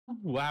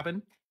What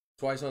happened?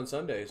 Twice on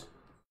Sundays.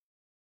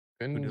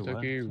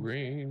 Kentucky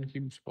rain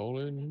keeps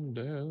falling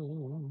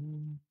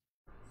down.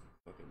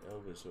 Fucking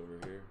Elvis over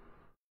here.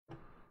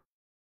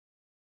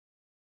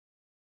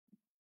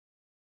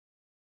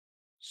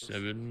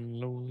 7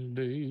 lonely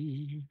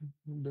days,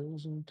 a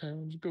dozen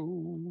times ago,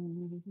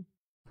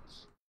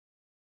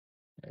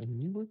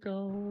 and you were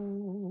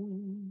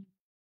gone.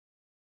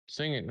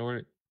 Sing it,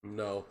 Nordic.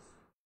 No.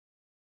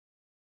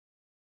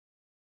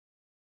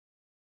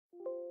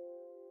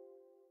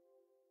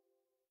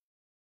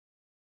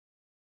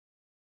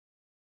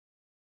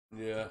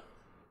 Yeah.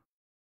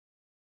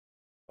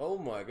 Oh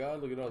my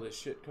god, look at all this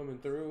shit coming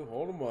through.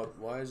 Hold them up.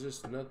 Why is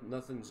this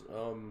nothing's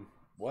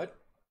what?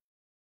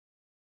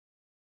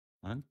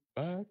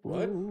 What?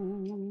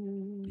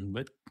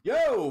 What?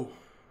 Yo!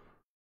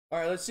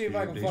 Alright, let's see if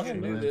I can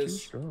fucking do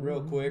this real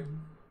quick.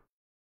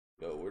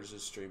 Yo, where's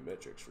this stream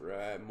metrics?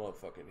 Right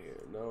motherfucking here.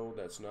 No,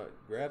 that's not.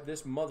 Grab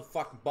this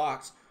motherfucking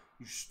box,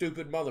 you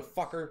stupid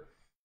motherfucker.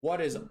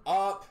 What is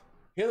up?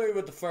 Hillary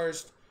with the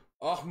first.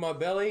 Oh, my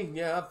belly?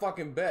 Yeah, I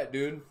fucking bet,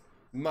 dude.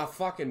 My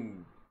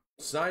fucking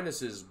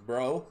sinuses,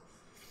 bro.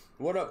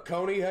 What up,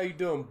 Coney? How you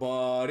doing,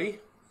 buddy?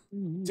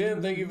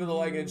 Tim, thank you for the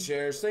like and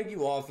shares. Thank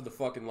you all for the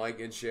fucking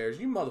like and shares.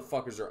 You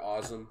motherfuckers are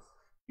awesome.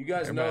 You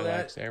guys Everybody know that?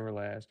 likes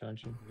Everlast,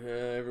 don't you?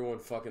 Yeah, everyone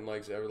fucking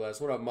likes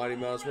Everlast. What up, Mighty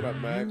Mouse? What up,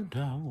 Mac?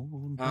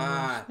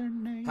 Hi.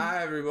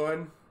 Hi,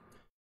 everyone.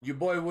 Your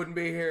boy wouldn't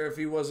be here if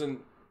he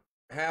wasn't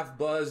half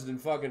buzzed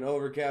and fucking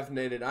over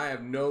caffeinated. I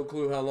have no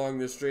clue how long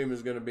this stream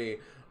is gonna be.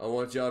 I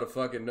want y'all to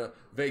fucking know.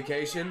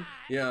 Vacation?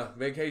 Yeah,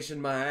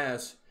 vacation my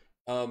ass.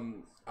 I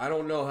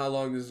don't know how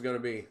long this is gonna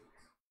be.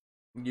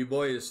 Your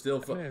boy is still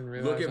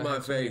look at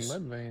my face.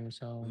 Mudvayne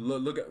song.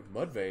 Look at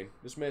Mudvayne.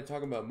 This man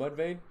talking about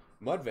Mudvayne?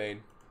 Mudvayne?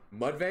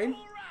 Mudvayne?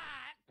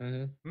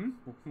 Mm-hmm.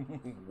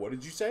 What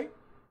did you say?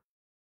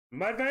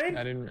 Mudvayne?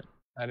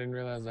 I didn't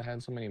realize I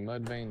had so many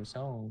Mudvayne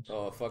songs.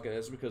 Oh, fucking,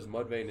 that's because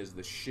Mudvayne is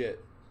the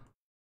shit.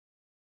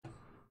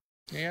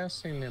 Yeah, I've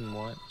seen them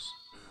once.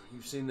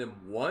 You've seen them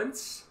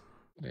once?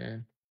 Yeah.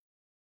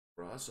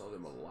 Bro, I saw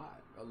them a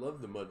lot. I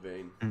love the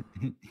Mudvayne.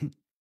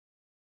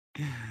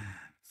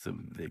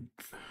 Some big.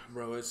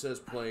 Bro, it says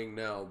playing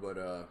now,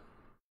 but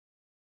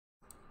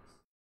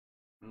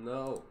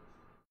no.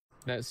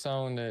 That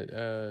song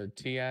that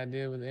T.I.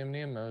 did with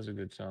Eminem, that was a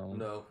good song.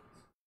 No.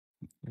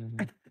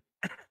 Mm-hmm.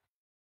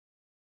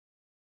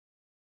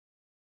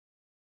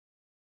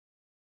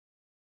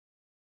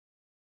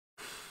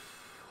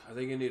 I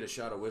think you need a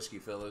shot of whiskey,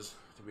 fellas,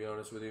 to be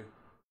honest with you.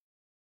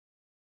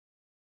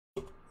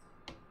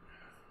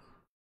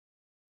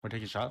 We're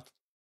taking shots?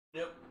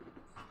 Yep.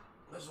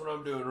 That's what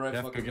I'm doing right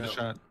fucking get now. A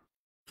shot.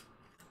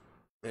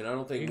 And I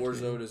don't think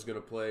Warzone is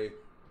going to play.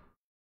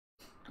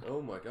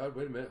 Oh my god,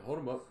 wait a minute. Hold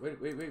him up. Wait.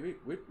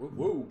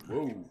 Whoa.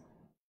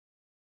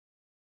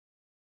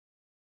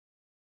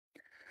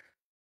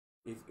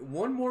 If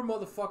one more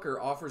motherfucker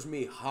offers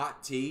me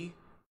hot tea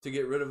to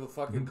get rid of a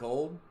fucking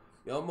cold,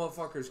 y'all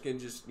motherfuckers can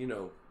just, you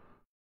know,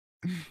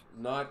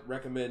 not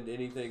recommend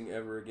anything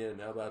ever again.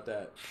 How about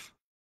that?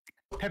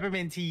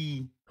 Peppermint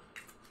tea.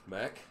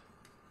 Mac?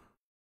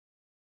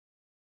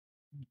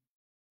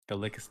 Go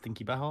lick a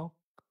stinky butthole?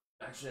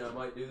 Actually, I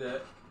might do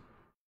that.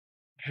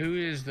 Who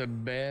is the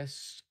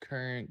best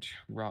current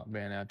rock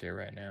band out there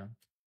right now?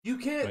 You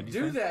can't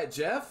do that,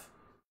 Jeff.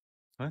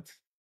 What?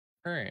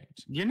 Current.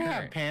 You're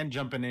not Pan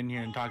jumping in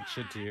here and talking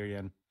shit to you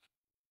again.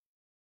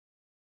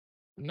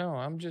 No,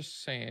 I'm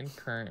just saying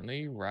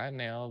currently, right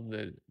now,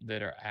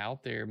 that are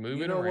out there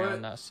moving You know around,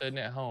 what? not sitting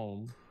at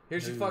home.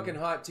 Here's your fucking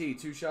hot tea.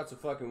 2 shots of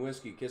fucking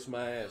whiskey. Kiss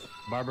my ass.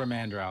 Barbara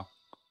Mandrell.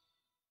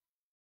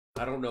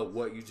 I don't know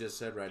what you just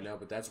said right now,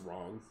 but that's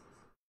wrong.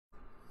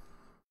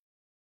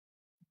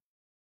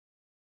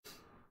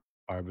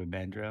 Barbara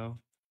Mandrell.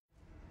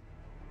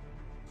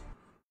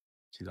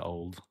 She's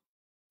old.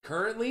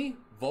 Currently,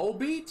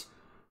 Volbeat?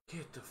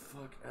 Get the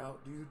fuck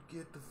out, dude.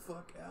 Get the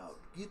fuck out.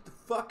 Get the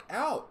fuck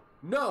out.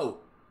 No,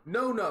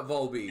 not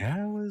Volbeat.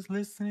 I was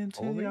listening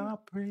to the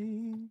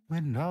Opry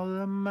when all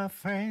of my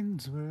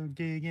friends were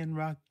digging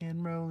rock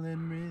and roll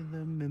and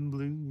rhythm and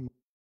blues.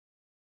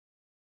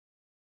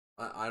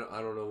 I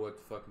don't know what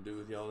to fucking do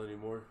with y'all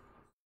anymore.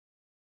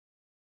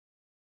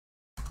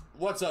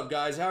 What's up,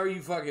 guys? How are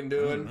you fucking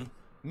doing?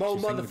 Mo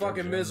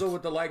motherfucking Mizzle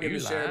with the like and the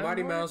share.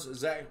 Mighty Mouse,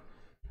 Zach.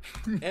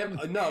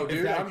 No,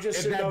 dude, I'm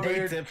just sitting over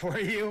here. It for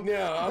you.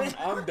 Yeah,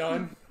 I'm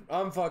done.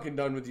 I'm fucking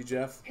done with you,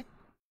 Jeff.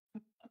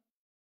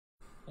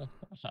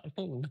 I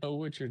don't know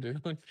what you're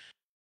doing.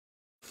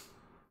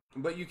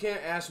 But you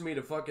can't ask me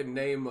to fucking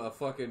name a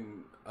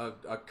fucking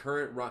a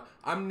current rock.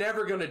 I'm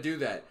never gonna do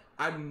that.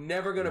 I'm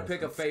never gonna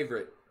pick a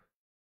favorite.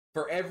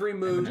 For every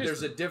mood,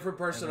 there's a different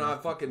person I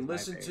fucking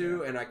listen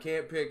to, and I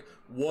can't pick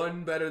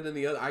one better than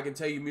the other. I can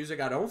tell you music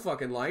I don't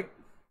fucking like.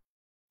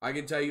 I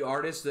can tell you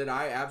artists that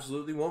I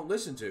absolutely won't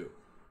listen to.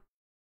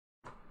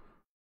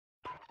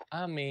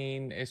 I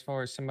mean, as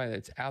far as somebody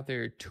that's out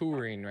there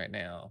touring right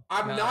now.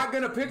 I'm not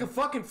going to pick a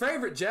fucking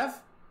favorite,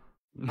 Jeff.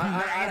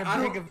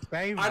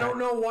 I don't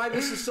know why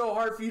this is so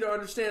hard for you to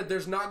understand.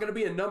 There's not going to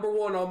be a number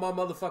one on my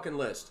motherfucking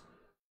list.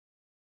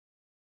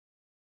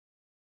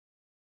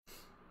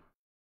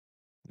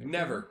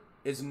 Never.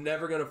 It's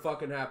never gonna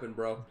fucking happen,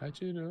 bro.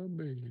 Patch it up,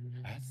 baby.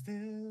 I still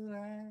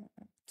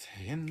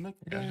in the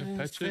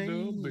Patch it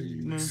up,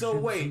 baby. So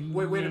wait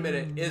a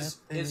minute.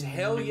 Is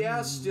Hell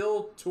Yeah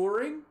still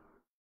touring?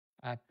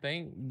 I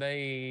think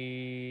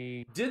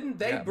they Didn't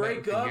they got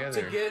break back up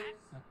to together. get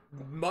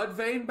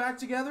Mudvayne back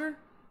together?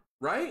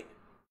 Right?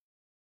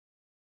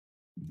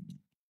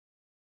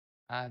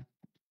 I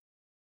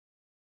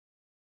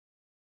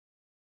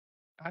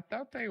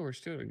thought they were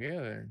still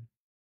together.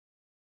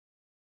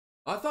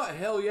 I thought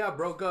Hell Yeah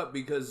broke up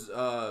because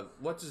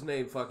what's his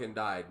name fucking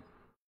died.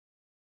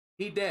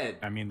 He dead.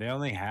 I mean, they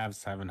only have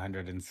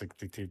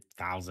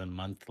 762,000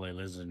 monthly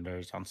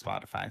listeners on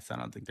Spotify, so I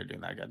don't think they're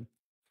doing that good.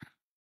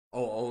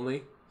 Oh,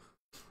 only?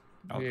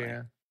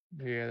 Okay.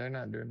 Yeah, they're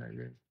not doing that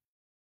good.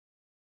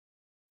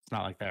 It's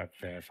not like they're a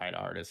verified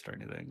artist or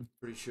anything.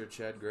 Pretty sure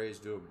Chad Gray's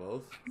doing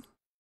both.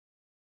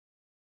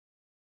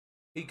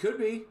 He could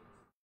be.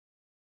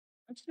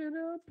 Patch it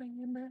up,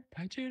 baby.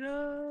 Patch it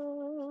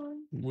up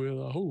with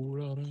a whole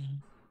lot of.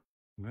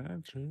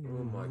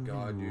 Oh my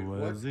god, dude.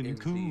 What in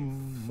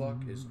the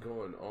fuck is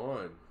going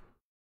on?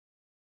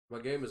 My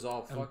game is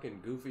all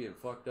fucking goofy and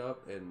fucked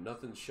up, and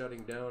nothing's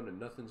shutting down, and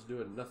nothing's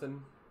doing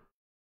nothing.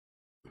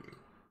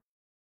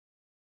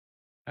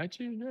 Patch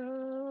it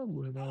up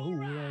with a whole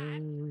lot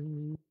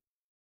of.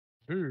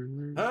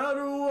 How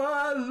do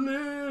I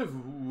live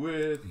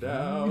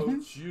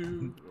without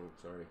you? Oh,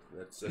 sorry.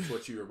 That's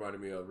what you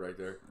reminded me of right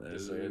there.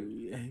 Just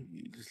saying.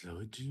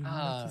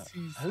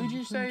 Who'd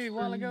you say a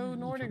while ago,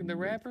 Nordic, the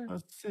rapper?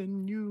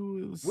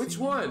 Which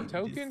one?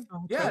 Token?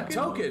 Yeah,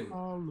 Token.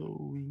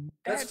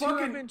 That's fucking.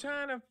 who I've been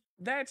trying to.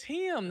 That's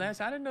him. I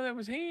didn't know that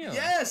was him.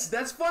 Yes,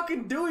 that's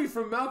fucking Dewey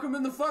from Malcolm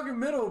in the fucking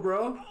Middle,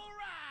 bro.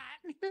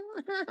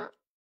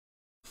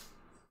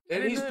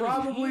 And he's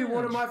probably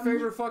one of my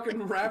favorite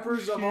fucking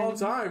rappers of all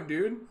time,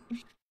 dude.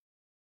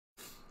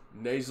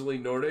 Nasally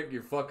Nordic,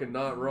 you're fucking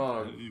not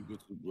wrong.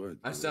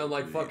 I sound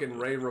like fucking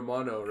Ray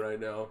Romano right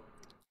now.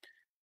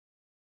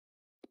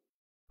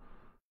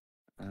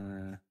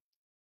 I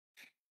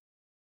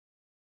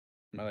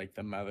like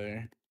the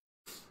mother.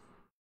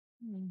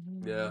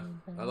 Yeah,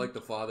 I like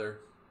the father,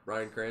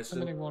 Bryan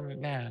Somebody Cranston. wanted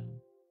it now.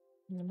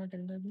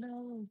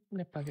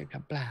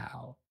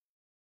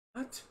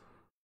 What?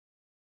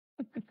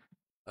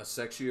 A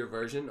sexier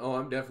version? Oh,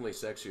 I'm definitely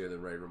sexier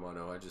than Ray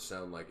Romano. I just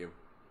sound like him.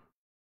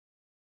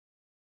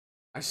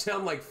 I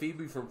sound like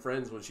Phoebe from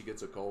Friends when she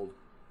gets a cold.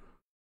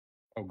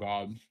 Oh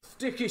god.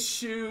 Sticky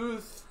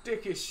shoes,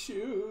 sticky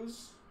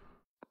shoes.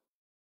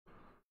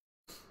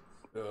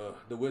 The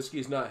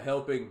whiskey's not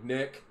helping,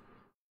 Nick.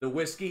 The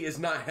whiskey is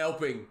not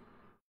helping.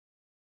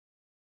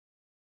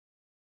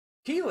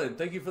 Keelan,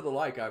 thank you for the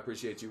like. I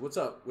appreciate you. What's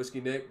up,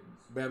 Whiskey Nick?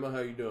 Bama, how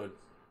you doing?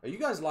 Are you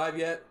guys live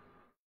yet?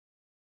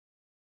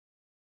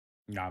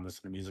 No, I'm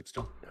listening to music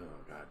still. Oh,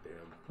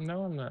 goddamn.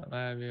 No, I'm not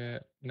live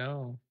yet.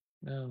 No.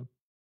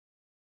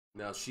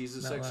 Now she's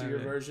a Not live sexier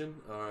yet. version.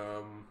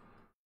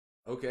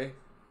 Okay.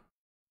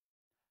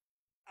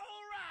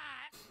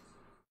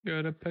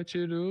 Gotta patch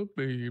it up,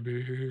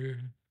 baby.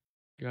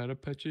 Gotta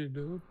patch it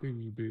up,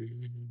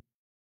 baby.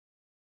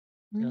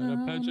 Gotta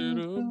patch it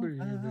up, baby.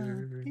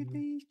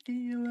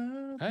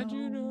 Patch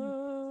it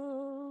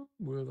up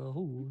with a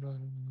whole lot.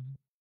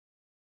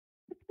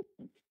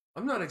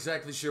 I'm not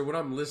exactly sure what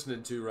I'm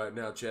listening to right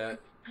now, chat.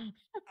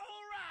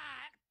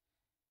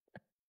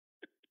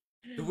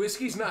 The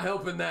whiskey's not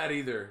helping that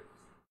either.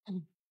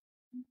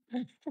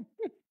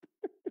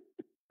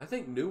 I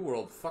think New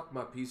World fucked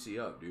my PC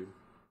up, dude.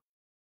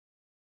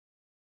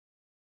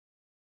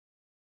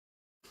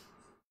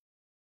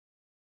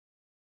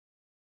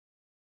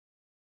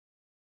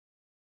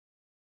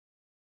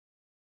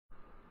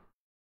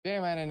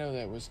 Damn, I didn't know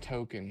that was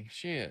Token.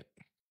 Shit.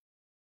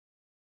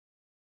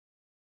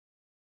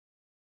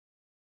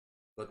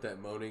 Let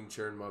that moaning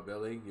churn my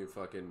belly. You're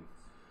fucking...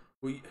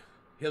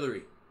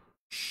 Hillary.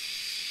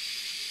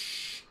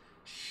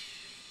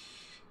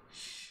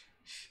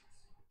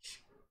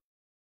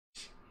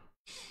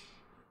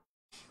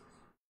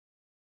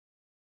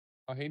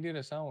 Oh, he did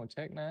a song with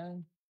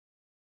Tech9?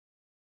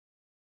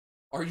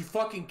 Are you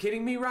fucking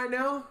kidding me right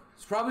now?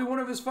 It's probably one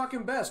of his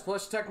fucking best.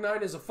 Plus,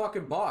 Tech9 is a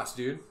fucking boss,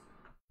 dude.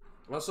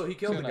 Also, he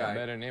killed Still the not guy.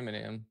 better than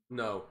Eminem.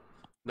 No,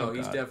 Oh,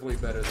 he's God. definitely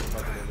better than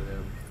fucking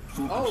Eminem.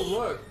 Oh,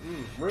 look.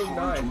 Room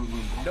 9.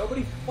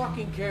 Nobody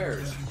fucking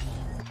cares.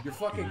 Your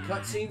fucking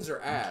cutscenes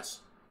are ass.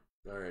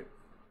 Alright.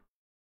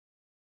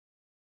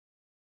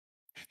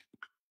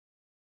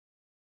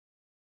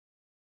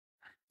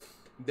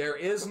 There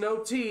is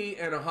no tea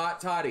and a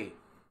hot toddy.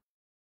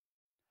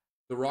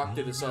 The Rock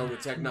did a song with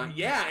Tech9.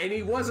 Yeah, and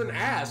he wasn't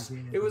ass.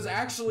 It was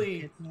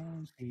actually...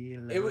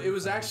 It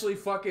was actually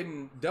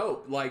fucking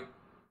dope. Like...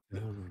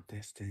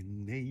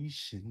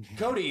 Destination.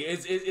 Cody,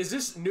 is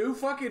this new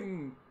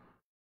fucking...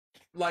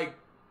 Like...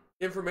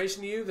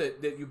 information to you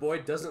that your boy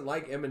doesn't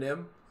like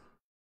Eminem?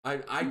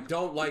 I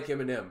don't like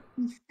Eminem.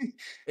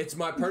 It's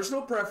my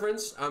personal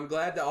preference. I'm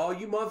glad that all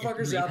you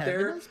motherfuckers out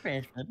there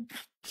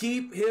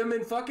keep him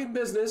in fucking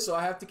business, so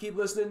I have to keep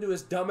listening to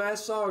his dumbass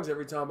songs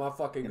every time I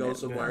fucking go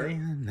somewhere.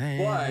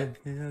 But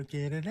I'll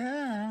get it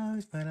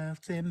out, but I'll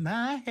in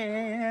my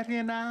head,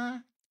 and I.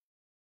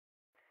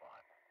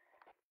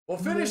 Well,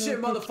 finish it,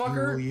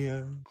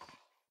 motherfucker.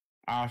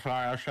 Oh,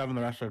 sorry, I was shoving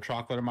the rest of the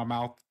chocolate in my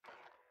mouth.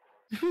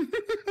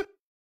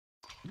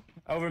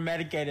 Over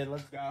medicated,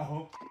 let's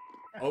go.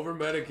 Over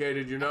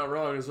medicated, you're not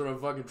wrong. That's what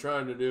I'm fucking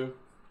trying to do.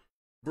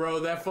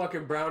 Bro, that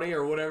fucking brownie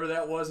or whatever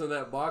that was in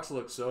that box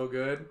looks so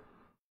good.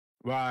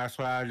 Well, that's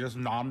why I just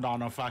nommed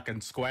on a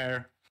fucking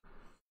square.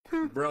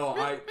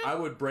 Bro, I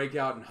would break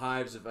out in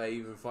hives if I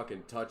even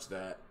fucking touched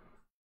that.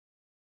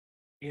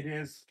 It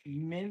is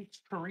mint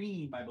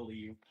cream, I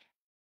believe.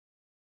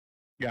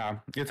 Yeah,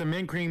 it's a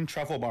mint cream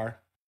truffle bar.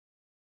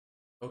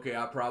 Okay,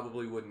 I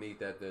probably wouldn't eat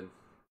that then.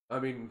 I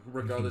mean,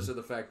 regardless of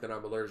the fact that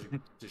I'm allergic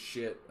to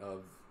shit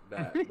of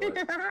that.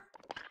 But...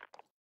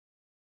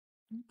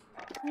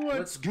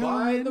 Let's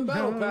buy the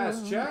battle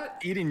pass,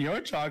 chat. Eating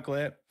your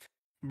chocolate,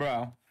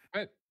 bro.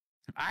 What?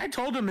 I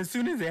told him as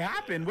soon as it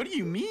happened. What do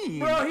you mean?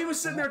 Bro, he was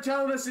sitting there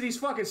telling us that he's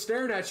fucking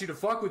staring at you to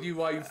fuck with you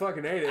while you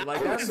fucking ate it.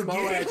 Like, that's some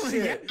old-ass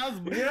shit.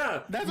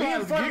 Yeah. That's why I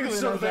was giggling.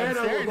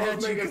 Savannah were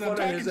both making fun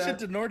of his shit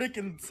to Nordic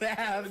and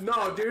Sav.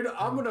 No, dude,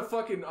 I'm gonna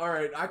fucking...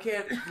 Alright, I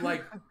can't,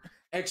 like,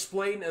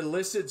 explain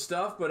illicit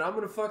stuff, but I'm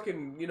gonna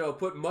fucking, you know,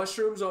 put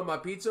mushrooms on my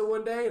pizza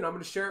one day, and I'm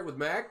gonna share it with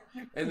Mac,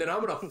 and then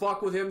I'm gonna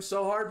fuck with him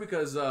so hard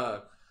because,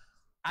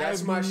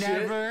 that's my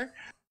shit.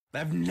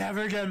 I've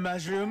never done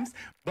mushrooms,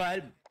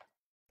 but...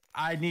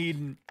 I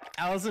need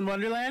Alice in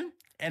Wonderland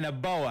and a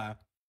boa.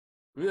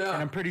 Yeah.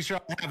 And I'm pretty sure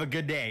I'll have a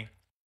good day.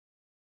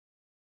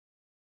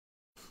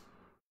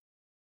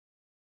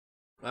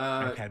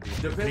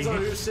 Depends on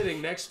who's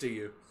sitting next to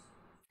you.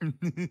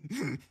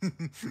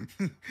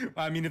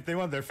 I mean, if they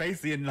want their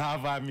face eaten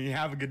off, I mean,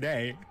 have a good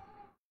day.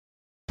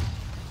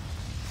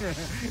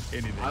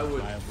 I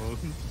would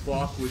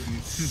fuck with you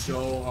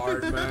so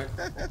hard, Mac.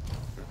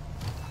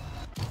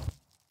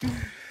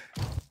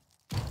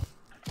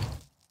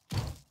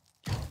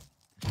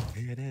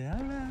 Get it out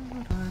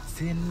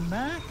what's in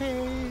my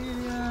head.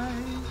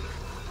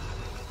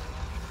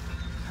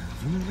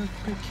 You look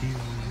peculiar.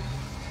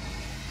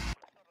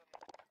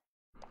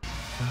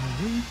 I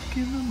wake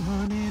in the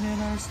morning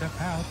and I step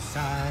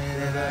outside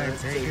and I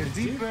take a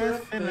deep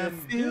breath and I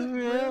feel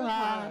real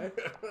high.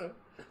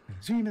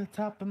 Between the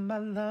top of my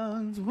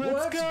lungs,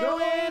 what's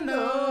going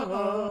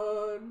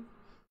on?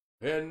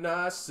 And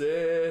I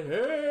said,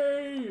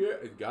 hey,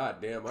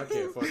 God damn, I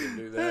can't fucking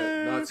do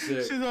that. Not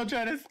sick. She's all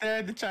trying to stare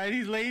at the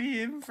Chinese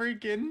lady and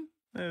freaking.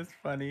 That's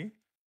funny.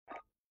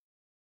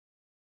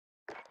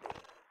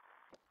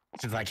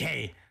 She's like,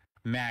 hey,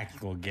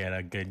 Mac will get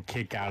a good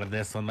kick out of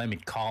this one. Let me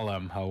call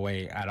him. Oh,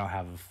 wait, I don't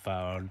have a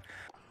phone.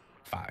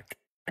 Fuck.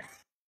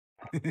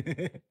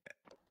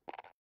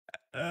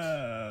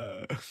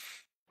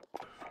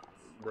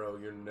 Bro,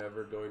 you're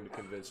never going to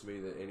convince me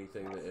that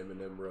anything that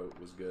Eminem wrote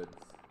was good.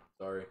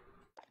 Sorry.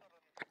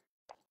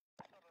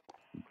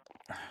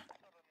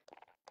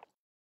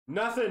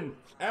 Nothing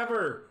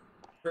ever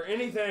for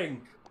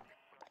anything.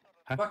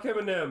 Huh? Fuck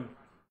Eminem.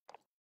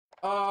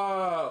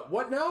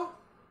 What now?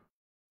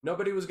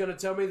 Nobody was gonna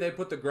tell me they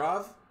put the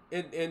Grav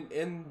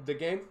in the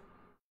game.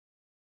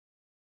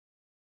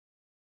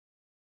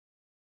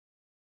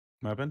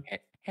 What happened?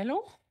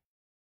 Hello?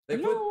 They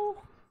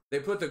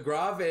put the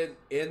Grav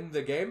in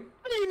the game.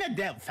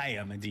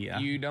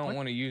 You don't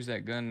want to use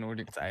that gun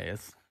Nordic. It's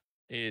ass.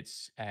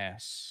 It's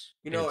ass.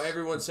 You know,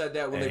 everyone said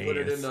that when they put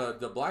it in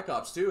the Black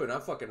Ops 2, and I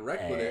fucking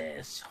wrecked with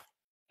it.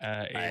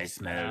 I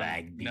smell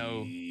like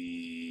no.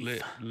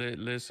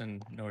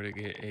 Listen, Nordic,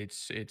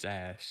 it's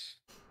ass.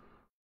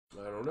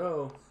 I don't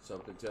know.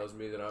 Something tells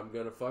me that I'm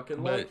gonna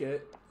fucking like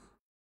it.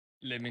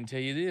 Let me tell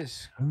you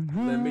this.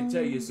 Let me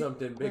tell you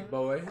something, big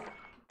boy.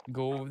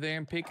 Go over there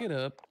and pick it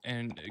up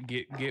and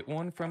get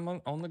one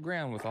from on the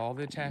ground with all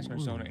the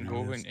attachments on it, and go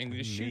over and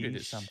just shoot it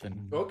at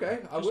something. Okay,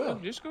 I will.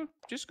 Just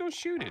go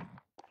shoot it.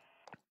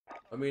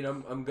 I mean,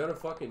 I'm gonna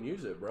fucking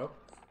use it, bro.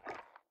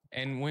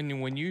 And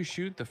when you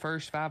shoot the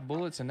first 5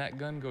 bullets and that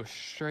gun goes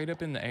straight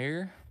up in the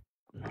air,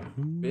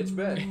 bitch,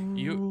 bet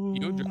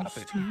you'll drop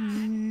it.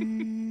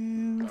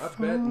 I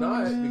bet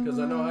not, because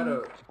I know how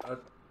to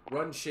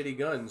run shitty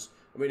guns.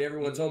 I mean,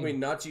 everyone told me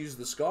not to use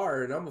the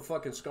SCAR, and I'm a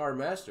fucking SCAR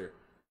master.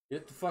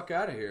 Get the fuck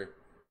out of here.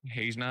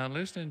 He's not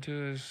listening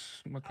to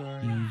us,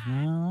 McCarty.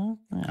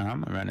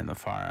 I'm running the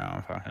fire. I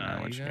don't fucking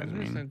know what you guys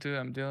mean. To.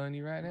 I'm telling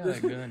you right now,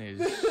 that gun is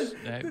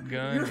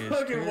Your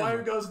fucking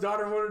wife goes,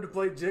 daughter wanted to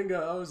play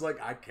Jenga. I was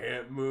like, I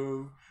can't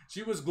move.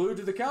 She was glued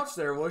to the couch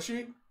there, was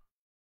she?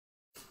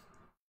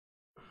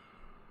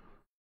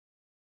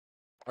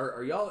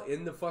 Are y'all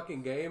in the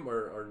fucking game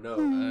or no?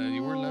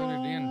 You were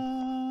loaded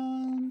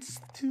in.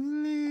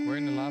 We're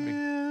in the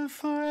lobby.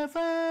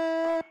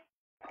 Forever.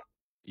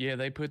 Yeah,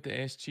 they put the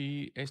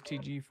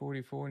STG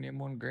 44 and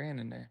M1 Grand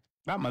in there.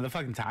 About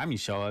motherfucking time you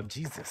show up.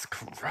 Jesus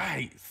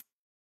Christ.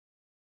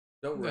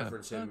 Don't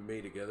reference him and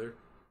me together.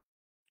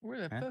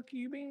 Where the fuck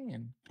you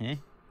been? Huh?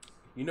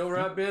 You know where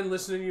I've been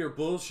listening to your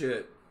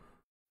bullshit.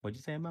 What'd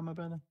you say about my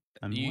brother?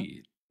 I'm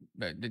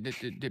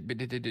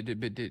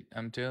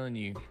telling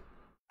you.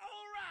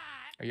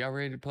 Are y'all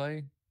ready to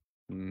play?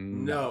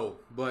 No,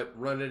 but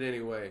run it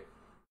anyway.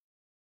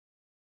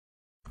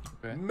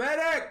 Okay.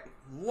 Medic!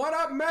 What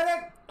up,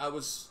 medic? I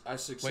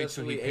successfully Wait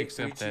till he picks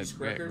up that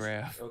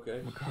graph.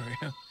 Okay.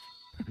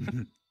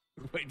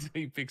 Wait till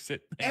he picks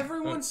it.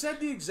 Everyone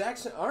said the exact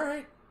same. All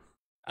right.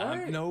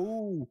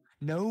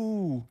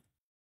 No.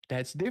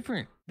 That's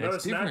different. No,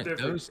 That's it's not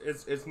different.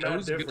 It's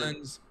not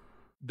different.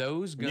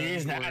 Those guns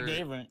It's not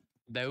different.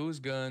 Those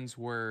guns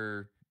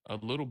were a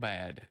little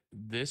bad.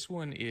 This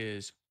one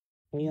is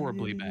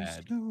horribly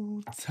bad.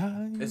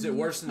 Is it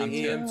worse than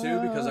the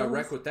EM2? Because I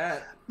wreck with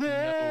that. No,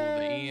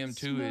 the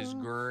EM2 is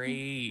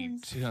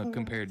great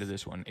compared to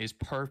this one. It's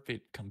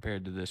perfect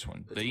compared to this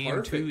one. The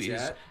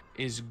EM2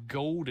 is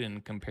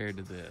golden compared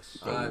to this.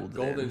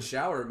 Golden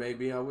shower,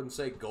 maybe. I wouldn't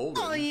say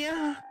golden. Oh,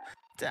 yeah.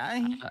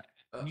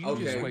 You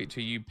just wait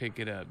till you pick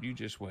it up. You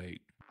just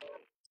wait.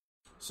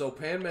 So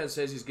Pan Man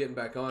says he's getting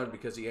back on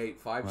because he ate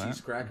 5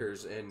 cheese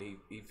crackers and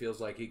he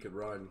feels like he could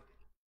run.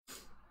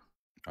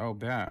 Oh,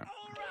 bad.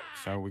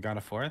 So we got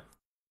a 4th?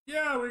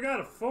 Yeah, we got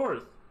a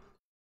 4th.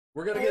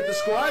 We're gonna get the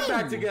squad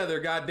back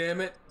together,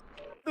 goddammit.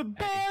 The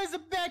Bears are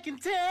back in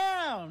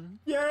town.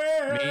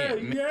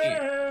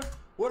 Yeah.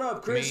 What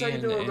up, Chris? How you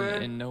doing,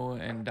 man? And Noah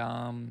and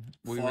Dom,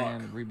 we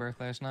ran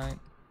Rebirth last night.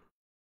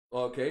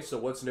 Okay, so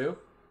what's new?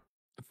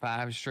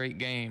 5 straight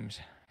games.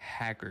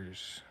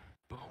 Hackers.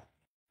 Boom.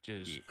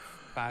 Just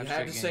 5 You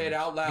had to say it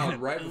out loud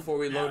right before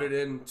we loaded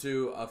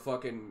into a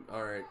fucking.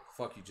 All right,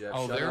 fuck you, Jeff.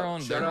 Oh, Shut they're up.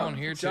 on. Shut They're up. on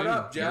here too. Shut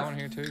up, Jeff. They're on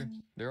here too.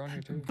 They're on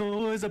here too.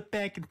 Boys are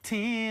back in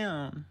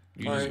town.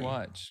 You just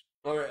watch.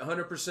 All right,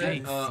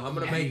 100%. I'm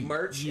gonna make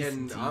merch,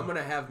 and I'm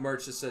gonna have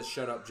merch that says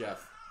 "Shut up,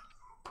 Jeff."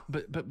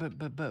 But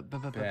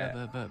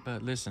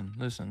listen.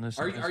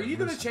 Are you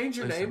gonna change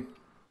your name?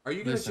 Are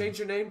you gonna change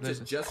your name to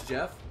just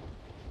Jeff?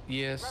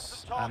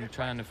 Yes, I'm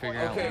trying to figure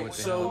out what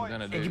the hell I'm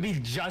gonna do. It could be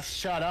just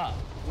shut up.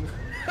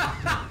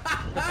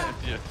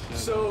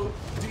 So,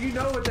 do you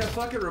know what that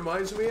fucking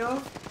reminds me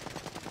of?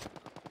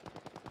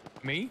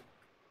 Me?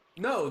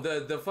 No,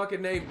 the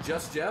fucking name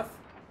Just Jeff.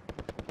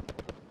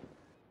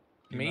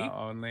 Me?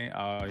 Only?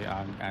 Oh, yeah,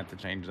 I'm gonna have to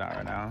change that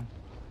right now.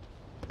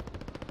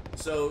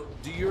 So,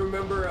 do you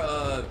remember,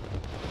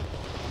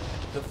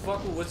 the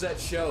fuck was that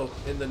show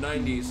in the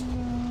 90s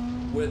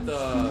with,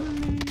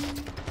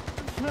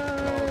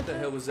 what the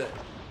hell was that?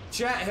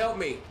 Chat, help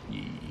me.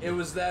 It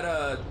was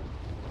that,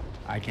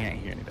 I can't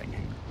hear anything.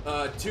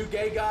 2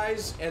 gay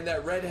guys and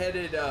that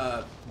redheaded,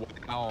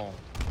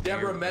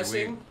 Deborah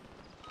Messing.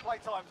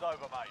 Playtime's over,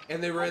 mate.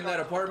 And they were in that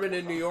apartment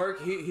in New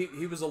York.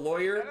 He was a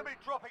lawyer.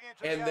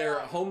 And their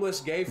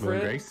homeless gay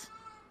friend. Grace?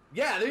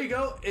 Yeah, there you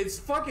go. It's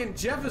fucking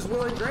Jeff is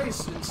Will and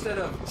Grace instead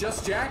of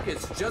just Jack.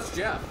 It's just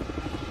Jeff.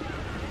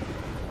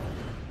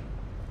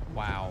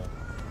 Wow.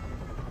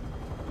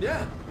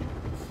 Yeah.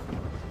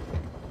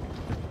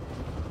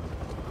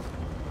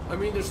 I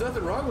mean, there's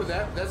nothing wrong with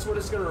that. That's what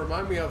it's gonna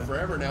remind me of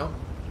forever now.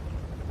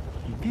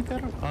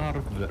 Either or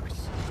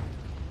reverse.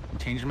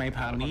 Change my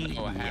pony.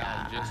 Oh,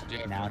 how just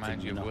Jeff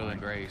reminds you of Will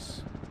and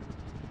Grace.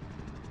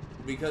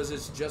 Because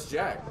it's just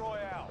Jack.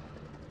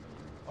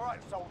 All right,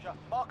 soldier.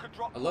 Mark and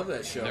drop. I love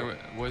that show.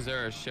 Was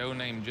there a show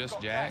named Just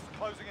Jack?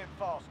 Closing in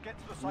fast. Get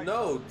to the safe.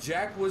 No,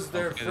 Jack was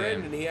their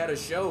friend, and he had a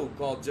show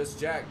called Just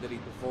Jack that he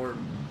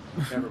performed.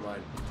 Never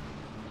mind.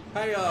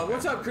 Hey,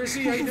 what's up,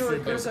 Chrissy? How you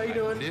doing, Chris? How you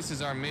doing? This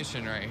is our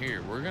mission right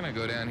here. We're gonna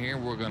go down here.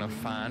 We're gonna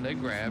find a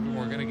grab, and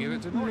we're gonna give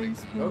it to Nordic.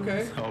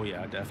 Okay. Oh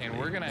yeah, definitely. And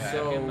we're gonna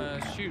have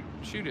him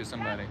shoot at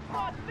somebody.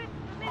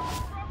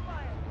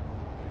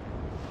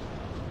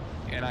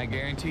 And I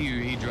guarantee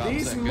you, he drops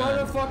These that gun.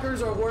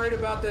 motherfuckers are worried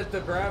about that the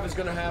grab is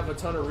gonna have a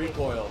ton of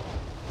recoil.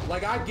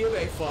 Like, I give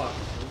a fuck.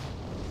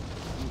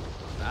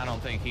 I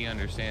don't think he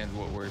understands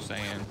what we're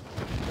saying.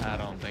 I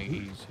don't think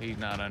he's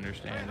not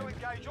understanding.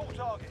 Engage all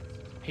targets.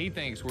 He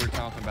thinks we're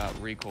talking about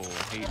recoil.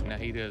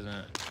 He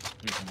doesn't.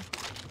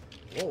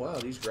 Oh wow,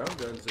 these ground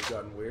guns have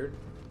gotten weird.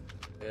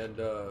 And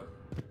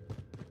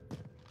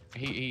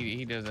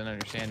he doesn't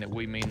understand that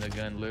we mean the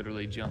gun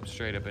literally jumps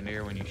straight up in the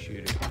air when you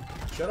shoot it.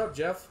 Shut up,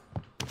 Jeff.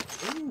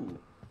 Ooh.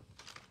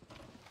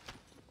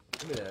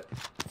 Give me that.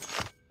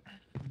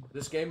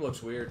 This game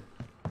looks weird.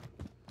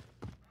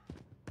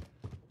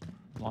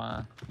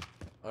 Why?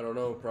 I don't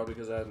know, probably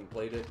because I haven't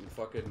played it in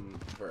fucking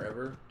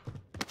forever.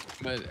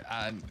 But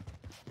I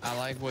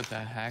like what the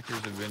hackers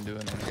have been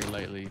doing in here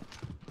lately.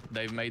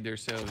 They've made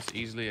themselves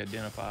easily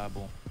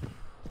identifiable.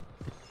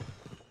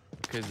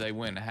 Because they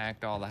went and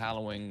hacked all the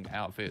Halloween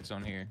outfits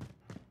on here.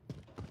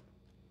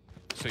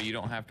 So you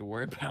don't have to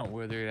worry about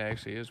whether it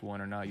actually is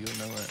one or not. You'll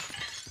know it.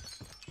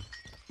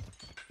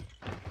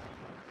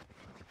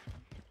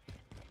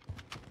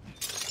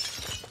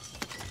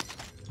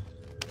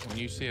 When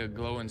you see a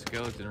glowing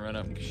skeleton run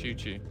up and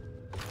shoot you.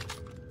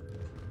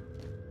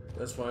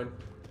 That's fine.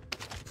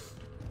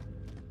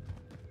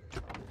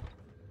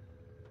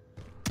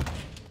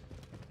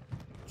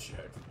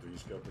 Jack from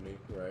Three's Company,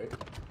 right?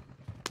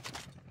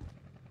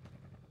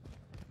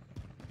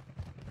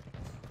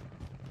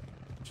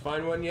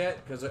 find one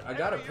yet? Because I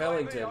got a Enemy UAV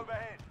Pellington.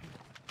 overhead.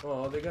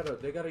 Oh, they got a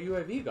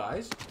UAV,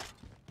 guys.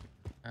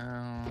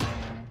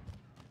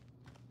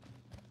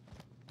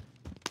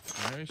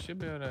 We should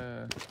be able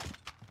to.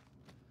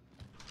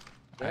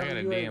 They I have got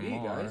a UAV,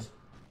 DMR. guys.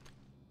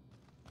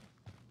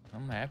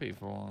 I'm happy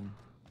for them.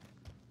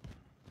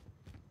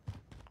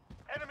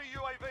 Enemy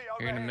UAV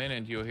Here in a overhead.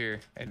 minute, you'll hear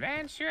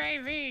advanced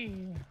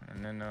UAV,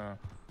 and then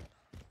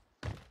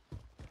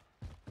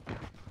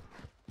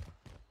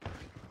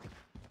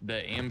the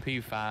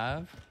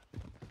MP5.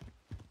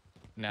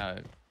 Now,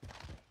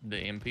 the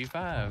MP5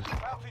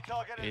 Bounty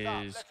target is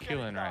up. is Let's get it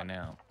killing right done.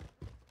 now.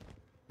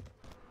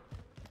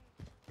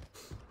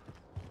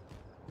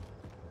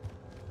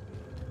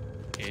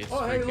 It's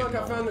Oh, hey, freaking look, I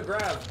more. found the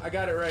grab. I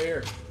got it right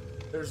here.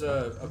 There's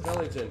a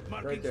Pellington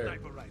right there.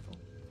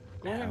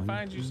 Go ahead and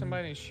find you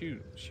somebody and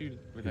shoot it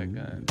with that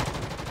gun.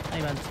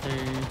 Hey, monster.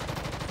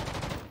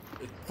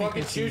 It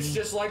fucking shoots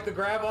just like the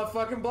grab off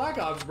fucking Black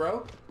Ops,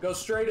 bro. Go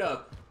straight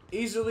up.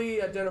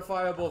 Easily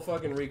identifiable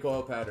fucking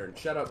recoil pattern.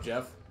 Shut up,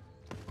 Jeff.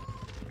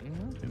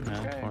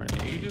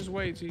 Okay. You just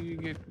wait till you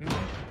get.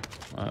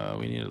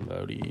 We need a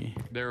loadie.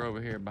 They're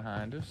over here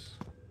behind us.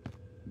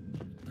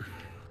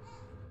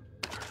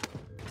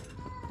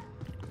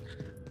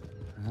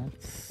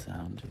 That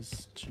sound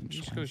is.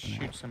 Just go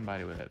shoot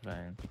somebody with that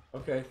thing.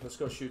 Okay, let's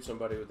go shoot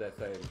somebody with that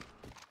thing.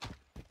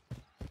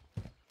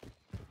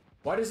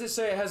 Why does it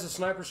say it has a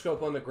sniper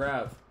scope on the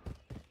grab?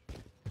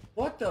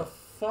 What the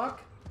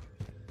fuck?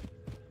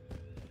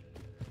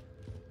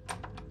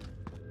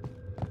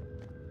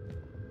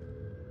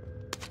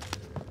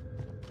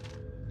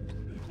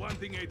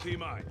 Planting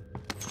ATMI.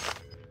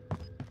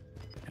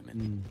 I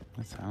mean,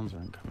 that sounds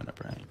aren't coming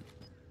up right.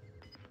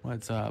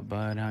 What's up,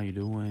 bud? How you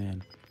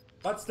doing?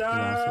 What's You also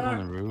on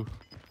that? the roof?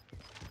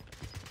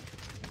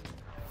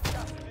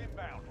 Gas is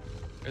inbound.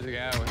 There's a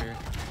guy over here.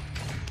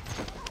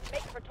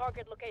 Make for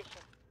target location.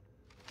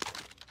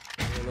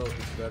 I don't know if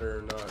it's better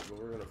or not, but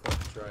we're gonna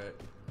fucking try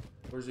it.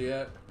 Where's he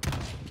at?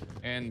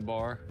 And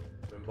bar.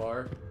 In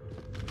bar.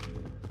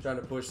 Trying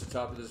to push the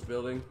top of this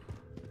building.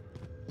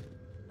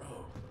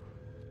 Oh.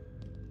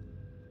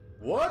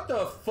 What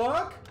the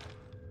fuck?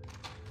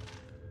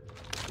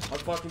 I'm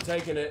fucking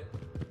taking it.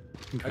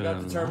 I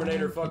got the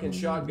Terminator fucking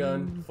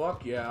shotgun.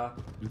 Fuck yeah.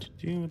 What you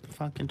do with the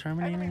fucking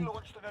Enemy Terminator?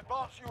 launched an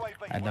advanced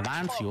UAV.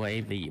 Advanced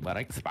UAV, but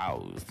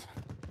exposed.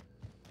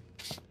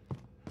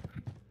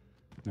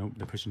 Nope,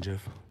 they're pushing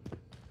Jeff.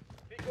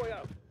 Decoy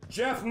out.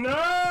 Jeff,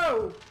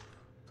 no!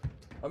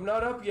 I'm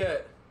not up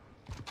yet.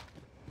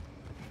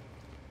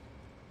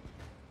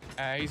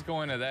 He's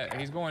going to that.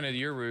 He's going to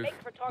your roof, Make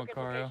for target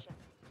Macario. location.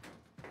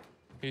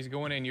 He's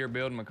going in your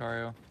build,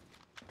 Macario.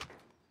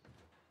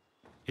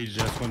 He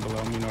just went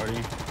below me,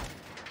 Nordy.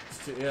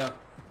 Yeah.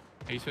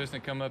 He's supposed to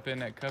come up in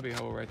that cubby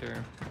hole right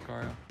there,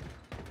 Macario.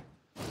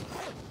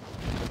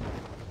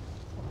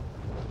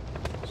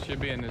 Should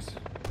be in this.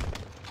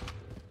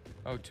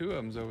 Oh, two of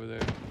them's over there.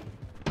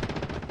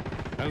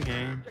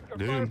 Okay,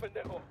 dude.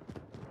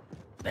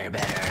 They're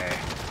better.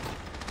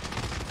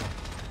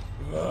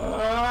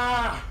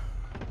 Ah!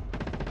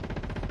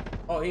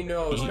 Oh, he knew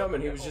I was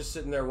coming. He was just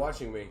sitting there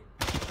watching me.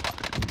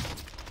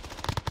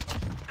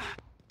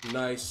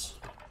 Nice.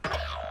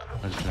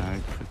 A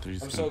drag for 3 I'm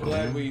seconds. so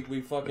glad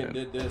we fucking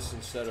did this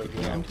instead of,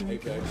 you know,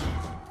 Apex.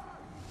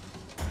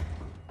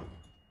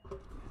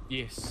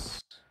 Yes.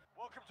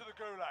 Welcome to the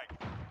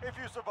Gulag. If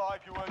you survive,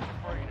 you earn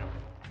your freedom.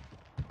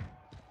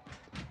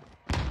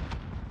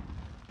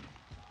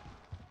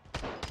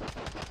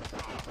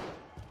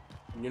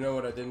 You know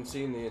what I didn't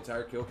see in the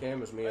entire kill cam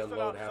was me Listen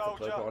unload up, half a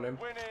clip soldier. on him.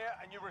 Win here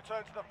and you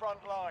return to the front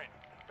line.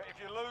 But if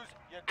you lose,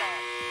 you're done.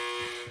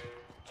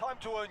 Time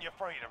to earn your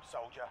freedom,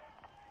 soldier.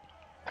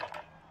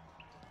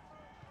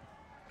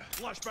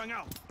 Flashbang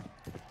out.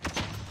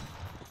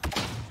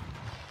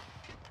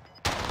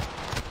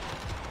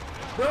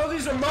 Bro,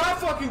 these are my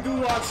fucking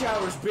gulag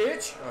showers,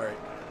 bitch! Alright.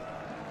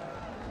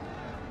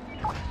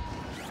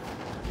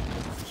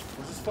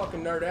 Where's this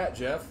fucking nerd at,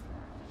 Jeff?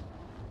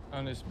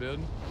 On this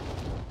build.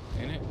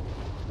 In it.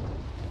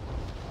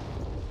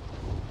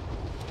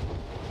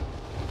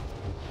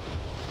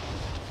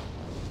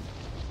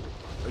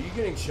 Are you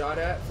getting shot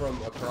at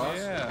from across?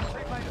 Yeah.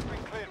 Teammate has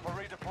been cleared for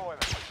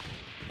redeployment.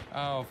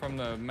 Oh, from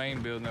the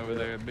main building over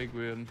there, big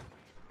building.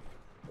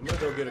 I'm gonna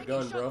go get a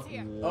gun, bro.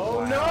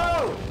 Oh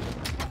no!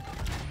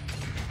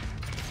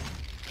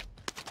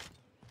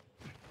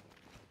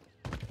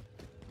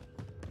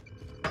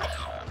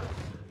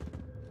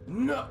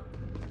 No!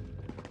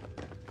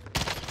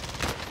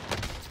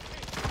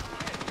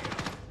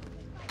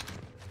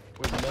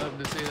 Would love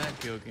to see that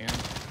kill cam.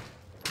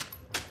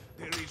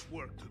 There is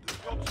work to do.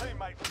 Your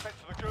teammates are sent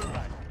to the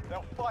Gulag.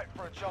 They'll fight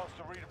for a chance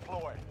to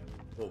redeploy.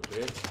 Little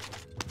bitch.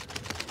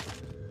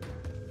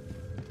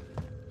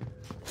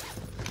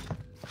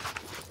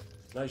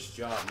 Nice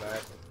job,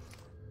 Mac.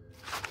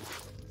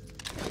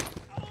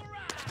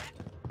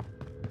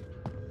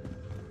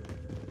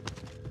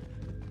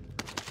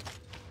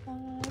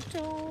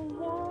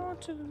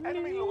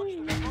 Enemy launched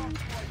an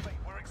advanced UAV.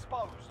 We're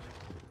exposed.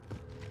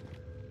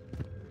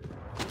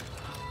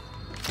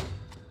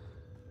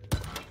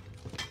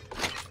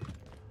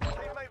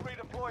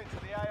 into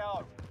the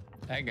AO.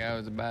 That guy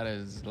was about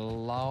as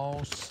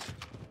lost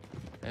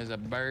as a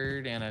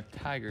bird in a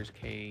tiger's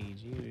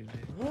cage.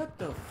 What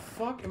the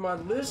fuck am I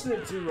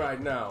listening to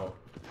right now?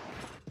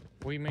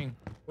 What do you mean?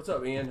 What's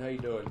up, Ian? How you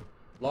doing?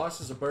 Lost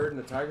as a bird in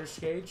a tiger's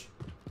cage?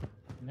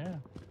 Yeah.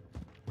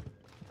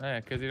 Yeah,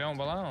 because he don't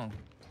belong.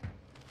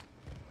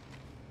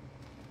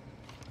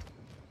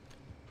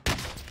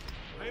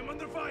 I am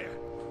under fire.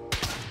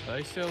 Are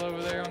they still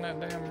over there on that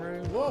damn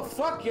roof? Well,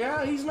 fuck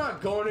yeah. He's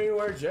not going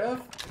anywhere, Jeff.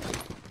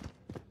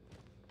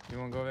 You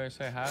want to go over there and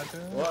say hi to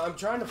him? Well, I'm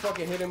trying to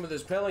fucking hit him with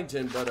his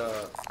Pellington, but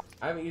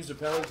I haven't used a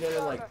Pellington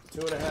in like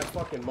 2.5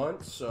 fucking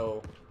months,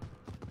 so...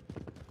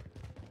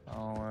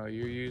 Oh, well,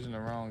 you're using the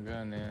wrong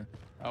gun then.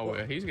 Oh,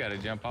 well, he's got to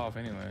jump off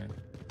anyway.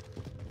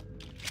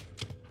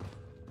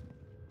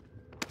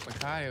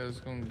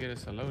 Makayo's going to get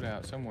us a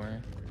loadout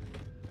somewhere.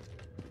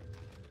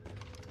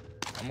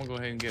 I'm going to go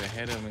ahead and get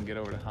ahead of him and get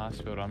over to the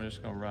hospital. I'm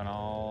just going to run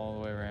all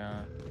the way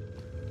around.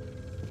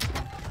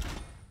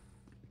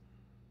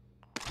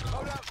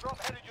 Loadout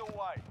drop headed your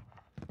way.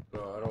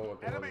 No, I don't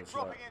want the one Enemy that's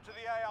dropping not. into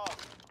the AO.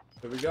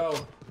 Here we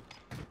go.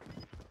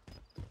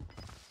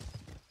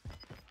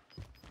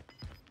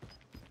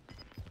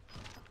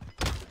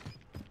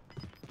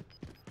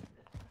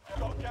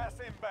 Got gas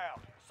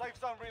inbound. Safe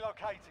zone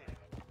relocated.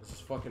 This is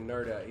fucking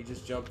nerd out. He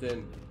just jumped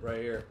in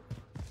right here.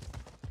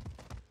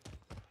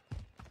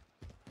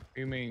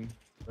 You mean?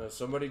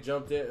 Somebody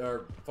jumped in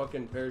or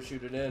fucking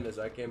parachuted in as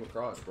I came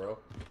across, bro.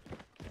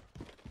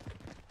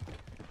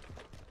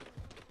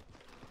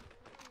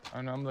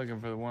 Oh, no, I'm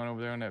looking for the one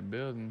over there in that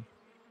building.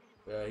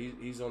 Yeah,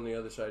 he's on the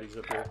other side. He's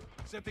up here.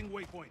 Setting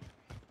waypoint.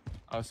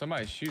 Oh,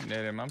 somebody's shooting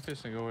at him. I'm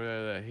just going to go over there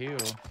to that hill.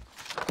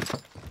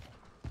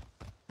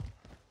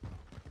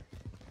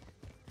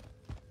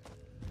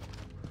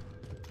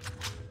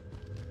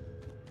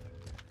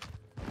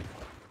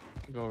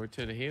 Go over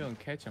to the hill and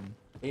catch him.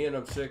 Ian,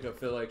 I'm sick. I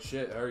feel like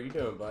shit. How are you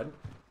doing, bud?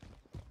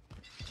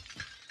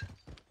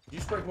 Did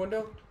you break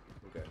window?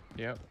 Okay.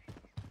 Yep.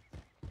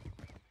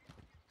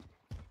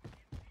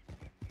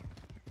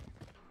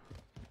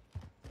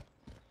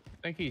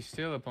 I think he's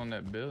still up on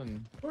that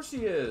building. Of course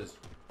he is.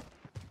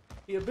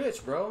 He a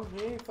bitch, bro.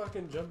 He ain't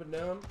fucking jumping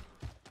down.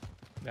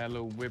 That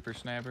little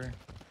whippersnapper.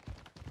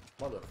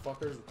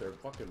 Motherfuckers with their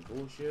fucking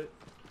bullshit.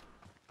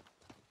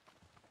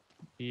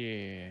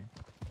 Yeah.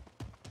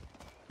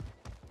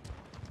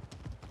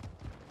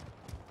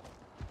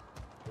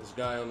 This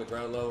guy on the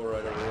ground level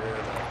right over here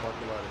in that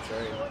parking lot of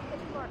train.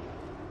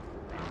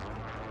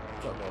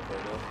 What's up,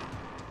 motherfucker?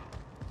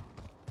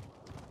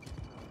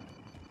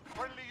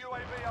 Friendly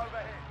UAV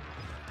overhead.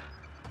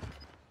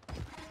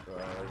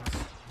 Alright.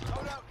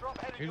 Loadout drop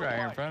headed He's your right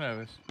here way. in front of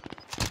us.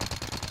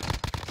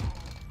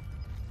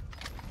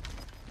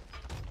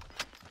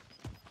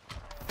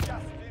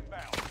 Gas is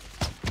inbound.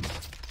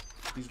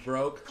 He's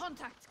broke.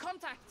 Contact,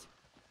 contact.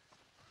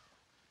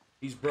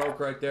 He's broke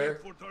right there.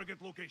 Head for target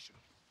location.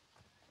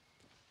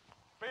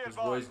 Be His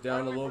advised, boy's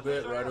down a friendly little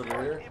bit precision right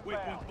over here. inbound.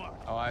 Waypoint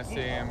marked. Oh, I see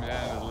him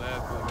down to the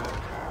left of it.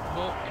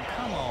 Well,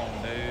 come on,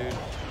 dude.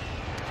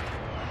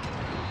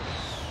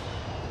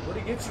 Where'd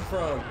he get you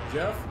from,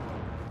 Jeff?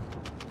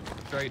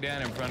 Straight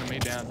down in front of me,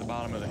 down at the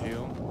bottom of the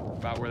hill.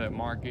 About where that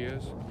mark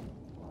is.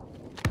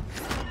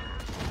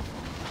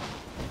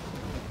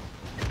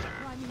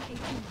 Priming 18.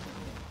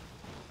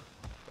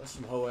 That's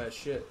some hoe ass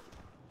shit,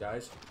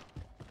 guys.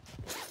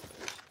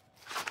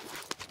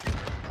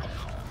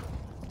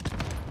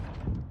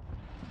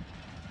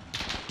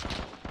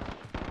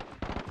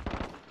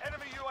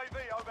 Enemy UAV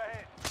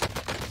overhead.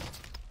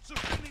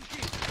 Sustaining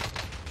key.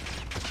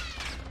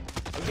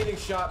 I'm getting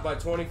shot by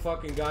 20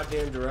 fucking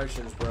goddamn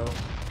directions, bro.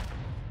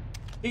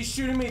 He's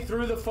shooting me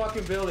through the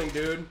fucking building,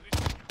 dude.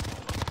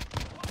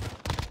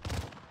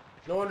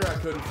 No wonder I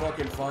couldn't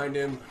fucking find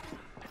him.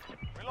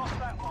 We lost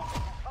that one.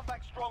 We'll come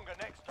back stronger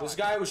next time. This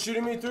guy was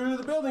shooting me through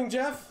the building,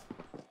 Jeff.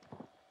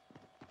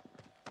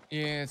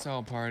 Yeah, it's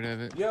all part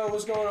of it. Yo,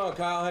 what's going on,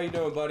 Kyle? How you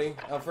doing, buddy?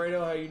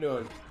 Alfredo, how you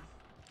doing?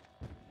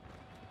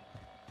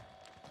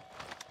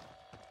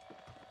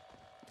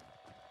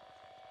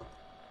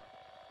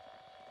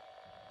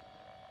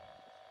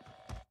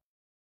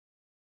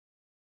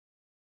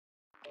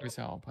 It's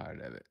all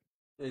part of it.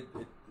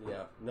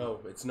 Yeah,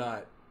 no, it's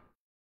not.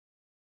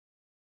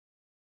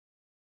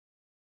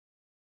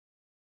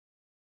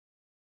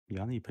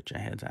 Y'all need to put your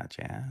heads out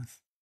your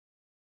ass.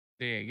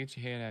 Yeah, get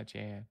your head out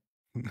your ass.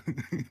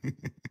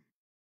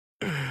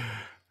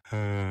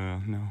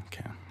 No,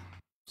 okay.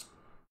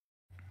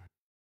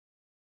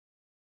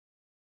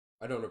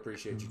 I don't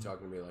appreciate you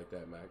talking to me like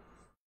that, Mac.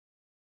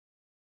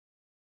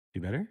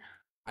 You better?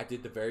 I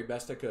did the very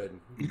best I could.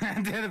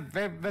 I did the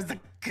very best I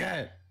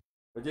could.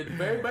 I did the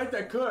very best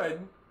I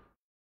could.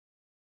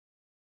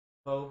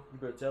 Oh, you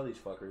better tell these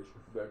fuckers.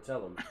 You better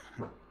tell them.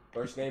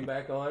 First game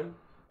back on,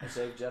 I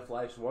saved Jeff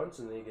lives once,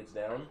 and then he gets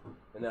down.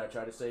 And then I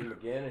try to save him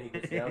again, and he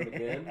gets down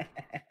again.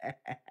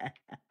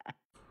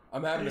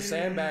 I'm having to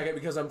sandbag it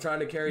because I'm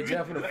trying to carry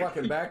Jeff in a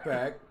fucking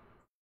backpack.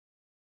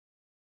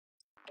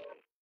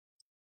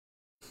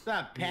 What's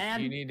up,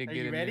 Pan? You need to Are get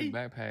you a ready? new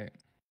backpack.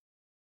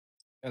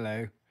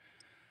 Hello.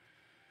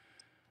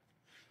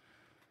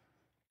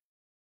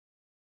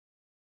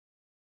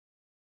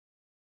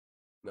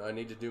 No, I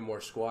need to do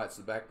more squats.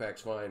 The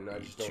backpack's fine. I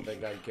just don't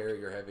think I can carry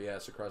your heavy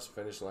ass across the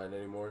finish line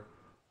anymore.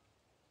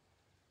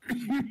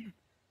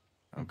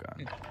 Oh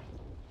god.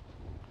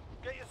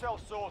 Get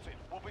yourself sorted.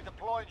 We'll be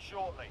deploying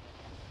shortly.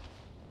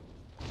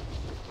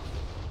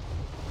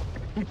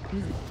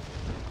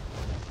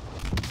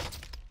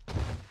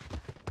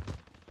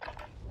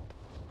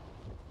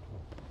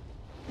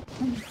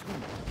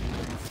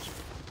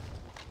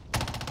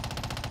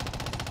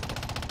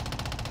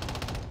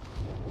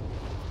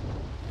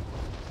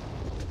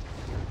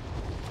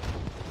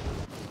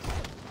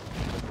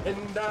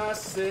 And I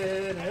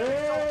said,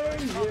 hey,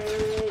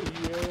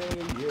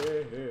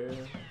 yeah.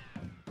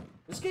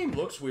 This game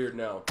looks weird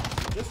now.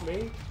 Just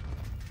me?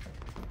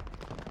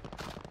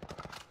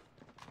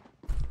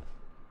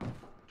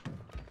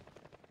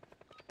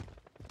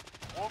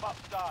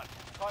 Warm-up's done.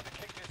 Time to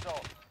kick this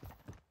off.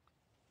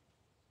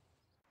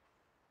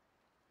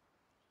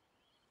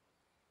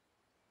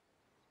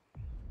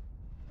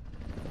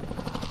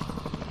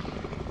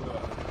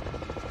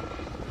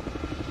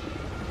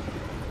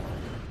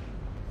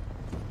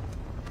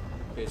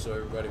 Okay, so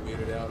everybody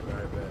muted out.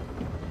 Alright, bet.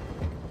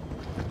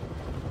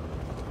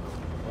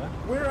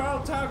 What? We're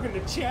all talking to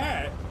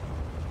chat.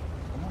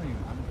 I'm not even.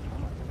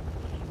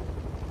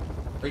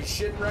 Are you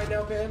shitting right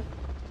now, Ben?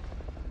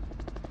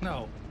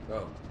 No.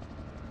 Oh.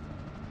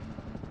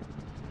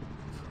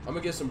 I'm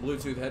gonna get some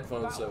Bluetooth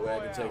headphones so that way I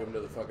can take them to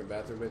the fucking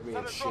bathroom with me Set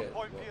and a drop shit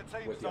point for your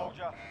team, with y'all.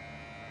 soldier.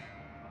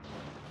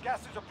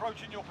 Gas is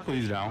approaching your position.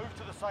 Please don't. Move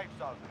to the safe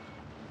zone.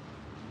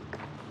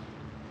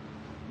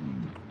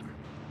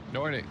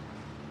 Nordic,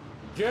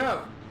 Jeff,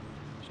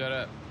 shut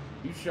up.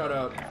 you shut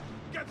up.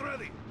 Get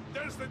ready.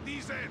 There's the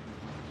DZ.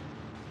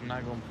 I'm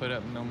not gonna put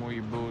up no more of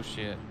your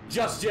bullshit.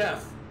 Just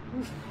Jeff.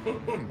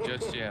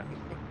 Just yet.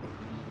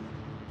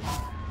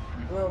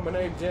 Hello, my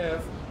name's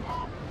Jeff.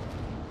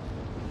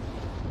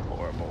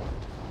 Horrible.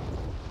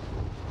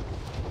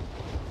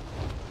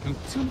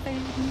 Two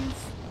babies.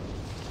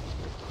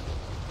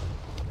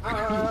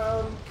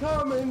 I'm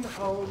coming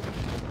home.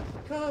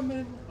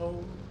 Coming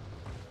home.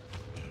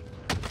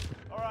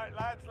 All right,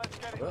 lads, let's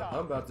get it Well, done. I'm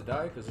about to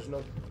die because there's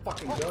no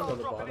fucking gun Hostiles on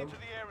the dropping bottom. into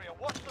the area.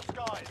 Watch the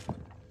skies.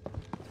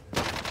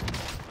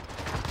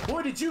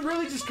 Boy, did you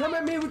really just come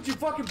at me with your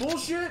fucking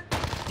bullshit?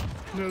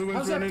 Another one's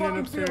How's that running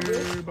in fucking feel,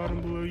 upstairs, bitch?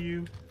 bottom below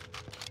you.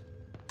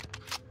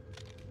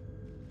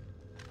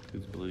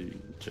 Who's below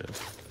you,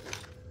 Jeff?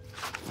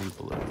 I'm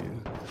below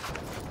you.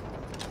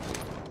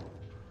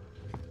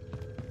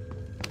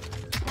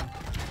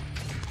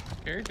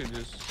 Character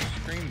just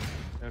screamed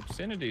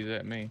obscenities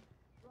at me.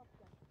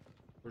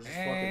 Where's this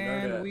fucking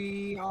nerd And at?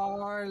 we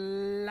are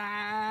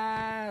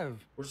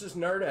live. Where's this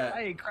nerd at?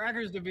 Hey,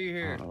 crackers to be I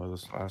here. don't know where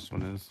this last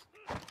one is.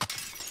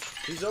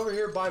 He's over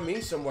here by me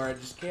somewhere. I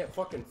just can't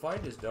fucking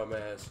find his dumb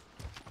ass.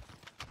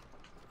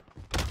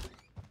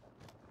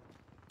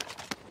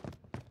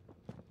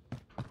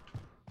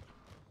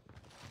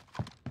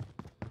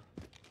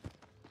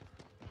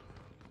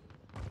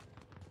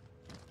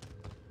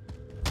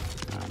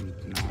 I'm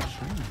not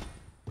sure.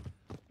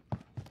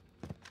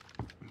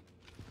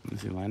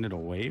 Unless he landed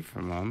away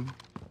from him.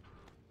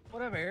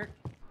 What up, Eric?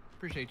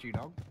 Appreciate you,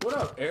 dog. What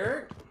up,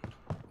 Eric?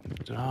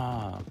 Good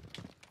job.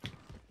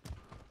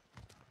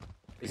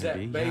 Is that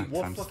Maybe, Bay yeah,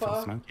 'cause I'm still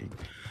Wolfafa? smoking.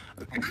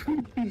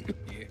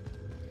 Yeah.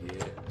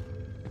 Yeah.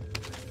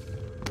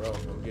 Bro,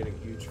 I'm getting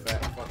huge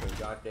fat fucking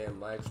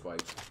goddamn lag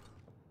spikes.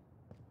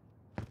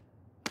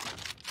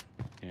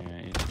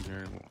 Yeah,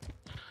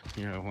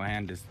 your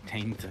land is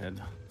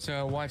tainted. So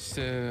I watched.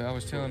 I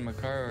was telling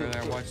Makara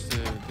earlier. I watched.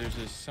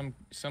 There's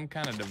some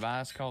kind of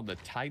device called the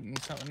Titan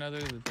something or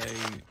other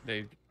that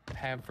they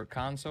have for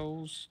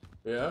consoles,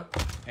 Yeah?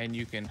 and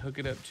you can hook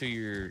it up to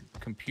your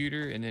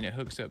computer, and then it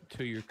hooks up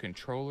to your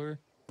controller,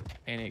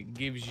 and it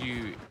gives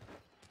you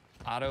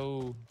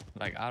auto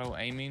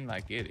aiming.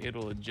 Like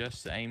it'll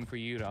adjust the aim for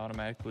you to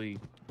automatically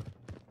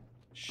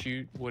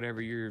shoot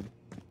whatever you're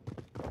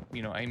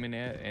aiming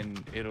at,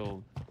 and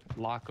it'll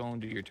lock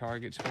onto your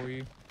targets for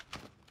you.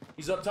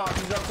 He's up top,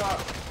 he's up top.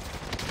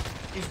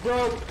 He's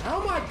broke.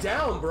 How am I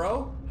down,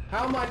 bro?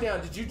 How am I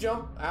down? Did you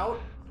jump out?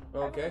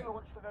 Okay.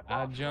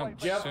 I jumped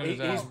as Jeff, soon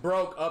as he's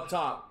broke up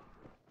top.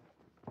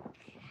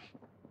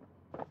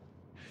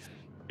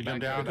 You back jump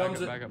up, down. back comes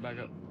up, it. back up, back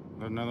up.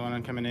 Another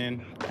one coming in.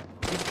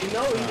 You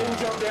know he didn't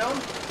jump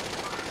down?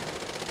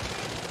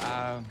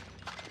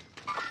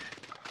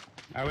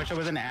 I wish I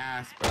was an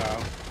ass, bro.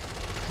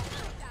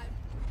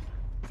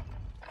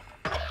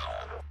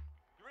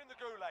 You're in the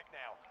gulag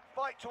now.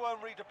 Fight to earn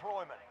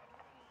redeployment.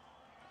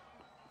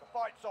 The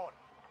fight's on.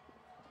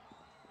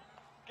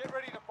 Get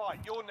ready to fight.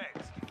 You're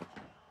next.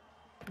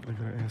 I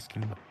gotta ask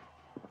him.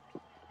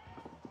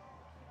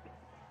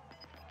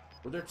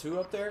 Were there two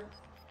up there?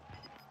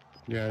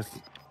 Yes.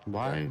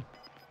 Why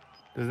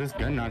does this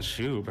gun not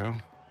shoot, bro?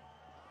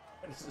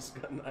 Why does this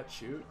gun not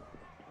shoot?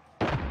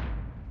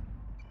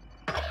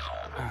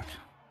 Fuck.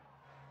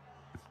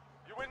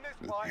 You win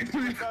this fight, you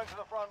return to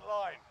the front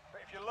line.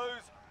 But if you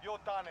lose, you're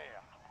done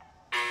here.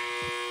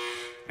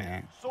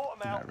 Eh, Sort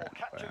them out Never or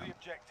capture mind. the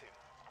objective.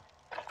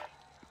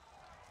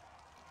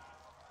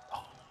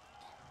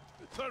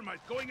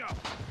 Thermite going up.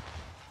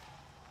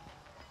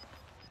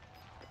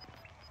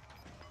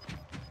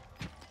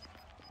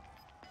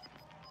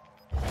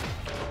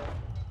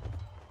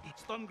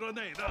 Stun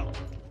grenade out.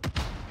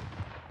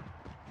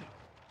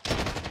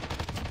 Stand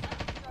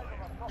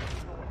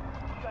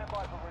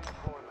by for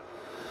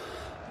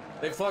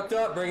redeployment. They fucked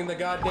up bringing the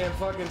goddamn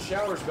fucking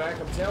showers back.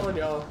 I'm telling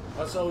y'all,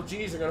 us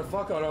OGs are gonna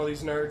fuck on all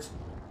these nerds.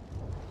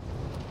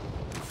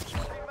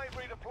 Teammate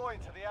redeploying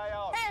to the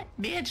AO.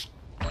 Bitch.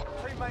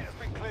 Teammate has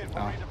been cleared for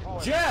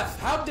redeployment. Jeff,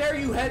 how dare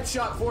you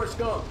headshot Forrest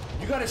Gump?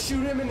 You gotta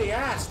shoot him in the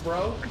ass,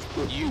 bro.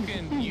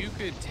 You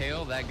could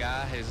tell that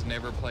guy has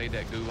never played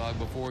that gulag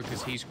before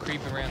because he's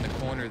creeping around the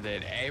corner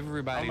that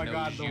everybody Oh my knows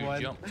God, the you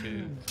one. jump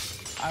to.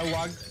 I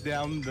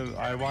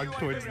walked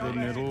towards the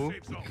middle.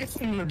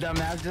 And the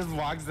dumbass just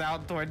walks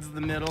out towards the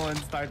middle and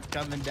starts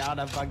coming down.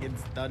 I fucking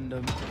stunned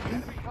him.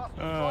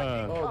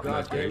 Oh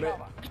god damn it.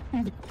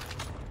 Where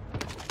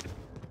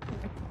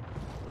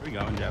we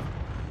going, Jeff?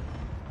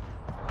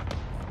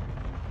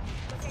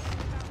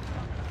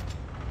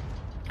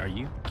 Are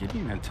you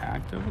getting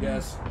attacked over there?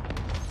 Yes.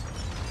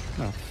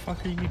 What the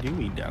fuck are you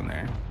doing down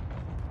there?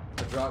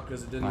 I dropped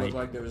because it didn't look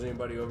like there was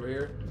anybody over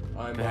here.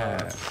 I'm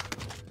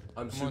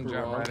I'm gonna super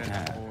drop wrong. right in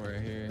the hole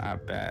right here. I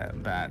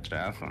bet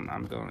Jeff.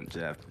 I'm going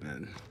Jeff,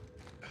 man.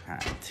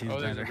 Two's Oh,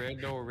 there's a better. red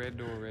door right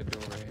here.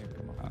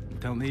 Come on.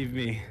 Don't leave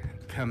me.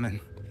 Coming.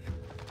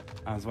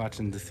 I was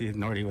watching to see if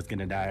Nordy was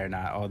gonna die or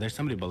not. Oh, there's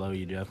somebody below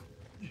you, Jeff.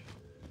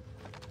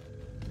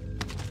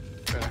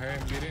 Better hurry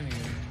and get in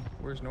here.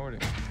 Where's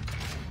Nordic?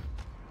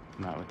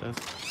 Not with us.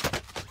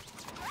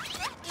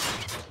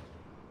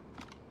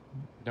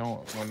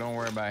 Don't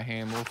worry about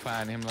him. We'll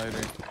find him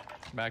later.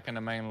 Back in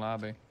the main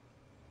lobby.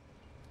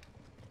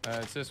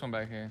 It's this one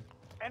back here.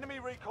 Enemy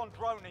recon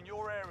drone in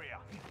your area.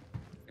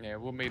 Yeah,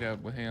 we'll meet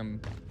up with him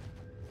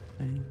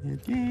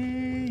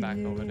back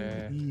over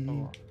there.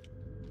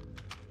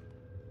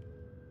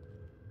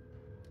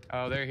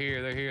 Oh, they're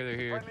here.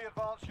 Friendly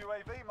advanced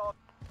UAV mod.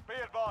 Be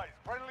advised,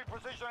 friendly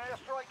precision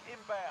airstrike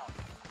inbound.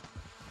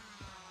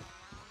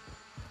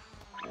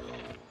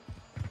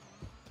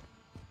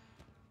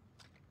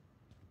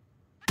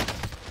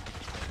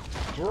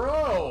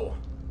 Bro!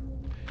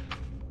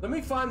 Let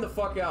me find the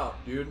fuck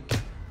out, dude.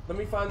 Let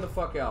me find the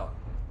fuck out.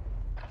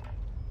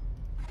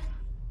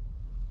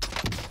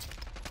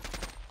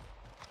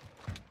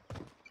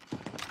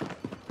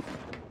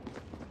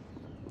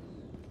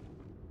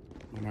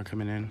 One more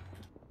coming in.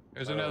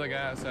 There's another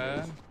guy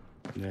outside.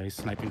 Yeah, he's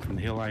sniping from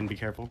the hill line. Be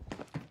careful.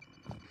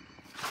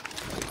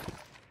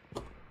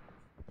 The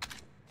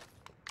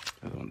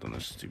other one's on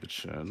this stupid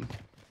shed.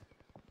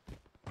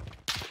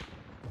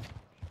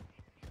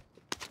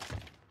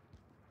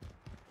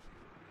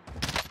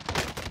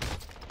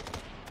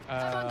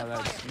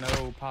 That's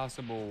no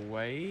possible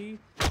way.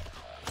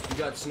 You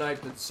got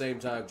sniped at the same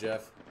time,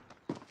 Jeff.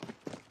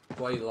 That's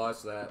why you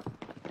lost that.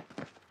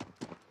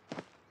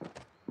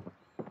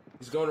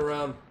 He's going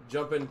around,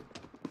 jumping,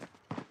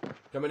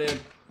 coming in.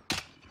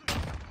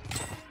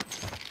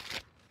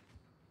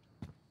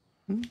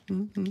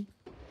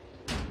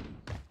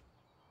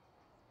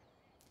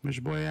 Where's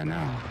your boy at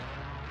now?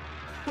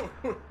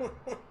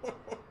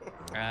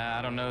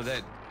 I don't know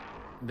that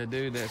the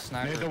dude that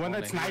sniped. The one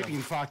that's sniping,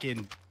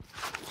 fucking.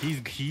 He's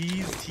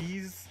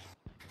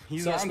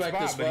on Suspect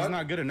spot, as but he's fuck?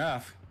 not good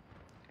enough.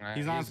 Right,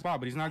 He's on spot,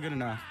 but he's not good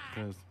enough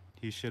because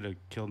he should have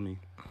killed me.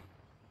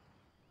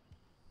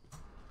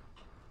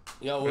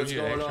 Yo, what's you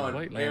going extra on?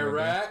 plate laying right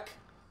Iraq?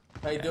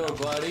 How you doing,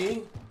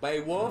 buddy?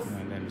 Beowulf?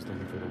 And then just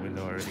looking through the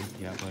window already.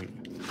 Yeah, like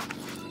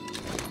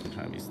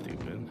trying to be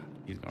stupid.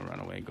 He's gonna run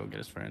away and go get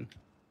his friend.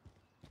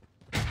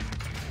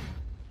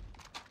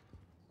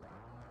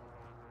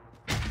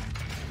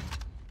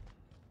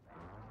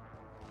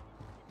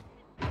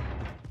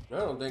 I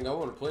don't think I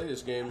want to play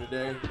this game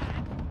today.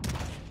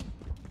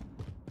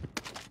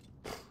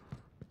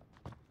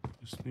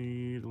 Just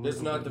need a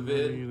This little not bit the of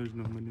vid. money. There's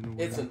no money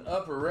nowhere. It's an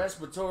upper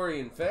respiratory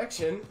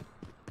infection.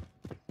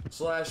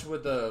 Slash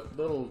with a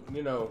little,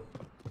 you know,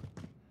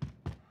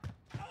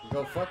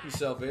 go fuck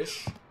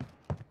yourself-ish.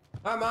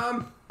 Hi,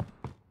 Mom.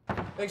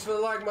 Thanks for the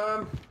like,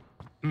 Mom.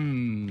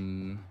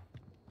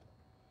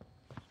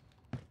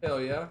 Hell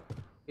yeah.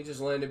 He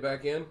just landed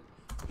back in.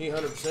 He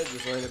 100%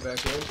 just landed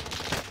back in.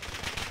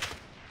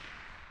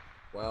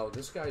 Wow,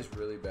 this guy's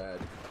really bad.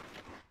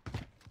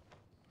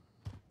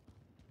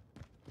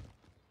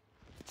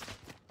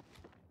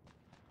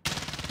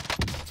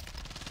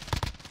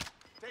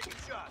 Taking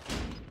shots.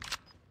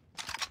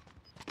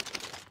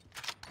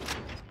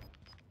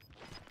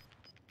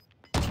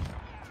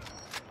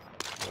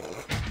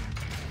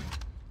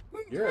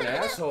 You're an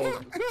asshole.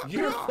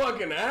 You're a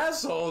fucking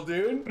asshole,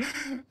 dude.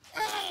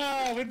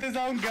 Oh, with his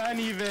own gun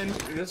even.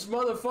 This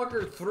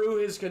motherfucker threw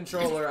his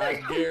controller. I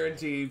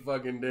guarantee he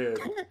fucking did.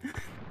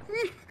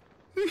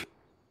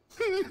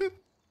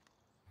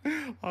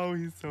 Oh,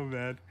 he's so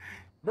bad.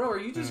 Bro, are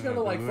you just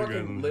gonna like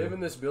fucking live in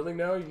this building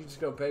now? You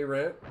just gonna pay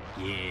rent?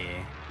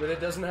 Yeah. But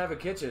it doesn't have a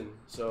kitchen,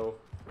 so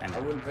I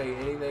wouldn't pay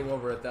anything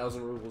over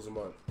 1,000 rubles a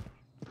month.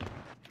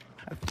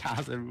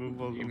 Tacit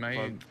removal. You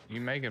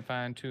may can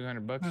find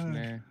 $200 in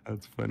there.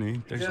 That's funny.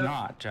 There's Yeah.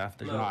 not, Jeff.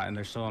 There's not, and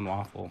they're still in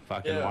Waffle.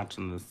 Fucking Yeah.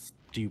 watching the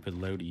stupid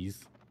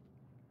loadies.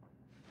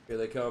 Here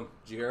they come.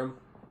 Did you hear them?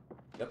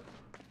 Yep.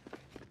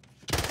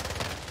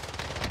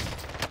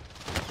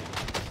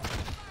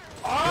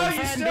 Oh,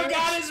 you still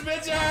got his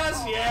bitch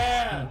ass?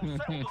 Yeah!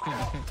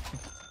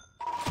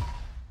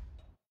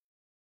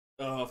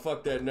 Oh,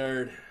 fuck that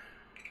nerd.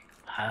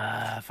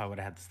 If I would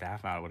have had the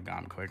staff out, it would have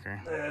gone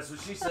quicker. Yeah, that's what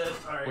she said.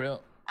 All right.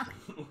 Well,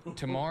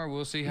 tomorrow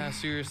we'll see how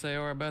serious they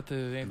are about the.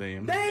 They ain't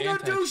gonna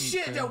do anti-cheat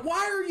shit. code. Why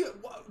are you?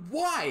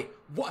 Why?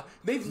 What?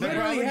 They've They're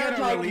literally probably had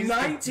gonna like release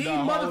 19 the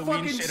Halloween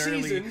motherfucking shit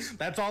early. seasons.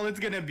 That's all it's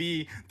gonna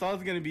be. That's all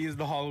it's gonna be is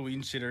the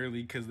Halloween shit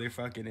early because they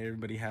fucking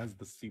everybody has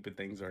the stupid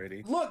things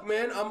already. Look,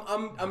 man,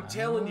 I'm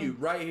telling you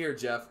right here,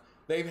 Jeff.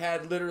 They've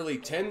had literally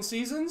 10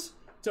 seasons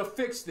to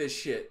fix this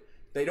shit.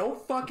 They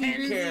don't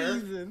fucking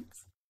care.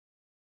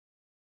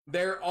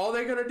 All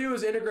they're gonna do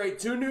is integrate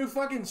 2 new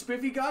fucking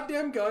spiffy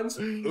goddamn guns.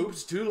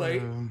 Oops, too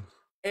late.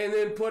 And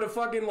then put a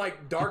fucking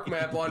like dark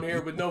map on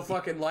here with no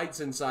fucking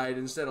lights inside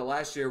instead of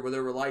last year where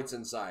there were lights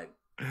inside.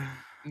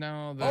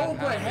 No. Oh,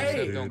 but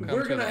hey, don't come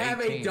we're till gonna the have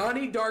a 18th.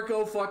 Donnie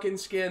Darko fucking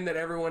skin that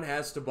everyone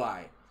has to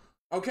buy.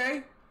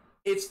 Okay?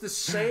 It's the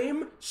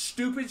same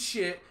stupid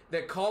shit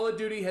that Call of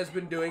Duty has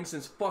been doing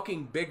since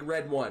fucking Big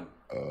Red 1.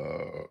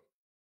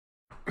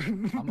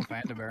 I'm a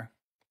panda bear.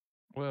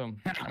 Well,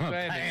 I'm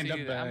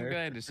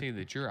glad to see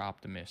that you're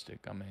optimistic.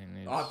 I mean,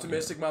 it's,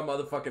 Optimistic my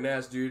motherfucking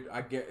ass, dude.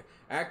 I get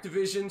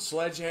Activision,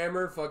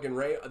 Sledgehammer, fucking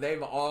Ray,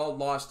 they've all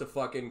lost a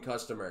fucking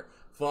customer.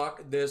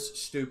 Fuck this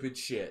stupid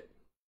shit.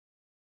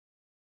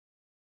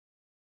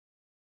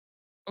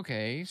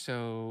 Okay,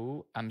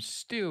 so I'm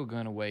still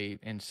gonna wait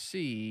and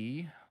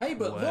see. Hey,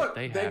 but what look,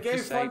 they they have to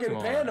gave say fucking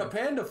tomorrow.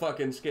 Panda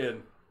fucking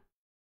skin.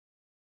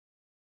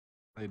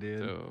 They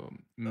did. So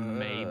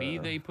maybe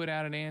they put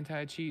out an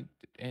anti-cheat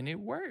and it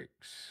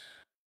works.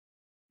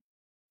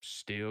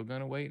 Still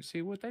gonna wait and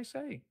see what they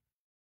say.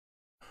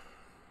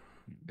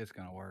 It's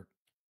gonna work.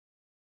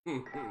 The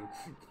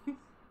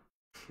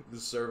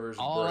servers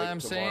All break I'm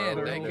tomorrow saying,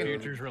 or they noon. can-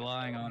 Future's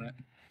relying on it.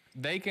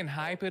 They can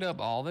hype it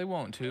up all they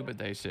want to, but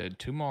they said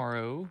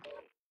tomorrow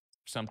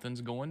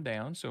something's going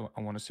down, so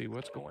I want to see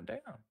what's going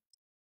down.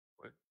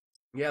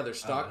 Yeah, their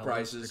stock Hello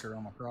prices. sticker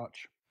on my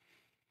crotch.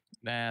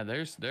 Nah,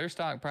 their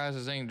stock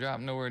prices ain't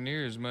dropped nowhere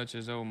near as much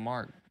as old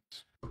Mark's.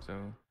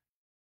 So,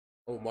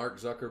 Oh, Mark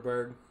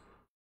Zuckerberg.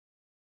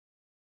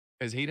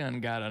 because he done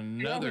got He always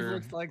another.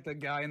 looks like the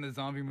guy in the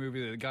zombie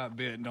movie that got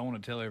bit and don't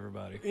want to tell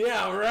everybody.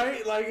 Yeah,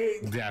 right? Like,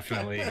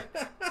 Definitely.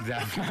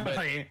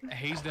 Definitely.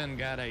 He's done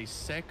got a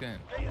second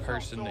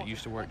person that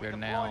used to work there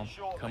now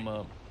come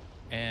up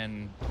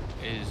and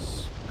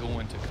is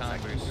going to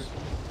Congress.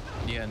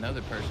 Yeah,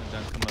 another person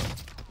done come up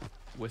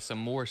with some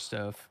more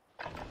stuff.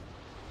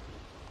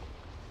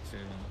 So,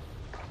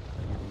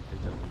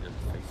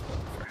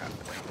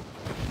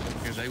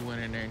 because they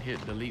went in there and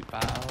hit delete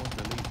file,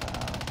 delete file.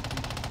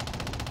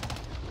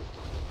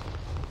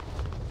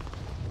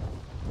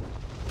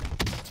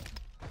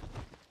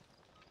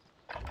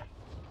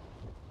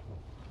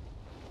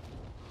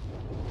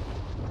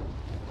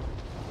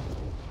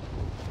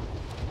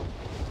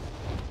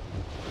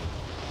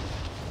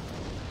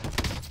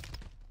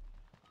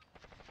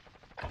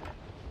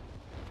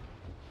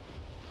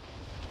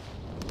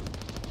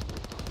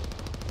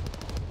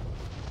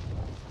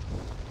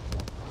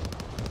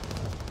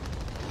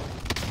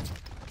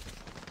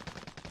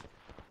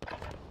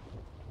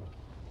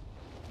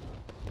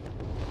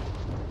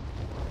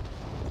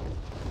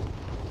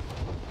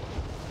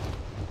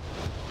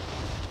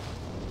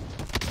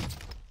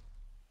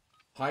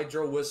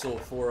 Hydro Whistle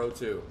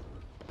 402.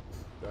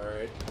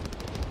 Alright.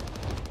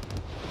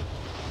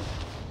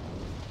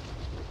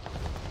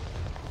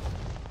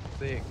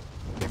 Sick.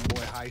 Big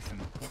boy Hyson.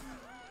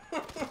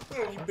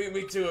 You beat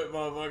me to it,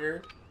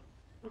 motherfucker.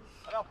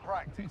 Enough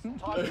practice.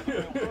 Time to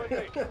feel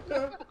ready.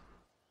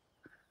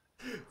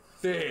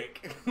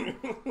 Thick.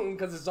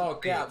 Because it's all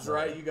caps,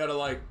 right? You gotta,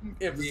 like,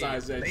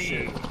 emphasize that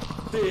shit.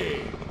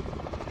 Thick.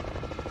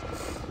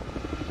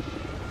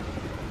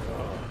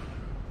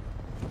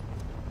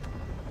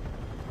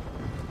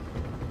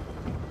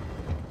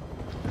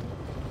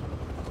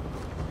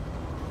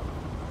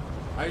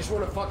 I just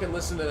want to fucking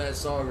listen to that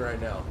song right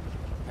now.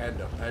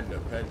 Panda, panda,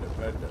 panda,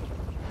 panda.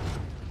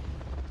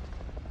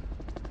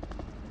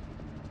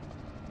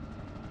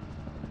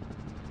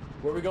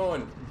 Where we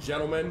going,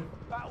 gentlemen?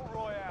 Battle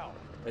Royale.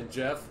 And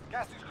Jeff?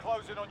 Gas is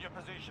closing on your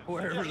position.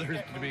 Wherever Suggest you there's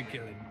get to be moving.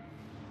 killing.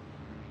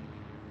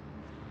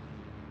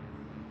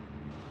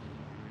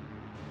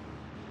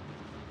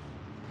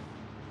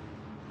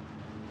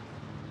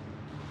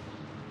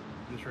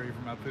 Just ready for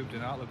my poop to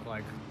not look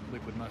like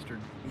liquid mustard.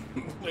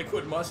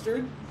 Liquid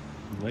mustard?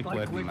 Liquid, Like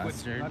liquid,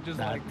 mustard. not just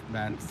that, like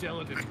that's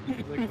gelatin.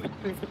 Liquid.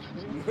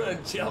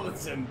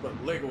 Gelatin,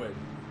 but liquid.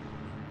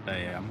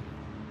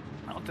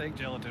 I'll take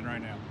gelatin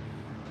right now.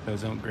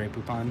 Those don't Grey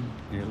Poupon.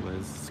 It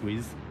was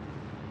squeeze.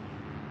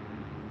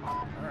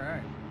 All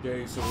right.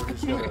 Okay, so we're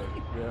just gonna,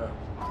 yeah.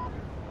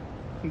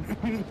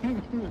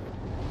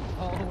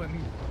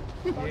 Following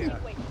Yeah.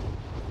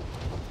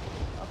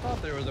 I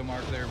thought there was a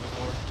mark there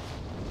before.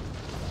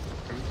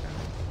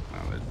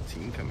 Oh, there's a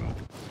team coming up.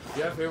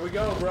 Jeff, here we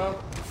go, bro.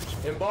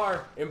 In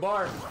bar.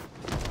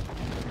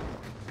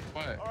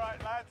 What? All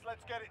right, lads,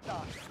 let's get it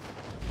done.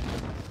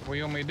 What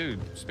you want me to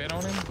do? Spit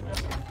on him?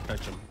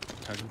 Touch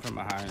him from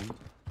behind.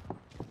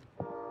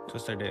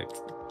 Twist their dicks.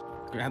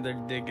 Grab their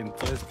dick and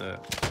twist it.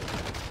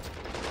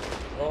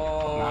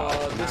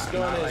 Oh, this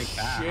gun not is like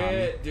that,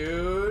 shit,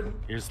 dude.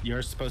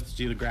 You're supposed to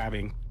do the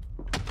grabbing.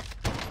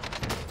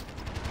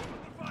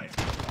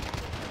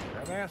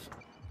 Grab ass.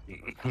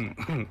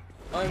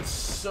 I'm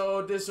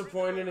so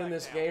disappointed in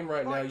this game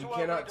right now. You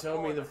cannot tell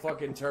me the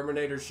fucking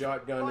Terminator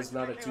shotgun is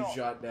not a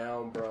 2-shot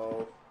down,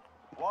 bro.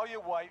 While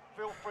you wait,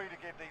 feel free to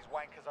give these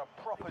wankers a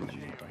proper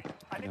cheering.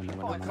 And if you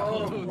No, find Call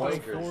them something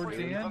wankers,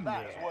 dude. for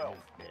that as well.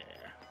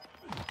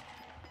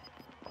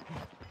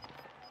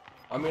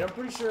 I mean, I'm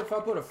pretty sure if I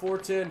put a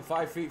 410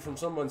 5 feet from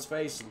someone's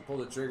face and pull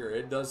the trigger,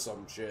 it does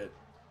some shit.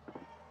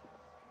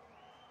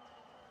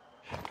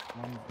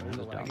 There's a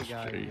laggy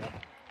guy. street.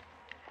 Yep.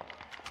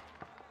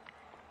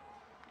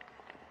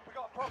 We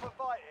got a proper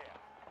fight here.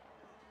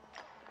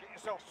 Get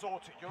yourself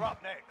sorted. You're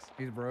up next.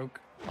 He's broke.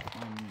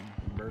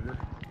 Burger.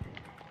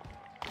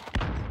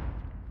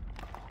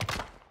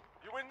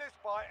 You win this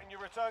fight and you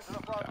return to the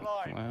front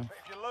line. Wow. But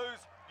if you lose,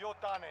 you're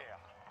done here.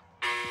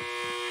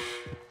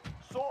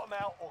 Sort them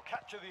out or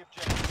capture the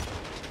objective.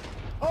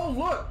 Oh,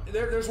 look!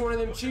 There's one of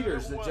them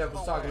cheaters that Jeff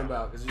was talking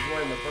about because he's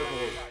wearing the purple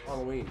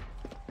Halloween.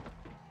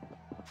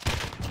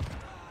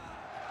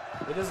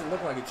 It doesn't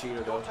look like a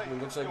cheater, though.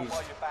 It looks like he's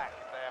while you're back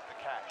if they have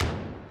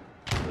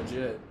the cash.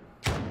 legit.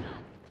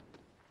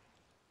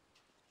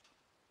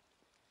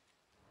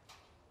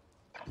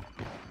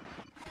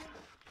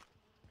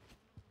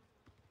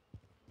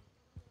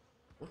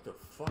 What the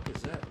fuck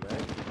is that,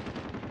 man?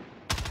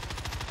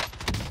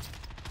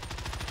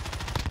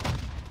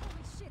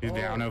 He's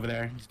down over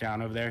there. He's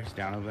down over there. He's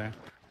down over there.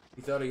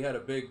 He thought he had a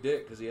big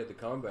dick because he had the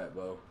combat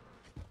bow.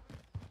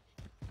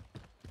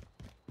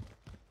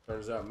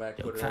 Turns out Mac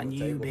put It's it on on the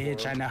you, table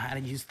bitch. for I him. know how to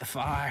use the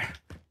fire.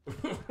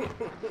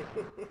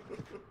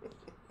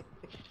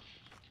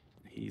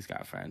 He's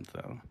got friends,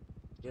 though.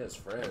 He has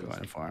friends.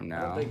 Going for him I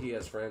now. don't think he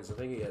has friends. I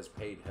think he has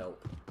paid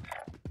help.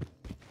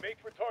 Make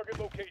for target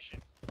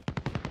location.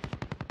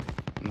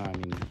 No, I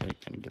mean, they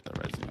can get the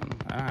res on him.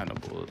 I had no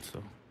bullets,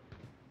 so.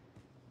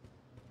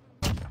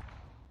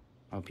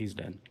 Oh, he's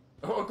dead.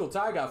 Oh, Uncle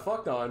Ty got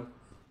fucked on.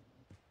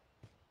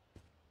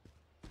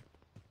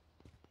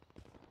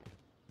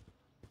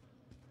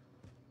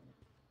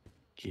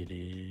 Get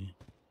it.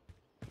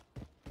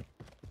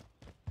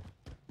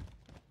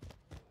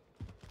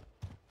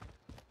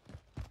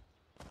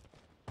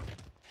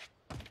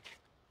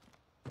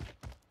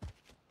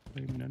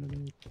 Maybe none of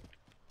it.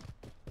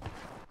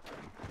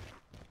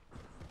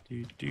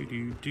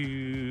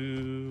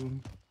 Do.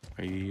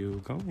 Where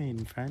you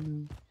going,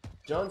 friend?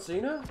 John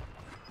Cena?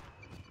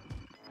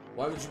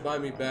 Why would you buy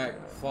me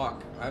back?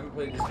 Fuck. I haven't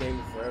played this game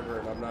in forever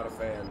and I'm not a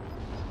fan.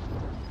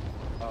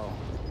 Oh.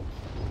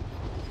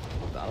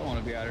 I don't want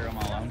to be out here on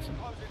my lonesome.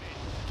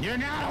 You're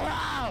not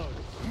allowed!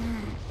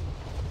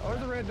 Oh,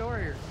 there's a red door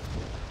here.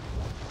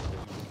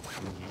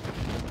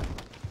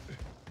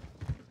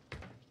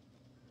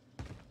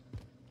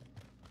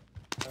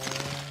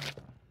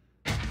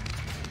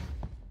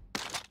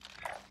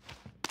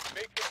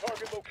 Make for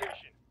target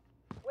location.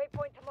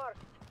 Waypoint to mark.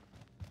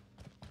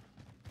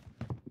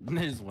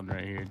 There's one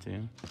right here,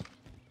 too.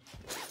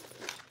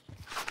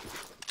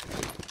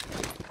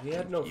 He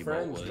had no You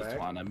friends, boys Mac.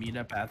 want to meet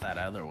up at that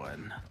other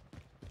one.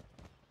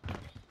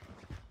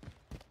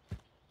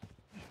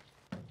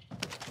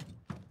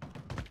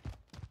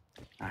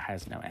 I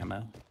has no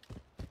ammo.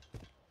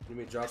 You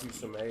may drop you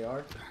some AR?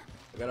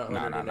 I got a No,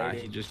 180.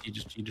 he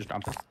just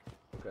dropped it.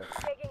 Okay.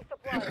 Taking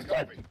supplies.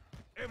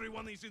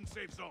 Everyone is in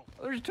safe zone.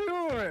 There's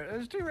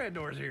two red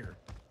doors here.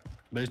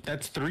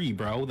 That's three,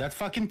 bro. That's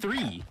fucking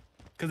three.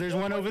 Cause there's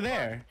one over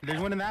there. There's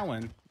one in that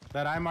one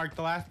that I marked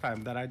the last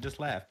time that I just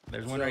left.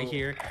 There's one right So-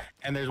 here,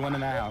 and there's one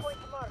in that house.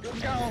 Waypoint to mark.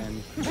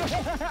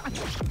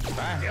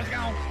 Bye. Let's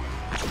go.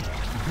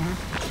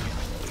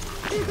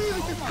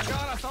 Oh my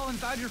god, I saw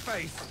inside your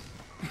face.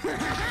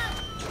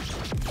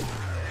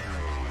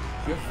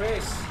 Your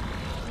face.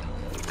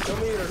 Show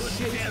me your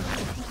shit.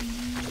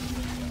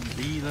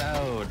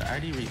 Reload. I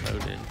already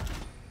reloaded.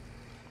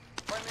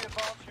 Friendly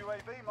advanced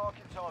UAV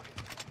marking target.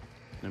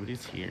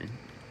 Nobody's here.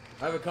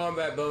 I have a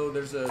combat bow.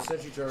 There's a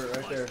sentry turret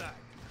right there.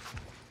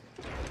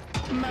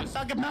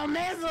 Motherfucking no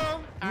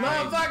missile.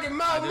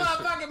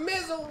 Motherfucking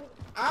missile.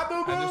 Ah,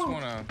 boo boo. I just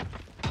wanna.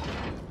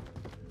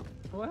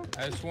 What?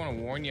 I just wanna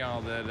warn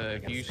y'all that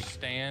if you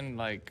stand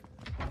like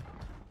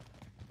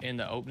in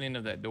the opening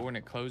of that door and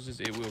it closes,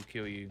 it will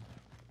kill you.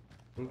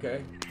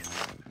 Okay.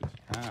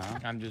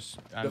 I'm just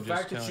The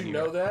fact that telling you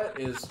know that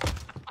is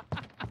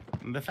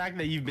The fact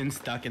that you've been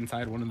stuck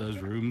inside one of those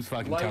rooms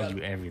fucking Like, tells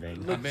you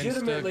everything. I've been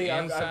stuck legitimately,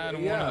 inside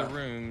one yeah. of the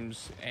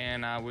rooms,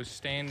 and I was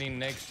standing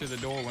next to the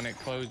door when it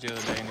closed the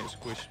other day, and it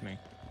squished me.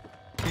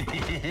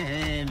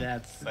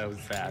 That's so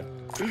sad.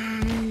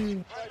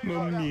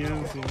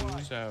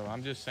 So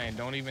I'm just saying,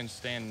 don't even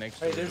stand next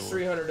to Hey, the there's door.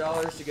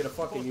 $300 to get a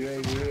fucking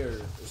UAV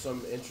or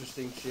some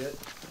interesting shit.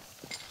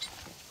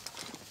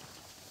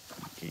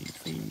 Can't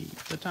see me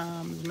the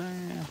times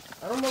now.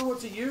 I don't know what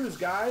to use,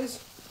 guys.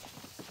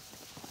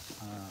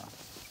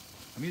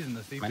 I'm using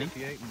the Money?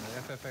 C58 and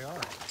the FFAR.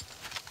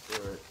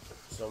 Alright,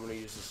 so I'm gonna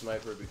use the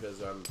sniper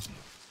because I'm...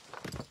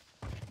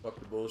 Fuck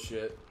the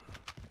bullshit.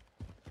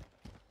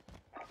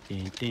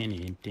 Dun, dun,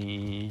 dun,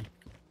 dun.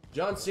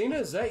 John Cena,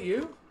 is that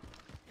you?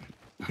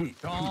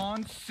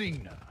 John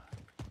Cena.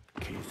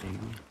 Okay, see me.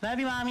 Love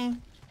you, mommy.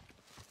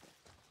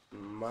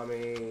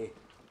 Mommy.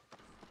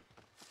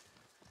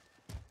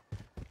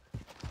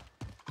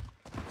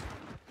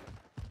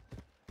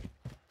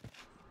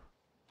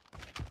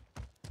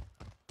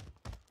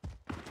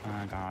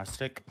 I got a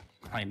stick.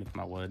 Playing with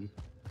my wood.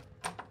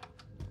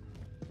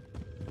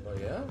 Oh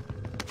yeah?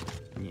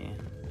 Yeah.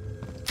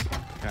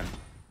 Got a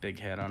big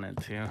head on it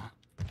too.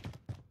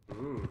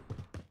 Mm.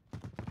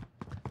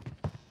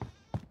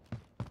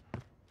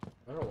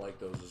 I don't like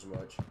those as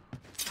much.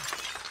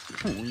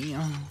 Oh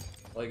yeah.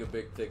 I like a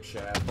big thick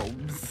shaft.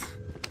 Bobs.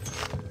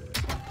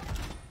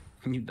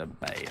 You the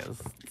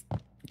best.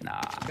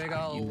 Nah. Big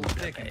ol' you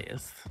thick the one.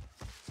 best.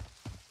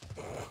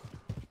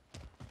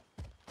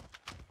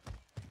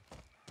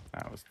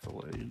 That was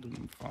delayed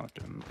and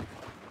fucking.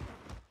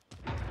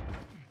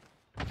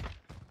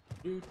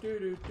 Do do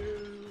do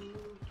do.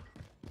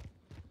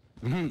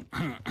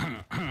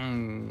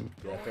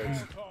 Yeah,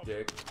 thanks,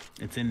 Dick.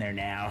 It's in there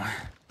now.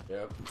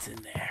 Yep. It's in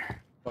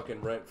there. Fucking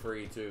rent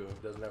free too.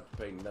 Doesn't have to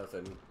pay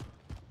nothing.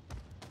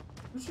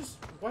 Who's just?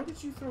 Why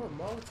did you throw a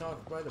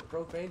Molotov by the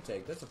propane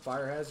tank? That's a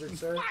fire hazard,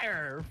 sir.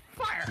 Fire!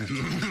 Fire!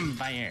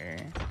 Fire!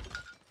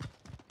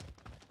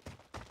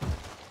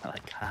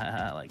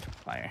 I like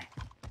fire.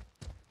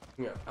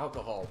 Yeah,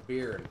 alcohol,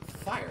 beer, and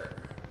fire.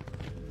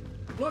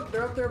 Look,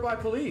 they're up there by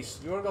police.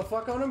 You wanna go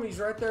fuck on him? He's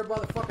right there by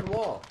the fucking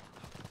wall.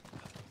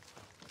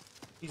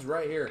 He's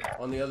right here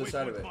on the other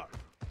side of it. Mark.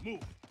 Move.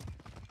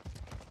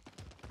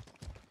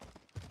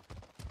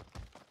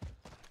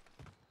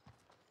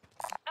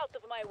 Out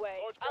of my way.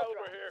 Large I'll caliber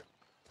drive. here.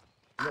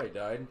 You know he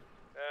died.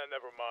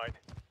 Never mind.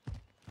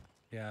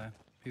 Yeah,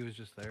 he was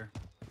just there.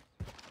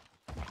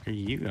 Where are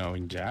you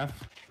going,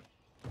 Jeff?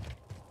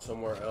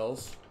 Somewhere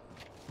else.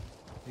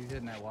 He's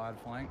hitting that wide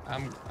flank.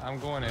 I'm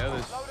going the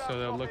other, so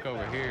they'll look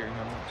over here and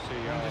they'll see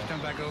Just y'all.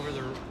 come back over the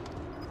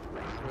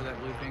where that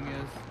blue thing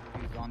is.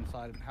 He's on the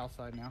side, house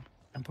side now.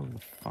 Jump over the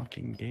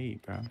fucking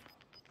gate, bro.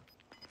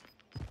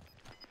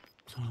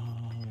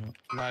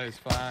 Somebody's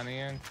flying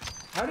in.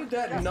 How did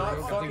that not I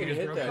think fucking he just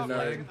hit broke that his night?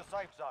 leg. In the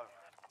safe zone.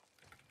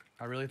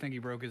 I really think he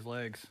broke his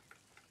legs.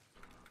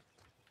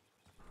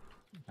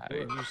 How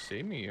did you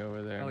see me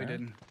over there? No, he man?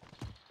 didn't.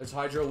 It's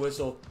Hydro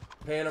Whistle.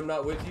 Pan, I'm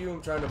not with you.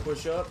 I'm trying to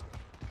push up.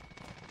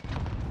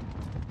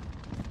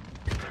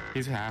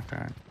 He's half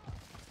cracked.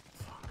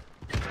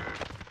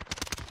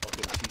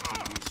 Fucking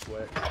TTV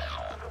sweat.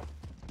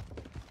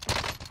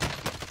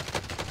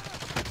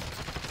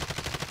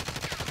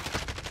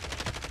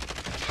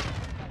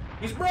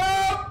 He's broke!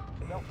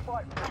 They'll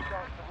fight for the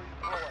chance to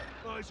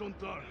redeploy. Eyes on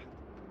target.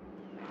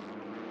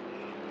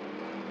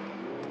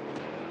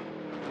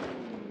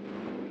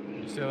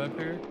 You still up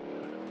here?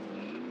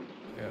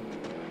 Yep.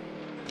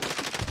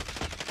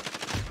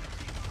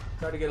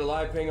 Try to get a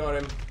live ping on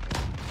him.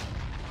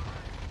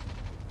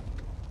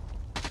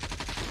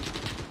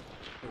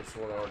 This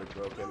one already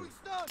broken.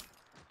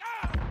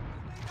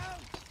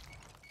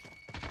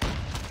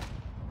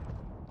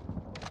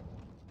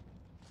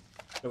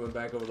 Coming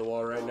back over the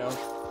wall right now.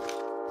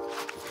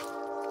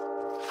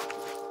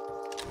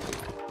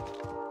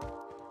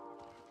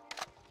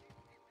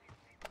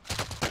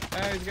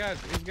 Hey, he's right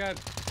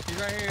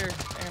here.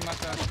 Damn, my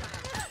son.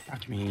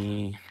 Fuck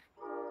me.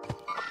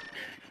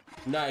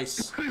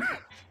 Nice.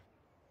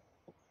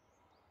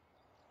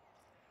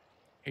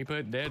 He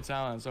put dead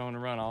silence on to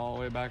run all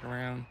the way back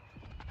around.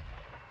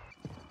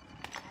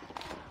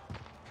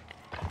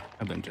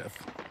 And then Jeff.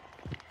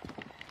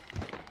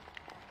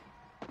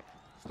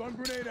 Stun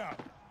grenade out.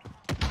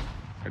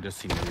 I just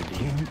seen the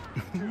redeem.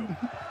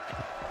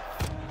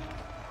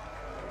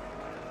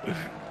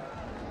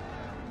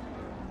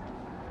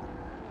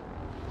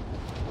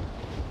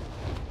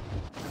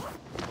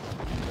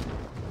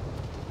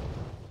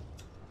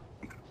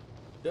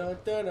 Dun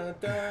dun dun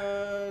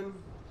dun.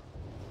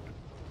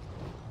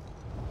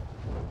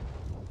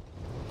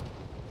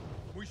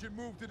 We should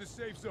move to the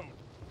safe zone.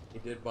 He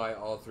did buy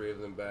all three of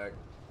them back,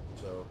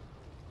 so.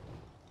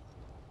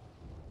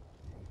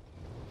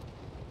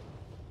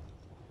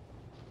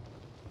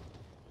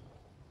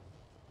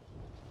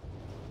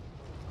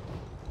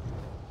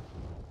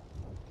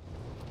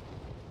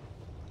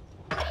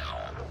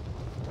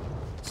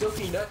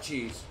 Silky nut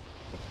cheese.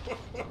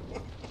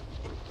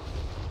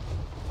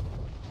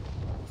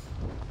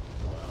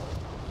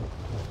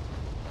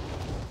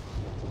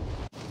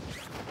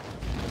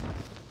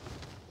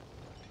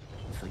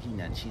 Silky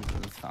nut cheese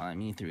was following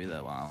me through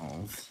the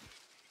walls.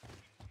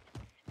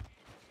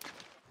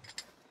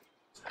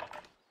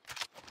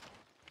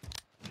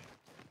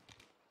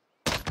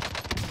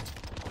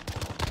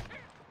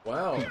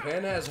 Wow,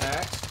 Pan has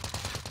hacks.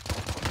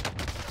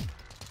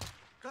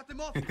 Cut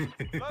them off.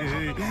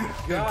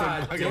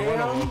 God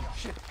damn.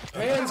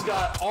 Pan's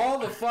got all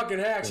the fucking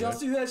hacks. Y'all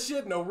see that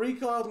shit? No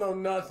recall, no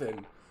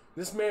nothing.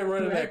 This man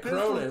running that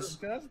Cronus.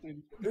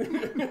 Disgusting.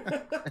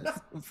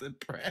 That's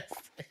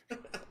impressive.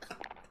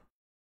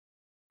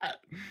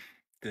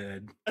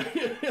 Dead.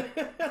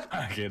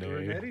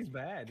 Eddie's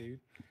bad, dude.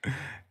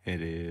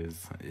 It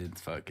is.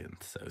 It's fucking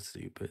so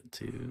stupid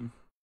too.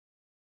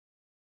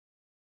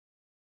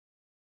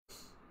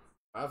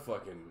 I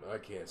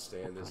can't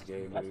stand this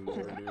game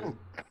anymore, dude.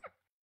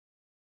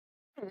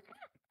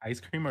 Ice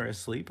cream or a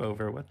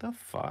sleepover? What the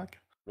fuck?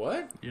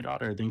 What? Your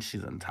daughter thinks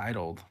she's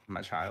entitled,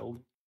 my child.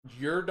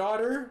 Your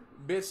daughter?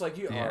 Bitch like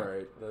you. Yeah.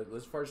 Alright,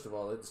 let's first of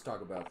all, let's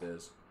talk about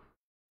this.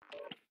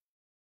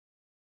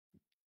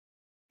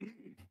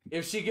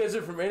 If she gets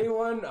it from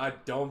anyone, I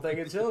don't think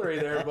it's Hillary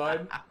there,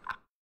 bud.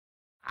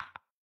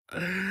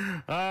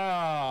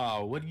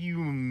 Oh, what do you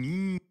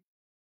mean?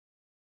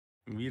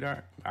 We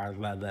aren't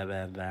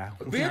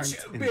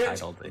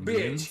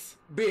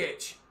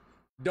Bitch.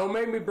 Don't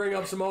make me bring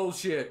up some old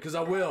shit, because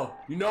I will.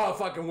 You know I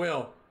fucking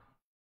will.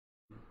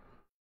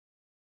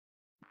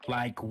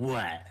 Like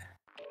what?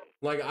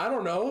 Like, I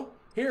don't know.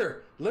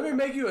 Here, let me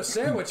make you a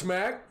sandwich,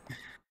 Mac.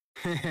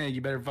 You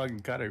better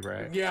fucking cut it,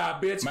 right? Yeah,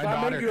 bitch. My if I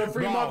daughter, make you a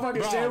free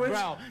motherfucking sandwich.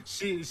 Bro,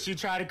 she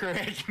tried to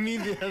correct me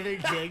the other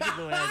day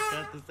the way I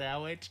cut the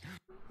sandwich.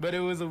 But it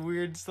was a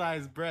weird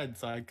sized bread,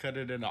 so I cut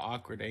it in an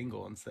awkward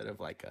angle instead of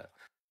like a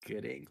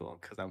good angle,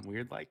 because I'm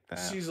weird like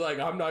that. She's like,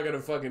 I'm not gonna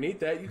fucking eat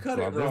that. You cut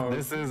it wrong.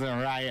 This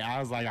isn't right. I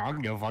was like, I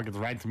don't give a fuck. It's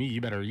right to me.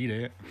 You better eat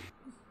it.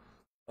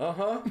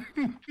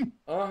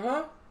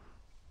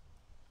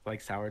 Like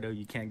sourdough,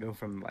 you can't go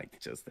from like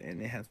just,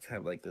 and it has to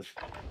have like this.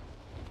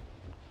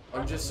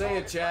 I'm just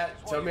saying, chat.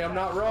 Tell me I'm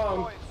not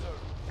wrong.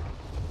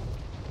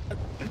 I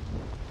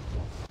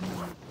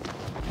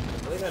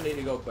think I need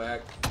to go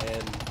back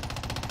and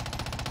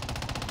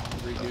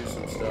redo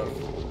some stuff.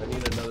 I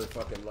need another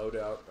fucking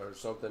loadout or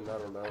something. I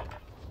don't know.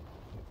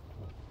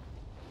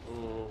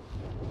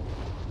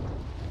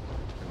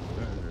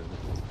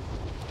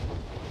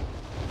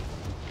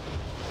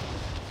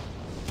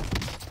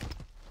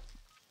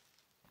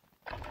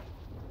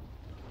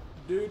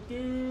 Do.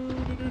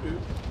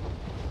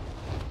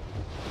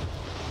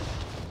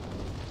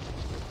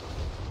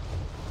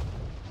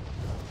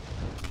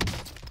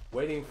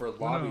 Waiting for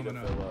lobby to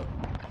fill up.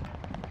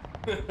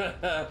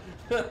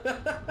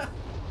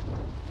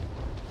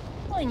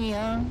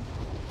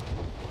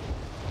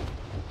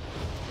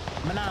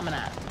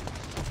 Phenomena.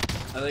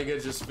 I think I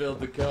just filled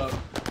the cup.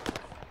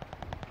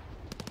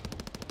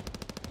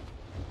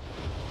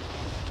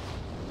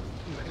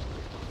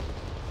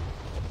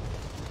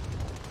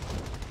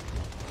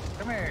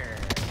 Come here,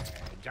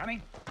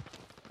 Johnny.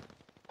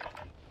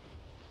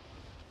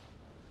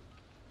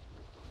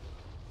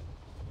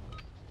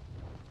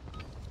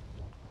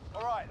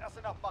 Alright, that's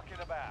enough mucking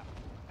about.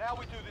 Now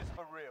we do this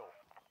for real.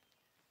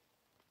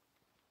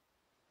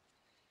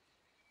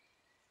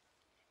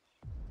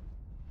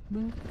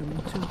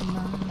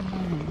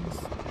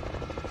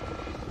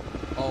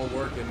 All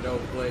work and no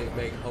play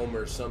make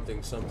Homer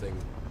something.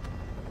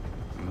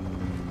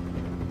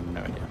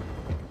 No idea.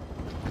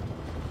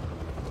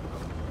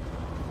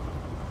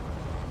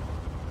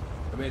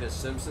 I made a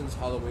Simpsons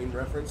Halloween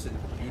reference and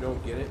you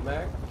don't get it,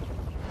 Mac?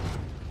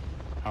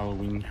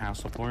 Halloween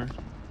House of Horrors?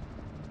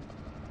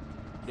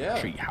 Yeah.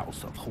 Treat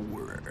House of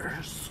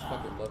Horrors.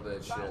 Fucking love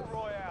that shit. Battle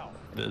Royale.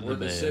 Where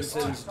the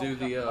Simpsons do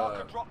the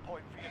Mark a drop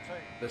point for your team.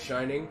 The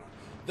Shining.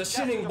 The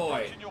Shining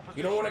Boy.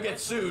 You don't want to get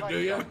sued, do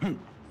you?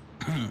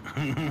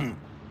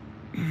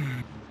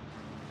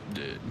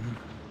 Dude.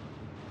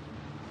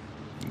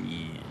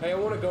 Yeah. Hey, I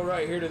want to go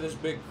right here to this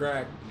big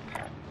crack.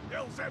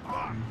 Hell's that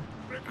fuck!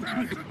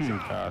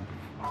 God.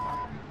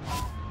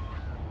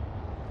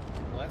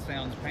 Well, that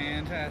sounds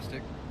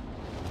fantastic.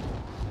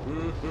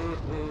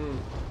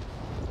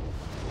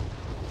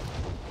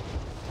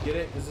 Get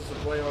it? Is this a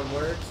play on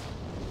words?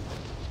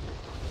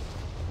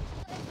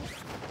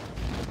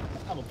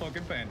 I'm a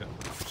fucking panda.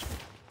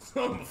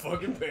 I'm a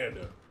fucking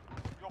panda.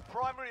 Your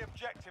primary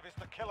objective is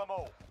to kill them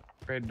all.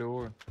 Red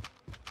door.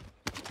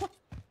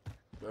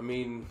 I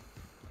mean,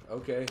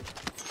 okay.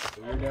 If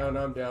you're down,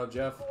 I'm down,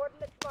 Jeff.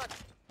 Coordinates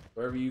marked.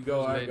 Wherever you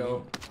go, I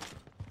go.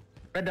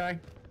 Red die.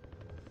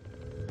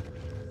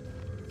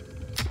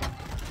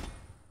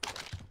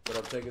 But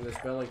I'm taking this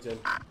Bellington.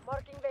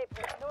 Marking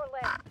vapor. North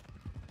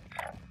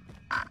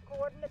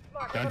Coordinates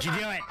marked. Don't you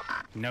do it.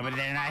 Nobody,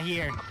 they're not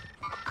here.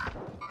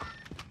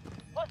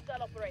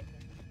 Hostile operator.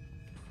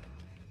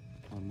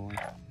 One more.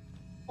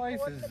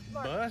 Place is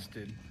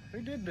busted.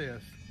 Who did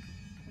this?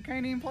 We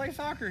can't even play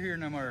soccer here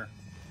no more.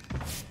 Yeah,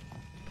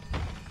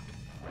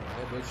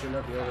 bitch, you're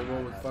not the only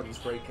one with fucking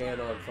spray can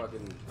on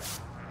fucking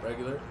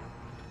regular.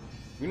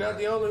 You're not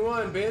the only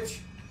one, bitch.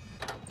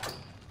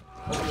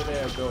 Open the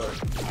damn door.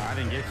 Oh, I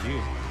didn't get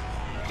you.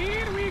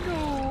 Here we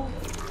go.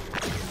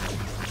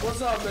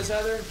 What's up, Miss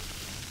Heather?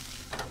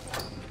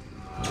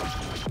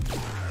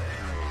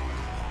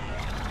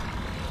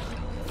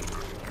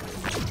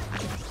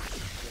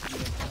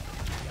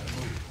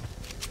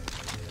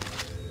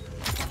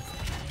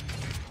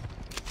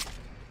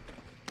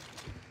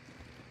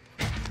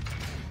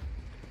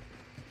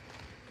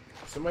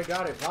 Somebody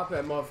got it. Pop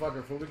that motherfucker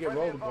before we get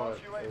rolled upon.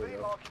 Advanced There we UAV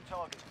go. marking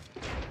target.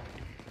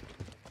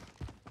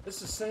 It's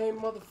the same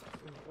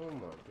motherfucker. Oh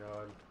my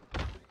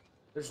god.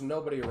 There's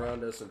nobody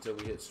around us until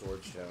we hit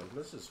Storage Town.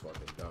 This is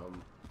fucking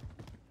dumb.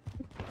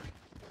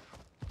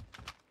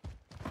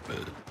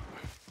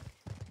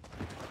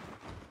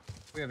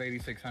 We have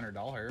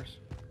 $8,600.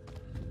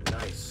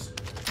 Nice.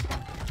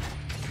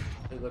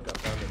 Hey, look, I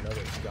found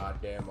another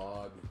goddamn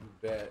AUG.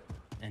 Bet.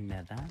 And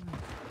that.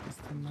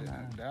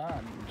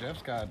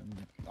 Jeff's got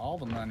all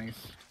the monies.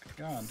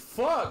 God.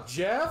 Fuck,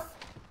 Jeff!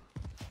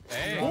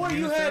 Hey, Boy,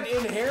 you had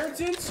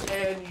inheritance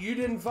and you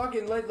didn't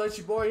fucking let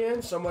your boy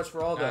in? So much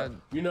for all that.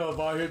 You know, if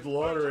I hit the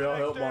lottery, I'll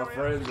help my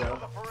friends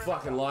out.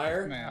 Fucking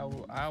liar.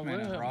 Man, I man, will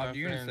help robbed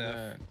my friend,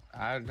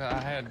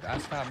 UNICEF. I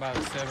stopped by the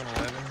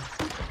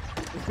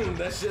 7-Eleven.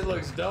 That shit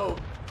looks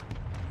dope.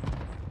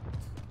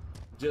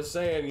 Just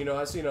saying, you know,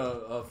 I seen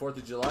a 4th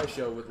of July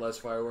show with less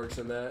fireworks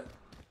than that.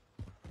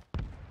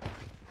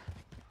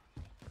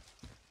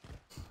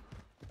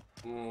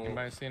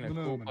 Anybody seen a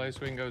cool place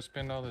we can go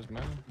spend all this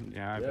money?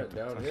 Yeah, Yeah,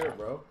 down here,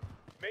 bro.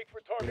 Make for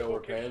You target know where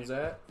location. Pan's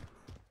at?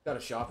 Got a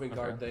shopping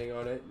cart Okay. thing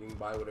on it. You can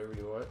buy whatever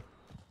you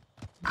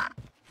want.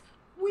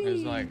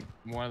 There's like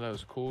one of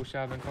those cool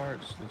shopping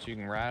carts that you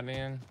can ride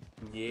in.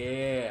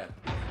 Yeah.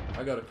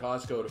 I go to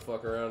Costco to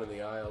fuck around in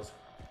the aisles.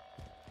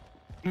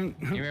 You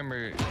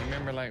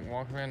remember like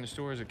walking around the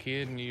store as a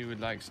kid and you would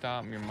like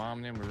stop and your mom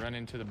and them would run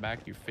into the back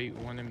of your feet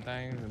with one of them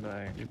things and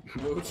like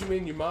What you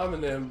mean, your mom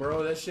and them,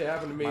 bro? That shit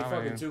happened to me My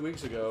fucking man. 2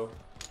 weeks ago.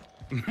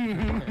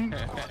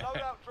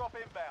 Loadout drop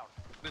inbound.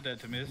 Did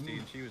that to Misty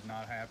and she was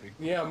not happy.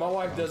 Yeah, my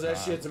wife does that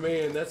shit to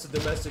me, and that's a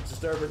domestic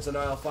disturbance in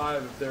aisle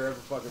 5 if there ever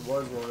fucking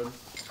was one.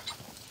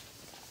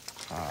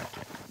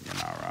 Okay, you're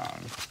not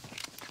wrong.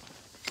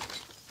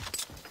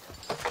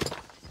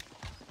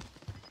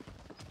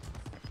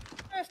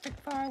 Domestic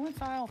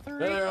violence aisle 3.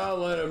 There, I'll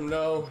let him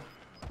know.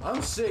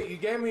 I'm sick. You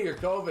gave me your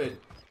COVID.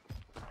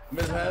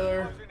 Miss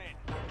Heather, Closing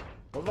in.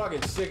 I'm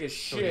fucking sick as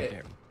go get shit.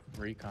 that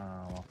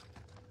recon.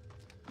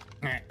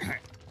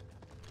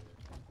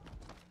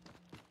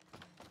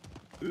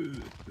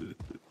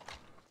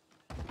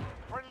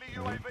 Friendly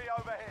UAV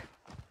overhead.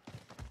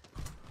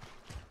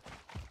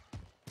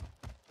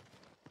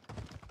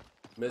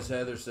 Miss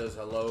Heather says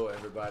hello,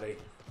 everybody.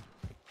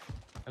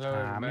 Hello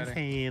I'm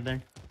everybody.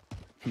 Heather.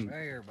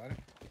 Hey, everybody.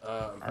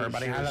 I'm pretty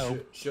Everybody, sure hello.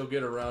 She'll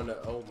get around to.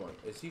 Oh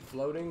my, is he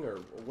floating or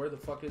where the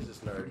fuck is this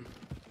nerd?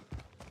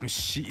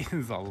 She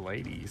is a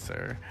lady,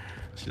 sir.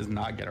 She does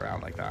not get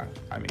around like that.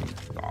 I mean,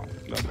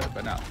 a little bit,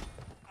 but no.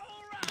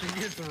 She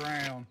gets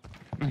around.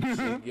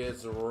 She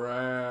gets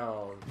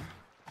around.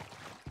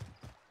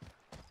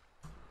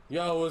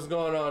 Yo, what's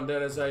going on,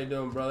 Dennis? How you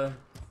doing, brother?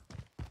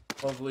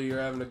 Hopefully you're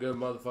having a good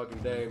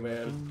motherfucking day,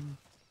 man.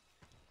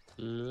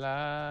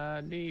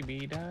 La dee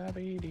bee da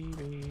bee dee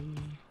bee.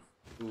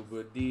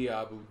 Uba dee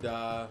abu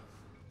da.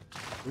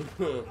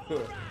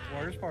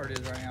 Worst part is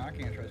right now I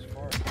can't trace the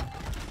far.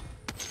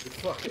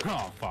 Fucking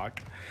Oh, fuck.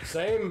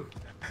 same.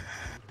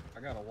 I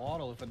got a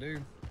waddle if I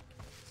do.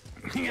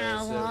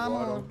 Yeah, said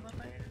waddle.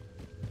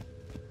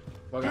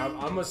 Fuck, I'm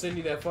gonna send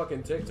you that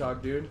fucking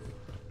TikTok, dude.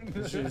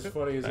 This shit is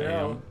funny as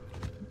hell.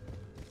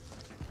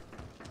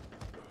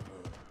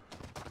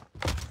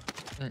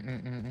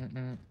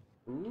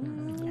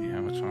 Ooh, Yeah,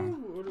 which one?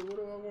 what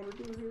do I want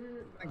to do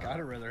here? I think I'd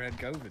have rather had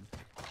COVID.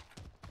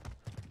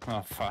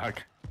 Oh,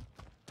 fuck.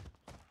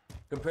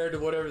 Compared to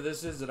whatever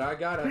this is that I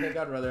got, I think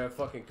I'd rather have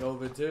fucking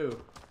COVID too.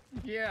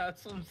 Yeah,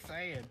 that's what I'm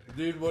saying.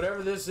 Dude,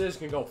 whatever this is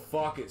can go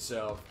fuck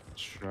itself.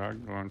 Truck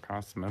going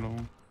across the middle.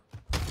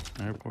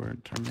 Airport,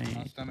 My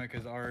terminate. stomach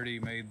has already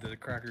made the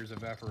crackers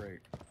evaporate.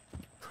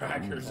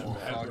 Crackers and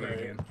Soggy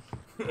again.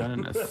 Got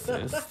an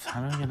assist.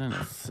 How do I get an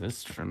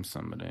assist from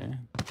somebody?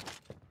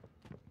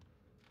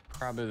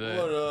 Probably the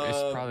What it's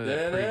up, probably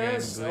that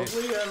Dennis? pregame glitch.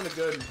 Hopefully you're having a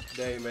good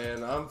day,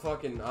 man.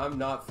 I'm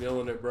not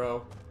feeling it,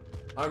 bro.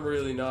 I'm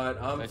really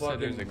not. I'm They said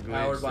there's a fucking glitch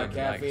powered by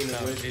that, caffeine and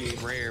some- whiskey.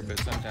 It's rare, but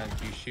sometimes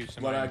you shoot But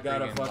somebody. I in the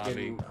gotta pregame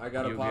fucking, lobby, I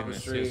gotta you'll pop get an a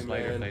assist stream,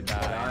 later man. if they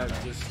But die in I'm the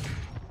just,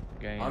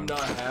 game. I'm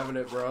not having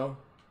it, bro.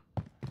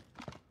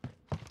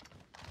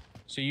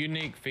 It's a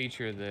unique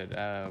feature that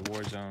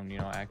Warzone, you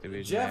know,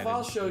 Activision Jeff, added.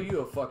 I'll show you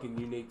a fucking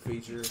unique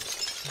feature.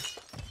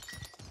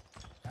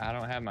 I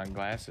don't have my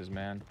glasses,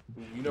 man.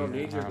 You don't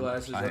need your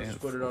glasses. I I'll just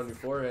put it on your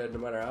forehead, no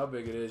matter how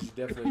big it is. You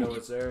definitely know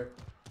it's there.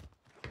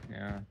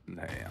 Yeah.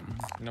 Damn.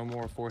 No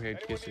more forehead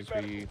kisses for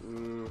you.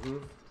 Mm-hmm.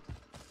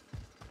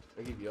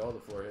 I give you all the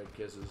forehead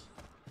kisses.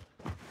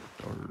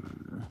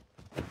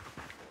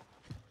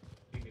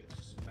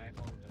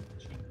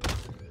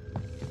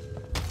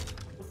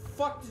 The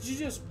fuck did you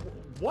just?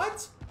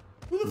 What?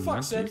 Who the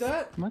fuck said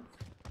that? What?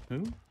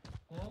 Who?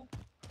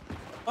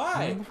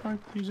 Hi. What the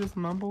fuck did you just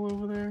mumble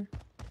over there?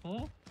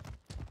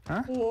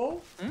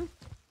 Hello.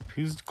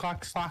 Whose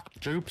clock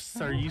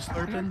droops are you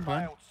slurping? What?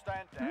 Failed,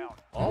 stand down.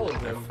 All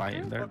of They're them.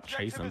 fighting. They're Objective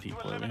chasing is to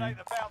people over eliminate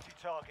here. the bounty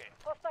target.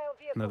 Hostile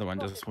vehicle. Another one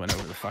spotted. just went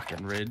over the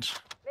fucking ridge.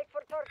 Make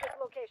for target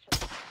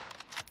location.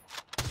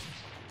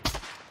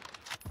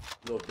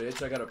 Little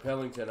bitch. I got a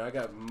Pellington. I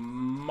got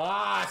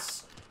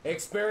Moss.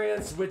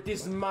 experience with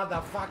this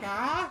motherfucker.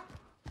 Out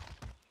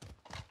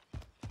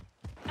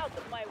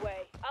of my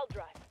way. I'll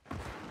drive.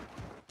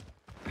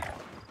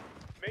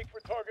 Make for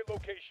target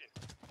location.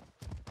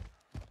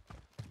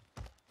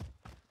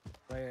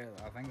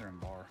 I think they're in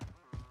bar.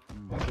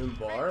 In Being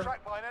bar?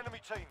 tracked by an enemy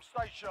team.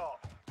 Stay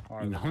sharp. Or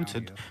Being they're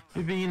hunted. down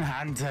We're being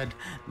hunted.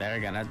 They're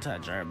gonna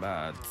touch our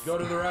butts. Go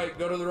to the right,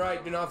 go to the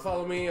right. Do not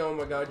follow me. Oh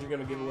my god, you're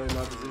gonna give away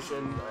my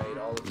position. I hate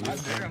all of you. here. I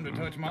dare them to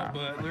touch my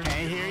butt. They're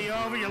Can't hear you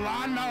over your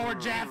lawnmower,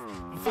 Jeff.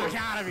 Fuck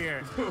out of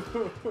here.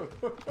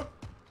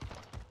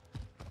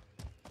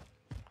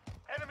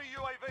 Enemy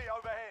UAV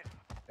overhead.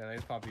 Yeah, they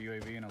just popped a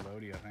UAV and a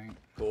Lodi, I think.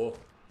 Cool.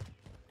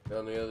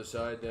 Down the other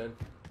side then.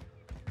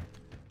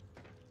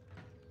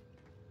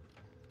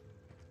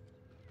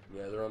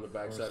 Yeah, they're on the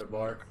back side of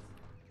bar.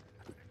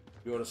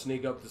 You want to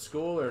sneak up to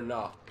school or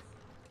nah?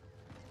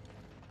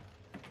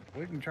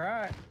 We can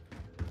try it.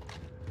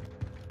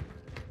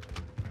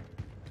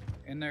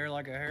 In there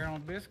like a hair on a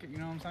biscuit, you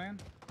know what I'm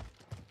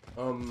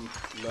saying?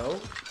 No.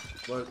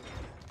 But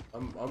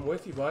I'm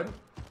with you, bud.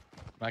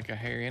 Like a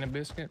hair in a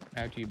biscuit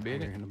after you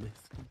bit it.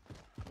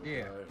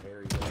 Yeah.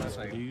 Harry, That's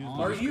like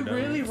are you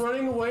really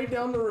running away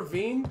down the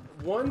ravine?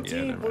 One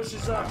team they're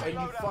pushes up and you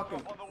Loadout fucking...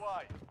 drop on the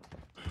way.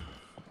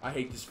 I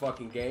hate this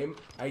fucking game.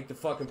 I hate the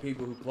fucking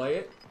people who play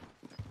it.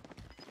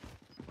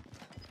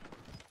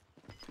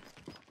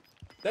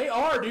 They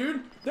are,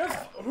 dude.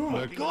 They're... Oh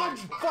my god,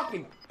 you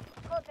fucking...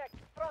 Contact.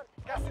 Front.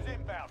 Gas is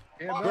inbound.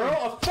 Yeah, Mark buddy.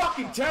 Bro, a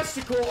fucking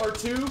testicle or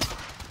two.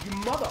 You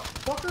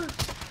motherfucker.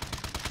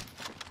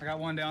 I got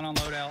one down on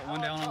loadout.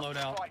 One down on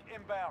loadout. Right,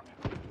 inbound.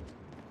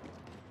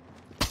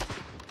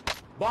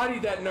 Body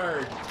that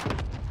nerd.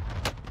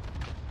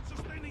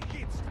 Sustaining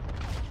hits.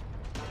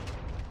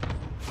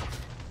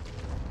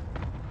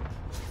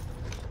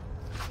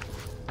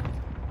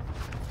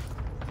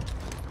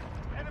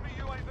 Enemy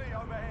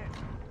UAV overhead.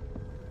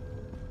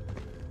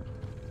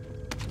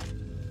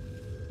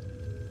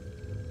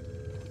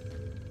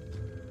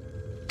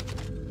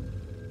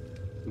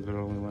 Good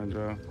old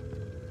Linda.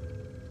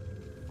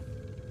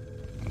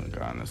 I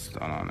got a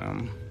stun on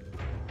him.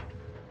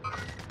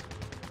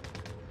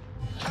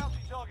 Bounty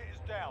target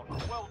is down.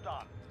 Well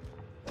done.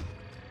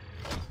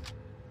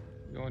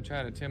 You want to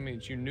try to tell me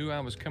that you knew I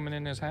was coming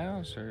in this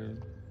house, or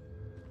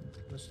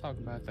let's talk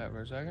about that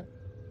for a second.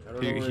 I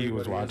don't know where He was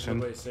anybody is. watching.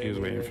 Nobody's saying He was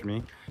waiting anything. for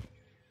me.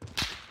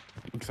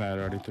 Because I had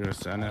already threw a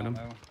stun at him.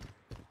 No.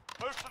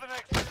 Move to the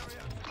next area.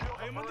 Secure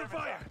the I am under perimeter.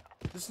 fire.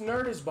 This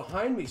nerd is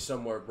behind me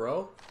somewhere,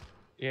 bro.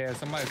 Yeah,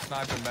 somebody's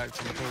sniping back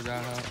from towards our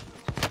house.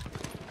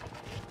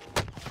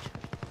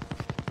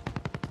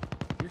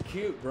 You're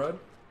cute, bro.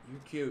 You're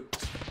cute.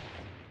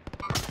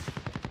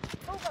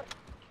 Over.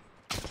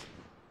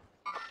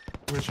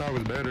 Wish I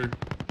was better.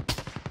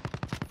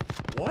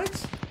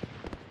 What?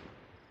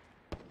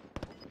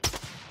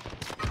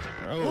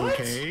 Oh, What?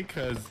 okay,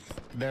 because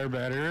they're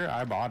better.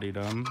 I bodied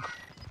them.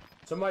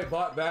 Somebody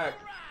bought back.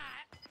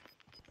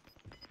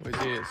 Which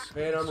is?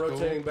 Man, I'm School?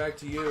 rotating back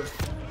to you.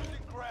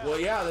 Well,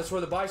 yeah, that's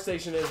where the buy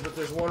station is, but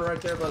there's one right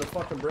there by the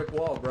fucking brick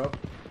wall, bro.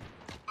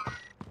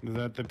 Is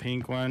that the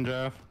pink one,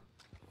 Jeff?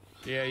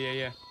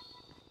 Yeah.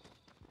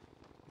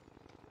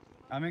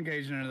 I'm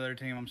engaging another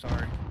team, I'm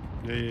sorry.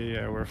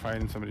 Yeah. We're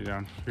fighting somebody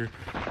down here.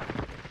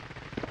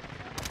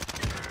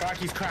 Fuck,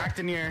 he's cracked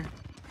in here.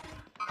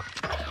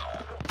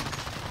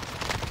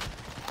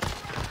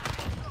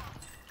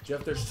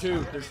 Jeff, there's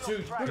two. There's two.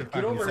 Get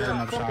Fucking over here set him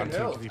and up shot fucking too, 'cause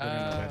help. he put in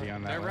a buddy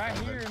on that They're one. right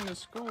here in the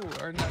school,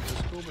 or not the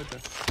school, but the.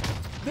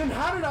 Then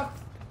how did I...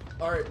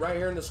 Alright, right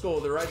here in the school.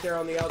 They're right there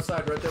on the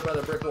outside, right there by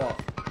the brick wall.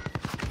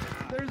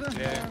 There's a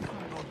Yeah.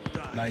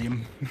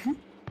 Lame. Your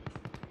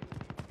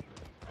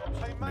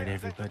teammate Where'd is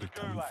everybody entered the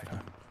come gulag. from?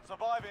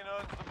 Surviving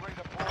earns them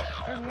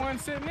redeployment. There's one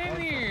sitting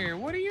in here.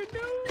 What are you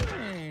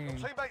doing?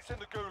 Teammates in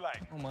the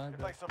gulag. Oh my If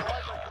they god.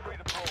 survive, they can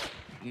redeploy.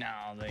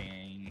 No, they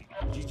ain't.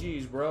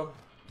 GG's, bro.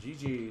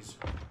 GG's.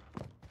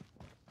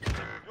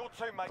 Your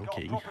teammate got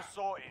Okay. a proper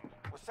sorting.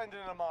 We're sending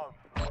them home.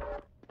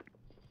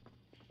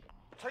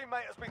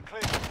 Teammate has been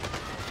cleared.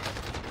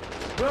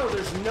 Bro,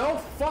 there's no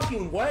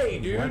fucking way,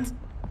 dude. What?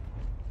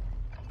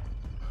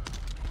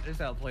 Just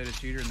outplayed a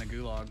cheater in the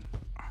gulag.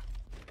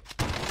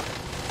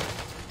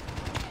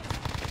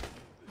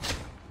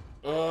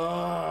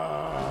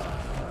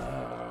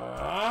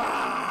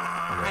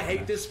 I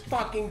hate this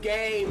fucking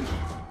game.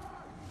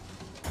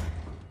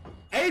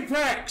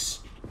 Apex!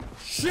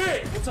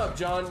 Shit! What's up,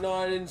 John? No,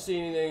 I didn't see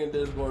anything in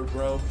Discord,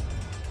 bro.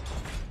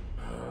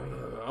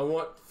 I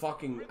want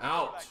fucking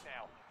out. Gulag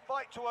now.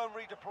 Fight to earn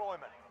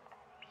redeployment.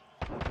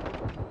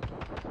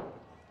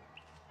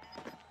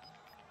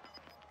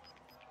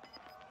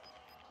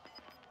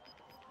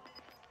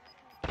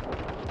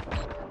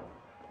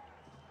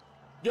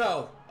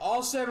 Yo,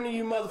 all 7 of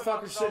you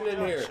motherfuckers sitting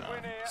in here.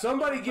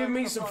 Somebody give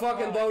me some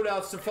fucking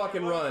loadouts to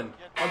fucking run.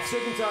 I'm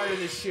sick and tired of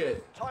this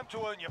shit. Time to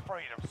earn your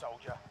freedom,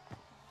 soldier.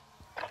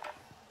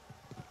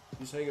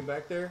 Just hanging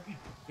back there?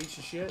 Piece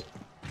of shit.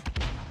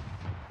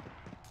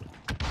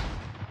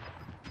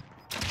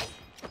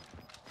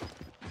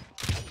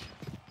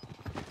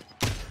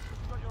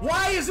 Got your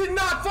Why is it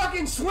not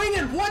fucking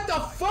swinging? What the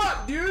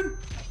fuck, dude?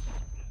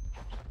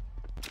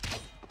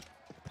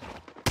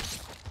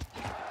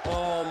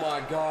 Oh my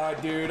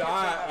god, dude. They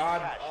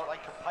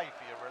can pay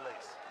for your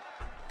release.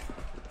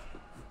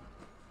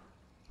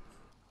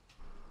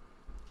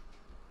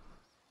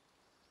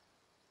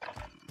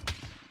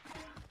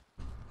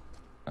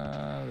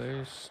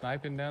 They're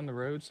sniping down the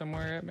road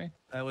somewhere at me.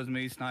 That was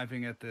me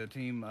sniping at the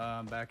team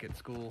back at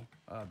school,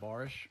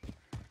 Barish.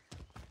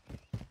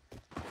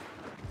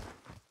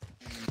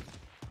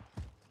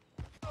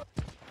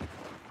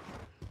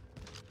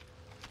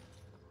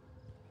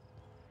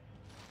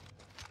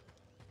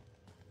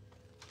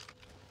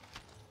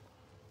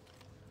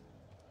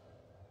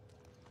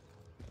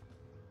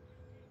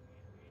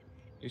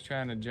 He's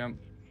trying to jump.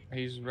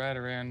 He's right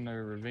around the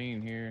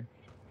ravine here.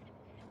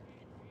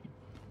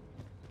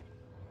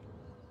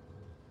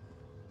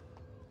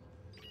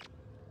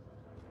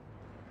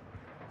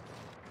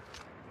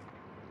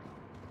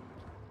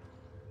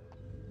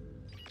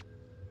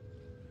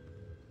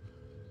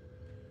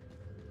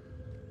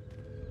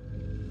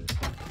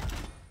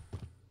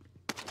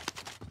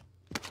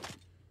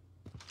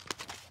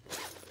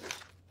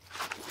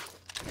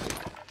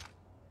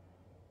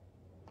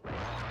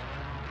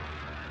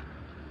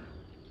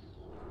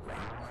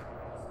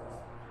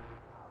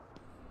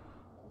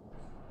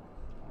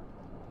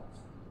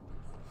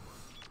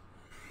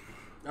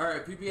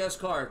 Alright, PPS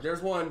car.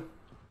 There's one.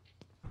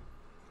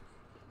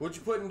 What'd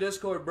you put in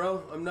Discord,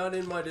 bro? I'm not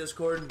in my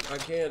Discord. I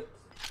can't.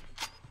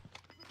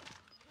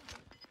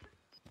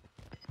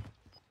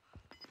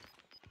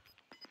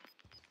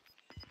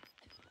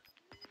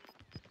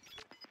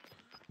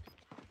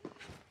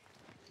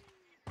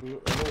 I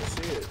don't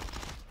see it.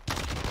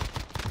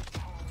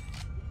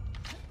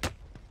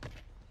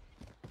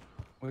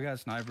 We got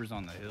snipers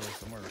on the hill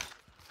somewhere.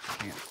 I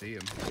can't see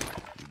him.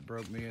 He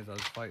broke me as I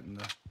was fighting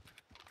the.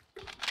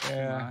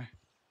 Yeah.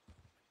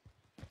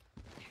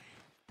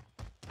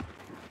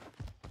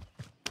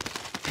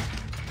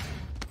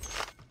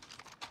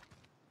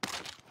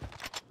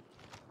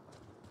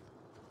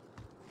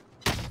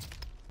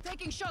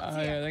 Taking shots Oh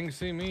here. yeah, they can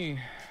see me.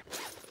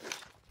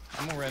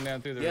 I'm gonna run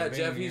down through the Yeah, ravine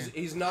Jeff, here.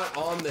 he's not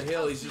on the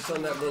hill. He's just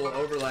on that little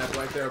overlap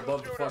right there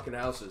above the fucking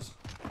houses.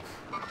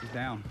 He's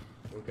down.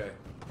 Okay.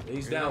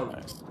 He's down.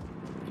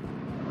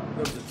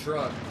 Comes a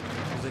truck.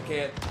 Because they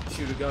can't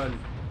shoot a gun.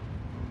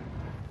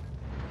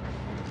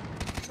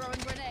 Throwing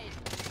grenade.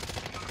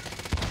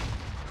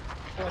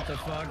 What the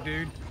fuck,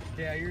 dude?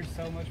 Yeah, you're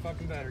so much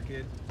fucking better,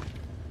 kid.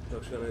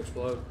 Truck's gonna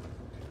explode.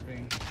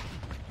 Bing.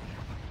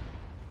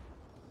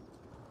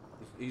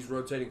 He's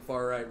rotating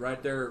far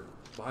right there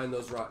behind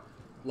those rocks.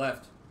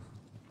 Left.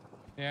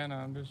 Yeah, no,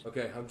 I'm just.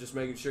 Okay, I'm just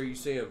making sure you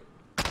see him.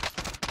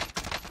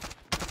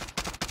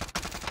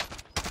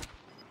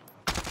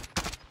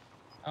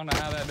 I don't know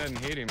how that doesn't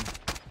hit him.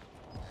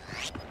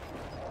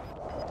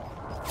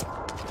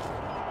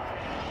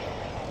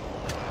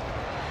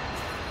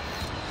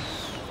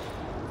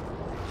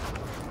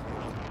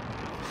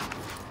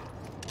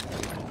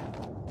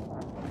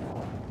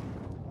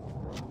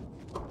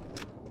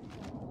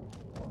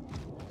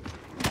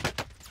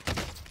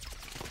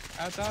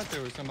 I thought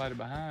there was somebody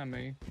behind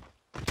me.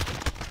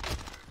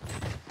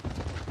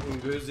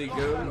 Goozy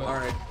Goon.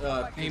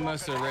 Alright, He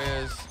must have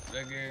res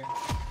that guy.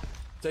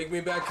 take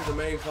me back to the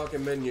main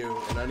fucking menu,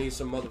 and I need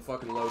some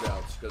motherfucking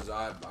loadouts, because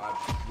I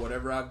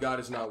whatever I've got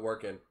is not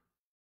working.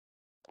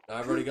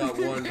 I've already got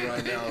one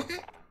right now.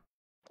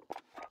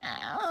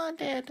 Oh,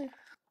 dead.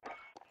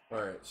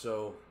 Alright,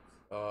 so,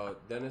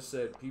 Dennis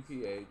said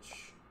PPSH,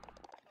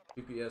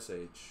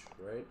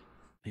 right?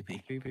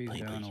 PP. PP's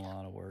doing a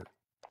lot of work.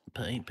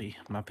 PP.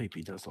 My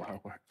PP does a lot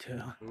of work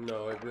too.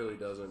 No, it really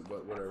doesn't,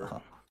 but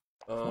whatever.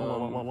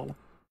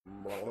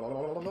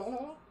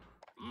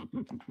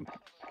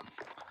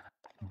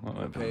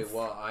 Okay,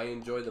 well, I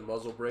enjoy the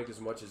muzzle brake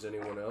as much as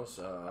anyone else.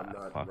 I'm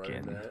not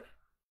running that.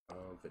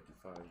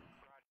 55.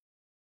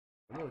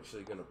 I'm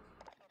actually gonna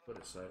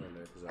put a sight on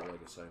there because I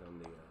like a sight on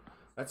the.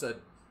 That's a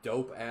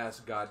dope ass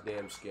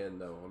goddamn skin,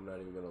 though. I'm not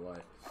even gonna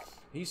lie.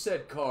 He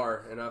said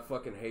car, and I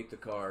fucking hate the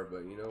car,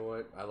 but you know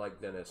what? I like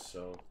Dennis,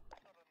 so.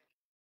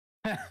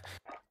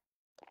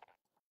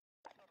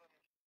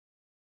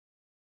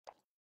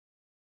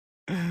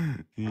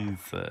 He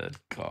said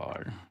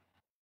car.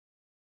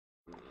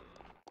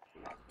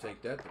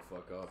 Take that the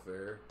fuck off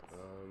there.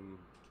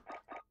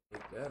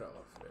 Take that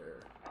off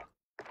there.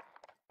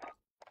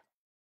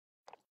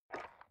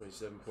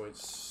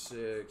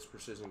 27.6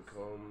 precision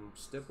comb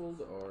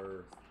stippled,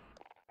 or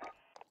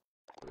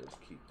let's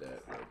keep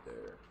that right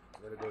there.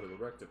 I'm gonna go to the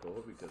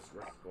reticle because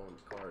reticle on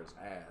the car is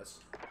ass.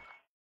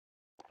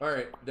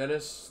 Alright,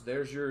 Dennis,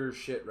 there's your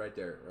shit right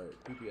there.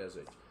 Alright,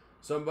 PPSH.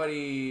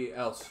 Somebody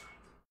else.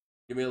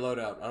 Give me a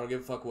loadout. I don't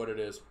give a fuck what it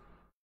is.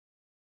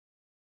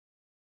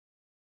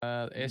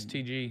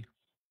 STG.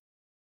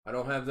 I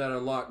don't have that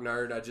unlocked,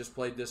 nerd. I just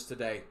played this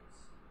today.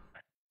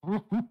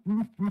 The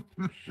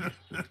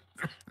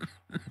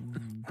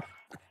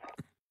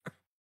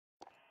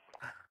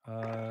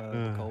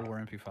Cold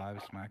War MP5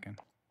 is smacking.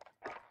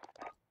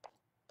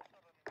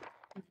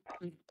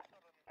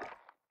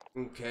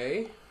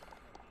 Okay.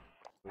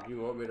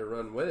 You want me to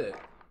run with it?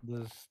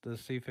 The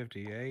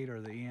C58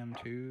 or the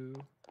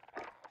EM2.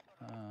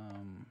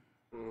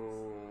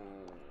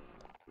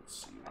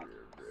 Let's see,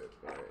 rear grip.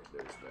 All right,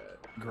 there's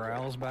that.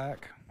 Growl's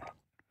back.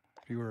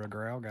 If you were a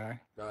Growl guy.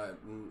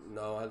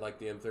 No, I like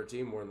the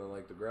M13 more than I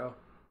like the Growl.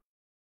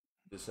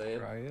 Just saying.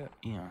 Try it.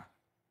 Yeah.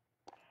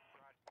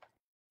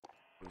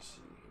 Let me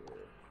see here.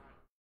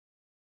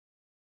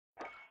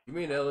 You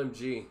mean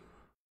LMG?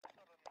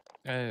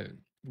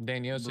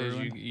 Danielle says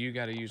Bruin. you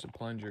got to use a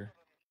plunger.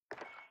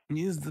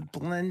 Use the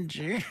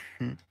plunger.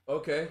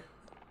 Okay.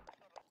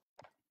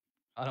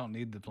 I don't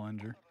need the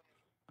plunger.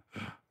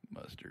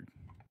 Mustard.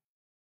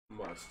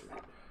 Mustard.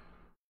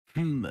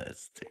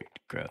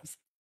 Gross.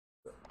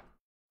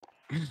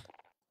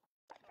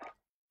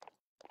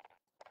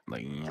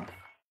 Like, yeah.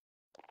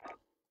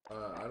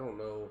 I don't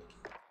know.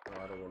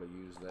 No, I don't want to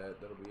use that.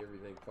 That'll be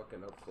everything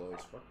fucking up close.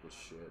 Fuck this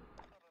shit.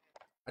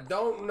 I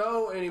don't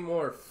know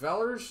anymore,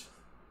 fellers.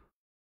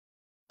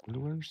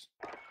 Lures?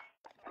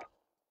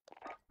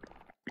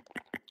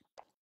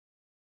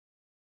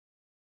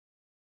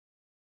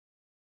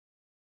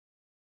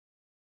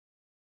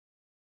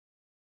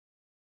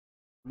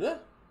 Yeah.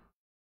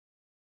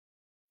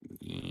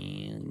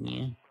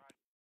 Yeah.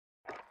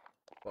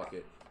 Fuck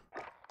it.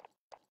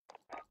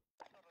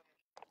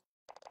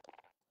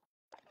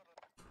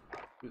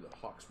 Do the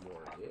Hawks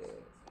more, yeah.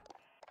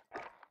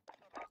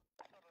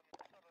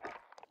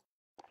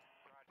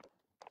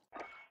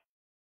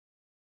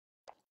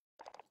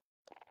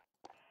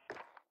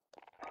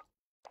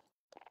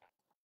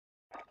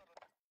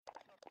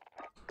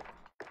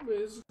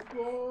 Let's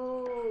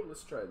go.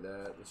 Let's try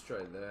that. Let's try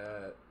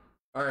that.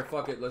 Alright,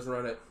 fuck it. Let's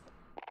run it.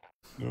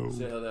 No.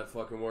 See how that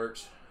fucking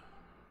works.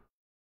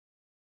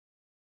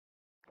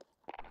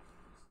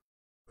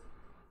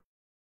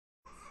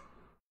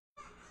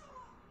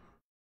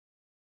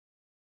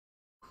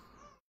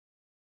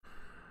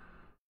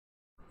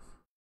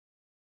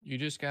 You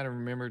just got to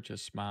remember to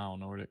smile,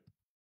 Nordic.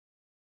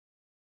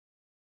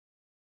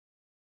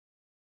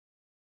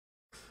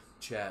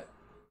 Chat.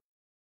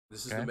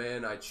 This is Okay. the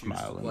man I choose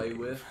Smile to and play wave.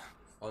 with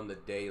on the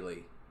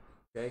daily.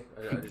 Okay?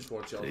 I just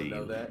want y'all to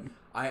know that.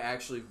 I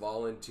actually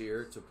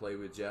volunteer to play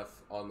with Jeff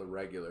on the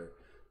regular.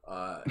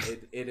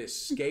 It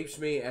escapes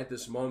me at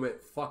this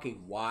moment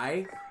fucking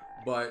why,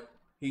 but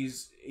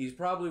he's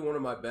probably one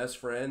of my best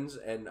friends,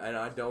 and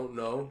I don't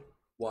know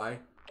why.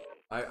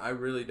 I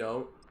really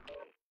don't.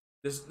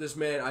 This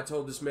man, I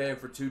told this man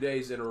for 2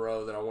 days in a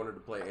row that I wanted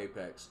to play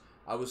Apex.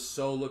 I was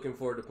so looking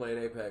forward to playing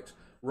Apex.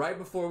 Right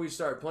before we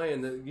start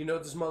playing, you know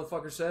what this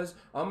motherfucker says?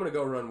 I'm gonna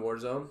go run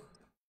Warzone.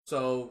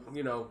 So,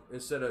 you know,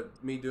 instead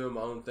of me doing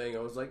my own thing, I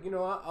was like, you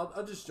know,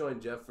 I'll just join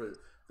Jeff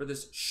for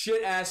this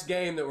shit ass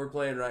game that we're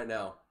playing right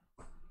now.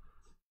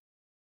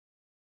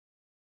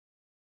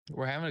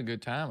 We're having a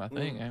good time, I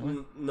think, ain't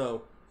we?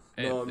 No,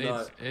 I'm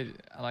not.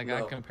 I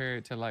No. compare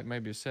it to like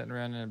maybe sitting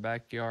around in the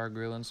backyard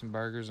grilling some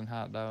burgers and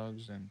hot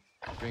dogs and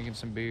drinking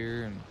some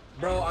beer and.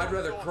 Bro, I'd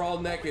rather crawl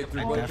naked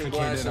through I broken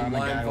glass defecated and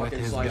on a lime guy with fucking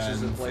his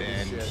slices and guns, play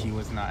this and shit. he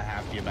was not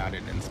happy about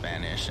it in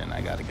Spanish, and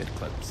I got a good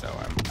clip, so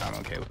I'm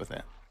okay with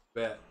it.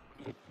 Bet.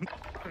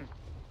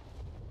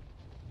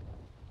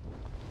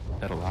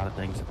 Said a lot of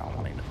things about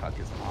wanting to fuck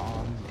his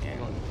mom, and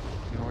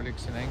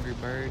Nordics and Angry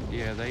Bird,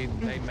 yeah, they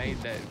made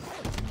that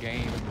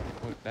game.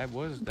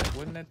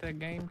 Wasn't that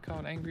game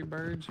called Angry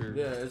Birds or?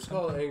 Yeah, it's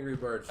called Angry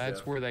Birds. That's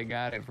Jeff. where they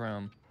got it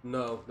from.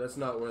 No, that's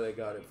not where they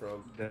got it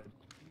from.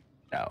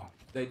 no.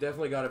 They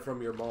definitely got it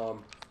from your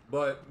mom,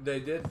 but they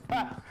did.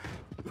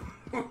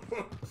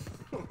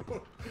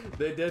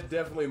 They did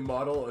definitely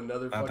model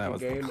another Thought that fucking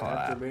was the game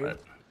clap, after me. but-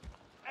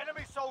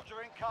 Enemy soldier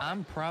incoming.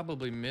 I'm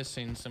probably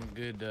missing some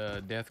good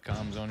death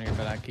comms on here,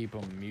 but I keep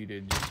them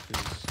muted just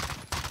because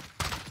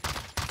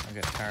I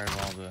got tired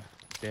of all the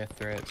death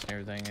threats and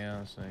everything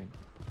else. Like,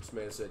 This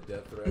man said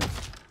death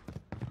threats.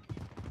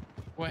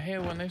 well,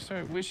 hell, when they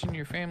start wishing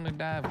your family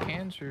die of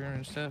cancer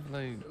and stuff,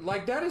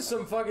 Like, that is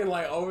some fucking,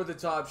 like,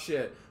 over-the-top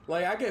shit.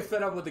 Like, I get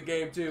fed up with the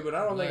game, too, but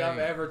I don't think I've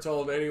Like- ever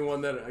told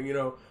anyone that, you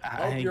know, I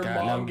hope ain't your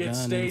got mom no gets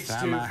gun stage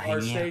inside 2 my or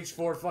hand. stage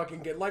 4 fucking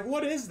get. Like,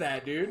 what is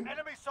that, dude?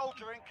 Enemy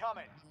soldier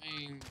incoming. I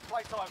mean,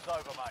 Playtime's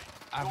over, mate.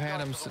 I've You're had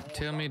going them to the war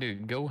tell me zone. to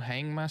go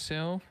hang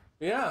myself,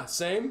 Yeah,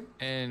 same.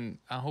 and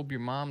I hope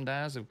your mom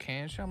dies of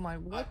cancer. I'm like,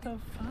 what the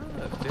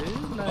fuck,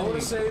 dude? Like, I want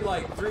to say,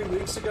 like, 3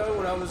 weeks ago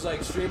when I was,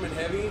 like, streaming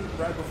heavy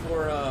right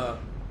before,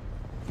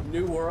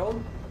 New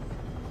World,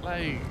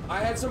 like, I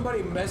had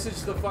somebody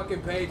message the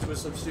fucking page with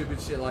some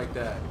stupid shit like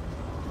that.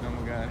 oh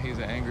my god, he's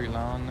an angry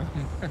lawn.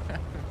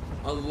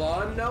 A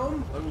lawn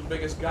gnome? I'm the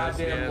biggest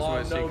goddamn that's lawn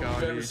what she gnome called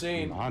you've ever you.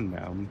 seen. Oh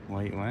no!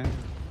 Wait, what?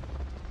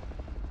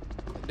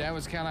 That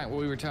was kind of like what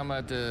we were talking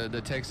about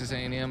the Texas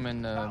A&M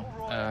and the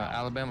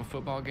Alabama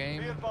football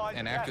game.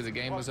 And after the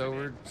game was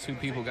over, two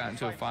people got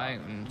into a fight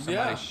and somebody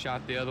Yeah.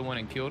 shot the other one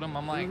and killed him.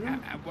 I'm like,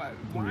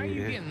 why are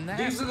you getting that?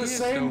 These are the pissed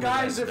same over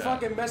guys that stuff?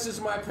 fucking message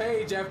my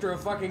page after a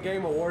fucking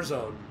game of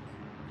Warzone.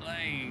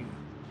 Like,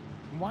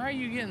 why are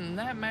you getting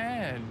that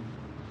mad?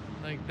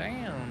 Like,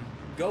 damn.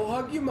 Go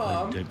hug your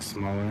mom. Dick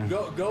smaller.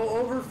 Go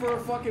over for a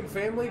fucking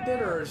family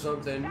dinner or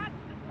something.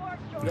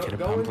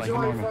 Go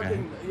enjoy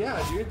fucking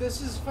yeah, dude.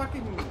 This is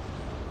fucking.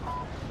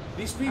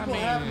 These people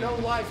have no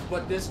life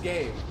but this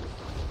game.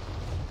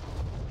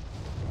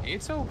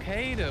 It's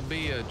okay to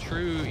be a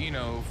true, you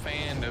know,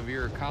 fan of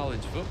your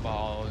college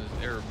football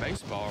or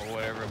baseball or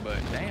whatever, but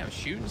damn,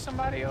 shooting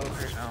somebody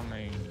over, I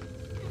mean,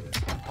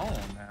 come on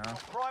now.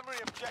 Primary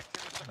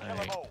objective is to kill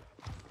them all.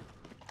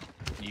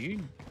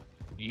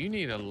 You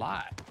need a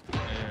lot.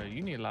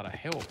 You need a lot of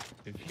help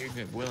if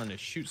you're willing to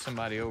shoot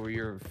somebody over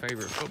your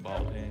favorite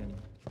football team.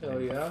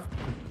 Hell yeah.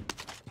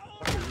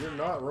 You're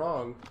not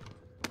wrong.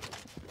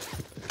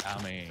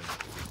 I mean,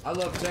 I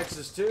love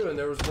Texas too, and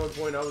there was one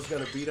point I was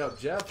gonna beat up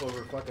Jeff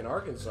over fucking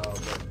Arkansas,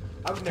 but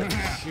I would never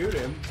shoot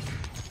him.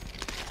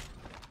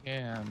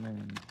 yeah, I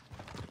mean,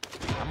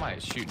 I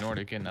might shoot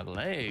Nordic in the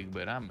leg,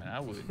 but I mean, I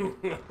would.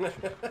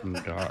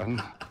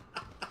 God.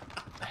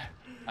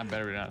 I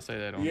better not say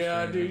that on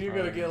Yeah, stream, dude, you're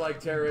gonna get like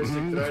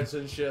terroristic threats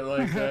and shit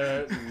like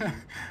that. And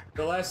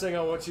the last thing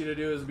I want you to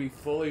do is be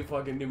fully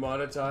fucking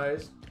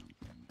demonetized.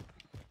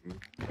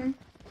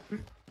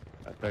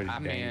 I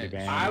mean,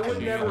 I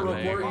would never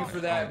leg. report you for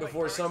that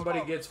before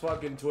somebody gets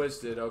fucking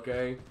twisted,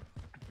 okay?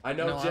 I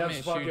know No, Jeff's I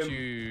meant fucking. shoot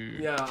you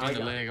Yeah, in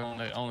the leg on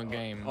the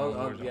game.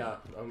 Yeah,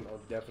 I'm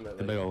definitely.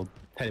 The big old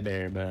teddy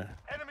bear, but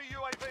Enemy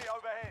UAV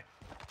overhead.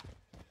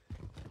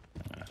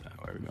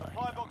 where are we going?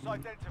 Supply box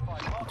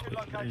identified. Marking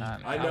location.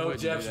 I know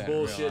wouldn't do Jeff's that in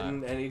real life.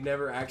 bullshitting, and he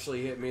never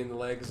actually hit me in the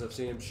leg because I've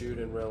seen him shoot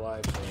in real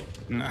life. So.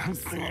 No,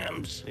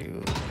 Sam,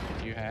 shoot.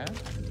 You have?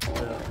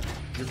 Yeah.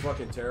 You're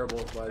fucking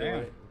terrible, by the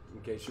way,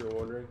 in case you were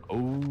wondering.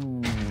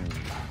 Oh.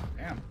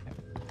 Damn.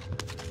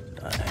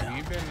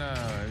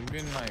 You've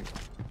been like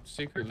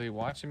secretly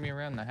watching me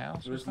around the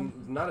house or It's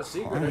something? not a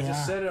secret. I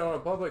just said it on a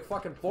public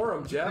fucking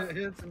forum, Jeff.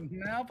 It's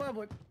now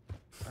public.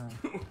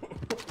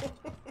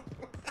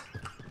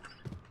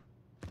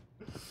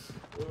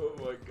 Oh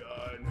my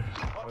god.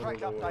 I Contract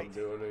don't know what I'm updated.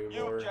 doing New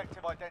anymore.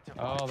 objective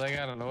identified. Oh, they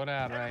got a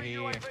loadout right Enemy here.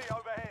 UAV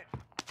overhead.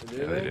 Do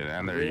Yeah, they did,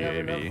 and Do they're we have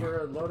UAV. enough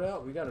for a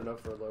loadout? We got enough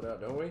for a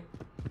loadout, don't we?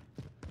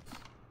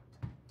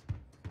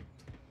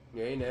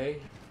 Yay, nay.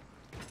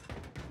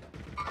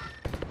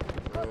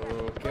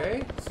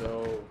 Okay,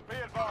 so Be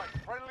advised.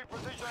 Friendly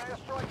precision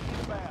airstrike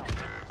inbound.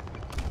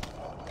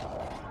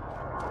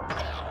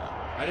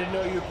 I didn't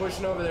know you were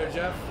pushing over there,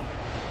 Jeff.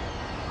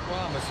 Well,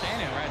 I'm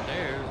standing right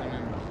there. I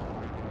mean,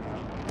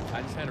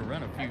 I just had to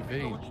run a few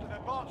feet. Launched an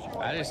advanced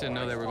UAV. I just didn't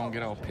know they were gonna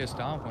get all pissed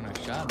off when I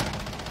shot them.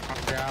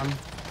 Down.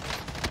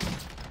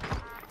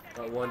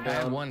 Got one I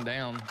had down. one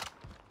down.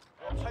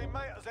 Your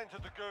teammate has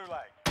entered the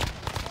gulag.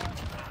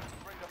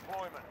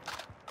 Redeployment.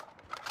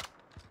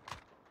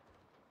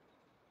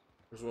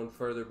 There's one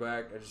further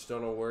back. I just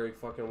don't know where he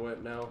fucking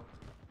went now.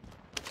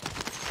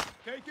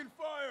 Taking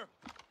fire.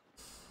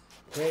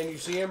 Can you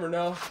see him or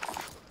no?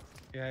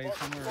 Yeah, he's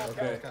somewhere.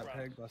 Okay. Got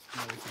pegged by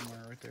somebody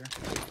somewhere right there.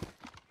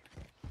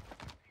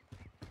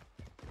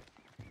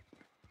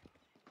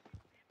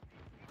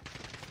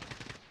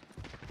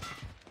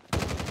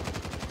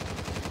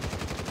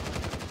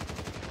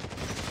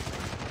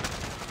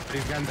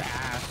 These guns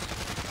ass.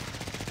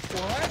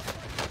 What?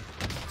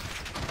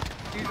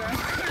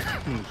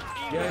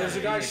 Yeah, there's a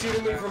guy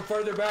shooting me from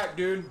further back,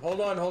 dude. Hold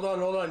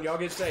on. Y'all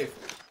get safe.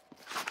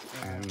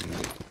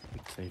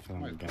 Safe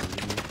on the gun.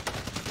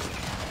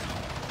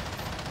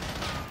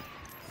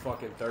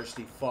 Fucking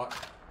thirsty fuck.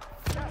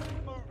 Gas is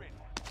moving.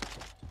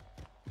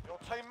 Your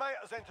teammate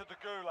has entered the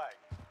gulag.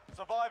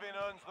 Surviving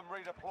earns them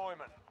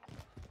redeployment.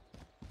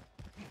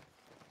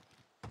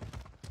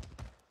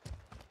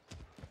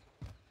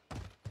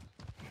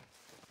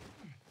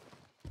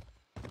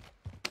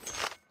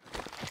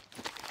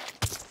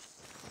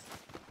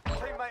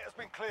 Teammate has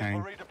been cleared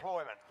Hang. for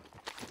redeployment.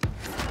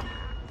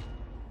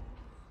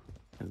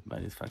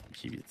 Everybody's fucking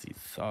QBC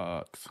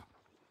sucks.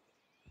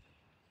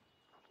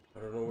 I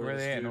don't know Where where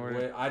they this at, dude Nordic?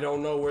 went. I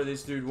don't know where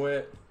this dude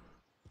went.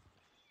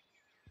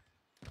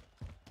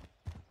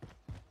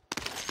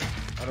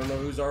 I don't know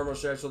whose armor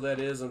satchel that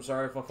is. I'm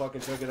sorry if I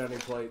fucking took it out of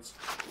any plates.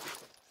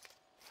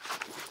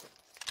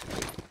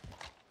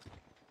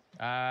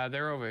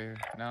 They're over here.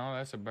 No,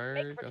 that's a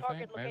bird, I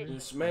think, maybe.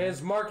 This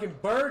man's marking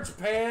birds,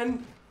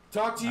 Pan.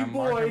 Talk to you, I'm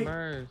marking boy.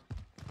 birds.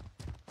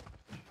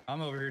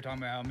 I'm over here talking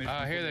about how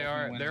many. Here they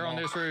are. They're on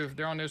this roof.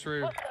 They're on this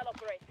roof. Hostile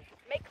operation.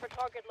 Make for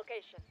target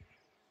location.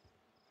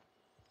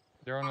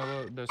 They're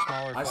on the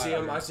smaller. I see flat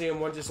him. I roof. see him.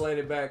 One just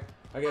landed back.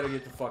 I gotta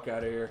get the fuck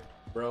out of here,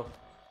 bro.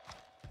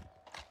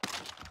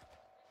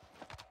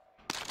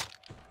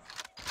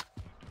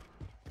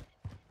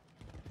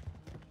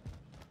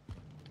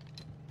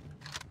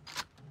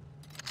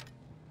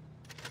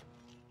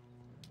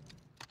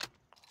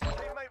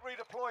 Teammate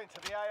redeploying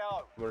to the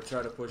AO. I'm gonna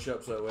try to push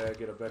up so that way I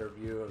get a better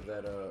view of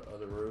that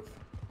other roof.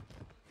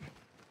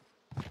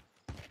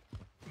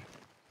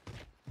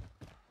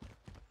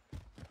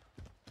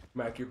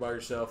 Mac, you're by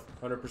yourself,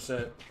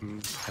 100%.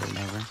 I don't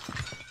know.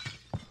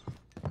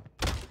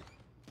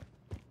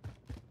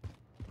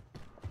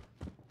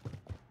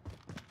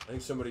 I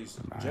think somebody's.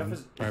 Behind. Jeff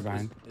is. Right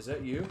behind. Is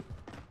that you?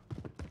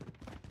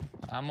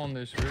 I'm on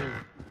this roof.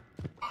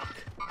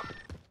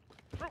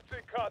 Troops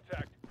in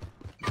contact.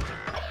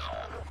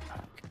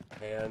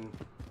 And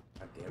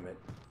God damn it.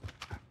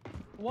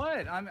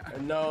 What? I'm.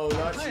 No,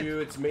 not What? you.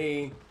 It's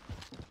me.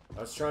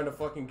 I was trying to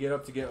fucking get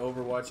up to get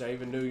Overwatch. I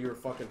even knew you were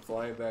fucking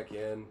flying back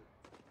in.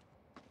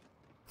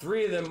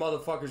 3 of them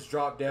motherfuckers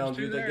dropped down,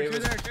 Two dude. there, They gave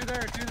two us. there, two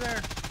there, two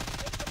there.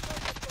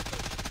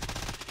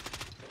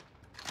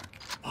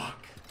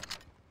 Fuck.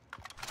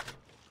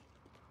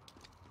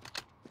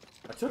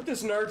 I took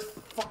this nerd's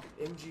fucking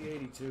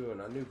MG82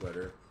 and I knew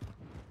better.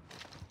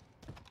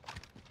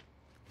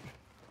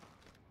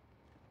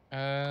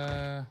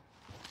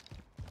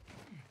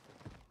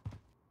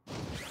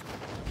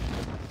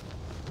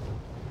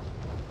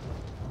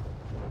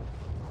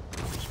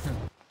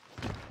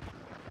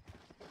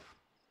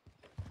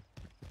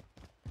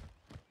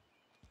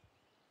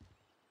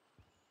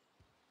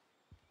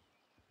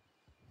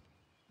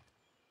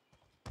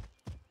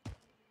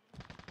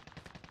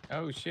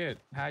 Oh shit!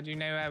 How'd you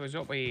know I was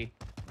up here?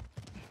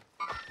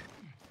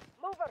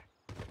 Mover.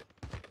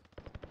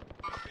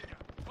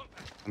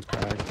 I'm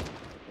cracked.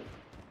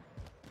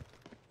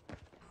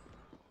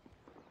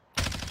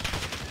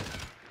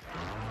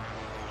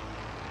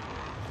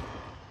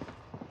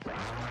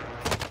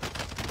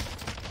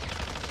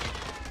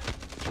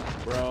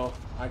 Bro,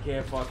 I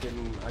can't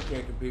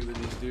compete with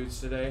these dudes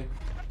today.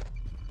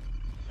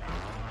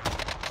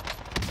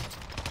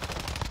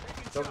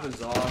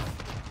 Something's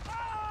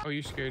off. Oh,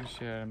 you scared the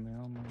shit out of me.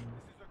 Oh my. This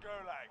is the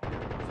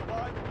Gulag.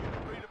 Survive and you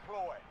can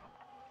redeploy.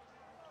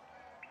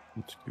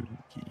 It's good.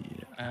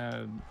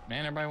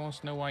 Man, everybody wants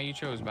to know why you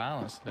chose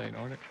violence today,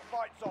 Nordic.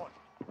 Fight's on.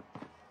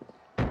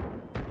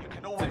 You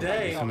can always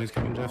Today- Somebody's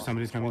coming, Jeff.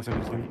 Somebody's coming.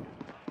 Somebody's coming.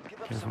 give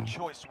them some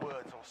choice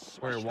words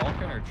or Where, smash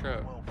walking or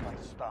truck?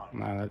 well-placed stone.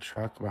 Nah, that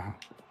truck. Wow.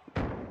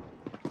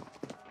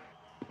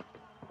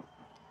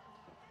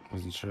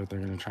 Wasn't sure if they're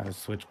gonna try to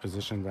switch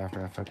positions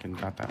after I fucking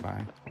got that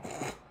by.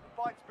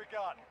 Fight's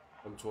begun.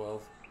 I'm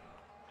 12.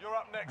 You're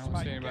up I next, don't mate.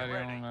 see Get anybody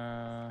ready.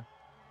 on.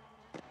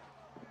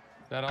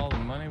 Is that all the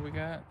money we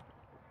got?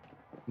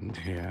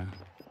 Yeah.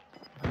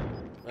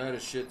 I had a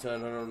shit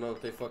ton. I don't know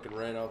if they fucking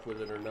ran off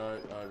with it or not.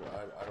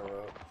 I don't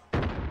know.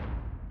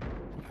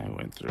 I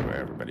went through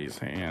everybody's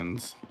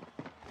hands.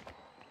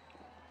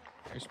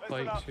 There's Listen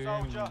plate up, two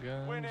soldier.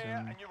 and Win guns here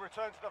and and you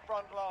return to the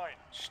front line.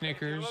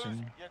 Snickers If you lose,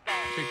 and you're done.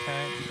 Tic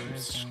Tacs and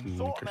everything.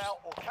 Sort them Sneakers. out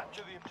or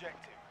capture the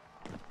objective.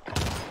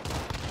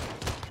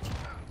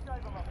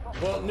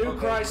 Well, New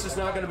Christ is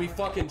not going to be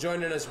fucking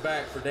joining us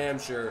back for damn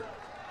sure.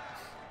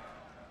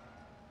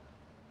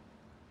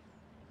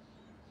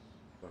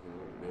 Fucking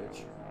little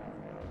bitch.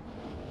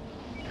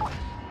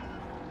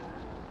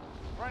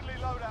 Friendly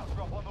loadout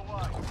drop on the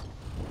way.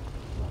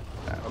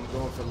 I'm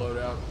going for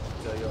loadout.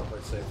 Tell you if I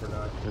safe or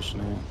not. Pushing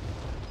it.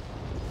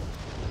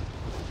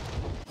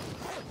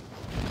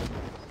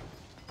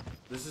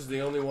 This is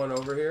the only one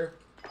over here.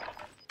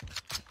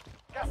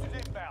 Gas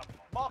is inbound.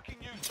 Marking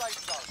you safe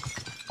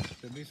zone.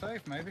 Should be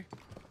safe, maybe.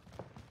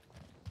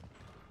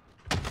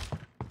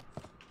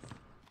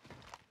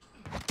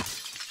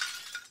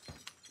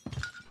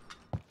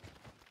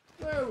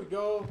 There we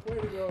go. Way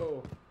to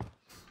go.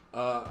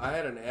 I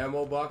had an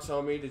ammo box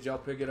on me. Did y'all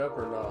pick it up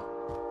or not?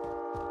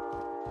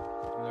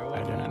 There I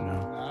was didn't one.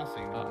 know. No, I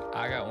seen one.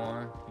 I got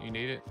one. You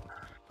need it?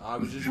 I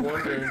was just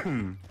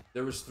wondering.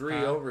 There was 3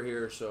 Huh? over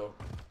here, so.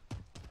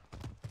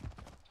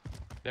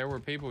 There were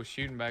people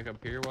shooting back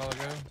up here a while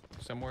ago,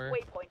 somewhere.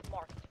 Waypoint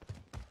marked.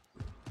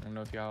 I don't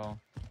know if y'all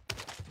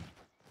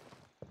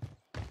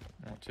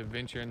want to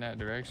venture in that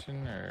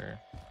direction or.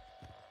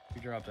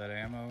 You dropped that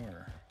ammo,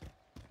 or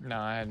No,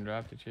 I hadn't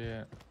dropped it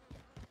yet.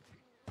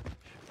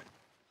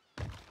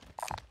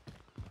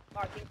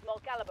 Marking small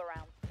caliber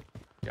rounds.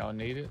 Y'all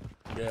need it?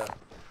 Yeah.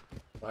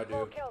 I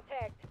Full do. kill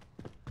tagged.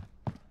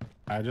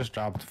 I just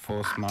dropped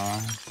full small.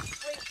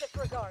 Ring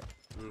disregard.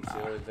 It's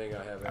the only thing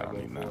I have I don't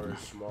need ammo for none. is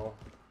small.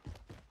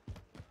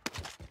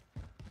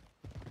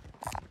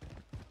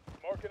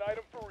 Mark an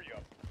item for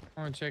re-up.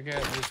 I want to check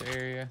out this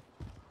area.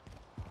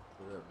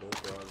 Look at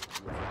that bolt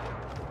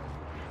rod.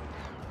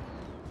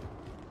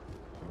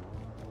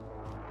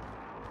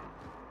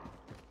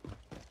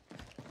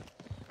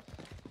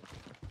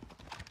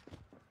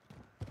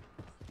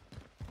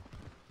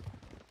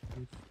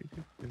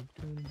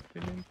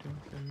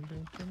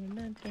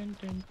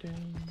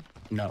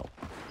 No.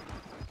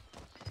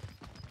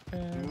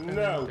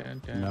 No.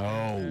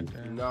 No.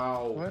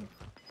 No. What?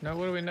 No,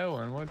 what are we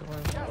knowing? What?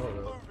 Gas Oh, is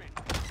no. moving.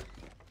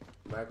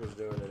 Mac was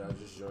doing it. I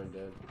just joined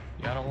in.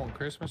 Y'all don't want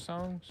Christmas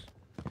songs?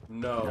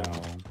 No.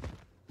 No.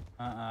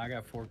 I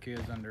got 4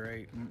 kids under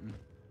 8.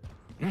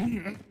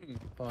 Mm-mm.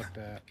 Fuck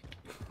that.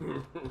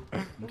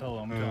 I'm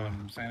telling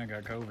them Santa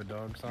got COVID,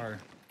 dog. Sorry.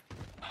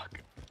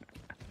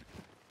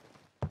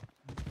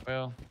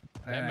 Well,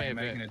 That that may ain't have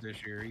making been it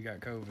this year. He got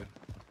COVID.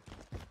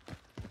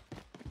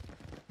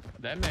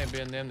 that may have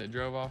been them that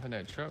drove off in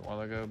that truck a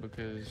while ago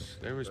because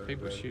there was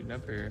people shooting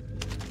up here.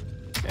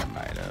 That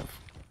might have.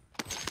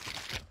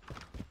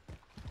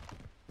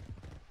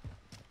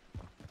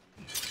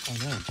 Oh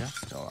no,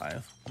 Jeff's still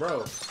alive.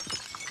 Bro,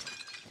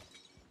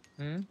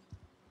 Hmm?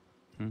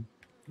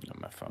 On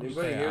my phone.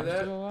 Anybody Say hear I'm that?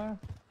 still alive?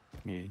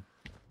 Yeah.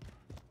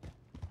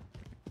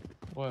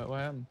 What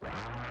happened? I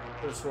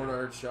could have sworn I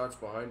heard shots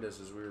behind us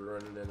as we were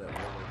running in that building.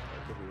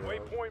 I could be wrong.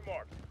 Waypoint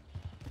marked.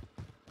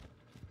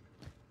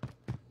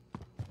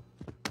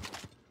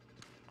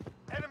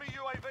 Enemy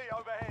UAV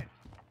overhead.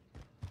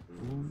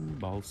 Ooh,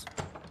 balls.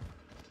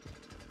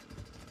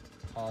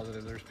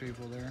 Positive there's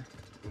people there.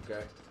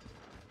 Okay,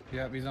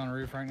 Yep, he's on the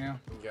roof right now.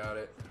 got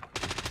it.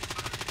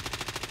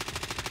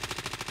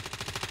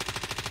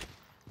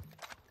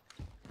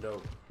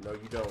 No, no,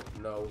 you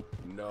don't. No,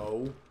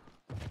 no.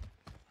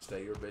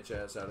 Stay your bitch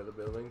ass out of the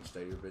building.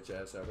 Stay your bitch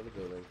ass out of the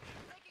building.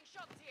 Taking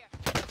shots here.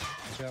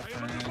 Watch out,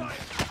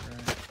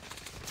 friend.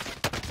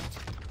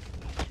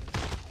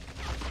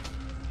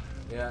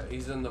 Yeah,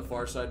 he's in the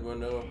far side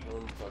window.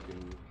 I'm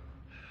fucking.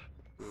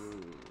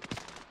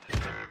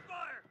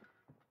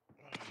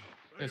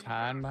 Just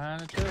hiding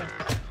behind the truck.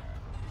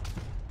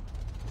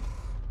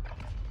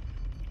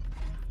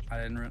 I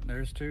didn't.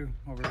 There's two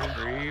over here.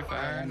 Free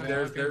fire.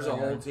 There's a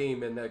whole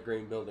team in that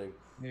green building.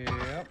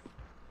 Yep.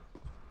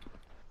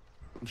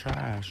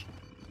 Trash.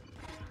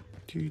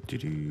 Do do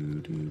do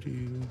do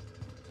do.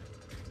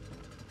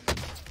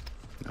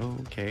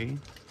 Okay.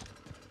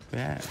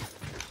 Bad.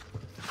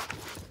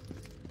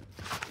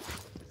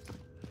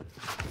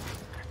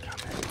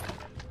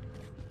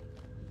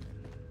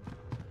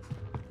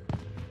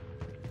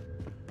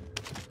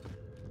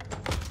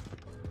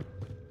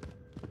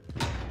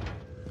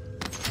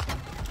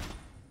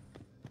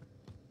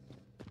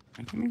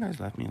 How come you guys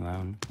left me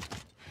alone?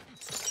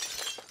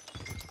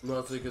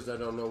 Mostly because I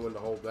don't know when to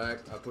hold back.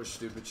 I push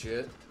stupid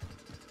shit.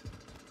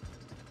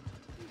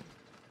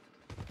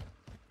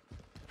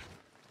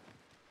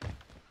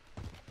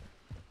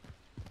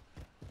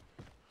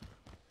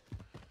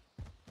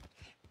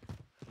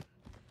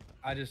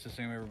 I just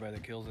assume everybody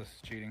that kills us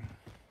is cheating.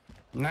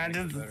 Not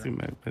just better. assume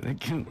it, but I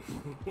can.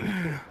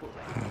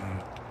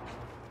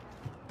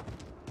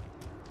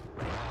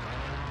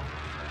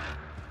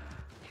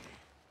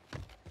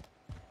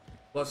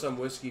 Plus, I'm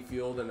whiskey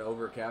fueled and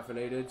over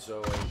caffeinated,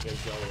 so in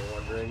case y'all were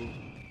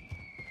wondering,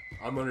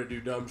 I'm gonna do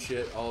dumb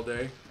shit all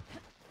day.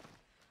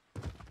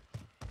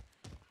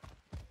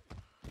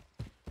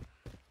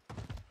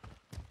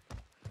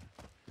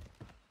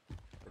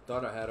 I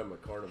thought I had him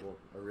at Carnival.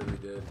 I really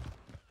did.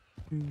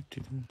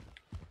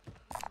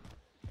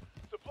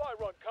 Supply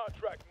run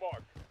contract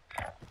marked.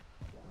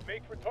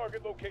 Make for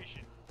target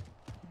location.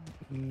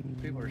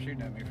 People are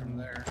shooting at me from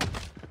there.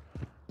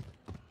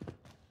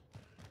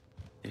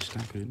 It's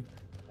not good.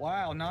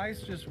 Wow,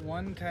 nice, just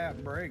one tap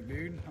break,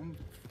 dude. I'm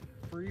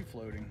free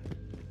floating.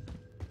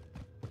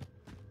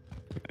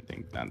 I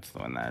think that's the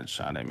one that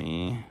shot at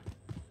me.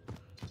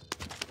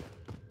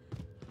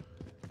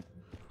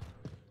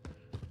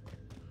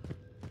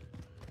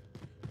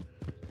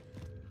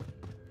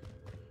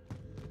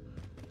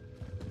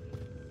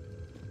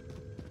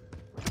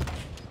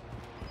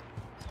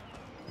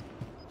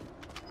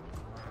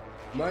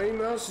 Mighty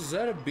Mouse, is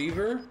that a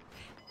beaver?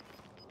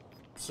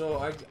 So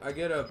I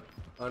get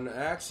an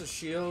axe, a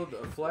shield,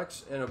 a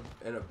flex, and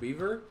a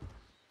beaver.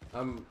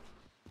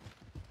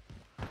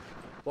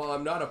 While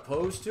I'm not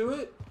opposed to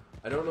it,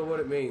 I don't know what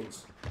it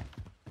means.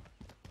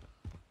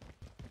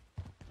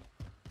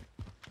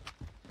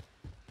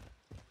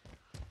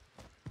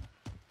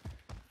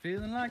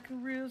 Feeling like a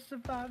real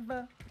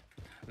survivor.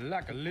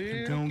 Like a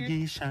little Don't kid.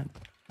 get shot.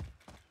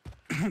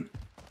 I'm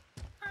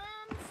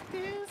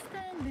still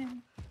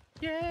standing.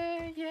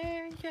 Yeah,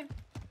 yeah, yeah.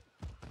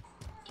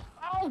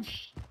 Oh,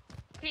 shit.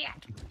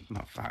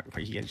 No, fuck.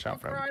 Where you get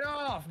shot from? Right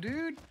off,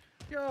 dude.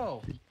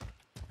 Yo.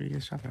 Where you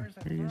get shot from? Where's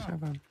that Where you get shot from?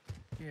 from?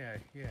 Yeah,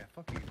 yeah.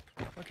 Fuck you.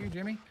 Fuck you,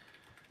 Jimmy.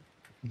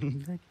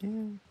 Heck yeah.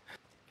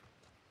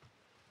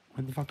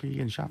 Where the fuck are you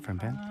getting shot from,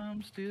 Ben?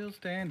 I'm still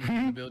standing.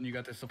 In the building you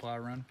got the supply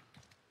run.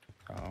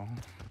 Oh.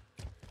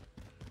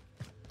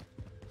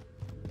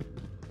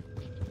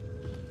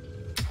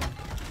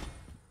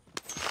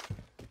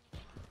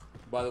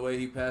 By the way,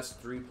 he passed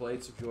 3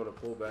 plates if you want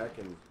to pull back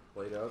and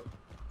plate up.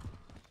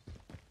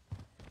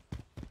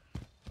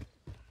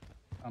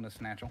 On the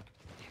snatchel.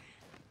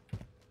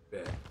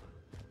 Bet.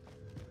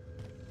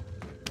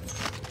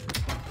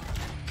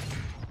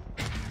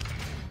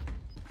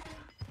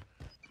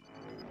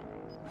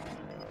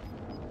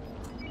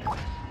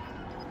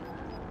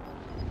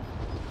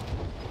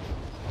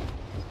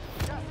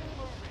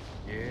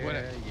 Yeah,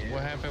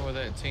 What happened with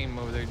that team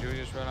over there? Did you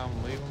just run off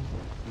and leave them?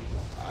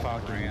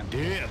 Fucking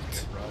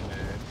dipped.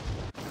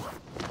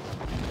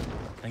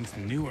 Thanks to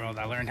New World,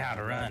 I learned how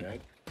to run.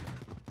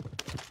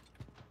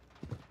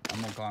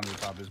 I'm gonna climb to the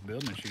top of this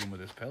building and shoot him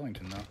with this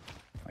Pellington, though.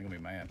 I'm gonna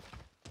be mad.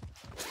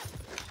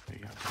 There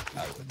you go.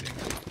 I would think.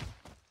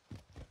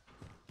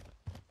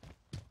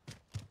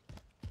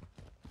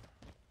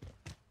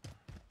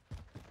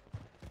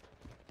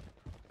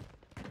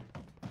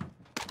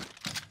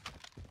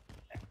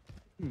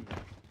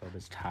 So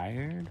was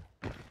tired?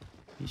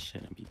 He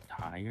shouldn't be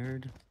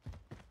tired.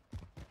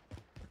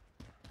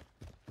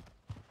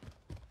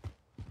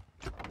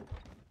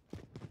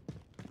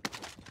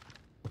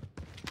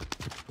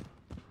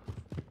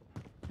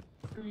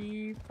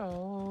 Free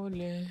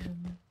falling.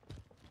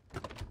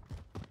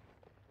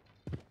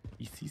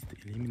 This is the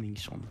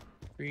elimination.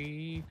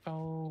 Free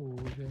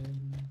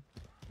falling.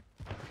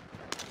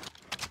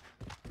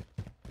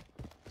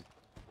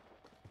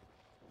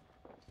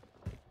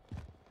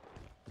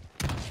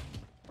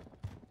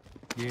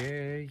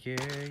 Yeah,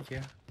 yeah,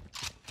 yeah.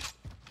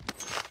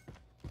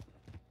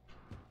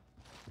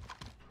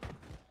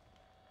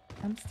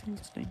 I'm still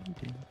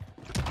standing.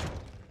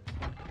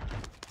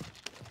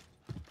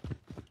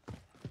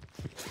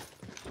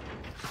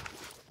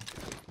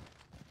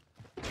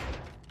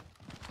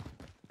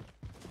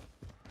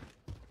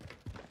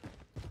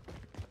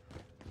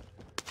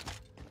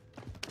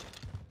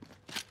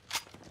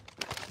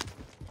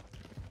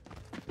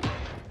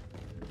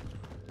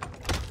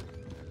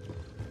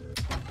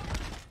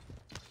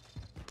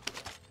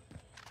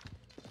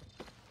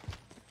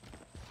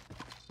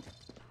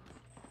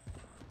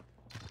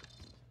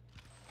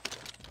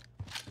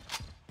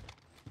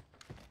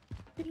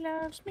 He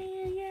loves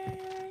me, yeah,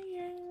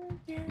 yeah,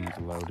 yeah. It's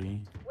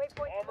loading.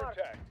 Waypoint Armor marked.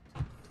 tag.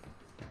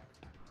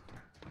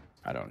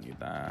 I don't need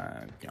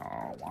that.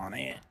 Y'all want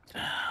it?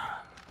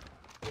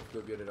 Let's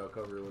go get it. I'll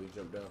cover it while you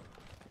jump down.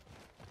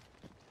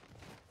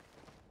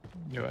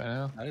 You what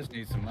now? I just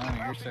need some money.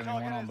 You're Bounty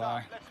 71 target on is buy.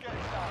 up. Let's get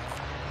it done.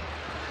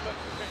 Let's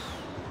begin.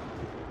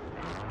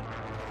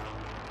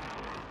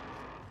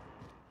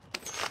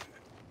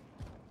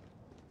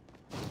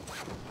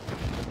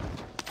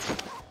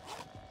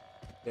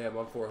 Damn,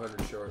 I'm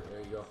 400 short. There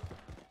you go.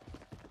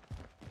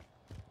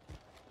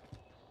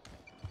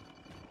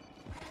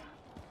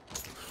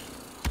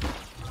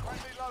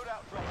 Friendly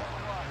loadout drop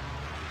on the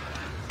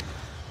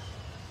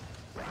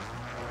way.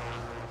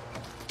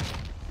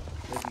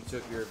 I think you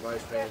took your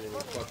advice, man, and you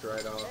fucked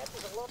right off. That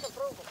is a lot of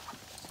trouble.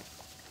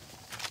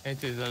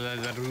 It is a lot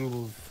of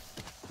rubles.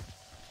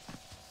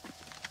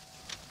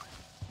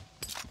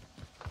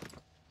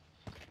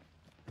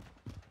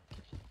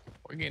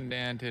 We're getting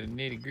down to the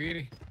nitty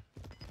gritty,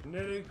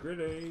 Nitty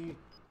gritty.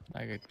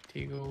 like a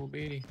tig old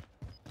bitty.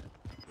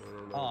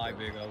 I like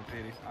big old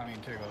titties. I mean,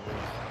 tickle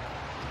bitties.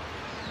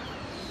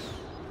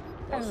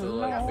 Also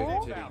like big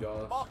titty Down.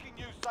 golf. Marking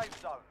new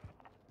safe zone.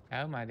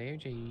 Oh my dear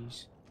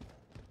jeez.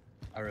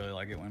 I really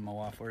like it when my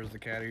wife wears the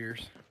cat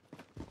ears.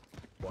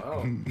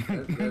 Wow,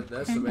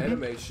 that's some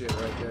anime shit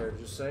right there.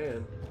 Just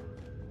saying.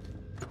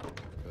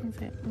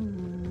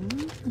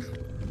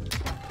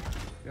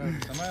 Yo,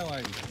 somebody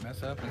like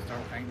mess up and start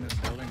painting this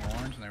building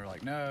orange, and they were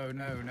like, no,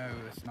 no, no,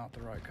 it's not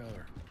the right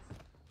color.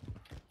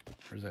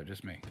 Or is that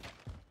just me?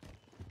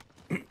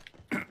 Wait,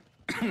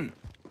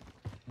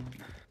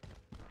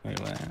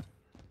 what?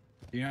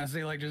 Do you not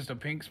see like just a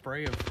pink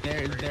spray of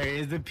There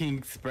is a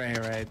pink spray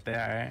right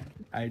there.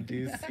 I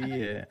do see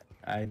it.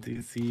 I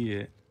do see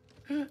it.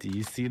 Do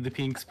you see the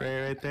pink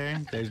spray right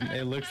there?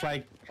 It looks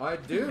like I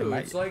do. might-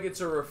 It's like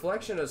it's a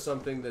reflection of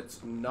something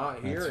that's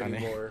not here That's funny.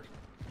 anymore.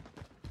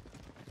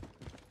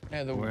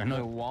 Yeah, the We're in a-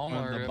 Walmart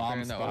one of the up bomb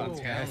there in the spots,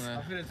 old guys.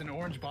 town. I bet it's an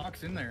orange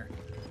box in there.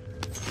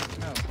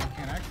 No, I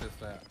can't access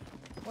that.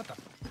 What the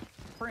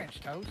French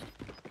toast?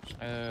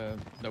 The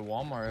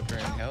Walmart up there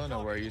in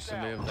Helena where I used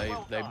to live,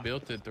 they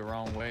built it the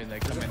wrong way and they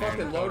come There's a in there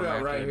fucking and totally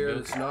loadout right after here they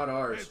that's built not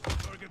ours.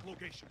 Target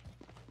location.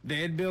 they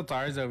had built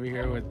ours over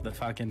here with the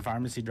fucking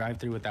pharmacy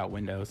drive-through without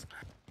windows.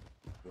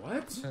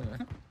 What?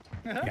 it.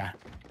 Yeah.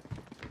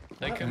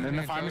 They come And in then the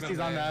and pharmacy's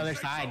totally on the other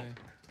after- side.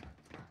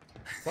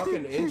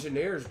 Fucking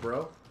engineers,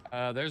 bro.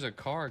 There's a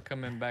car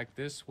coming back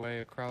this way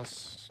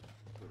across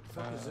The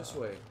fuck is this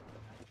way?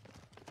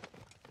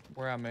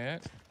 where I'm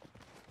at.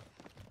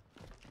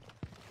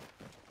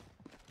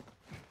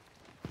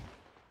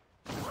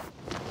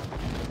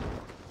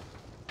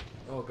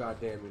 Oh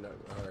goddamn, you're not.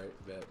 All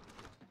right, bet.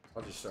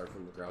 I'll just start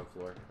from the ground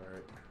floor. All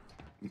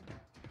right.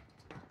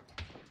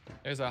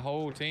 There's a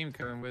whole team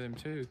coming with him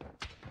too.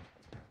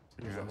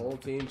 There's a whole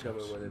team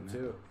coming with him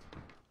too.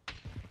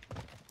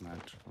 Not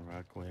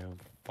truck way of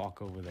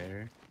fuck over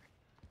there.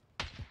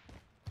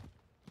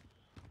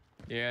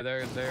 Yeah,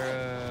 they're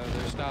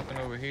stopping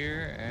over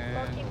here and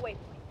Marking waypoint.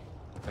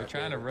 they're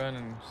trying to run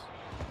and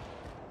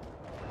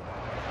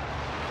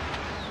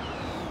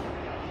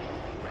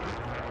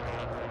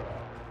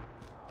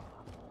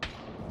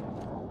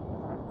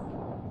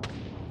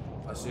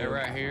I see they're him.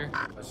 right here.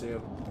 I see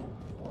him.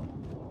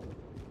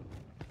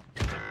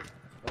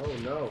 Oh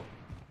no.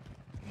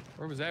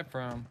 Where was that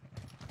from?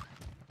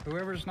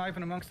 Whoever's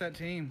sniping amongst that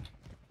team.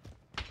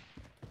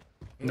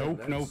 Nope,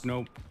 that's- nope,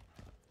 nope.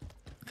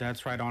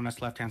 That's right on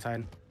us, left-hand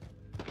side.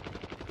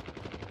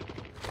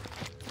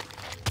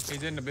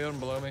 He's in the building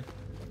below me.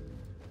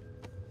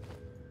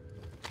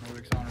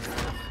 Nordic's on res,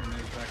 and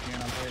he's back in.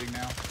 I'm heading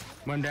now.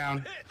 One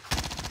down.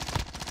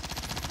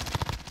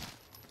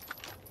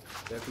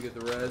 They have to get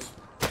the res.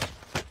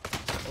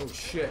 Oh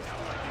shit.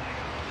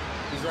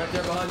 He's right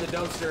there behind the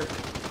dumpster.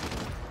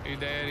 He's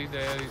dead, he's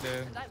dead, he's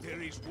dead.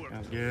 There is work.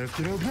 Yes,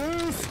 get up,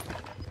 yes!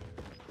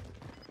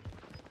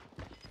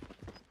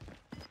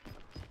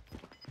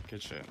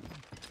 Good shit.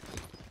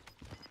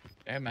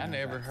 Damn, I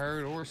never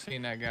heard or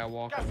seen that guy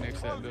walk Gas up is next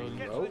to that closing. building.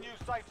 Get to the new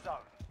safe zone.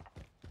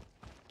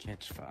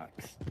 Catch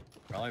fox.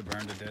 Probably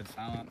burned to dead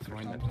silence or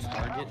Going to something.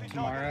 Target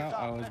tomorrow.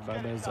 Oh, is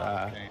Bubba's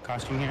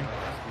costume here?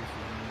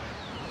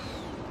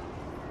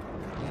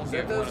 I'm gonna Is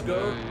get that those one of go?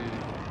 those.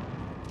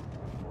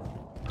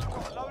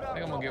 I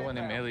think I'm gonna get one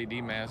of them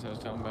LED masks I was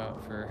talking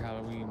about for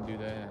Halloween. Do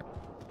that.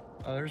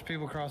 There's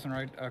people crossing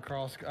right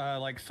across,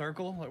 like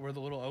circle, like where the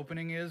little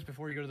opening is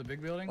before you go to the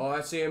big building. Oh,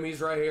 I see him. He's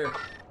right here.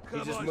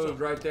 He just moved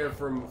right there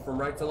from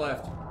right to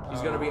left.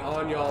 He's gonna be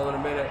on y'all in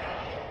a minute.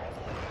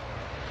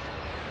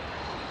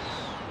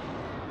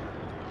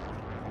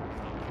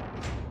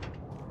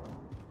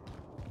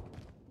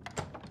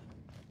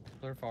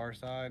 Their far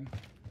side.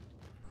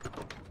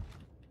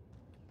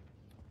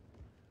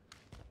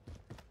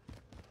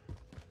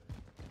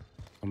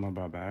 Someone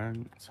about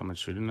bad. Someone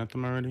shooting at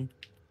them already.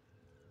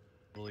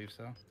 I believe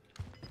so.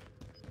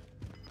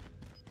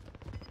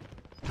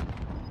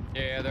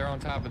 Yeah, they're on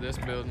top of this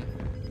building.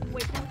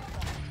 We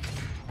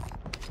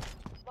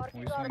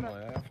swing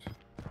left.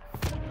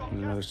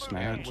 Another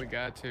snatch. We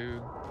got to.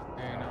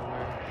 Ain't no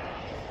way.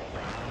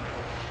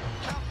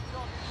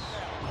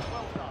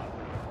 Well done.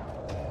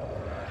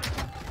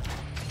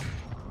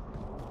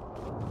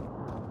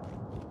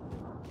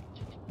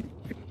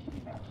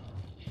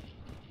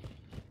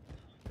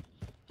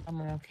 I'm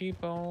gonna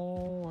keep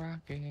on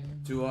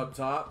rocking. 2 up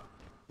top,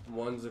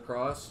 1's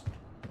across.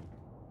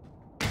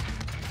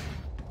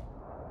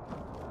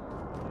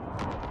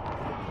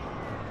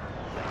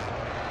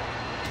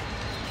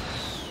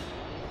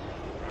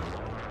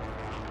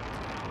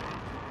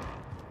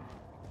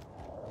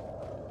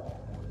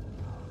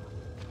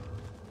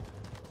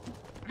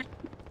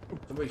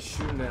 Somebody's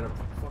shooting at him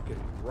fucking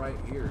right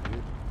here,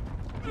 dude.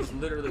 He's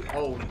literally,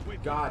 oh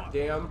god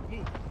damn.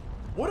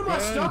 What am I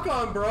stuck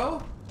on,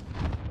 bro?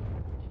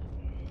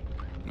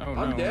 Oh,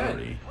 I'm no, dead.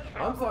 already.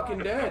 I'm fucking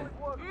dead.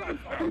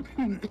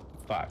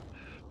 Fuck.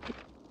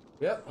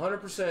 Yep,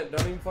 100%.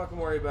 Don't even fucking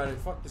worry about it.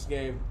 Fuck this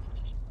game.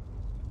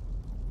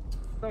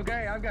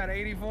 Okay, I've got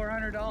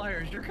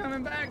 $8,400. You're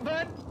coming back,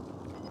 bud?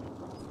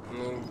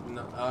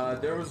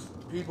 There was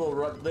people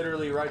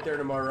literally right there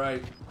to my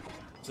right.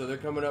 So they're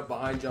coming up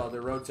behind y'all. They're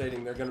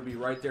rotating. They're gonna be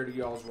right there to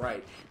y'all's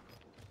right.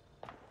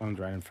 Someone's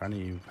right in front of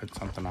you. Put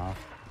something off.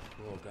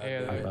 Oh, god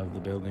Yeah, damn it. Above the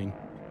building.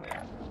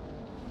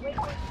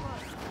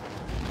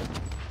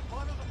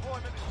 Final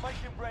deployment is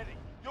making ready.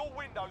 Your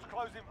window's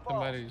closing fast.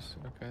 Somebody's.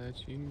 Okay,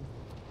 that's you.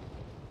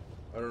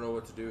 I don't know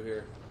what to do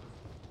here.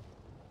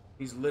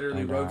 He's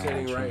literally I know,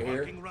 rotating I right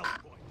here.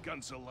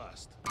 Guns are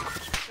lost.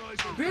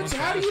 Bitch,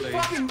 how do you Stay.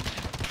 fucking...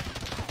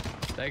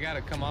 They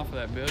gotta come off of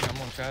that building. I'm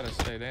gonna try to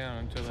stay down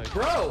until they.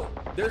 Bro,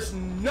 there's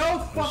no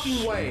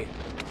fucking way.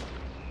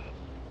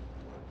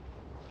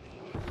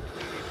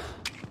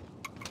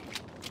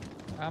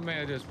 I may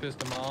have just pissed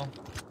them off.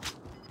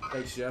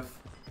 Hey, Chef.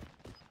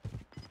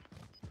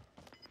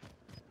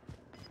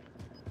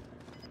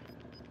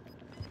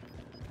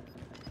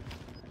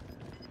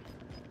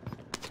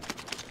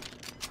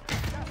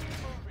 Gas is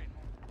moving.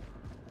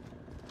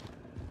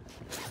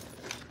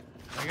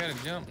 They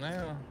gotta jump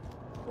now.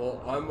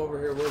 Well, I'm over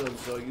here with them,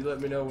 so you let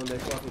me know when they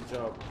fucking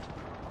jump.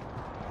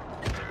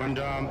 One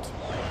dumped.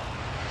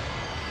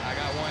 I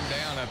got one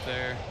down up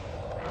there.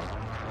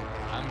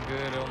 I'm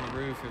good on the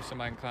roof if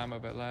somebody can climb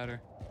up that ladder.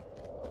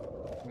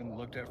 Been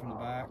looked at from the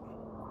back.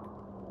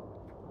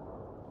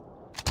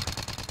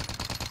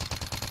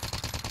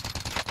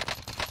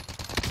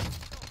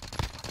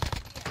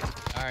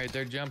 All right,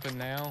 they're jumping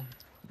now.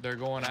 They're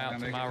going out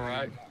to my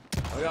right.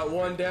 I got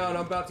one down.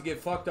 I'm about to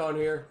get fucked on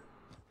here.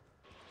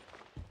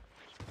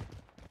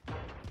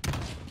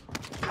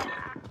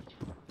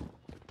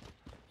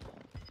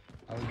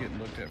 I was getting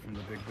looked at from the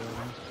big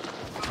building.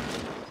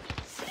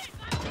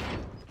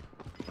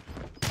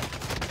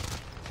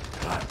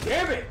 God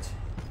damn it!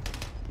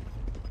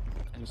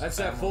 That's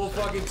that full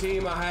fucking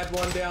team. I had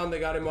one down. They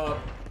got him up.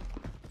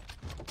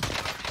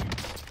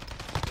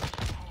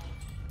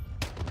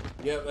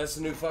 Yep, that's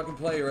the new fucking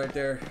play right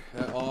there.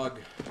 That AUG.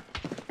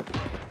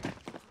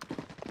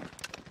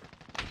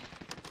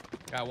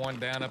 Got one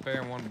down up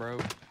there and one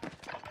broke.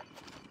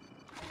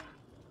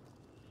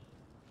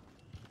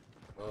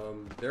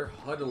 They're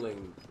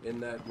huddling in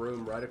that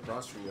room right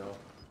across from y'all.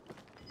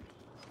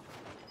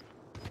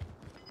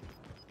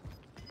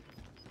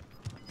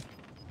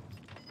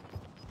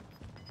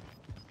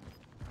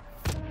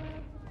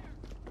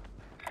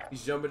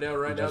 He's jumping down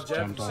right now, Just Jeff.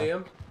 jumped You off. see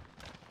him?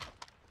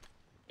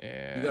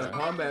 Yeah. You got a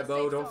combat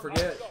bow, don't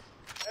forget.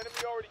 Enemy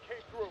already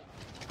came through.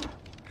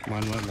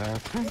 One went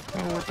left.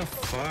 Oh, what the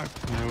fuck?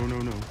 No, no,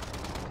 no.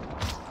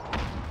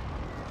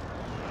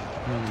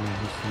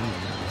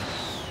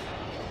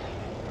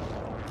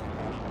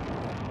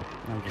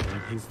 Okay,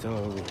 he's still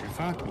over here.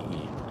 Fuck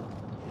me.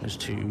 There's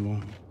two.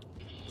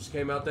 Just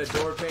came out that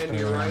door, pan to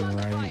your On right.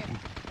 the right.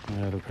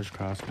 Yeah, they're push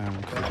cross now.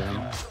 Okay,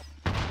 down.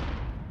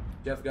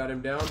 Jeff got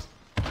him down.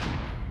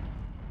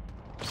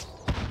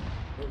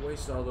 Don't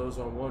waste all those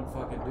on one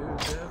fucking dude,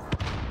 Jeff.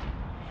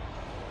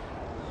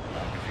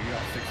 You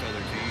got 6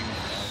 other teams.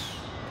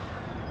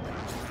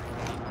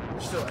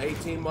 There's still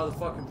 18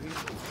 motherfucking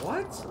people.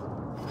 What?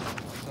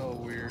 So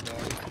weird,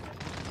 dog.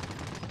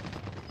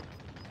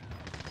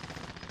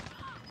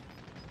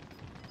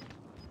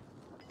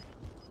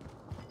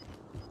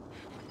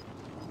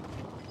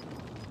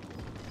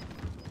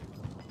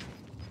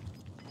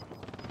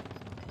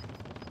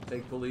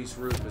 Take police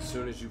roof as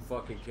soon as you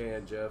fucking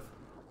can, Jeff.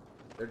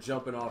 They're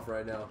jumping off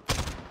right now.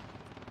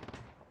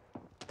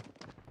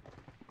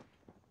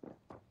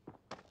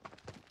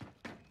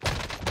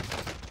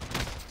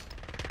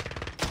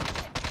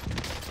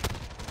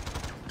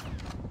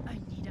 I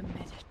need a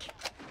medic.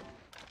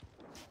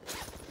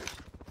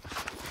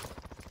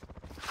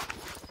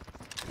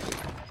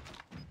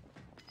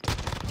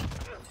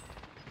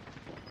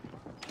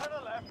 To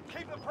the left,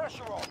 keep the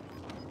pressure on.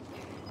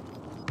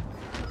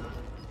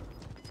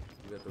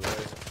 You got the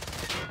res.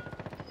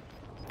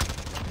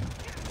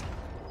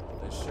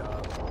 Nice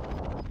shot.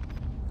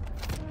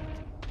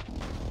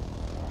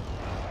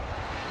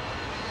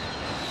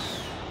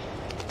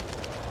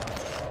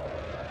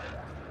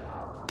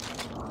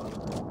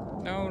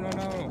 No, no,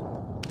 no.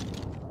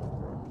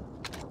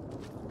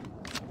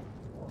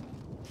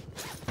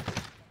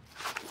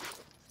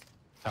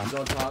 He's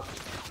on top.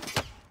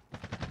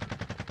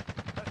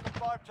 Less than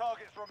 5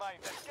 targets remain.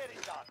 Let's get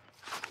it done.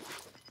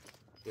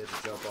 He had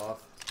to jump off.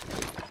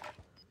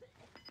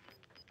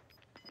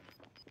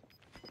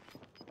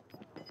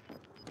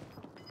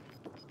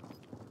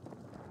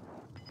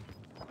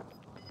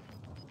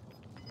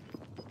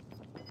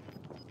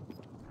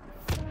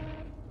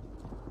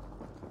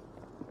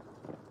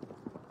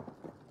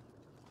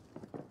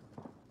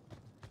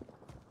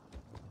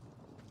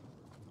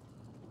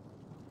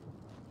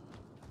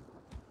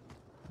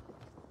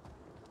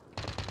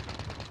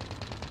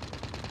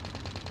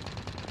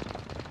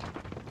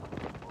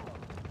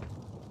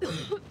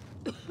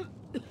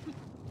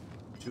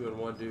 2 and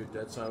 1, dude.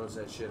 Dead silence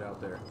that shit out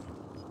there.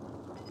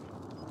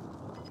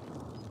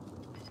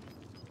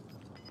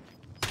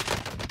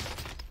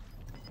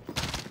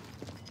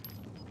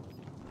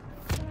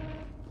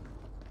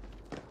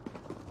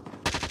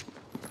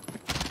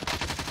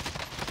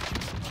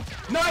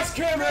 Nice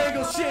camera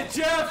angle shit,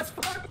 Jeff!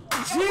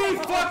 G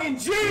fucking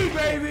G,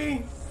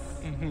 baby!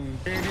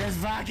 It is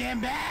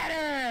fucking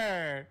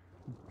better!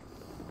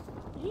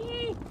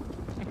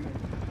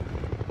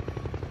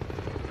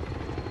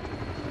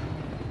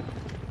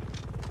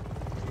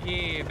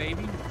 Yeah,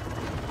 baby.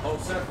 Oh,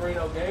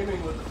 Severino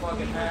Gaming with the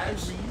fucking hatch.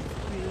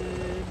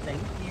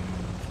 Thank you.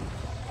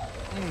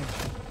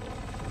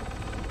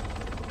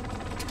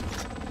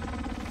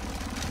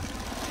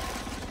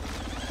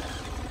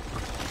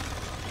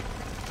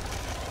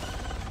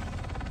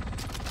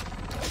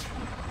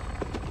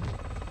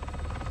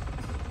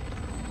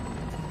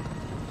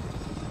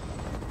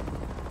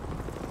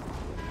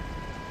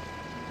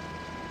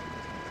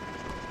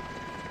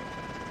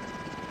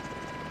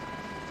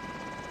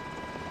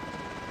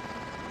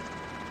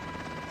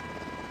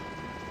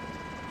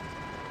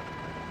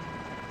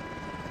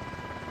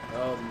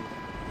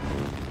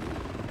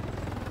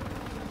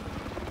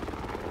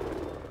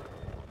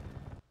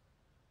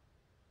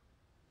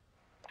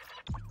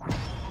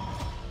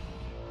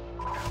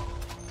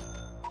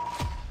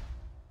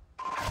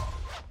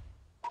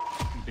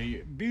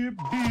 Beer, beer,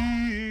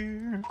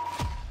 beer.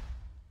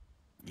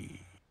 Yeah.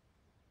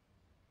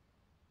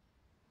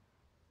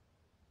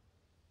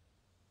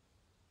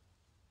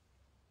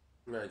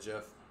 All right,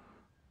 Jeff.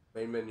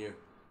 Main menu.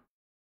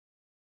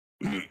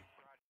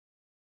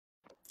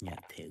 Yeah,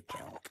 two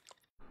count.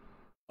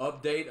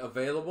 Update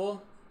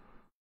available.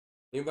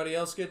 Anybody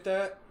else get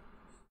that?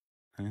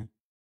 Huh?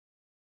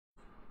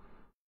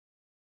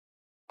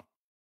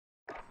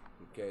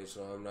 Okay,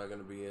 so I'm not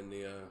gonna be in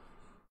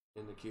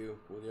the queue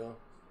with y'all.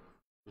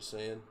 Just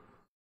saying.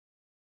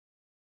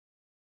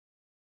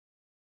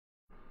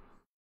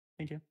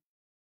 Thank you.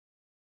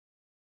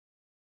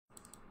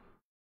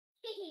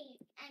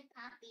 I'm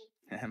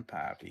Poppy. And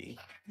Poppy.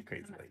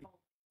 Crazy lady.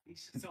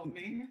 So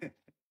me.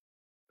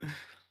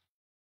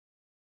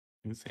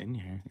 Who's in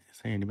here? Is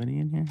there anybody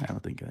in here? I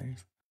don't think there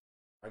is.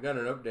 I got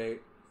an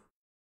update.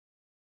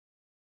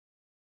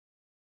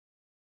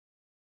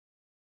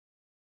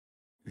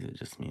 Is it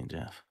just me and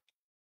Jeff?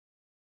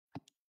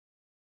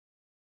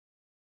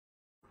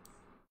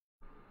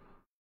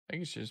 I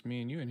think it's just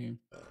me and you in here.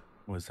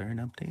 Was there an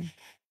update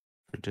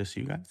for just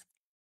you guys?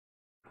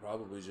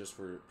 Probably just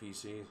for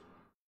PC.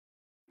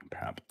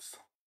 Perhaps.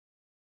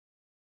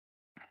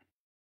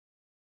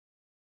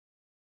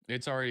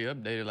 It's already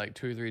updated like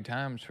 2 or 3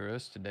 times for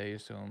us today,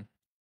 so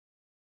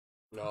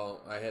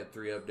No, I had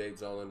 3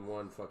 updates all in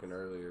one fucking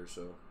earlier,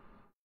 so.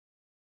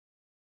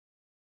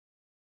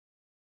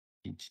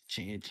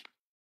 Change.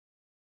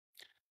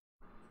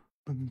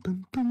 Boom,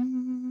 boom,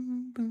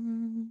 boom,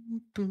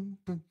 boom, boom,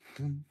 boom,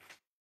 boom.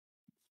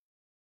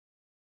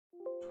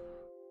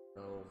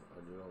 No, I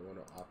do not want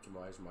to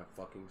optimize my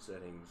fucking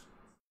settings.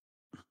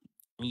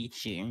 Me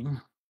too.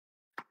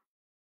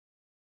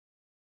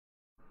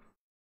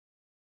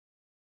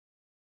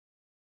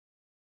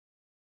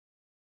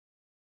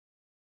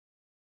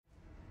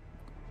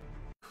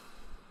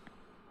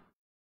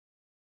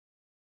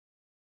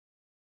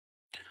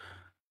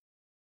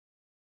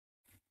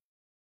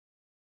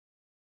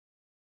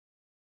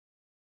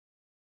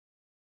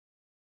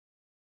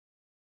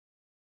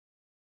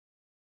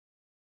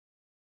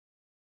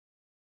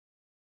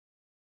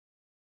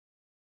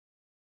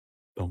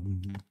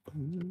 Boom,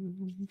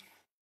 boom.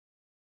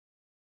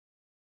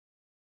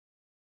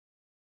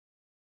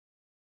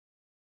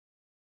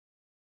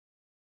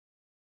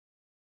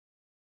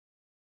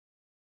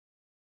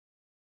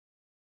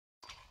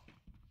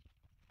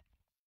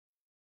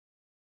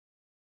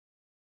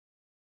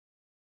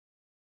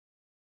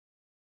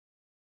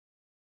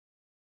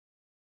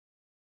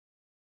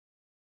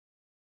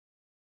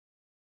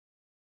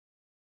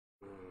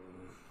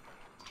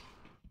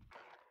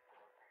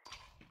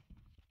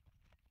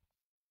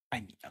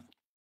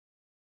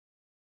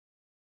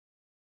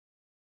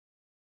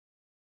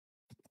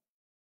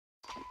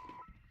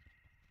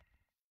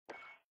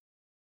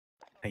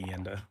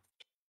 Panda.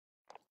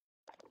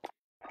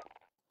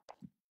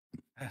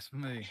 That's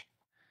me.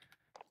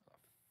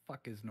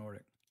 Fuck is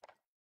Nordic?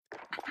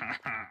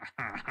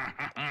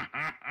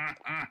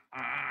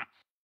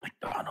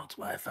 McDonald's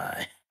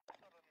Wi-Fi.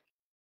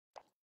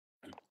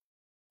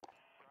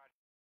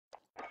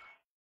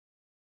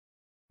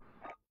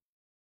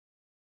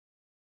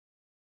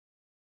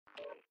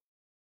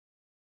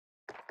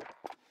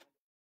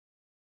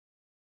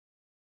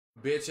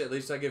 Bitch, at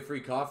least I get free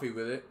coffee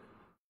with it.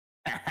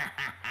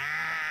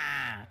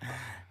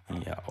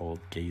 Yeah,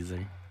 old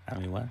geezer. I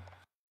mean, what?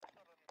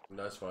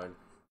 That's fine.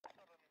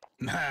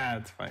 Nah,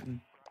 it's fine.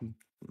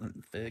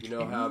 You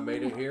know how I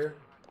made it here?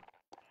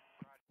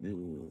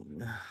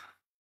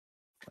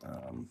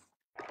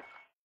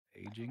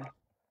 Aging.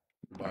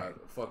 By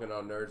fucking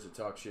on nerds that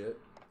talk shit.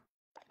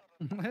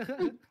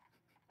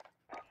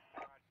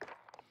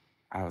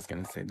 I was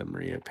gonna say the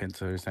Maria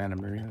Pinto or Santa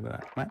Maria,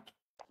 but what?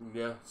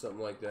 Yeah,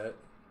 something like that.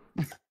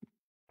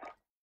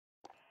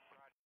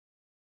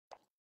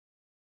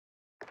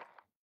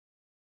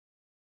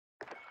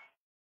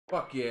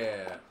 Fuck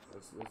yeah.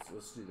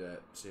 Let's do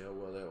that. See how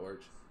well that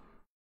works.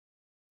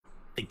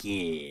 Thick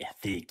yeah,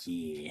 fix.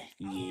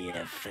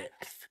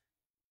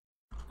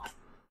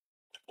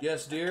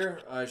 Yes,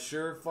 dear, I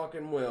sure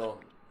fucking will.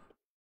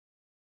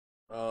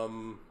 As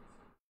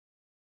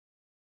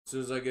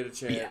soon as I get a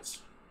chance.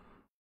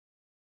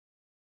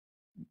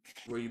 Yeah.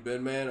 Where you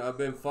been, man? I've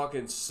been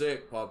fucking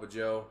sick, Papa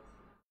Joe.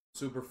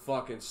 Super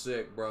fucking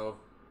sick, bro.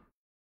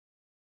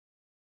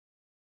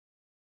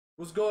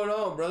 What's going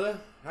on,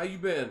 brother? How you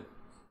been?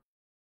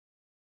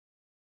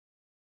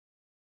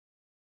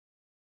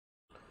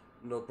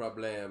 No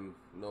problem.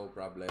 No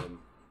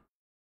problem.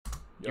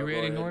 You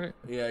ready, Nordic?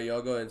 Yeah,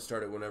 y'all go ahead and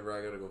start it whenever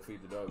I gotta go feed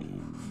the dog.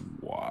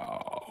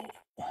 Wow.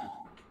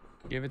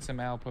 Give it some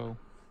Alpo.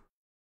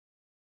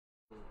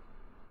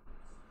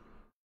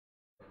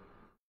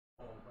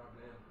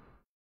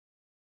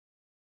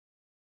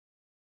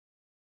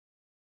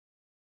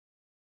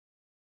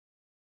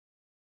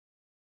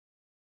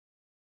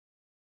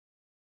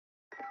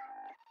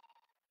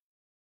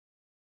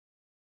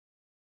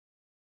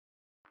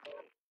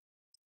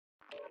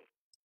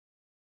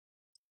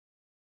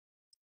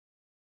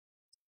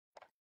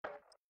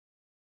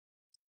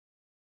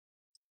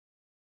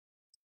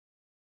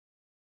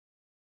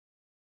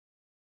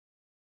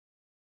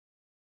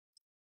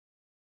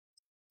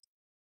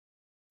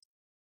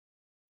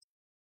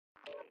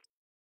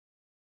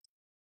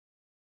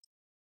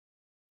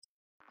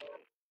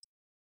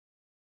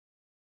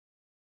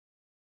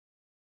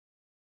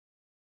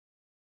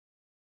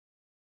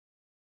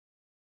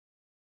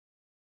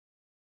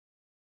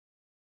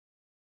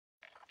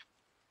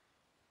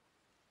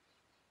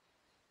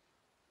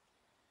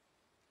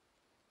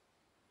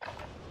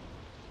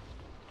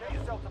 Get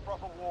yourself to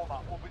proper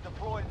warm-up. We'll be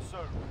deploying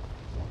soon.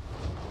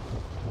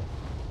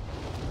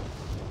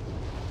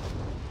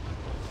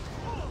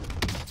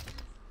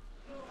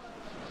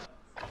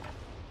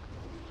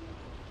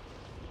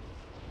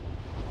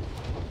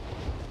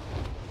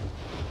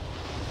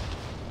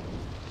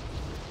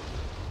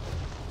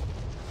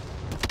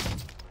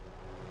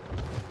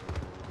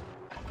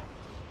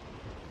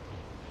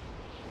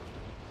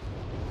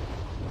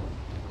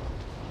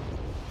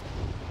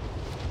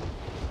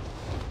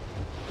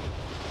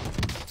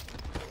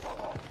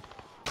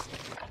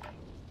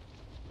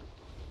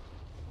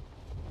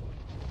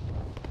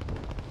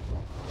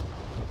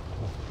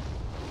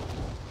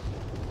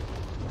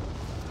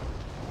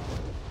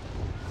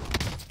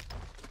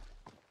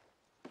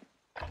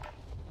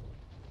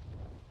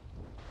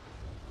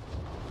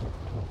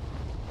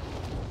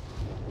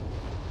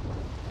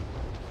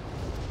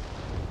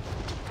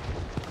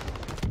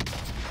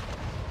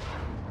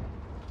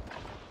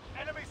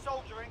 Enemy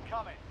soldier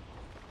incoming.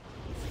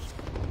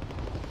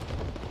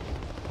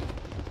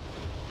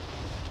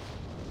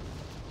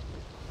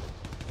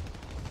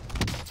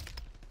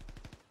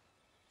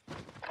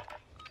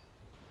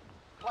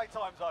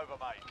 Playtime's over,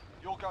 mate.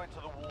 You're going to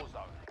the war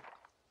zone.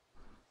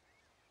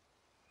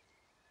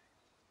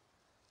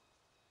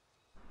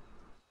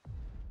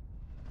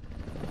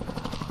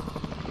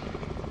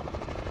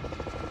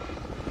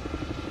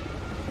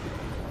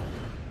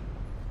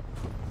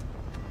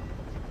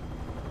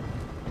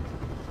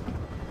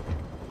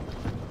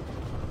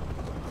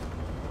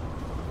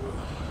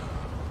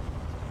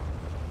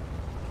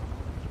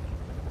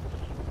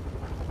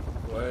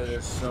 Why are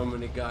there so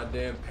many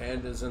goddamn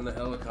pandas in the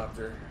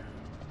helicopter?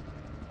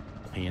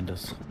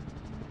 Pandas.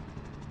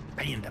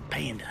 Panda.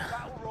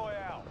 Battle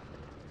Royale.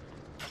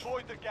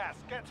 Avoid the gas.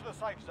 Get to the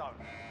safe zone.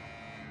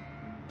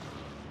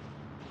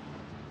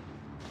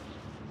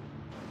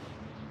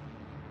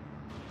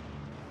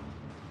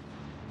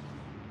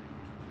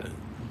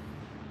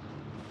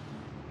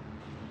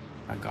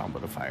 My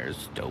Goblet of Fire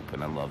is dope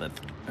and I love it.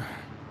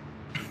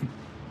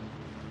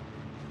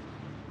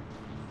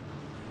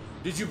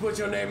 Did you put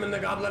your name in the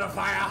Goblet of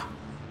Fire?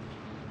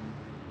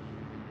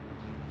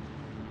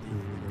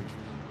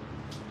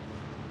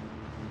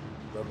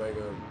 Nobody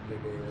gonna pick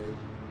anything.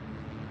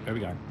 There we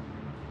go.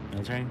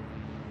 Okay.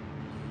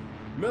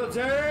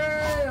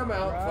 Military! I'm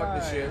out. Fuck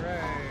this shit.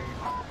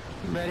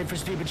 Ready for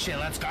stupid shit.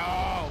 Let's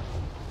go.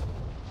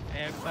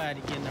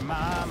 Everybody get their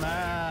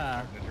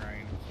mama.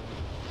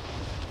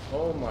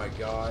 Oh my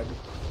god.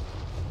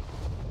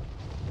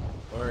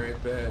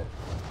 Alright, bet.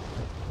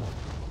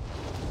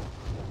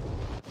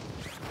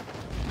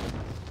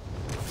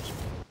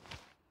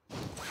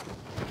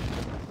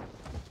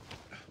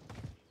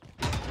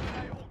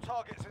 All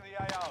targets in the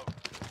AO.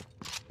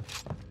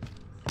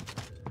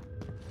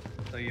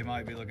 So you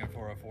might be looking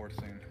for a fourth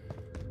soon.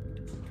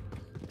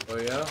 Oh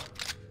yeah?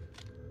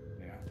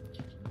 Yeah.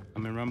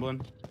 I'm in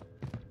rumbling.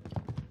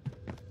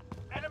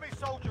 Enemy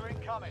soldier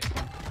incoming.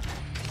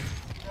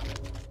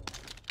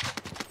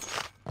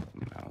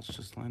 I was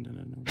just landing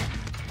in.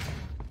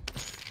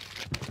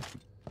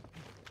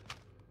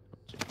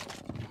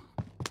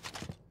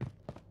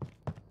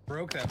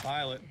 Broke that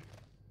pilot.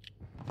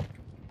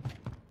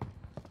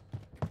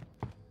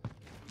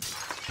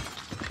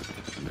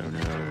 No,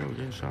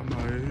 get shot in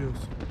my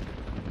ass.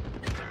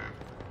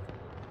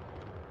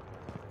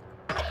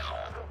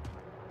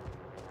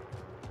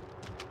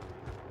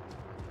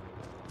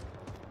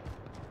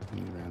 He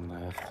ran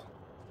left.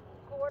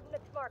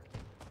 Coordinates marked.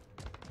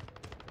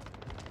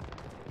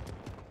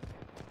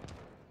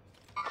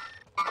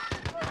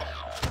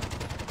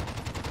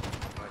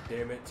 God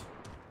damn it.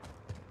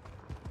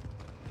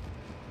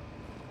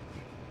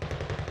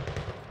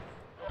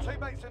 Your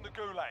teammates in the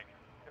gulag.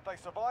 If they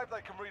survive,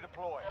 they can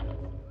redeploy.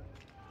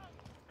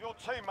 Your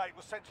teammate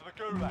was sent to the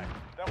gulag.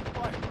 They'll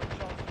fight for a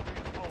chance to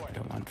redeploy. I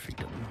don't want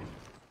freedom.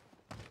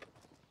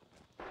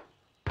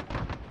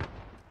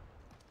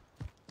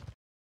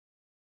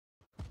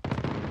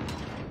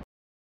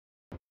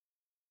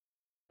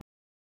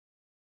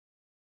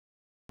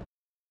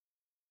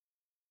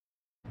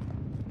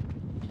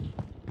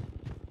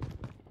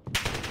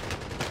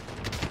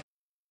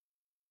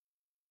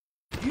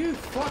 You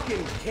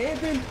fucking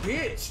camping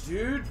bitch,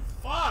 dude.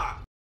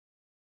 Fuck.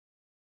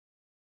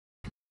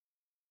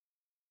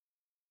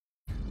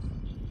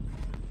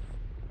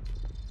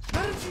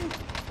 How did you...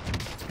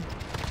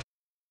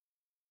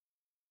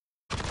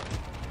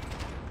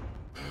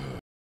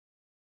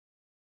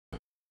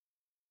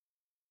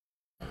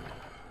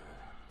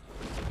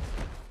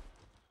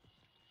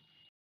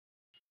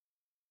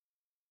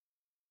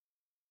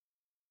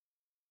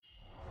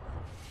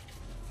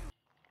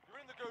 You're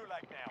in the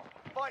gulag now.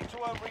 Fight to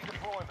earn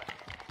redeployment.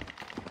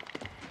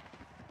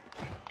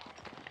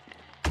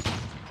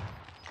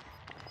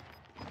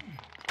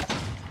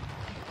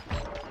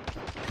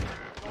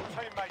 Your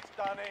teammate's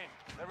done in.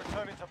 They're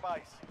returning to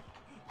base.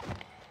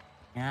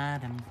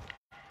 Got him.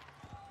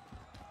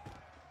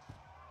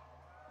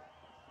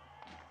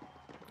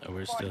 Oh,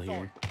 we're still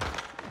here.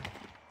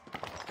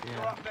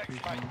 You're up next,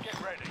 mate.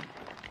 Get ready.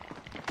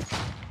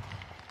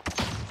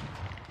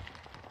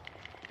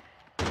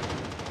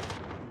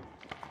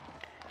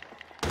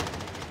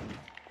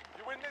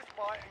 You win this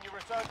fight and you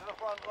return to the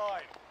front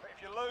line. But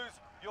if you lose,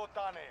 you're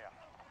done here.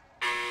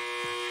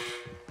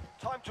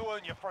 Time to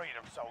earn your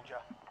freedom,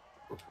 soldier.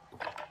 You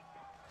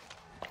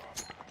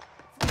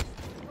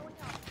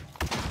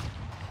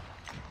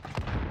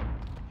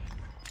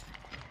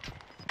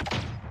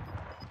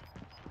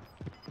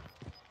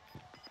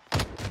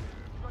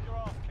got your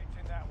ass kicked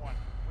in that one.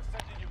 We're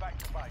sending you back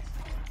to base.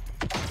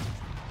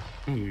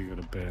 You got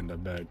a panda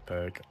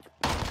backpack.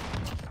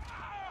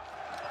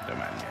 Don't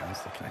mind me, I'm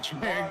just looking at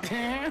your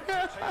backpack.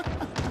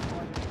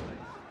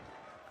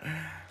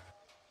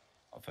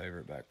 My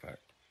favorite backpack.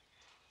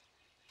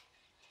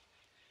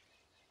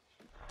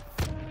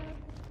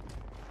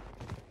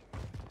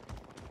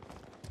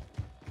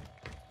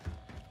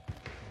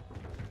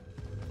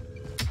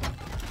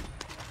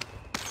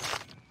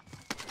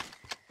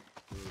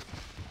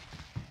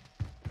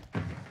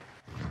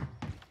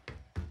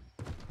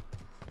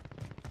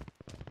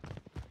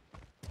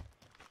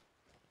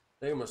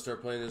 I think I'm gonna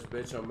start playing this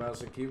bitch on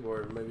mouse and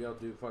keyboard. Maybe I'll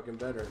do fucking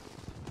better.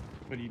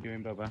 What are you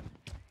doing, Bubba?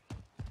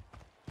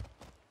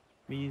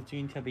 What are you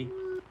doing, Tubby?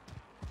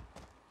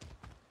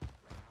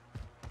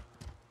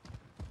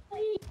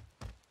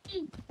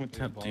 What's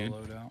up, Ball dude?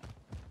 loadout.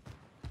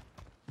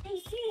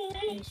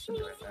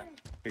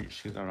 Get your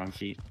shoes on wrong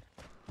feet.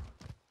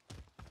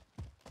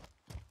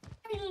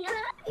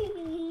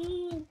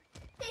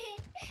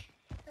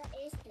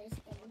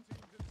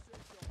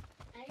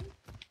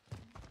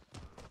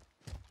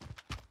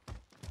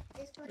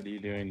 What are you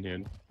doing,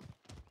 dude?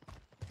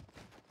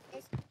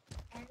 Can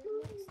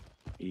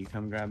you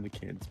come grab the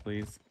kids,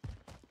 please?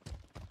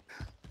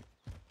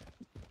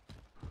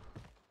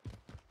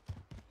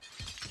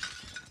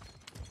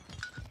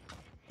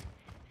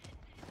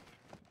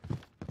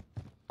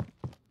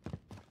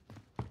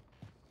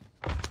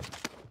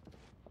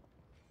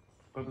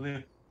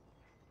 Blue,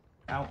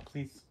 out,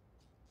 please.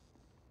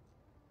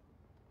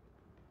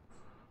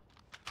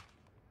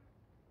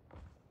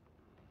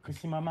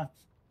 Chrissy mama.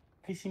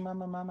 Chrissy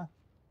mama, mama.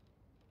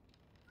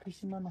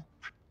 Chrissy mama.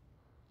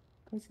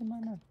 Chrissy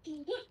mama.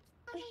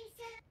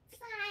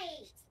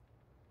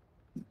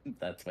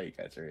 That's why you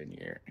guys are in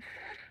here.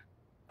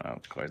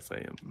 Of course I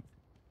am.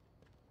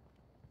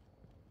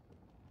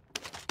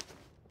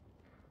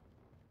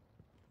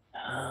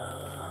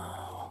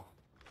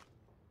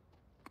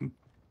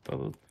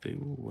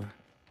 Boo.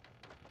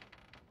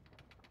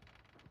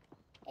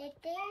 It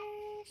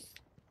is.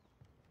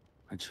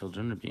 My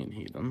children are being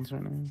heathens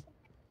right now.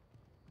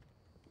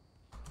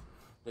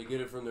 They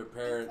get it from their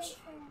parents.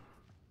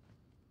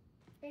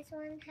 This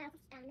one has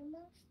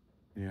animals?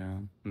 Yeah,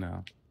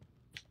 no.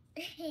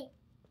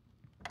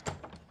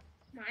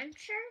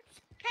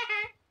 Monsters?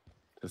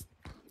 Just,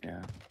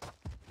 yeah.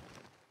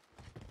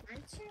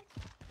 Monsters?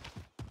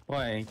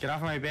 Boy, get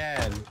off my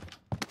bed.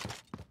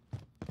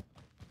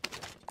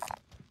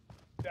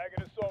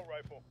 Daggett assault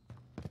rifle.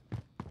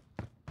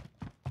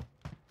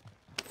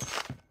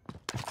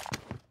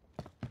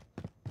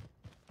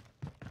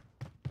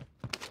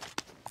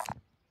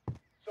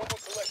 Someone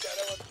collect that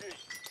LMG.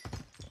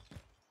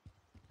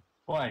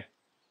 Boy,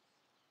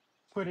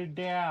 put it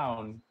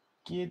down.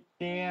 Get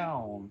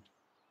down.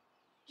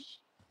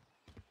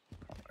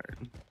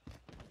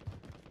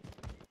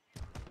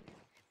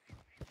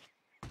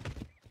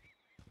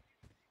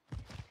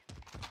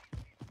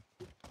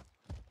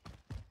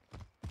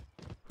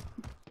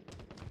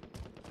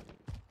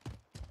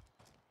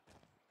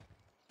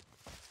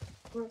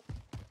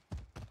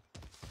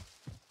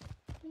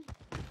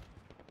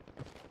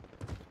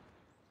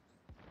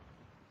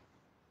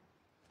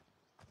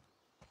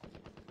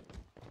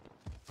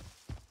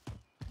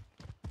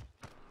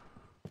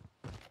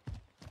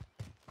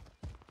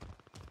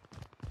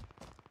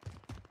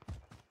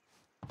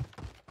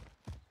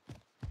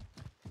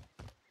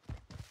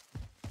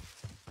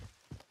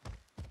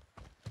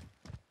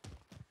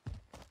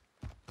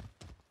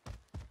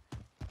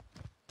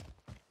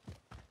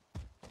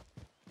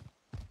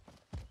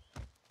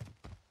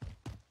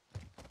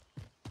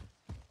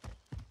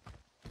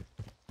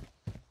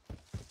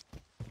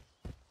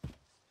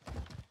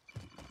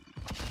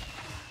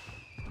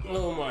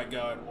 Oh my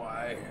god,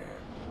 why?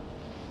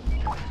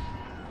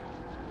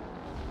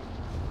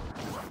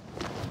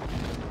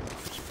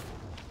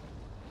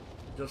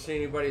 Don't see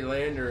anybody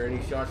land or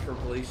any shots from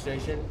police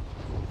station?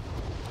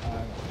 I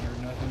haven't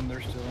heard nothing.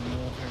 They're still in the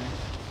military.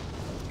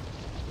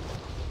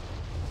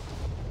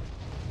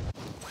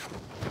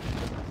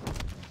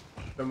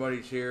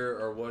 Somebody's here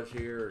or was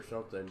here or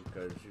something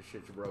because your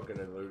shit's broken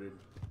and looted.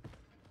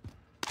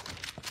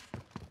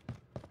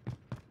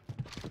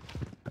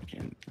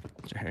 Fucking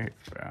jerk,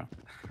 bro.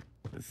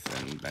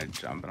 Listen, they're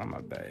jumping on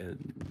my bed.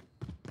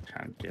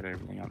 Trying to get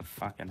everything on the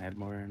fucking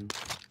headboard.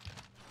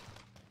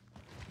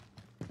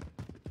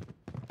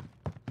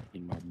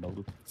 Need more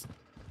bullets.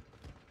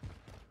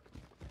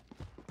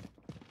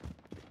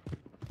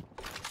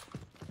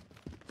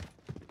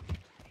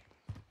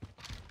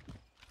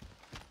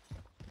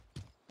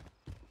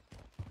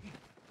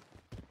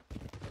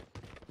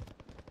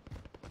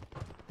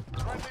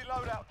 Friendly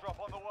loadout drop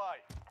on the way.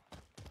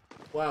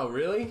 Wow,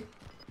 really?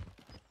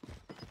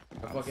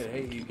 I fucking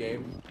hate you,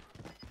 game.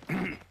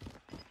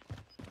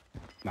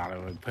 Not I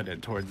would put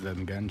it towards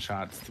them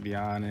gunshots, to be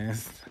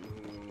honest.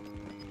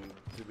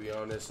 To be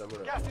honest, I'm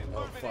gonna. Gas is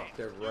Oh moving fuck, in.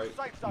 they're New right.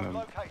 safe zone No,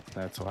 located.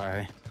 that's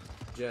why.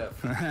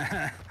 Jeff,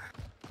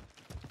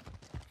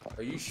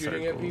 are you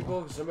shooting at Circle.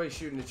 people? Somebody's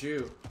shooting at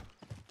you.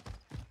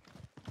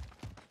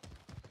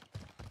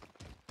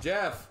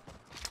 Jeff!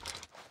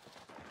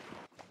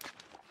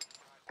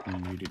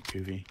 I'm muted,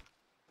 Goofy.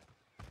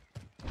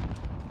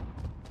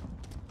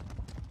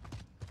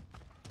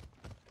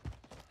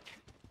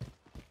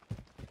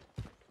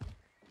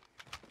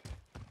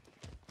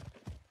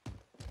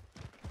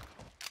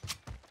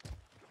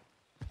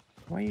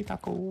 Wait,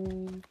 taco.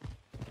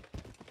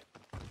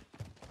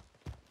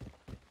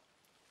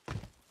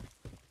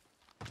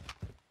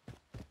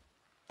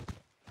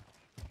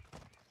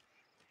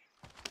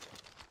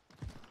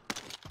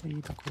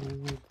 Wait, taco.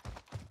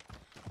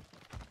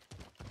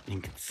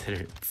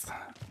 Inconsiderate.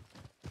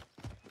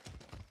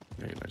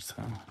 Very much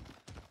so.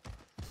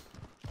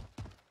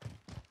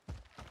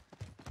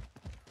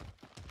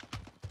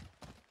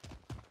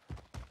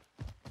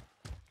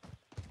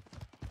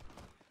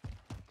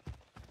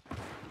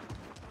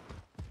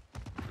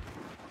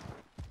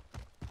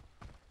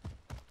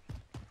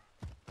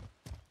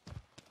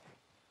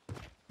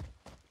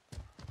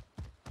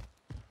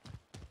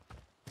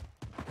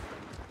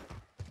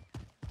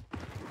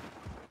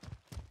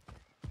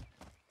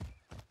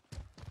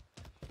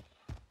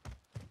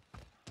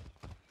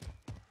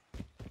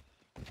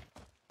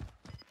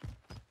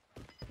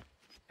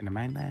 Can I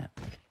mind that?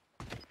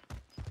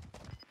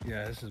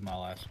 Yeah, this is my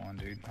last one,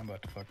 dude. I'm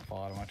about to fucking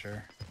fall out of my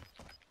chair.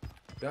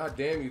 God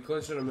damn, you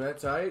clenching them that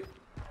tight?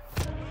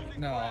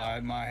 No,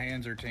 my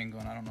hands are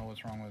tingling. I don't know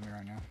what's wrong with me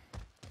right now.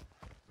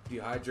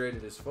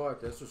 Dehydrated as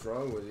fuck, that's what's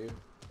wrong with you.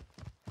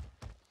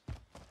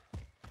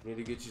 Need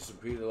to get you some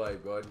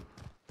Pedialyte, bud.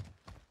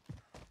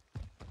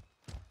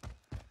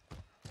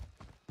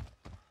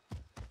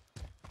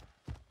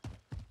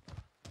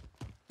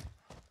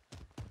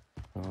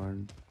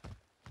 Lord.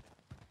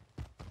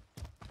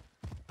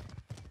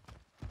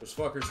 Those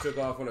fuckers took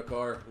off in a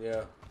car.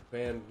 Yeah.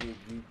 Man,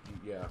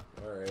 yeah.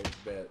 Alright,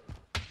 bet.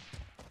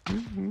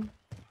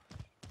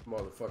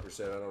 Motherfucker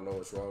said, I don't know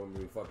what's wrong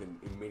with me. Fucking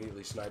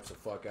immediately snipes the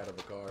fuck out of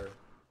a car.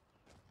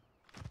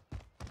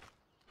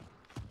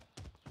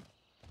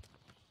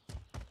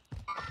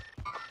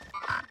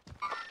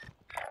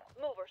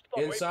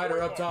 inside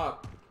or up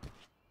top?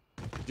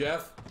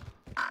 Jeff?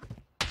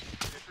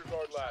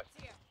 Disregard last.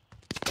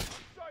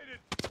 Sighted.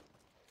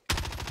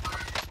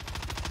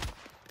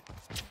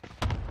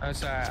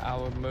 That's alright, I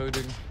was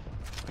muted.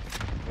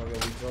 Okay,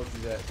 we told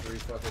you that 3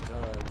 fucking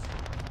times.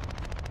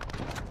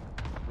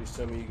 Please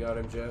tell me you got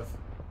him, Jeff.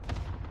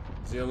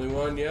 Is the only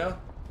one, yeah?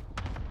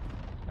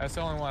 That's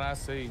the only one I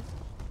see.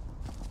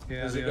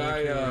 Yeah, There's the a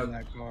other guy, kid in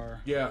that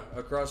car. Yeah,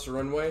 across the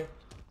runway.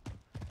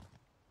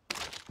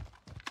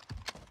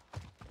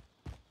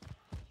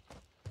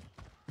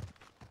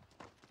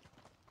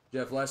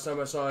 Jeff, last time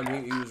I saw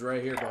him, he was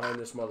right here behind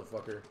this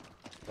motherfucker.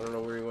 I don't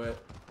know where he went.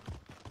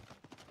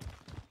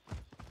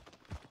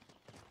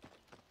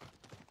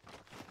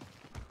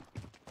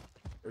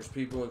 There's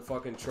people in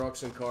fucking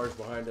trucks and cars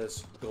behind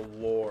us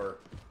galore.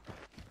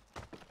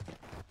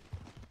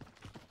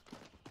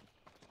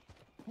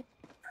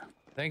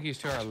 I think he's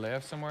to our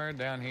left somewhere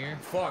down here.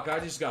 Fuck,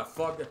 I just got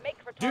fucked. Dude,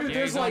 Yeah,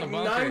 there's he's on like the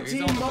bunker. He's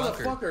 19 on the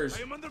bunker. motherfuckers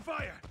I am under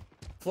fire.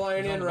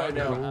 flying He's on in the right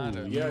bunker now. behind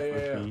us.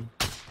 Yeah.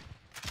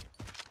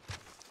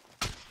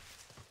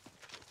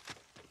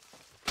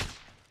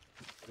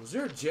 Was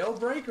there a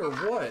jailbreak or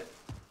what?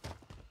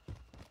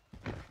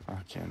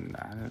 Fucking,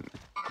 I didn't.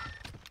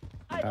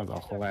 That was a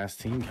whole ass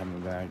team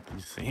coming back. You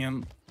see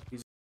him?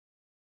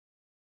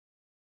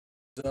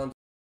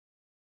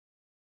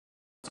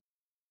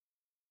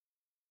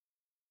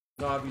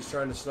 Top, he's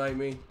trying to snipe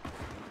me.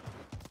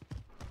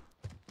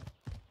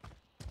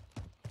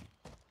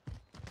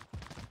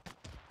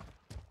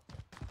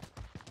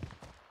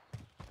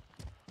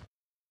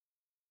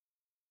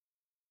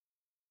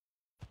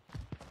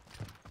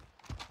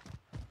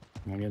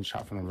 I'm getting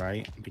shot from the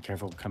right. Be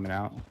careful coming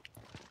out.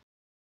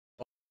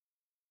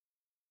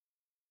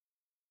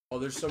 Oh,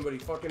 there's somebody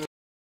fucking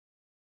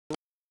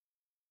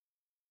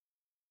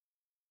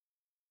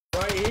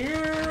right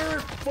here.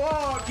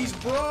 Fuck, he's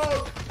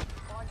broke.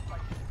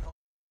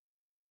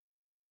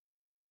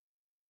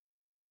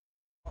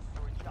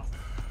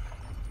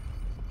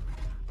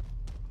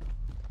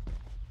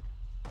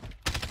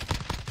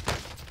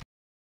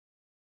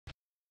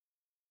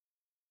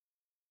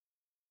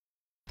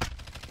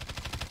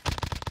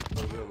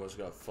 Oh, we almost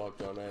got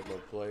fucked on that, no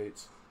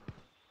plates.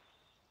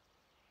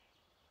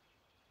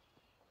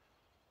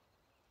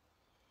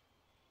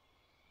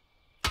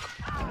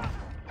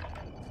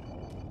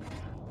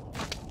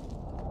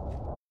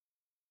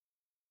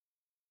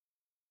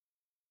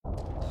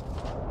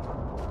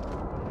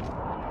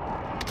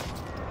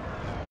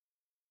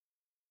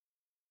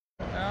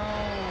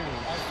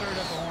 I stirred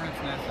up a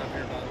hornet's nest up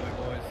here, by the way,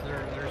 boys.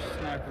 There's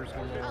snipers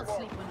galore.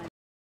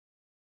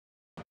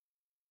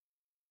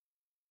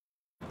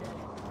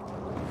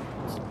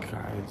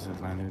 Guys that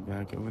landed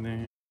back over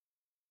there.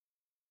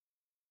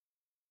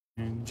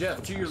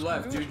 Jeff, to your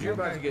left, dude. You're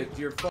about to get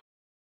your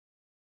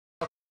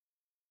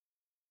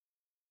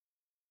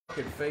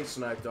fucking face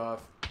sniped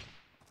off.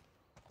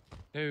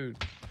 Dude.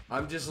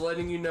 I'm just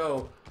letting you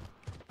know.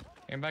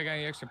 Anybody got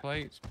any extra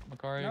plates?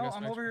 Macari, you No, got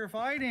some I'm over extra? here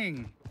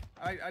fighting.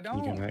 I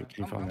don't. You can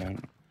keep on that.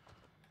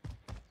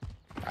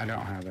 I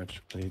don't have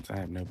extra blades. I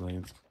have no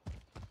blades.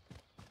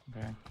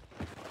 Okay.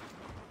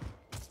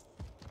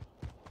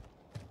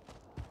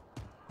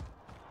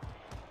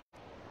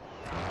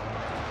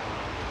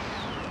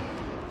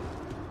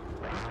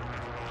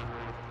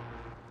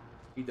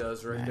 He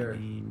does right there. My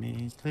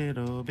name is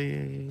Little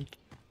Big.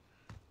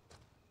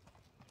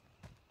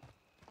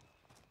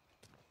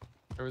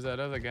 There was that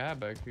other guy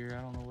back here.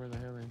 I don't know where the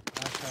hell he.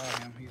 I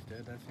shot him. He's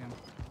dead. That's him.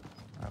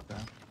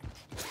 Okay.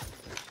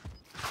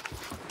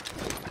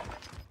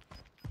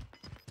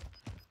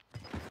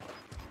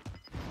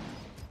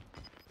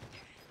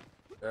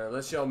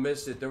 Unless y'all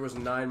missed it, there was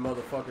 9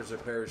 motherfuckers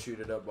that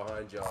parachuted up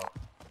behind y'all.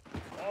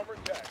 Armor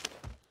tag.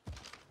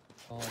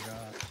 Oh my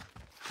god.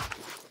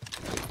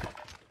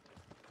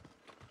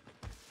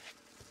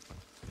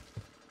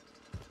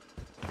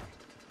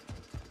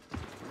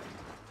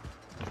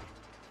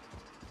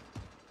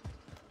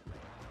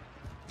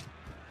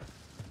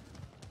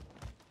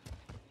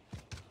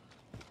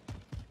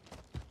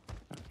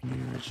 Here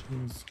it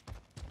is.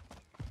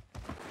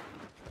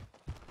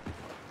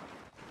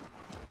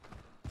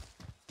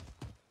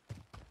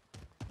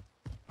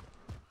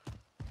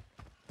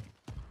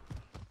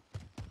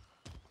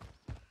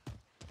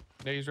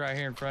 He's right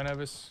here in front of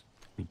us.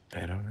 You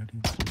dead already?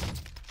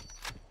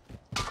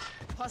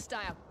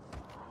 Hostile.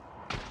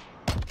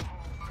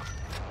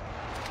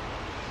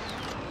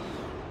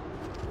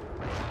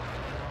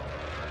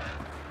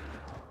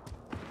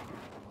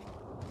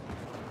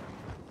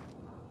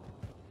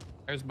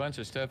 There's a bunch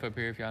of stuff up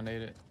here if y'all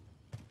need it.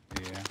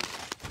 Yeah.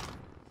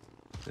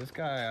 This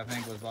guy, I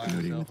think, was by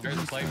himself.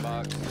 There's a plate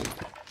box.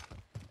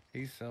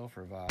 He's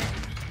self-revived.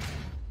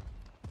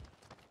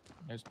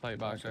 There's a plate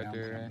box right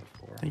there.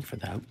 Thank you for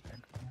that.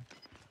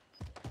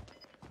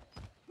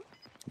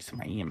 Use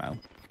my ammo.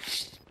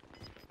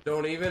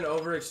 Don't even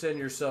overextend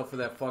yourself for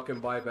that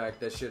fucking buyback.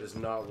 That shit is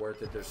not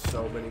worth it. There's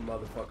so many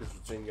motherfuckers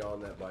between y'all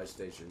and that buy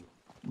station.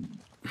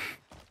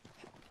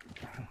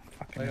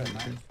 Play up,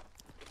 man.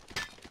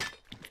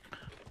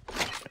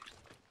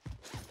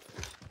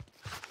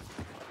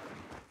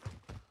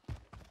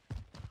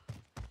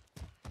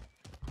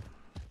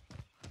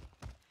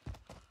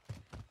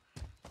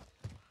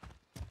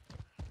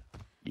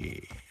 Yeah.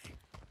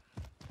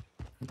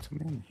 It's a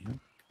man here.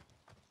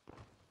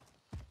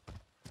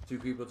 2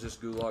 people just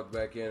gulagged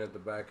back in at the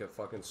back of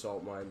fucking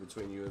Salt Mine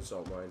between you and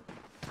Salt Mine.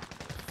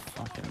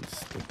 Fucking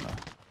stigma.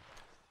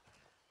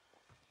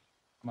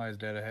 Somebody's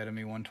dead ahead of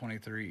me,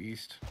 123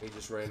 east. He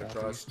just ran Southeast.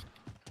 across.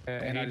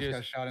 And I just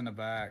got shot in the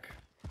back.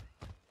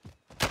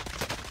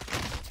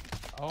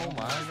 Oh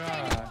my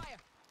god.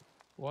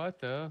 What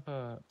the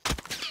fuck?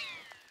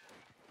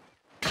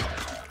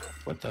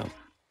 What the?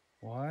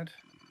 What?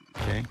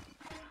 Okay.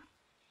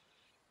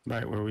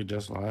 Right where we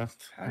just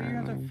left. How do you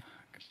have to...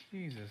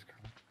 Jesus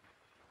Christ.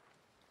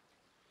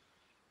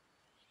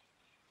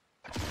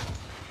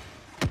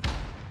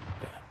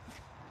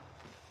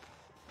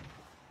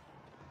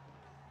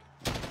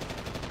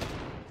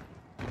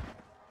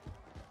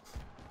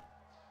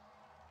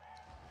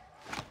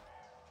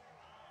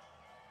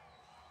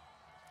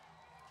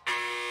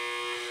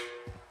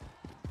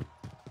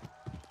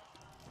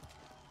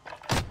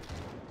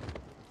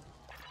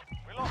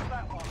 We lost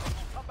that one, but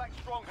we'll come back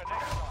stronger next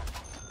time.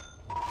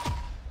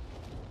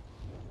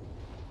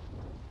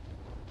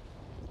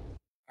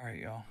 Alright,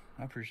 y'all.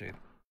 I appreciate it.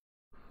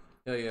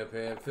 Hell yeah,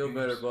 Pan. Feel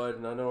better, bud.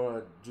 And I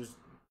know just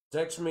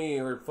text me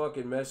or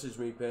fucking message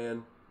me,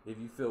 Pan, if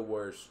you feel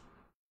worse.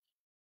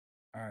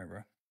 Alright,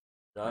 bro.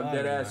 I'm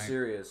dead ass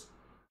serious.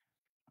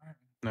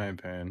 No,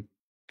 Pan.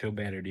 Feel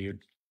better, dude.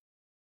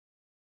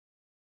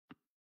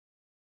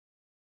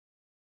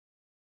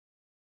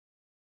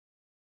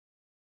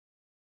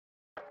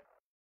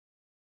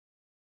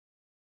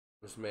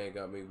 This man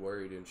got me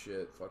worried and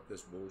shit. Fuck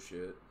this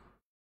bullshit.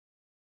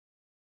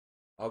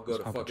 I'll go What's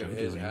to Papa fucking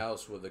Joe his doing?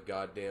 house with a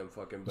goddamn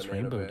fucking What's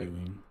banana Rainbow bag.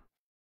 doing?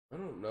 I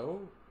don't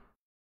know.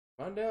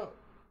 Find out.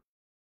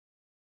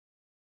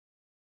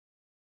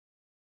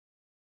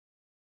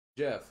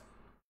 Jeff.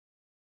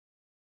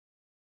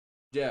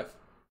 Jeff,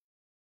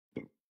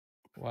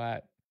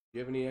 What? you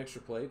have any extra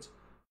plates?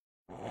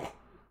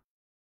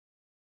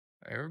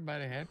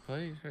 Everybody had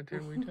plays right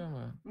there. What you talking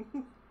about?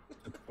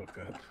 Shut the fuck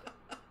up.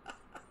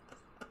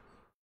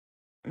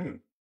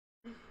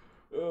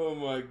 Oh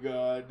my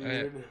god,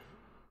 dude.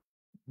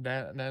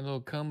 That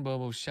little cum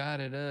bubble shot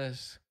at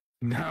us,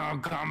 No,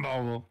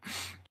 combo.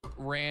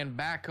 ran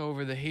back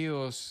over the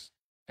hills,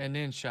 and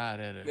then shot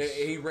at us.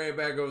 He ran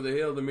back over the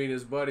hill to meet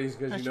his buddies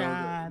because, you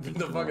know,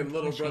 the fucking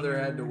little brother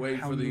had to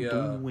wait for the,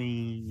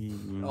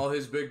 all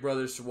his big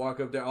brothers to walk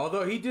up there.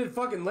 Although he did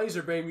fucking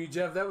laser beam you,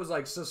 Jeff. That was,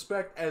 like,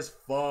 suspect as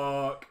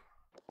fuck.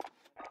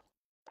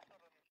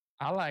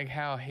 I like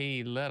how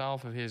he let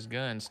off of his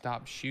gun,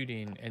 stopped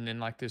shooting, and then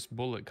like this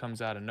bullet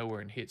comes out of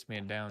nowhere and hits me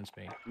and downs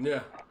me.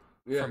 Yeah.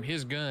 Yeah. From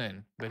his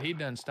gun, but he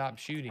done stopped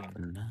shooting.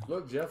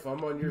 Look, Jeff,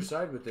 I'm on your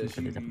side with this.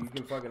 You can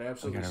fucking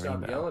absolutely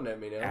stop yelling at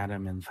me now.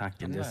 Adam in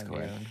fucking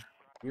Discord.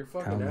 You're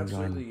Tell fucking him to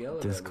absolutely join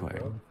yelling Discord. at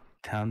me, bro.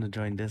 Tell him to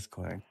join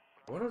Discord.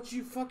 Why don't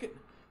you fucking...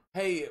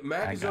 Hey,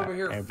 Mac I is got over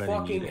here everybody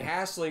fucking muted.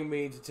 hassling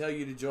me to tell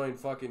you to join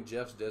fucking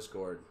Jeff's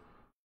Discord.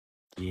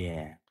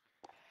 Yeah.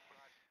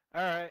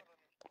 Alright.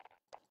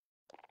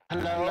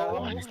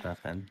 Hello.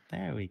 Stefan.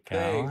 There we go.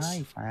 Thanks.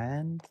 Hi,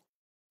 friend.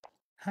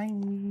 Hi.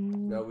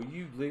 Now, will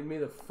you leave me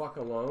the fuck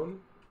alone?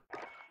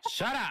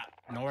 Shut up,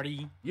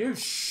 Nordy. You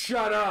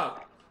shut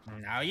up!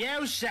 Now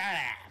you shut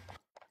up.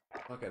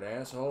 Fucking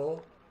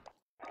asshole.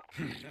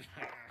 Hey,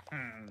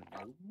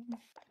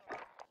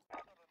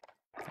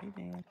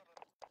 man.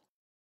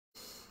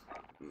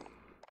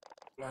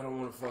 I don't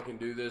want to fucking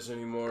do this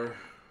anymore.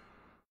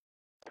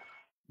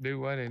 Do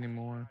what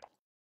anymore?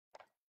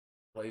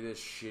 Play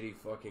this shitty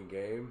fucking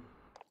game.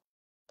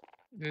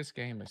 This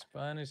game is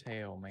fun as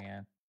hell,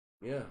 man.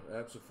 Yeah,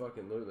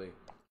 absolutely.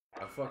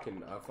 I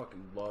fucking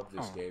love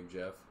this game,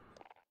 Jeff.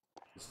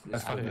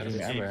 This Fucking is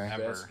best the game ever.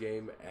 best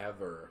game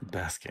ever.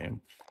 Best game.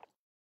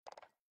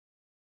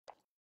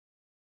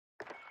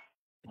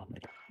 Oh, my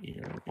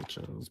ear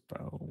itches,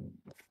 bro.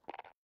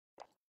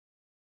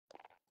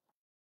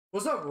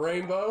 What's up,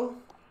 Rainbow?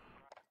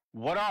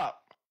 What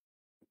up?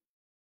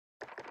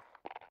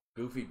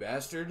 Goofy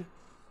bastard.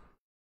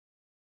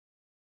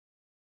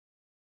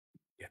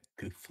 Yeah,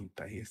 goofy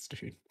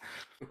bastard.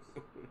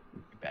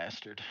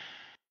 Bastard.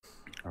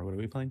 Or what are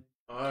we playing?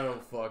 I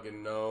don't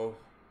fucking know.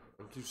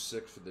 I'm too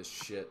sick for this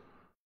shit.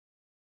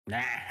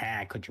 Nah,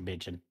 quit your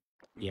bitching.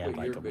 Yeah, Quit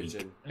like your a week.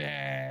 bitching.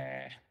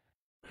 Nah.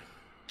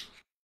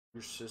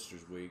 Your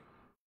sister's weak.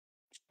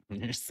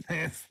 Your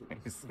sister's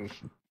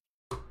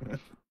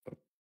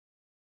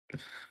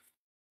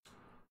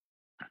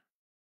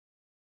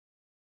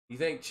You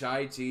think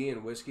chai tea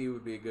and whiskey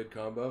would be a good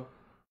combo?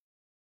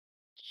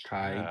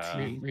 Chai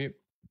tea.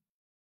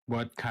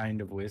 What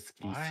kind of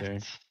whiskey, sir?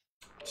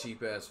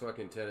 Cheap ass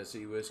fucking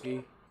Tennessee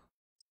whiskey.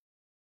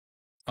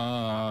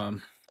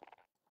 It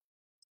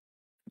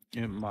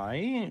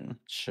might.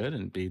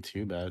 Shouldn't be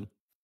too bad.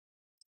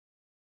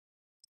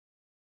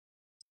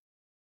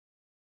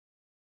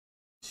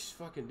 She's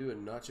fucking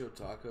doing nacho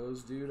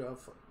tacos, dude. God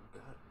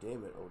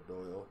damn it,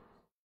 O'Doyle.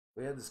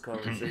 We had this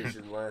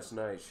conversation last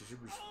night. She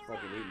should be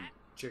fucking eating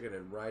chicken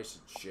and rice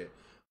and shit.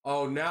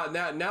 Oh, now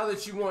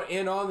that you want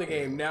in on the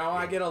game, now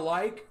I get a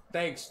like?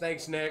 Thanks,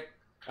 Nick.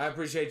 I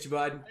appreciate you,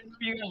 bud.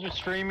 You guys are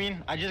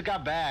streaming. I just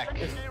got back.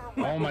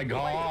 Oh my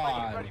God.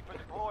 god. Ready for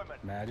deployment.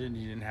 Imagine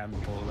you didn't have me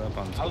pulled up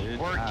on I was Twitch.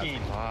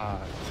 working.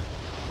 Ah,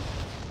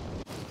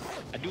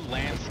 I do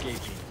landscaping.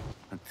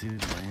 fuck.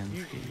 Dude,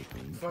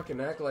 landscaping.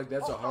 Fucking act like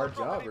that's a hard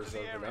job or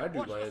something. I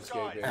do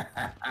landscaping.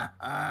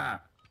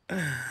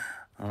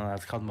 Oh,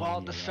 that's called Well,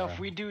 mowing the your stuff lawn.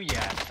 we do,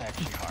 yeah, it's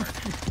actually hard.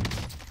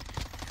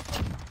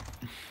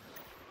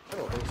 I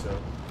don't think so.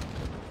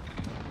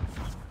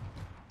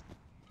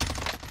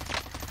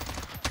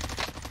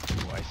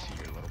 Oh, I see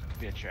your little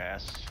bitch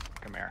ass.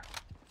 Come here.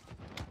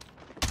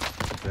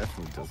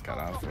 Definitely just got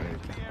off it.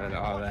 Let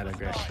all that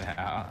aggression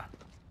out.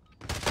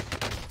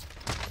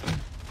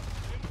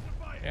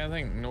 Yeah, I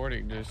think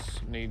Nordic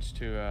just needs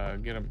to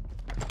get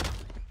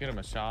a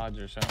massage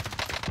or something.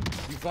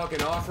 You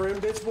fucking offering,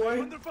 bitch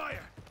boy?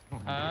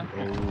 Huh?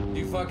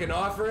 You fucking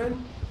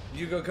offering?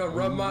 You gonna come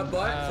rub my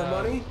butt for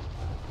money?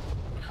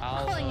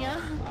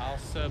 I'll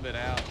sub it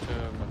out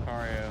to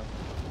Macario.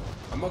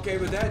 I'm okay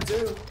with that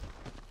too.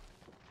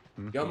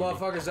 Y'all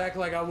motherfuckers act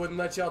like I wouldn't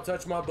let y'all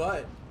touch my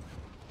butt.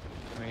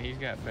 I mean, he's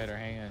got better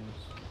hands.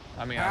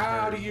 I mean,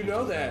 How do you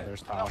know that?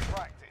 There's Enough talk.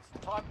 practice.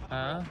 Time for the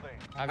Huh? real thing.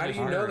 I've How do just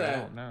you know heard, I that?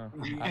 don't know.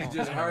 You I don't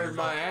just know. heard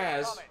my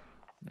ass.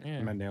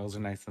 Yeah. My nails are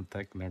nice and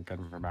thick and they're good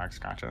for back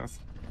scratches.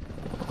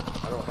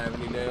 I don't have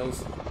any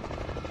nails.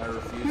 I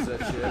refuse that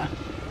shit.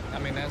 I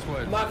mean, that's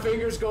what. My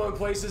fingers go in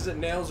places that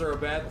nails are a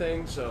bad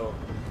thing, so.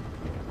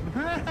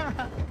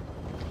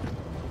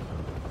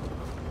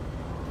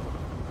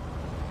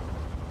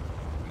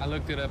 I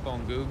looked it up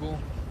on Google.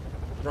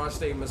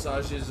 Prostate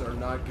massages are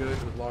not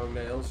good with long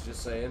nails,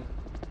 just saying.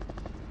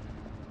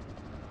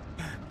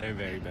 They're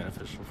very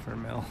beneficial for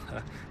male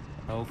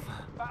health.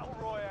 Battle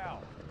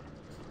Royale.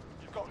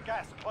 You've got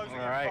gas closing in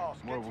Alright,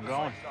 fast. where Get to we the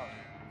going?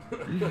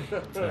 safe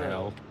zone. To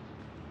help.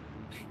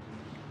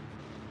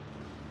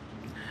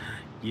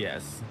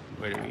 Yes.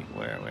 Where do we?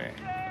 Where do we?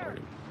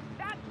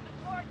 That's the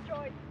smart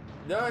choice.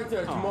 That's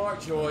a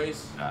smart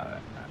choice.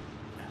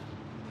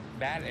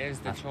 That is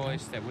the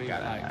choice that we would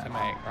Got like it. to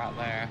make right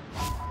there.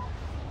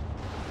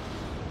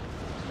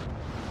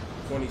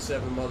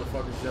 27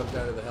 motherfuckers jumped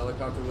out of the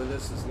helicopter with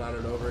us. It's not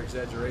an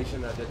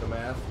over-exaggeration. I did the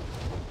math.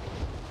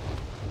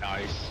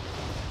 Nice.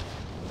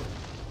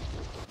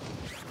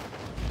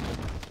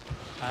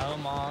 Oh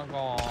my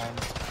god.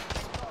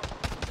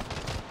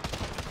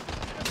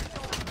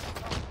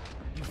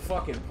 You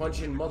fucking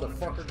punching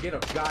motherfucker. Get a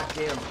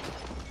goddamn...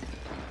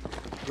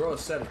 Grow a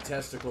set of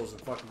testicles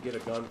and fucking get a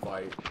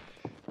gunfight.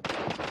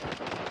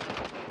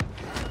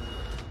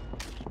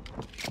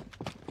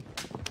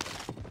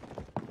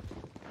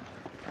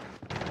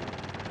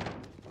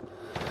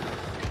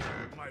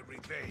 My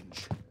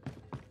revenge.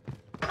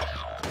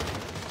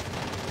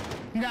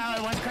 No,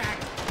 it was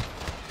cracked.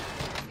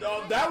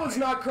 Oh, that was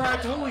not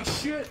cracked. Holy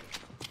shit.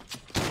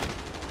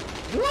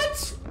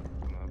 What?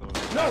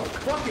 No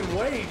fucking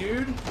way,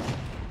 dude.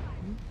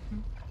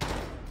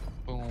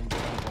 Boom, boom, boom,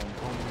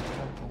 boom,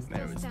 boom,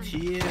 There boom. was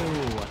two.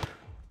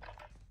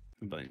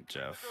 Blame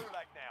Jeff.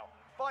 Gulag now.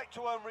 Fight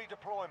to earn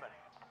redeployment.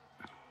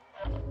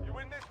 You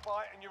win this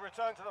fight and you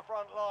return to the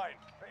front line.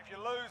 But if you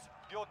lose,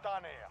 you're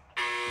done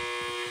here.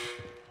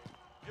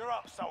 You're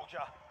up,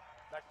 soldier.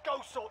 Now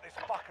go sort this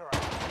fucker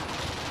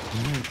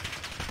out.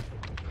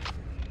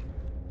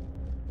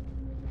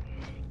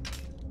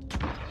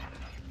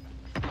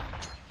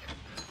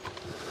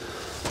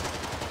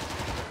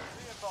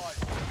 Be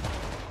advised,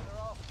 they're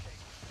ass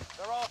kicked.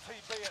 They're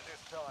RTB at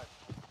this time.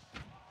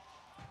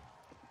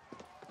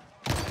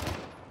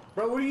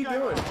 Bro, what are you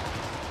doing?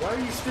 Why are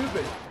you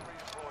stupid?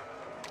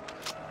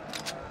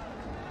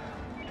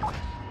 Be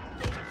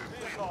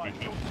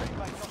advised, your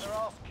teammates got their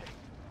ass kicked.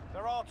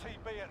 They're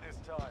RTB at this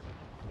time.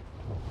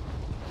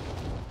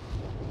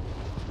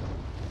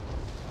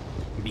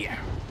 Yeah.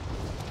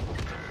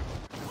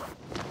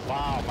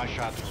 Wow, my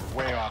shot was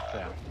way off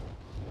then.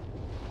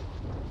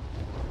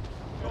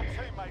 Your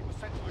teammate was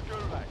sent to the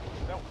Gulag.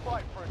 They'll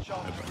fight for a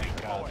chance to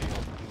Thank God, redeploy. the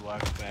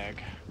old gulag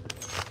bag.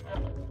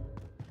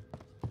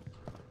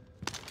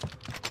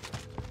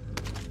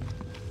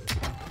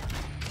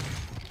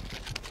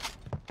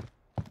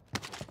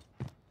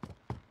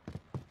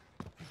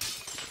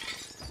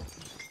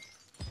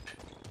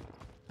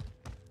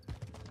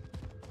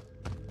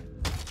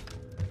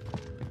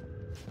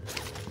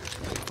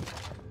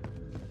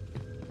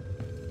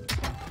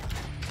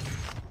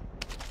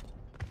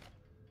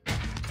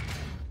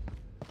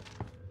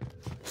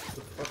 Put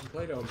the fucking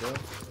plate on, bro.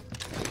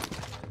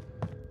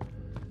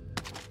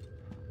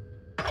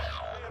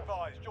 Be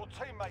advised, your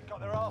teammate got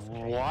their ass kicked.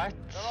 What?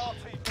 They're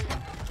RTB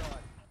at this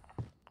time.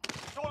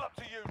 It's all up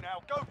to you now.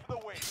 Go for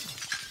the win.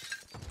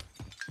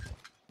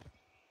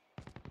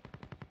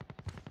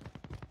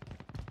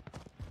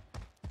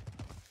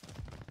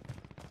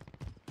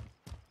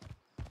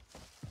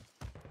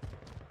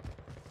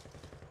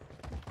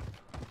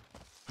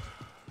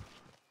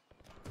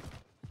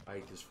 I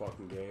hate this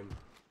fucking game.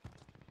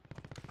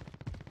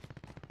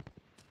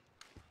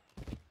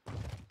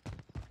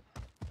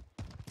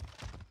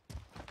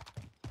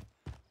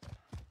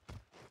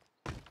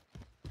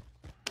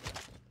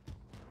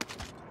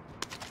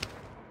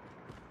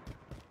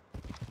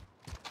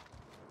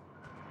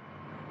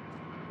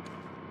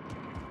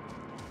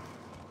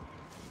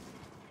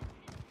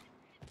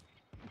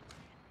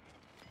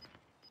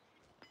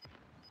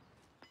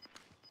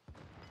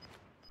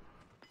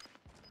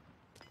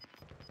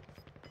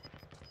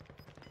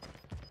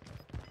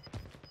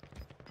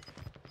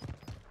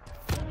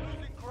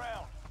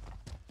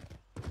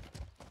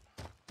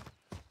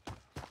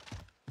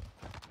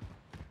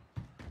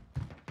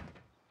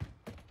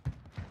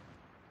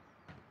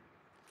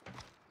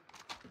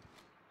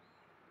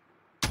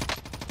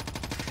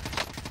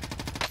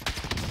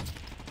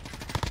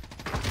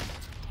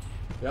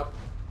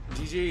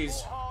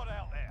 GGs. Hard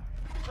out there.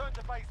 Return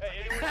to base.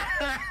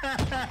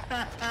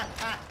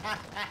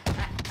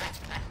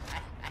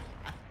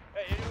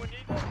 Hey, anyone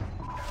need this?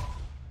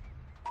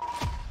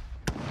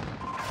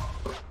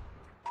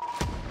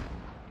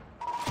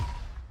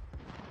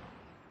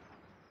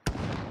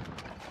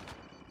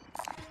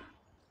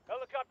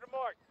 Helicopter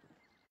marked.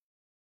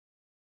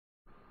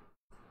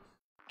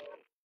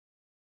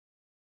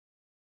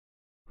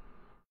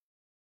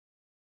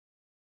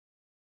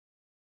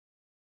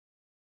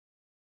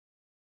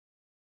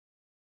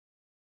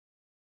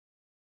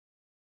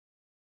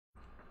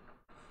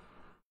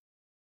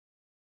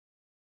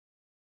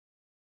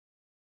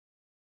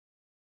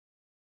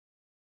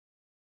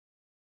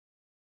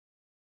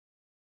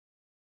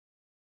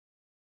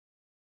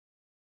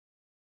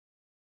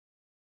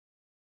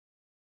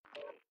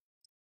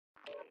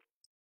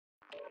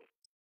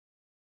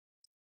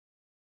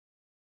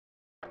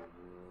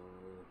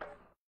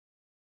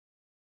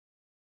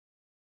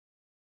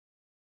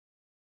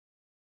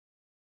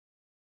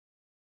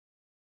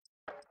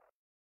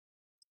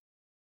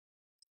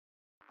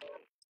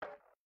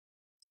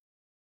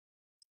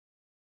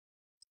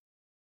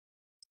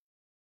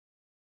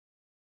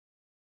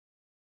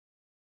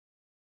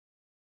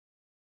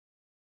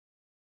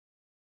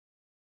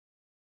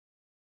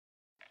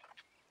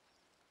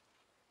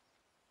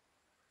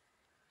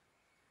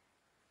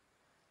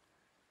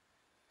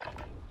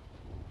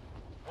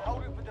 We're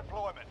holding for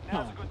deployment.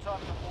 Now's a good time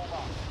to warm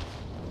up.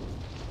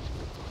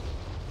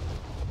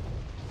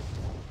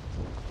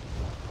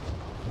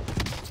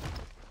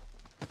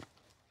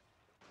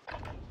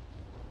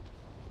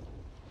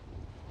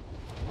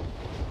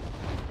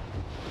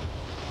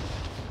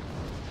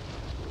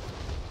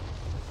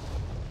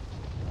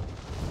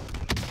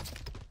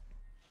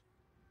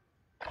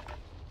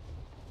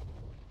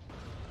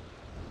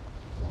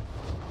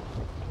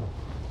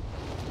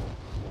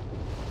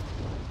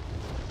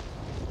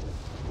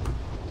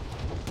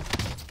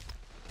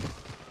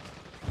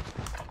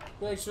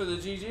 Thanks for the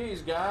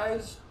GGs,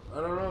 guys.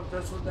 I don't know if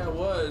that's what that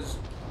was.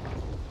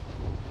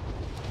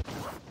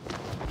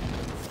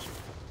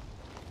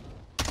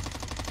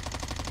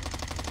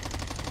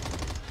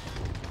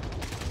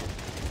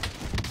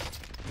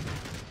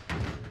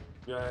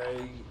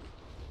 Yay.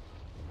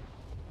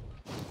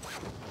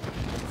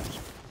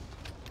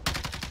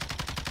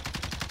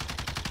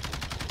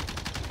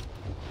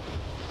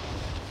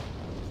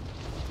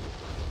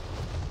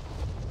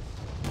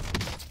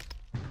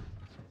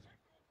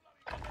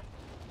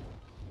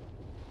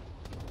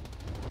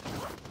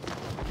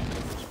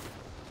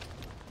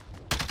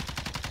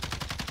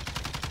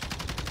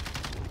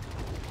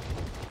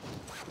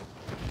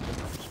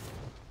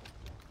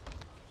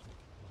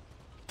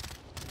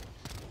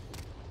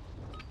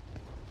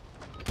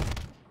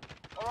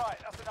 Alright,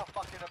 that's enough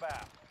fucking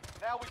about.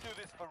 Now we do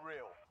this for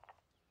real.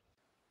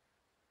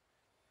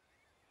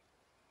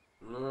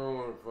 I don't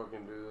want to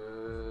fucking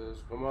do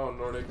this. Come on,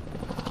 Nordic.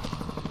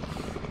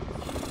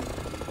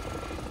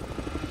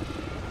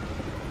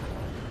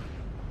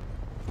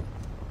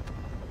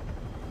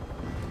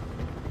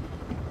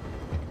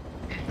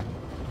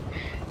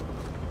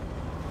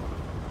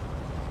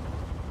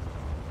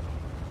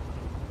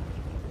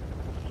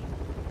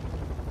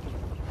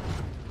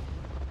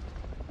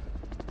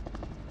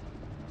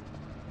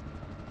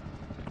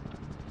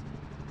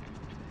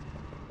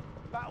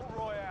 Battle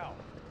Royale.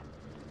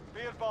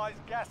 Be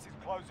advised, gas is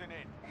closing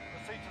in.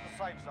 Proceed to the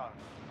safe zone.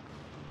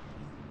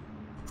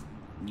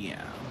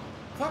 Yeah. What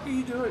the fuck are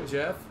you doing,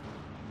 Jeff?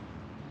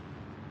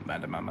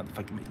 Mind my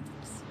motherfucking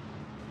business.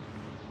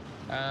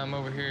 I'm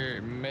over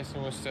here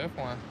messing with stuff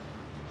one.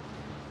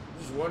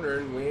 Just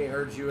wondering, we ain't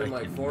heard you in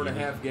like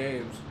 4.5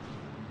 games.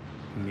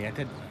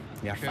 Muted.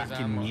 You're Because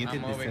fucking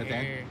muted.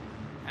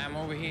 I'm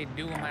over here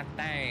doing my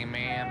thing,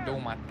 man. I'm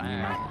doing my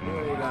thing. You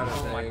ain't got a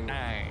Do my thing.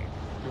 thing.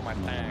 Do my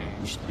thing.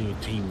 You should do a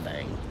team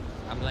thing.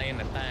 I'm laying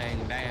the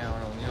thing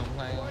down, you know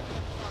what I'm saying?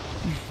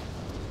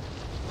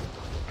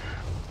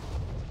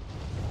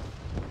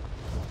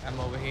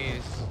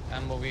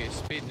 I'm over here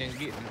spitting and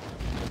getting.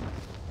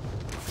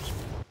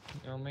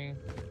 You know what I mean?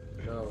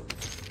 No.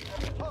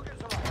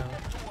 Targets are up.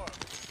 Get to work.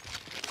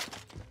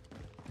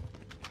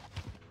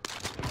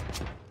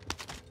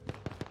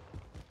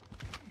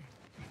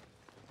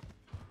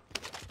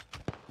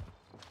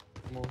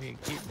 I'm over here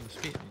getting and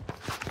spitting.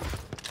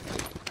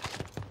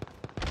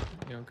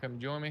 You know, come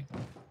join me.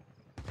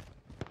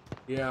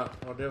 Yeah,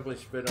 I'll definitely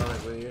spit on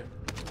it with you.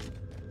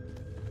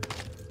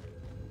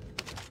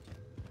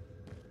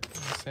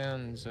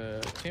 Sounds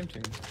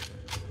tempting.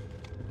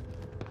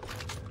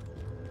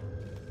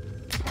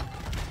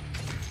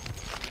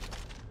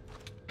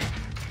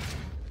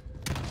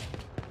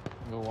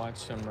 Go watch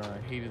some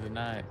Heat of the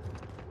Night.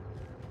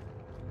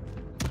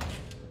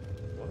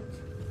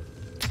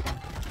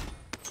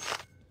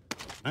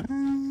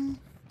 Enemy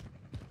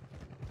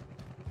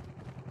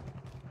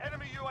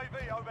UAV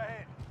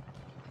overhead.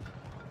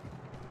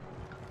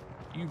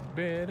 You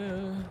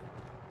better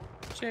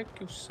check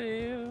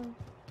yourself,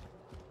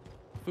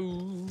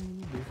 fool,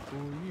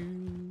 before you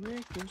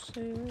wreck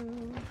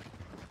yourself,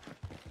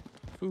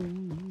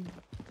 fool.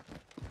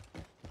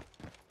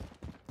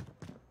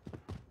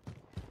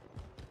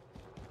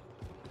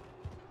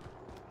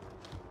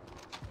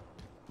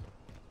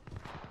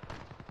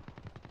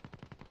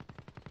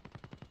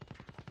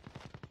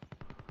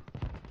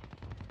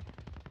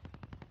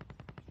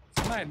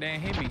 Somebody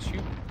damn hit me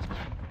shooting.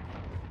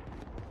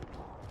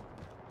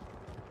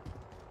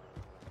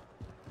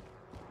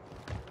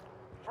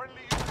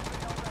 Friendly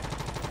UAV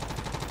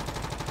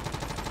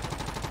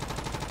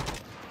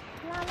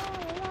La la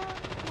la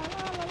la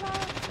la la la.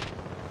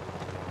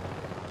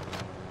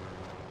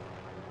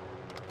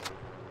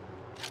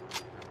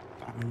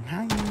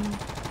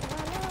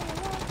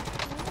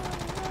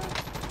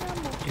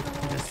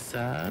 Gifted a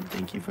sub.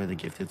 Thank you for the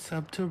gifted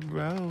sub to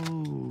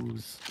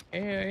Rose.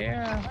 Hell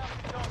yeah.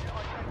 target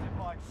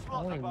identified. I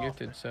Slot the want a bastard.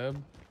 gifted sub.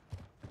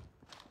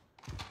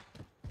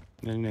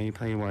 You know you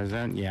play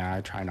Warzone? Yeah,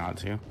 I try not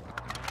to.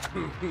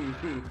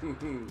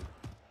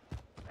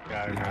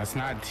 No, it's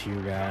not too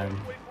bad.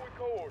 Waypoint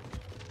coordinates.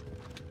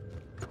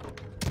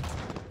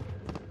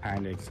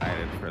 Kinda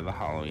excited for the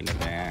Halloween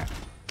event.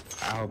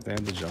 I hope they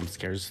have the jump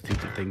scares,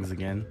 stupid things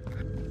again.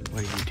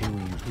 What are you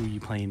doing? Who are you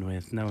playing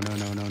with? No, no,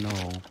 no, no,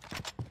 no.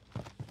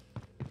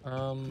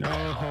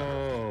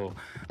 No!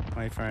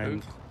 My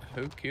friend.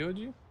 Who killed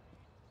you?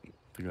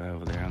 The guy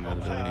over there on the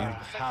other building.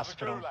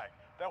 Hospital. Gulag.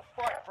 They'll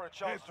fight for a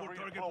chance to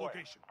redeploy.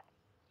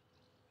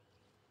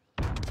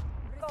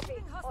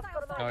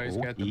 Oh, he's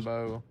got the Ooh.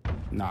 bow.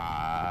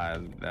 Nah,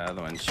 the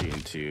other one's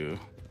shooting too.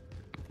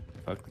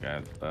 Fuck the guy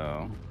with the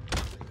bow.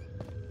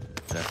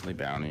 Definitely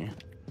bounty.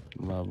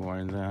 Love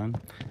Warzone.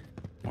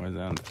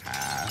 Warzone's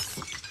ass.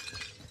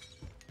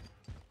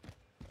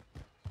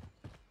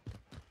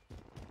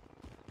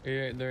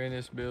 Yeah, they're in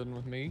this building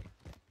with me.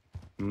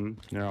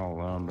 You're all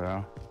alone,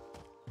 bro.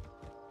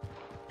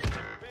 Be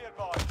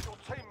advised, your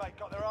teammate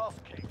got their ass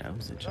kicked. That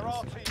was a There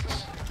are chance. TVs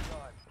this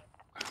time.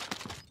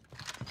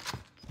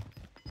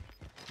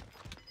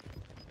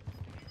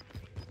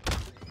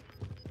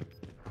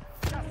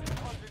 Gas is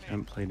closing in.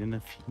 Haven't played in a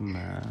few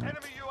months. Enemy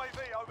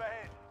UAV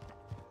overhead.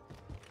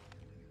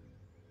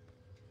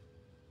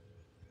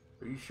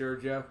 Are you sure,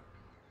 Jeff?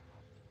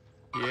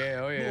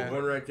 Yeah, oh yeah.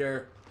 One right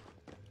there.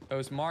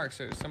 Those marks.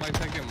 Somebody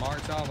taking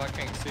marks off. I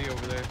can't see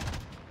over there.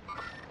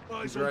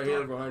 He's right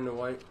here behind the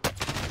white.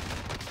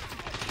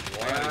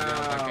 I gotta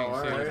jump. I can't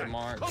Wow, see alright. the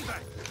marks.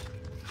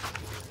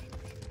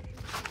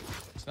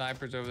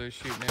 Snipers over there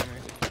shooting at me.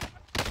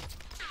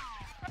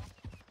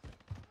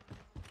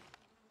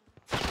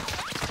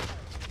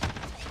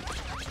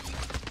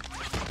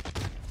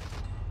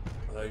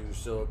 I thought you were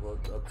still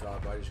up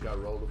top. I just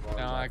got rolled upon.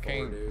 No, by I four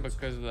can't dudes.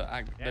 because of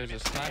there's a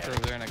sniper over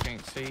there and I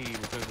can't see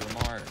because of the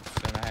marks.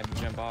 And I had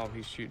to jump off.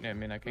 He's shooting at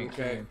me and I can't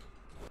see Okay. him.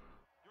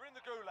 You're in the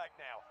Gulag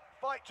now.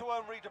 Fight to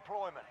earn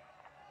redeployment.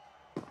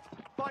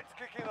 Fight's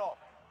kicking off.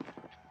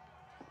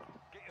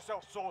 Get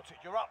yourself sorted.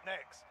 You're up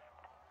next.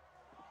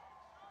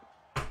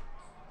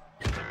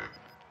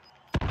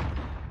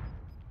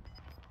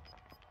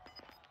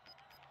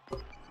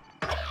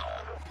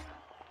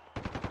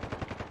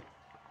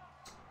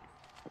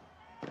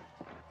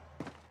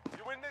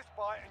 You win this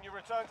fight and you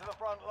return to the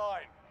front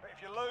line. But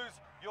if you lose,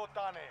 you're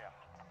done here.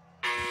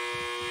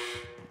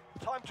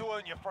 Time to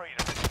earn your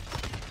freedom.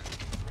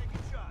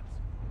 Taking shots.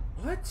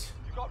 What?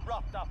 You got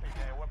roughed up in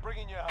there. We're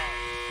bringing you home.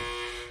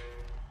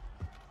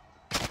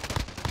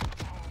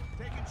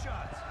 Taking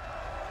shots.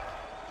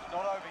 It's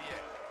not over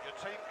yet. Your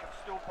team can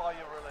still buy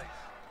your release.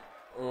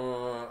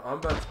 I'm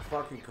about to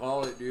fucking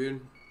call it,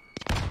 dude.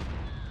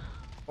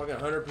 Fucking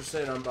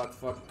 100%. I'm about to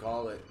fucking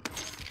call it.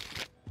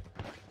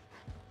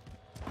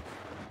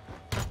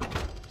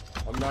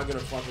 I'm not gonna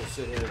fucking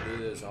sit here and do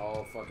this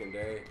all fucking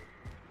day.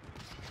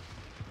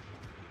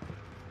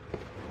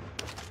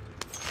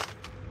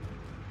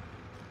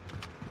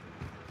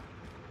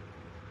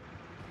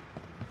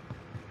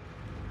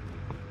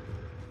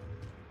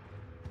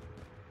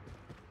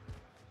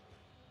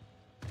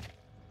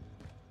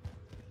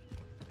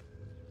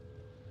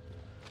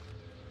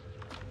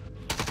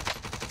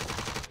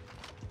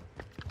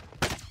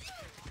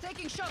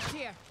 Taking shots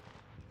here.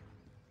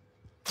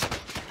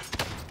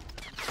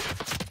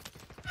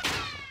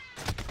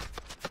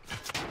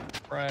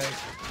 Right.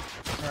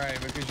 Right,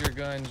 because your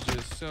gun's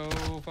just so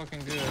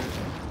fucking good.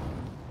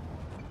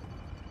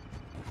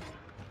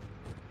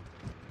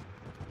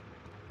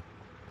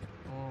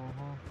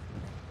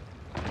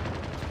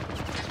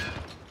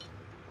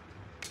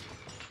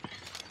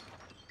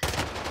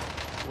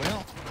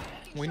 Well,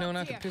 we know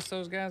not to piss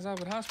those guys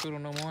off at hospital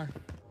no more.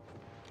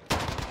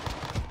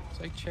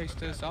 So they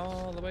chased us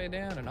all the way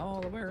down and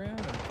all the way around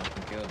and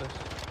fucking killed us.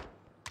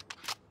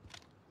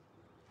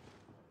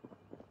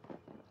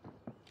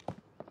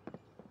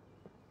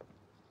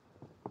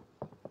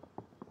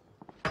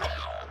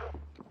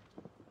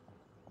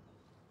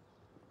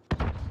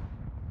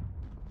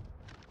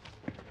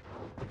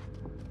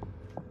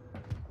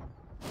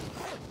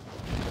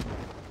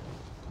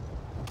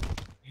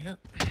 Yep.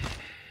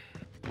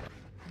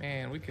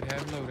 Man, we could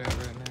have loadout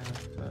right now,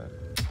 but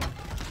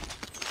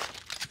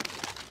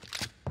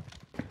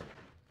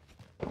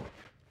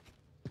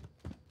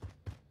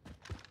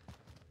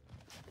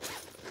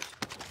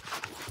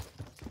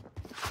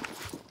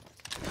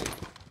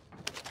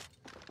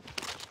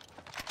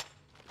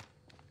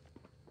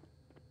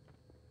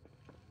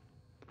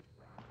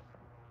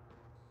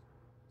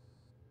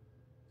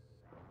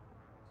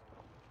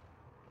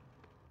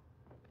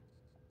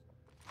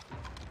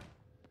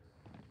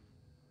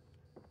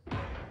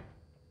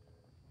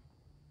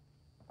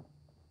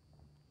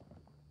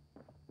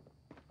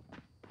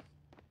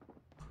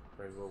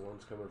Rainbow,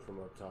 one's coming from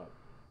up top.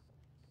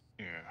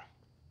 Yeah.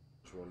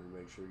 Just wanted to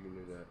make sure you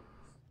knew that.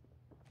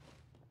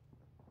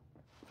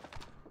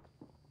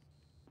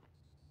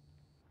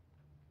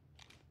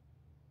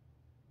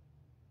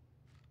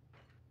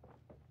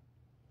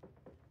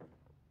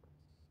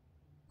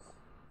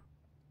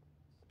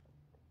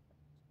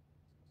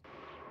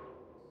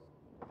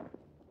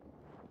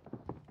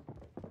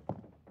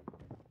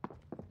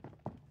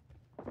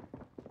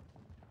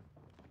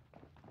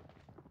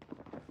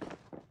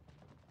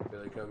 Here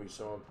they come, you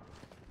saw him.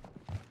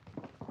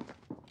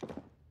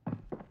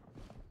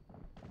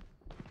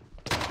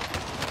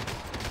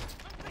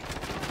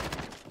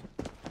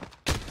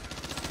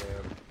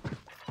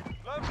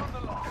 Learn from the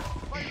loss.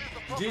 Failure's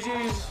the problem.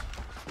 GG's.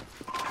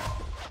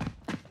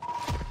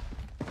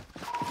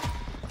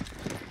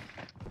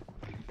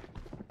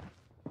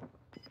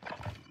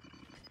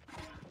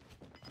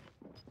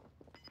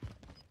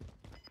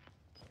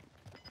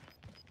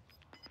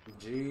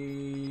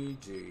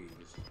 GG's.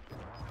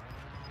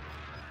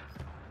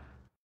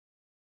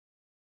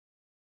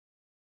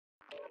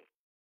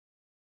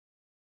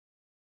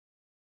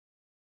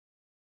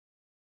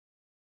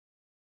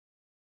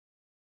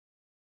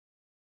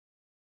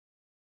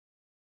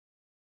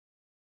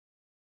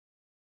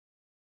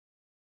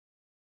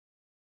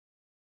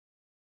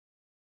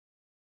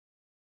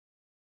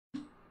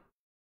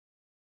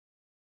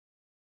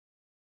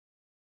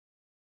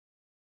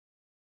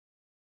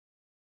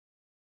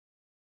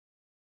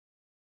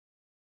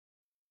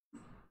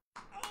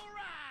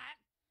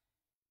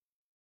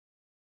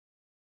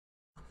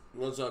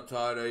 What's up,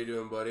 Todd? How you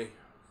doing, buddy?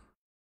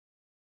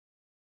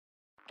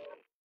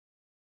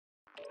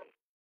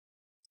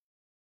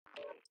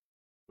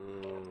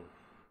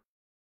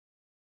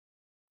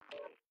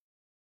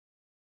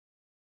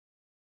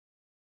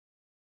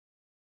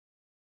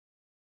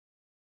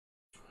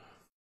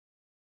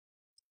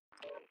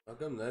 How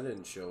come that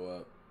didn't show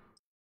up?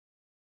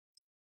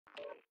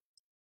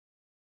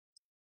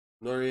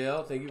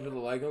 Noriel, thank you for the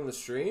like on the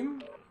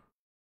stream.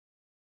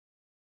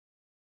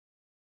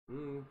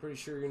 Pretty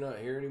sure you're not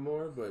here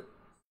anymore, but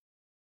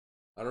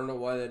I don't know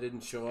why that didn't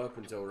show up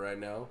until right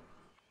now.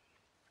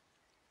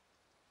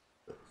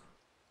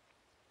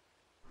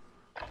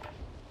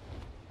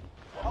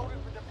 Hold it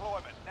for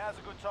deployment. Now's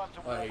a good time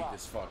to warm I hate up.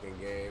 this fucking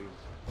game.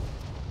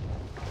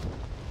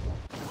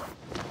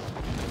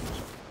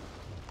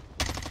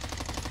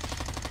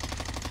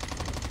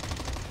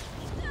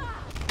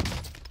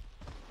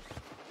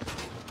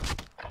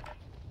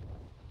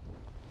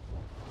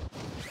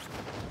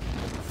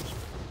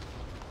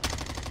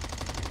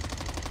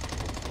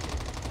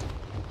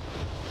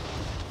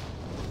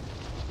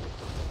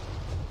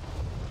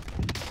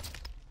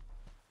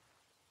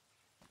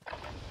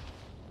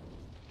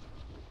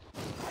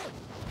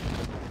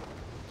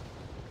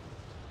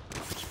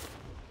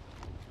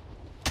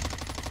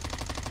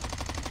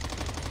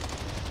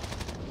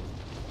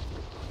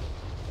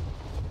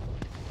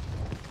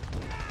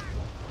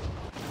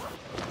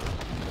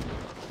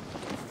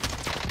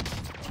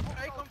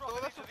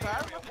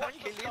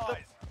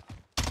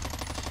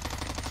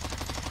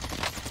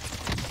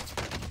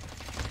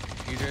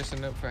 You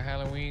dressing up for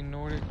Halloween,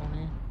 Nordic, on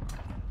here?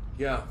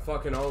 Yeah,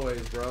 fucking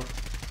always, bro.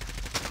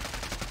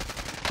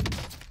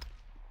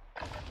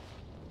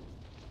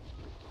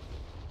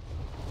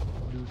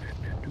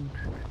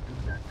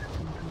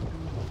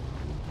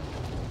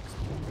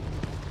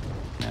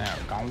 There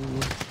we go.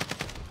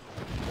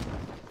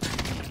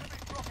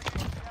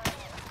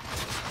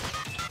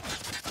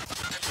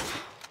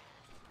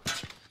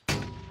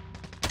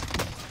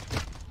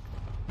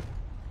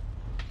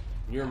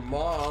 Your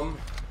mom.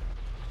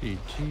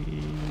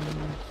 GG.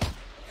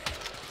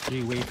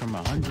 3 away from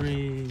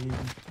 100.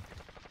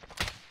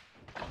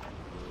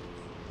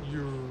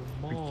 Your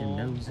Freaking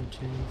mom. nose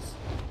itches.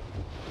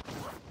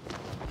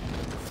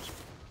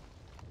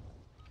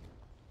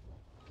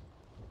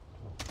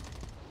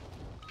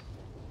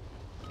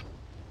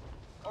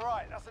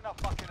 Alright, that's enough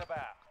fucking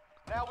about.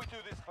 Now we do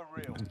this for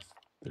real.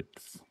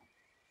 It's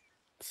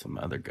some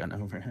other gun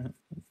over here.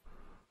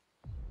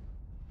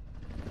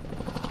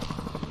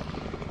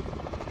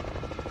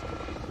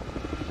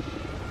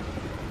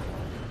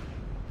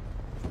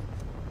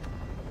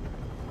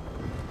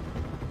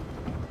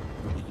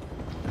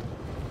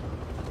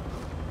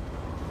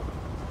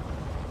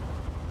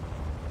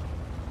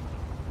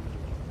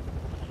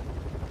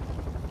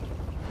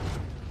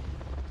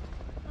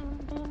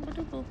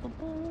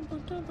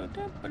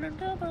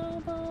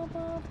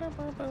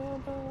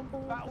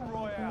 Battle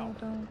Royale.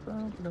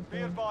 Be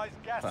advised,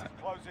 gas is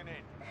closing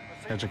in.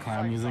 Got your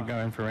clown music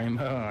going for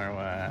Rainbow or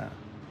what?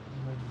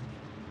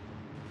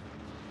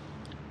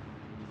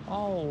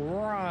 All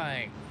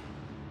right.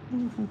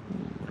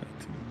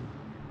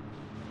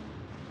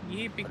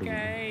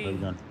 Yippee-ki-yay.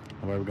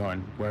 Where are we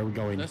going? Where are we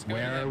going? Let's go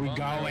Where to are that we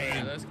bunker over there.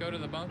 going? Let's go to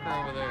the bunker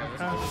over there.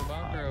 Let's go to the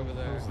bunker over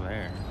there. Who's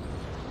there?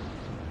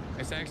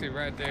 It's actually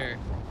right there.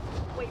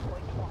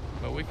 Waypoint one.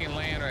 But we can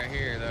land right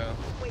here, though.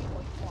 Waypoint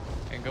one.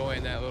 And go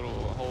in that little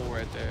hole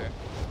right there.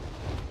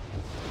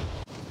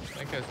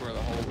 I think that's where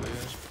the hole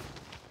is.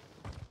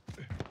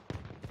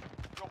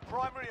 Your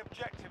primary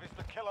objective is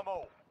to kill them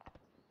all.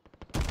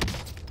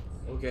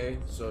 Okay,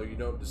 so you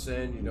don't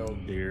descend, you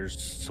don't... Dear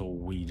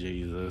sweet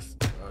Jesus.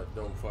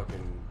 Don't even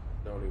fucking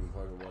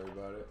worry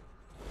about it.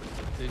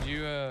 Did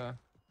you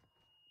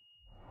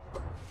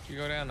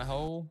go down the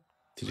hole?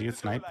 Did you get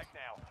sniped?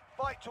 Now.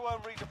 Fight to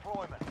earn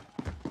redeployment.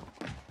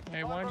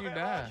 Hey, why'd you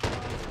die?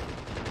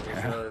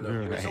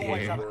 There's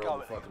always have a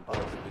go at fucking part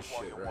of this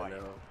shit right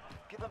now.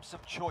 Give them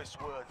some choice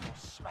words or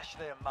smash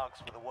their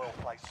mugs with a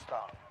well-placed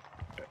stun.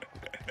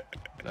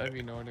 Love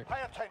you, Nordic.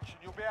 Pay attention,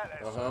 you'll be out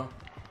there soon.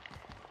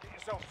 Get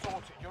yourself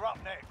sorted, you're up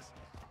next.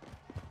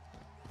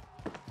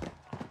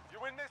 You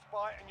win this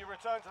fight and you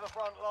return to the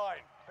front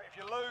line. But if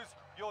you lose,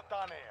 you're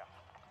done here.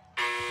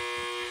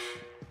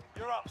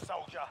 You're up,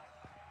 soldier.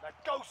 Now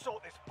go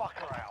sort this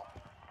fucker out.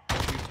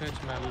 You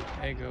touched my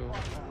ego.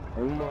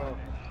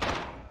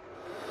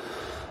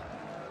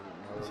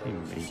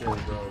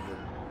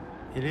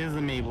 It is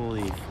a maple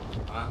leaf.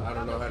 I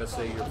don't know how to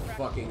say your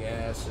fucking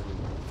ass in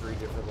 3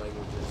 different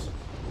languages.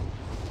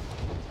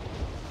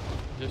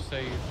 Just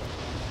say you.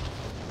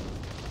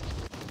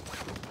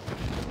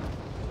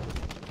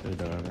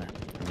 Go over there.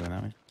 Go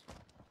that way.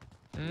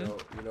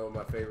 You know what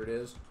my favorite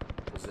is?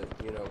 Is that,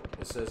 you know,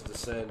 it says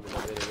descend and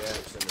I'm hitting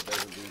X and it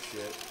doesn't do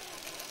shit.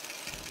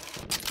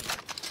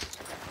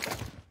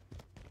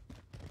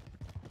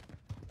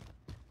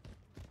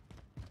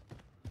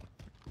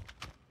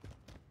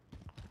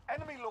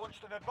 Enemy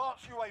launched an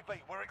advanced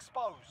UAV. We're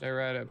exposed. They're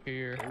right up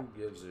here. Who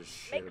gives a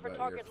shit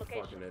about your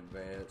fucking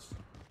advance?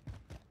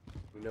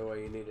 You know why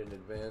you need an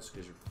advance?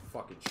 Because you're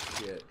fucking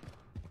shit.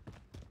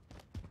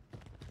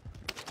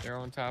 They're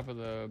on top of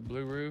the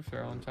blue roof.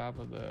 They're on top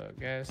of the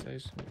gas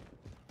station.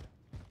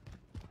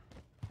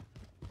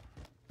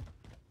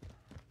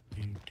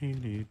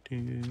 They've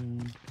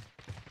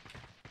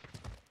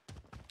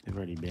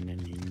already been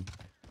in here.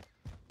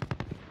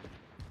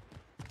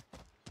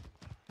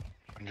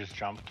 I just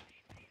jumped.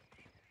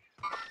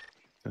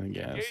 The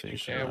gas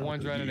station. Yeah,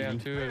 one's running down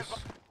to us.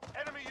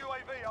 Enemy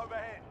UAV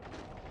overhead.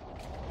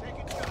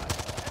 Taking shot.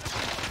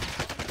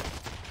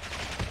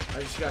 I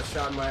just got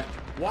shot in my...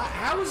 Why?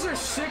 How is there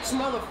 6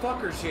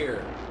 motherfuckers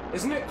here?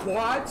 Isn't it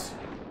quads?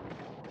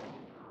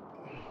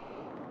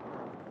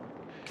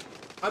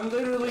 I'm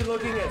literally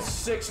looking at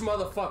 6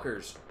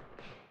 motherfuckers.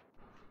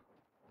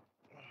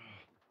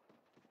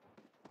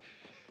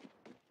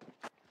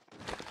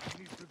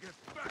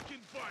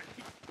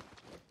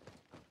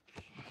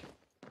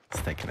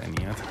 Stick it in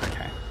you. It's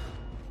okay.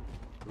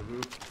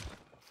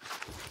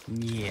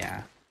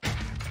 Yeah.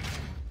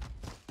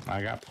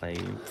 I got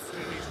plates.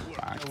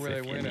 Box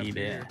if you need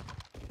it.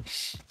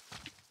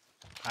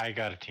 I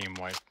got a team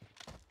wipe.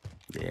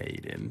 Yeah, you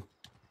did.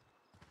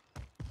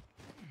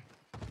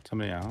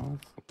 Somebody else?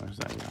 Where's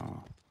that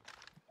y'all?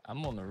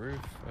 I'm on the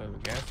roof of the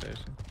gas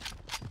station.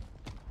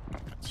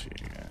 Let's see,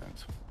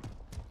 guys.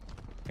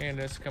 And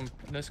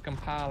let's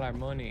compile our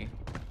money.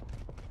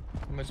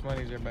 How much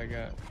money's everybody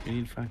got? You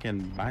need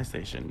fucking buy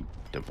station,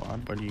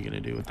 Devon. What are you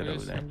gonna do with it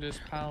over there? I'm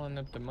just piling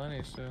up the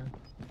money, so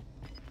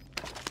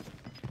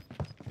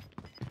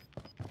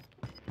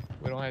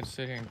we don't have to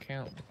sit here and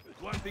count.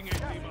 One thing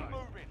ain't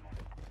moving.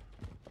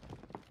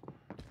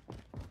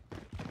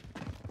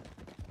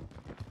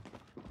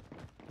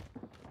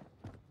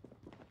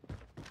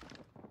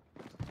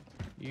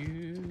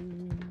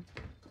 You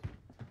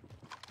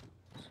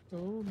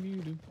so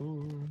beautiful.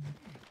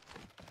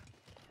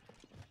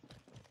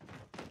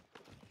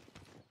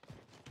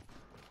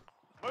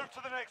 Move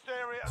to the next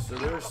area. So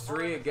there's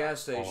 3 at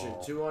gas station,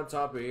 2 on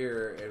top of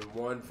here, and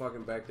 1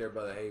 fucking back there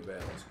by the hay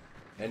bales.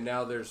 And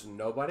now there's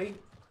nobody?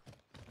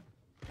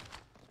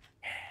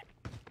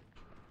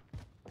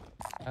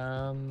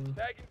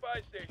 Tagging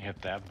by station. Hit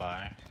that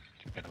by.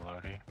 Get a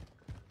loadie.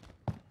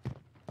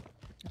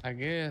 I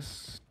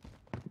guess.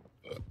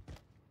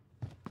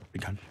 The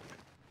gun.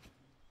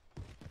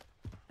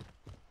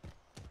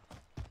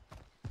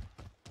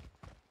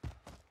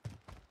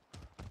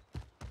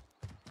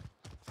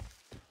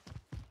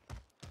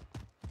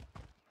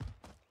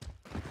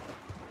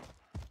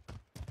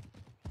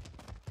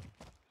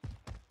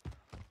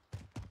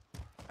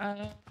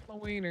 I'm a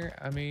wiener.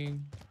 I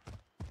mean.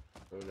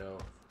 Oh no.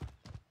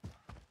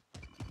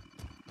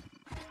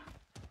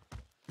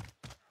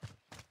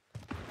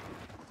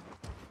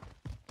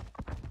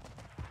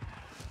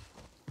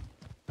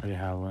 I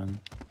have one.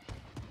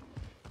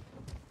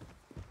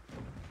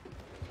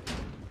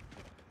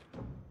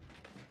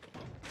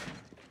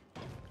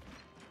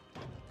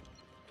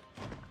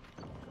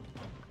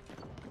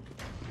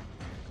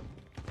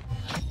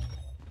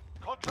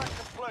 Contract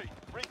complete.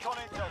 Recon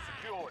intel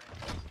secured.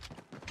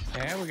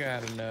 And we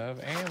got enough,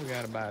 and we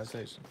got a buy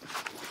station.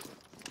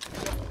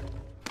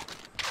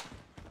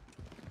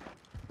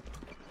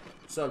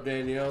 What's up,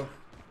 Danielle?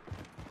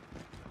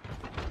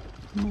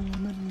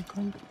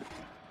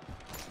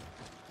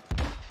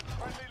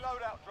 Friendly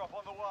loadout drop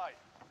on the way.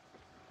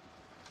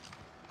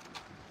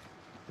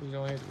 Who's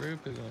gonna hit the roof?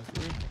 Who's gonna hit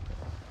the roof?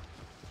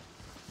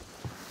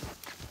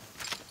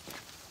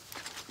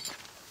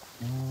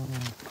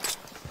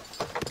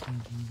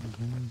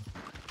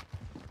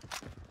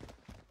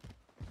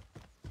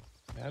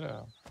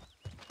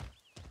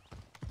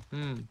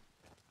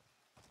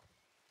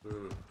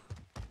 Mm.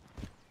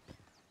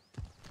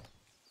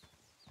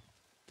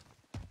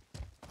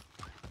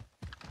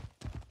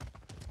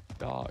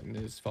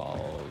 Darkness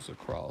falls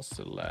across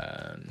the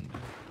land.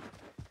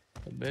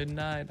 The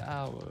midnight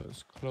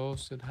hours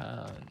close at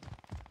hand.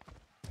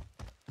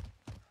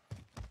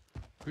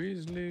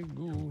 Grisly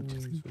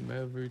goons from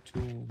every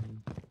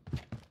tomb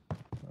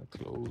are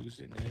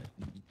closing in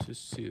to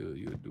seal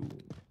your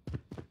doom.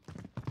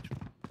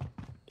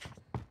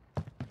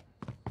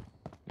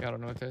 Y'all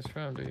don't know what that's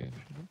from, do you?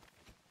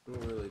 I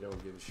really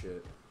don't give a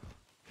shit.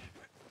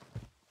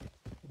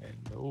 And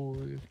know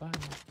if I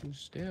to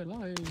stay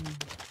alive.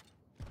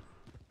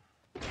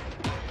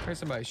 There's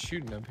somebody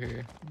shooting up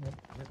here.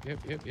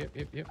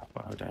 Yep.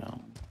 Bow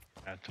down.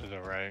 To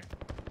the right.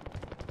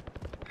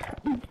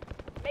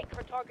 Make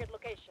for target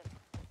location.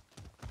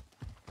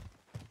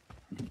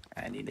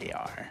 I need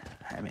AR.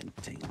 I'm in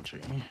danger.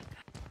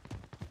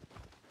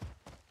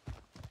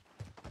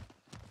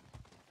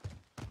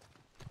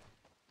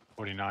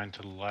 49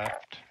 to the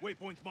left.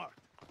 Waypoint marked.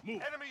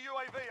 Move. Enemy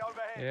UAV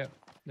overhead. Yep.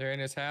 They're in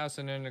his house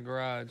and in the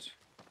garage.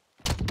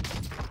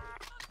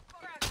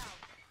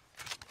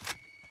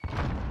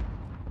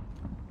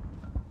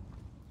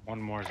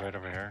 One more is right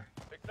over here.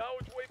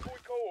 Acknowledge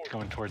waypoint coordinates.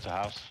 Going towards the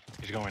house.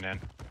 He's going in.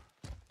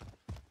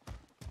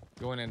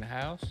 Going in the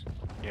house?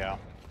 Yeah.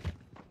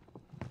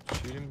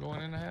 Shoot him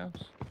going in the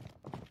house?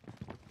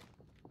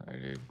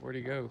 Alright, dude. Where'd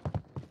he go?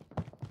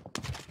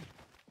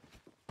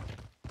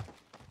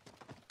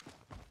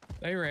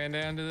 They ran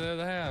down to the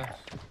other house.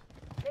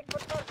 Make for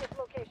target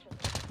location.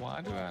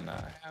 Why do I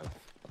not have...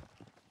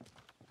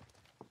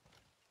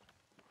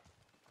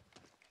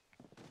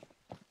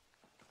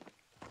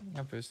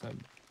 I put some...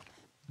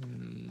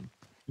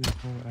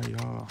 Where are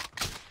y'all?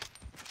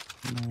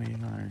 No, where you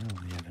are.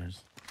 Oh, yeah,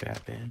 there's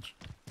that bitch.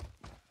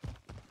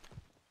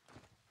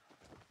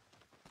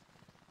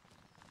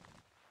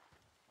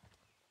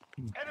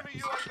 Enemy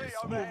UAV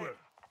overhead.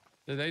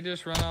 Did they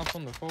just run off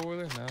on the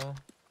four-wheeler? No.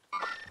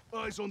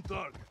 Eyes on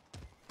target.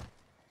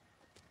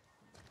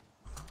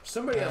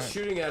 Somebody else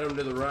shooting at him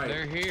to the right.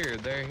 They're here.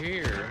 They're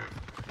here.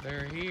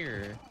 They're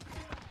here.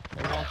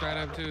 They walked right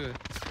up to it.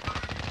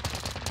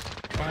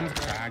 One's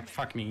cracked.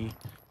 Fuck me.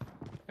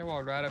 They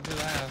walked right up to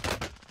the house.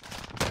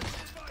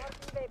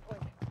 Marking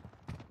waypoint.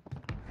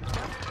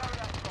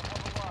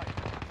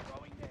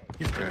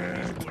 He's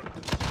cracked.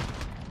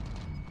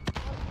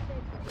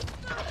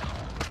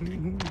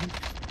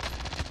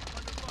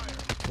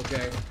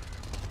 Okay.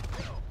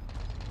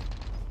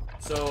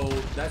 So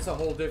that's a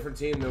whole different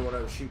team than what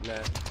I was shooting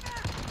at.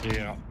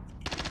 Yeah.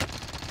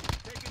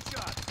 Taking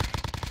shots.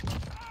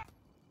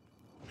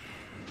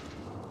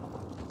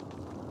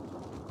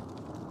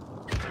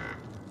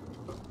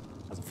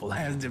 That's a full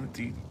ass different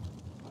team.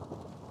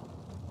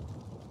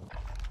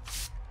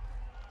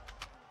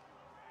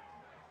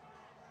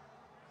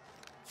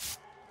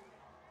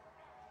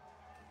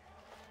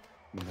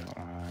 No,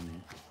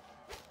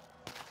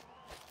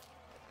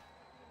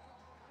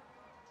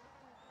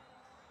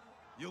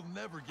 You'll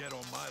never get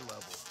on my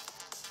level.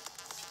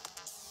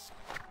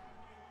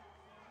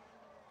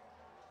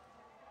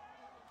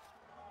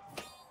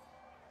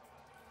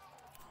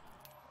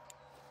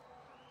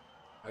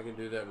 I can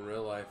do that in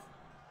real life.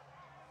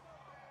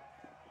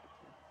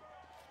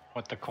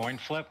 What, the coin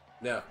flip?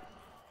 Yeah.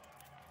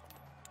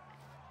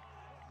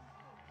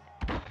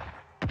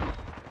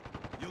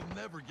 You'll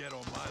never get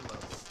on my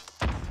level.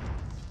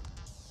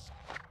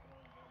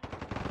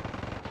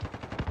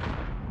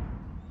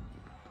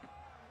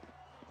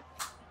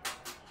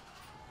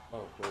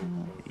 Oh, cool.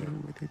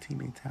 you with the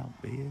teammates out,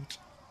 bitch.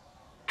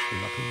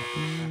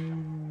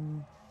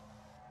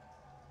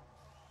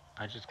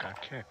 I just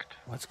got kicked.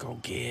 Let's go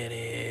get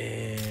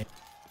it.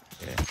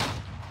 Yeah.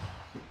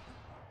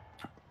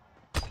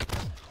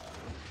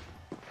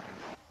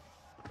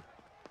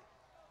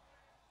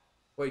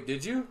 Wait,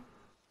 did you?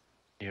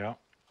 Yeah.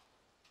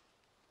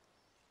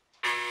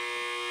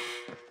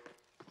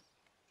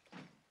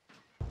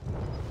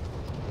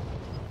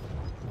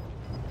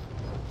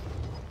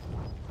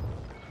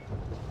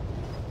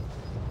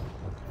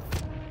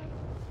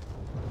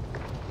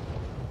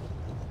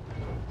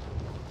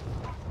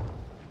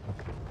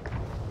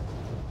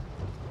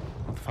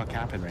 What the fuck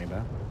happened,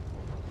 Rainbow?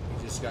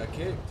 You just got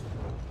kicked.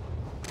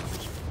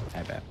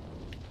 I bet.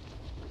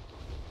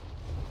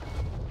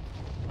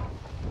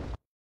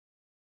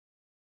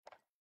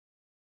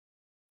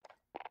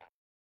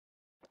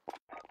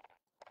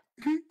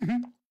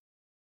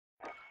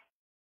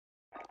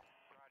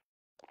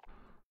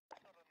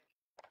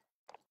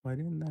 Why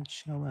didn't that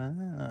show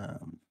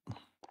up?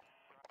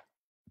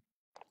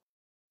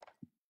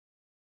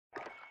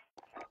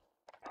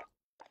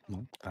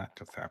 Nope, that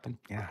just happened.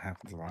 Yeah, it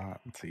happens a lot.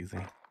 It's easy.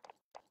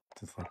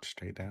 Just look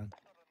straight down.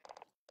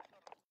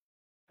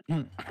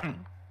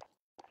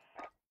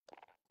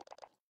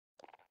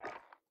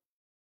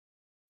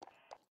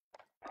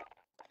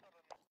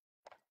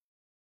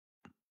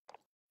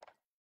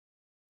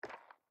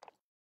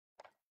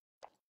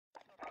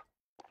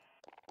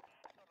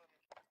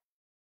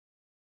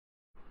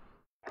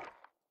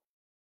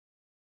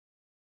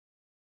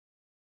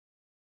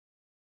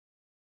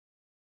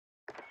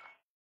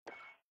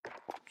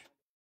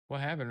 What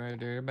happened right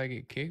there? Everybody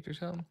get kicked or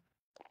something?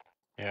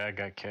 Yeah, I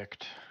got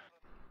kicked.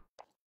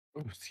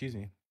 Oh, excuse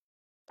me.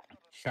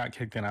 Got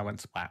kicked and I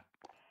went splat.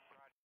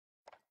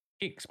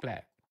 Kick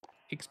splat.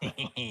 Kick splat.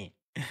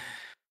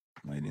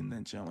 Why didn't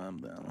that jump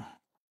up though?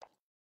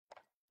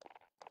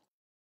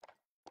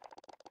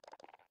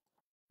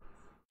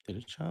 Did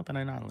it show up and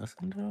I not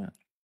listen to it?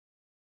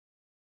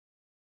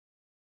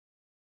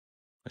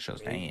 It shows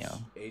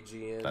damn.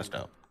 AGN. That's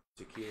dope.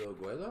 Tequila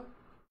Guelo?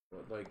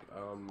 What, like,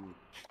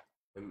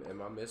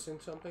 am I missing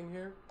something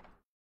here?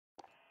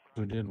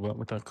 Who did what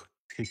with the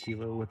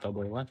tequila with the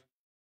boy?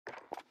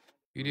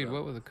 You did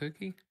what with a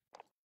cookie?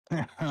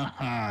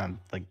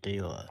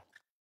 Tequila.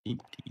 Do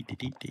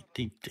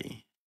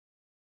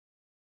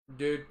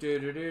do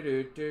do do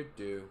do do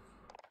do.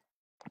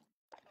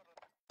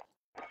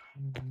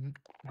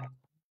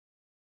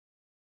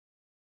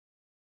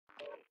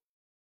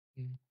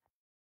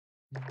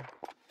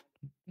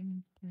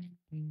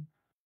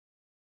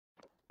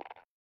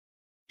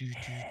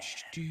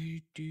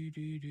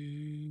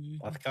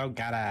 Let's go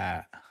get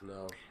it.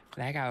 No.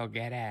 Let's go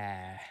get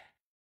it.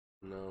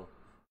 No.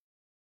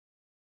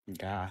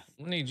 Yeah.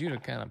 We need you to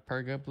kind of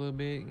perk up a little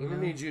bit. I'm gonna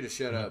need you to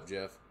shut up,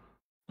 Jeff.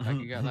 Like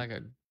you got like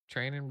a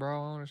training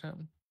bra on or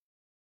something?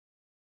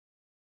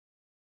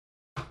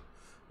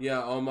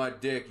 Yeah, on my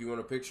dick. You want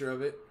a picture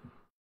of it?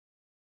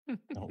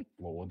 Oh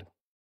Lord.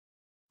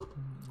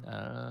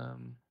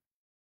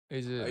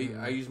 Is it?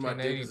 I use my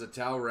dick as a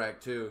towel rack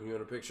too. You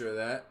want a picture of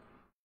that?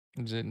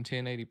 Is it in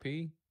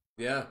 1080p?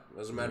 Yeah,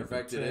 as a matter of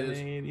fact, it is.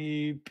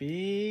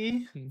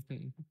 1080p.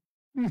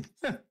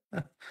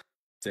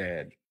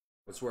 Dead.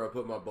 That's where I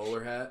put my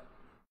bowler hat.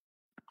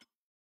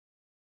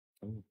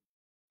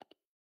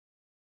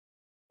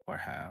 Or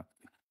hat.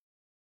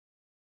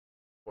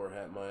 Or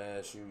hat my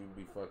ass. You'd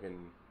be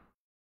fucking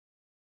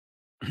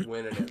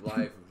winning at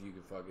life if you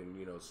could fucking,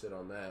 you know, sit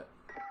on that.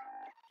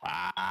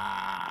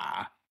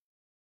 Ah.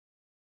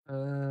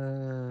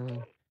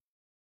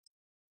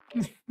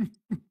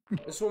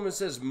 This woman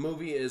says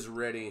movie is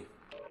ready.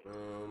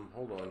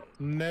 Hold on.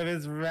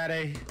 Movie's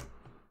ready.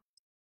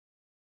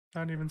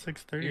 Not even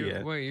 6:30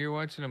 yet. Wait, you're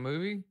watching a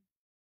movie?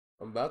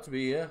 I'm about to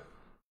be, yeah.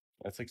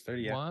 At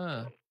 6:30 yet.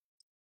 Why?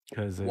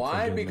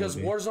 Why? Because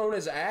Warzone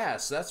is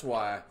ass. That's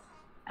why.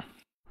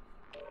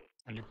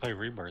 And you play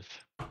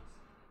Rebirth.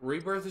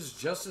 Rebirth is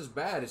just as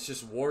bad. It's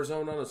just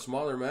Warzone on a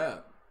smaller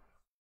map.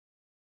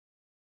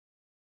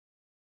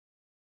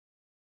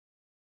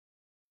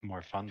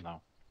 More fun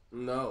though.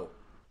 No.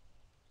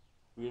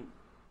 You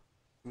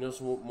know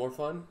some more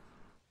fun?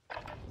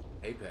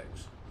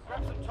 Apex.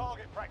 Grab some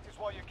target practice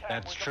while you can.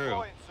 That's We're true.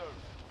 deploying soon.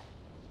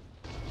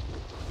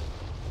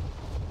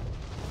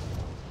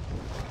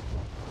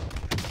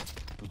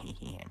 I need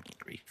to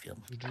refill.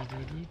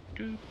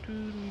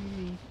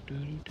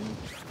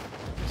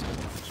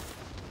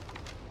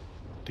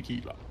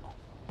 Tequila.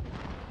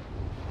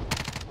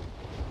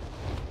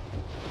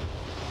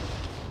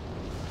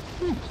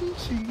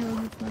 She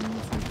goes, it's not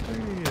even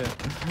 6:30 yet.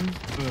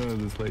 Oh,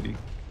 this lady.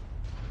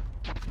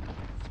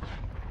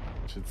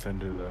 Should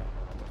send her the. Oh,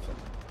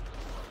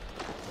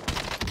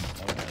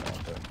 I don't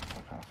want that.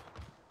 Fuck off.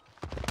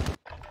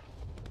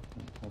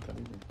 Not that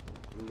either.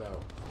 No.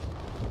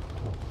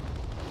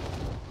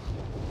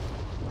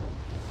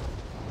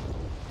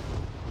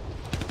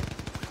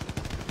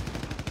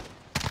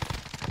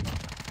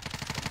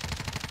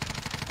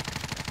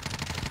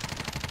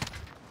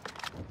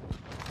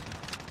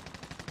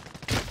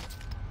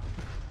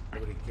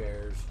 Nobody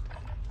cares.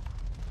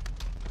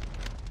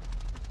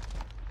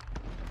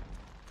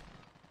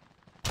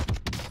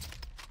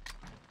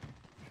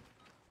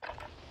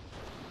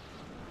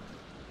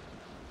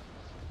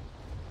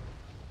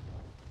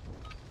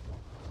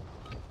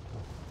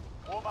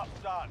 Warm-up's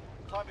done.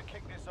 Time to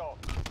kick this off.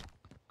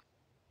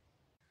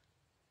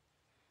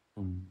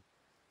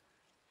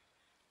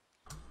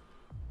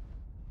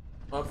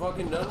 I'm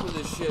fucking done with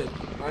this shit.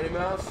 Mighty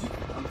Mouse,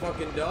 I'm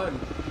fucking done.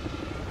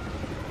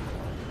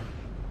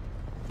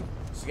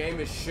 This game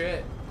is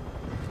shit.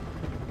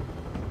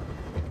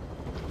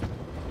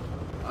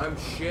 I'm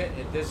shit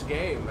at this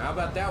game. How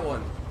about that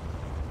one?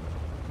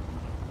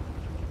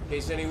 In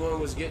case anyone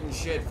was getting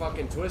shit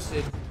fucking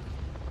twisted,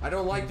 I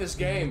don't like this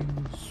game.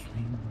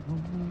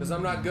 Because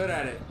I'm not good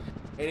at it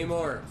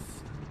anymore.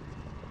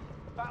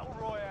 Battle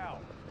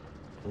Royale.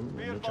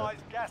 Be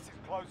advised, gas is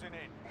closing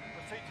in.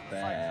 Proceed to the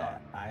safe zone.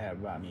 I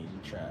have Ronnie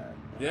Chad.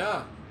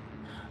 Yeah.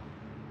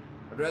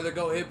 I'd rather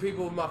go hit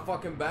people with my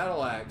fucking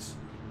battle axe.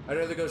 I'd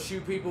rather go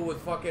shoot people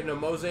with fucking a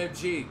Mos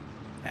MG.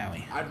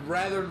 Owie. I'd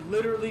rather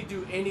literally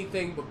do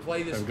anything but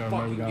play this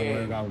fucking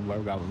game.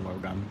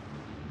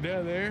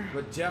 Yeah, there.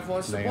 But Jeff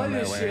wants to They play on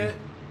their this way. shit.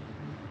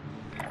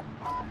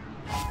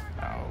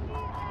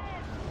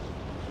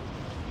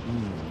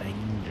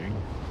 Danger.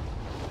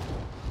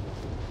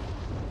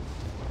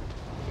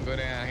 Go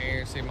down here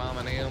and see Mom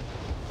and them.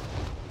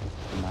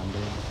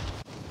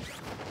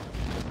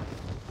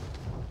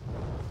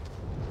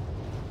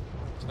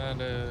 It's not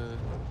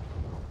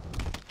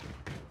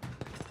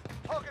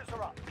Targets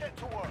are up. Get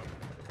to work.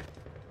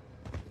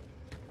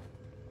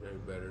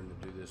 Ain't better than to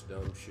do this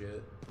dumb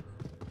shit.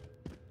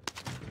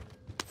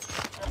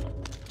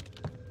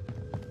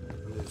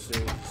 I'm just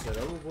saying, she said,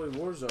 I'm gonna play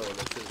Warzone. I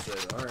should have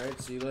said,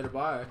 alright, see you later,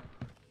 bye.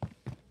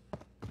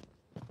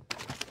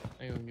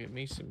 I'm gonna get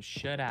me some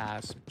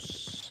shut-eye, some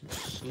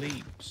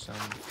sleep, some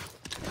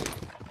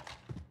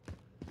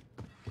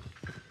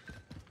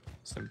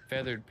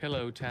feathered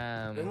pillow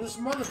time. And this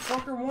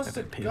motherfucker wants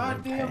to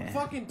goddamn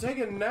fucking take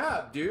a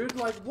nap, dude.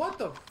 Like, what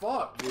the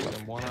fuck, dude?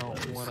 Some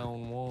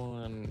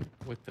one-on-one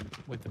with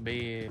the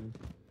bed.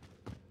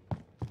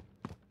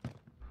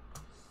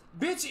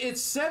 Bitch,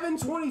 it's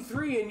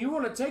 7:23 and you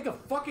want to take a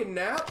fucking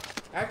nap?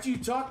 After you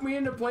talk me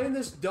into playing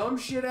this dumb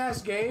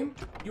shit-ass game,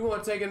 you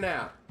want to take a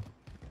nap?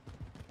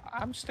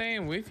 I'm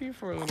staying with you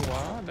for a little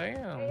while,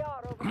 damn.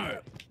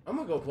 I'm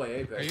gonna go play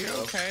Apex. Are you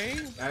bro. okay?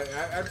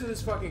 After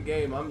this fucking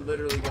game, I'm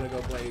literally gonna go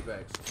play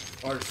Apex.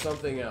 Or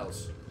something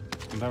else.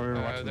 I thought we were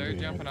watching They're the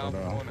jumping video, off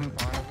but, on the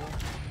carnival.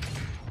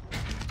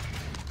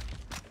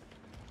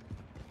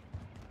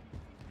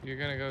 You're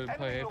gonna go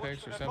play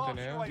Apex or something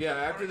else? Yeah,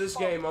 after this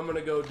game, I'm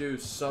gonna go do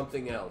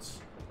something else.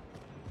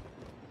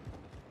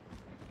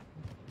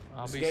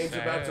 This game's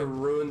about to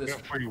ruin this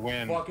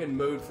fucking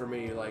mood for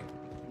me, like,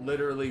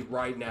 literally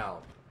right now.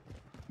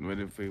 What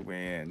if we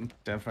win?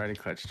 Jeff already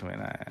clutched to win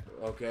that.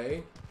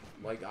 Okay?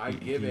 Like, I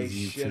give a He's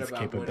used shit his about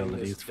winning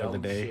capabilities this for the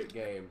dumb day. shit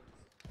game.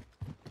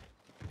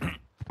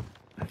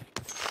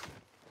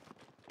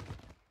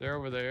 They're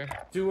over there.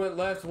 2 went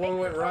left, 1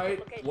 went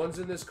right. One's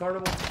in this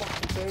carnival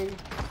fucking thing.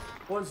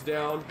 One's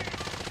down.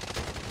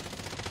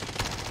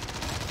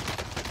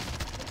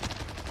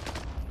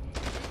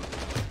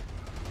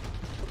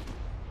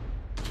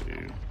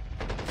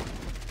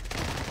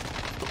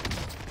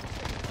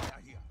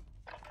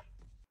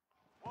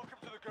 Welcome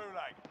to the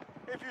Gulag.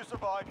 If you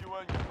survive, you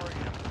earn your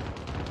freedom.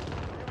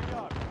 Here we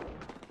go.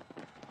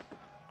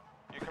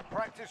 You can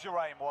practice your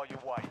aim while you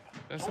wait.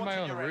 There's somebody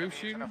on the Taunting your roof enemy is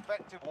shooting? an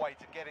effective way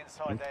to get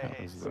inside their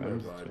heads. So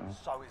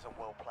is a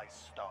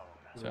well-placed stone.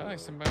 Sounded like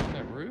somebody on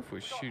that roof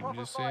was shooting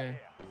just then.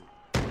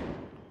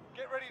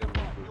 Get ready to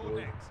fight. You're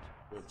next.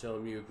 You wanna tell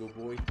him you a good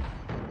boy?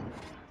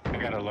 I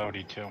got a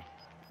loadie too.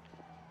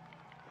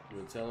 You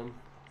wanna tell him?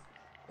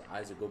 The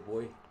eye's a good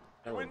boy?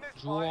 Tell Win him.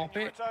 this fight and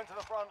you return to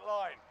the front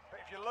line. But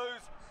if you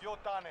lose, you're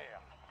done here.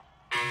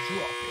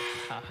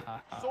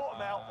 Sort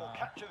them out or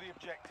capture the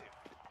objective.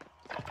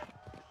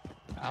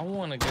 I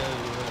want to go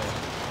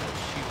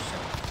shoot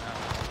something.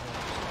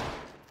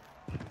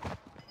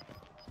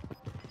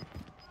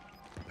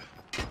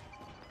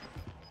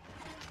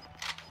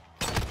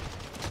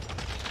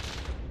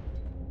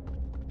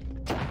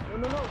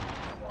 No.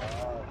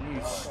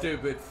 You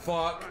stupid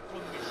fuck.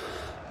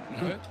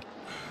 What?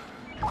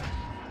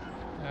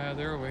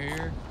 They're over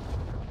here.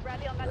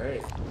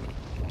 Great.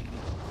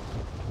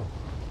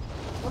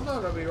 I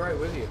thought I'd be right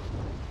with you.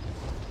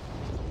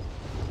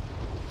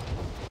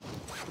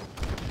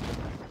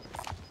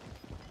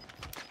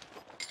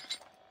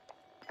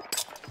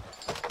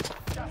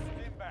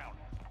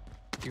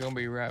 You gonna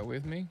be right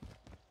with me?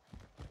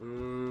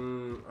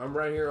 I'm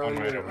right here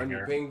on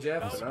your ping,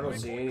 Jeff, and I don't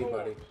see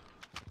anybody.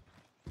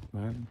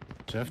 What?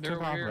 Jeff They're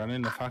took off weird.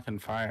 running the fucking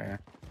fire.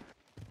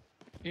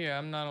 Yeah,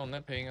 I'm not on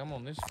that ping. I'm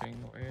on this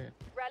ping over here.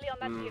 Rally on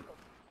that vehicle.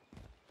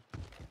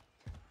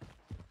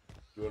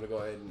 You want to go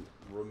ahead and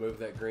remove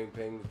that green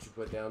ping that you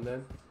put down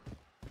then?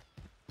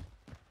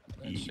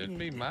 That shouldn't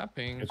be my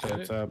ping, Get should that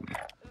it? up.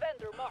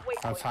 Vendor, mark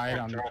waypoint. Outside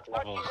on.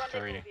 Level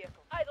 3. Eyes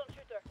on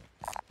shooter.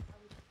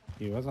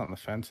 He was on the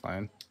fence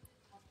line.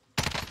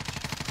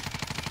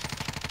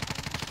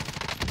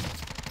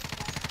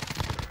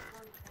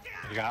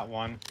 You got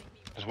one.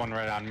 There's one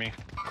right on me.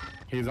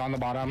 He's on the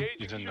bottom.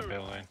 He's in the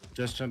building.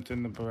 Just jumped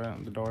in the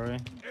doorway.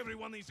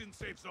 Everyone is in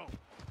safe zone.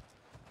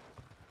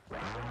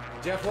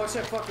 Jeff, watch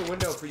that fucking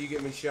window before you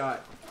get me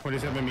shot.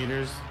 47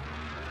 meters.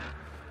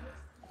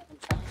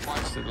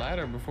 Watch the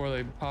ladder before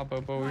they pop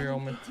up over here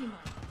on me.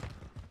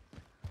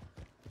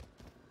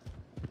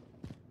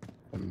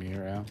 The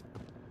mirror.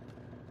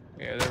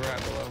 Yeah, they're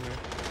right below me.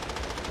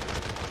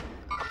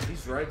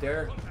 He's right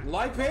there.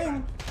 Light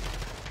ping!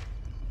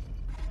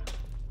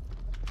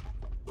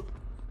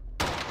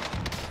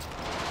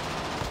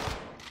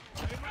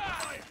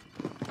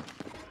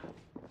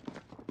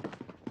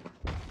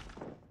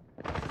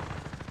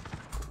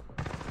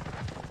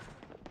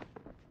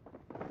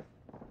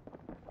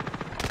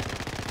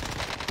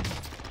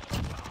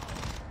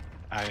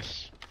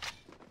 Nice.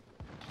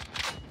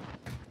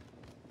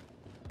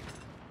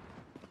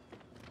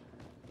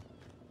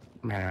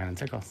 Man,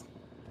 tickles.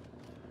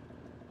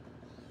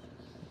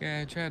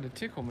 Yeah, tried to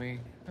tickle me.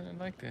 I didn't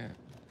like that.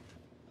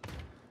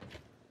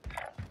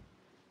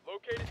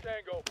 Located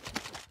Tango.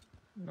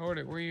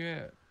 Nordic, where you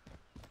at?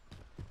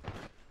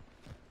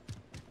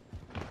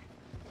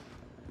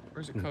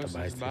 Where's the The buy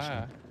closest buy?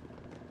 station.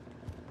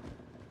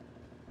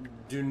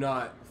 Do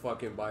not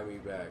fucking buy me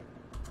back.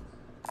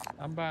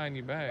 I'm buying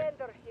you back.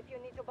 Vendor, if you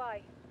need to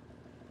buy.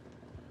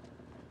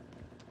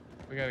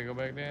 We gotta go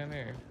back down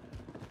there.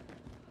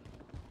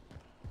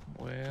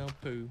 Well,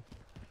 poo.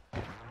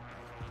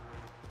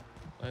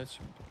 Let's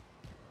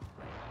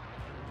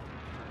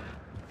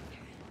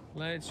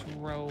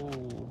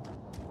roll.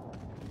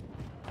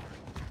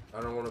 I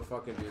don't want to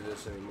fucking do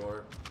this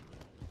anymore.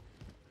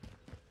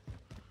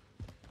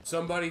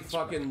 Somebody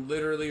fucking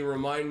literally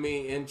remind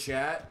me in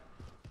chat,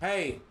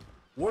 hey,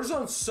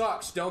 Warzone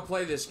sucks, don't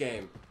play this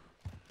game.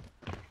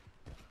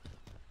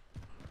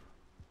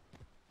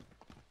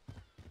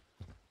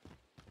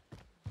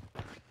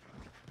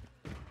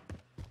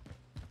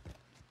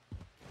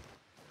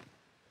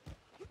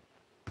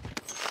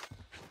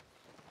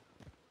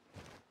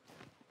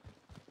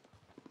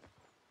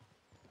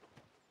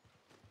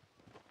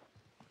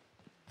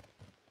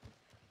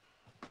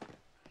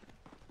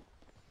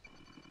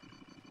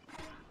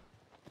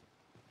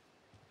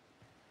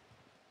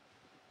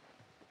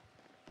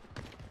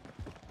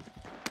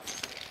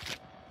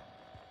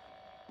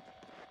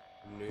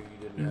 Knew you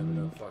didn't have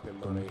enough fucking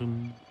money.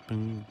 Boom,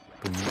 boom,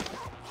 boom,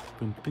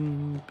 boom,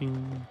 boom,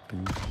 boom,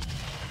 boom.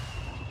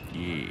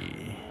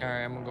 Yeah.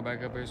 Alright, I'm gonna go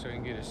back up here so we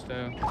can get his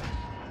stuff. I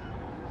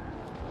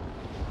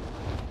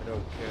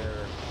don't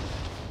care.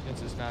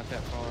 Since it's not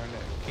that far and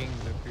that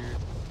King's up here.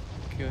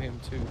 Kill him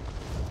too.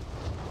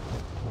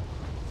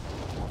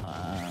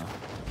 Wow.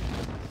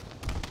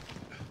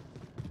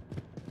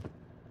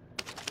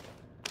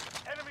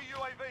 Enemy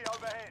UAV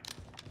overhead.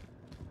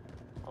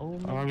 Oh,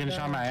 Oh, I'm getting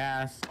shot in my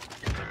ass.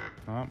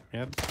 Oh,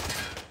 yep.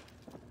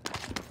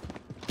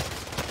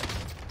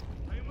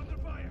 I am under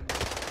fire.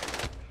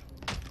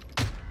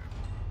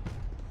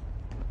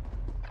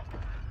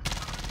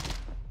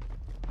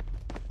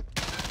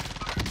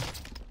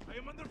 I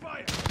am under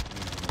fire.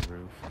 On the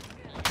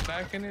roof.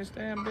 Back in this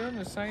damn building,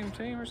 the same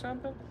team or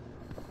something?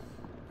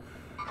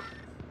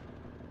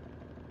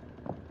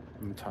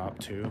 On the top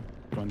two.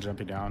 One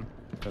jumping down.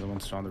 The other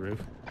one's still on the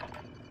roof.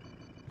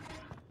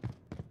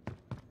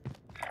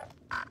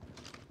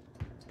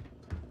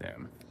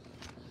 Damn.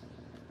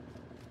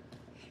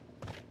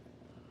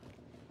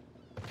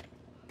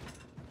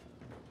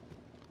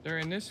 They're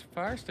in this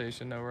fire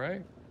station though,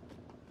 right?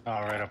 Oh,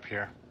 right up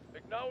here.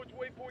 Acknowledge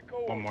waypoint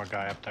code. One more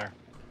guy up there.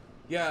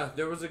 Yeah,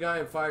 there was a guy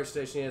in fire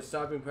station. He had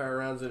stopping power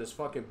rounds in his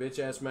fucking bitch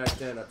ass Mac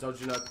 10. I told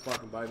you not to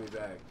fucking buy me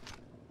back.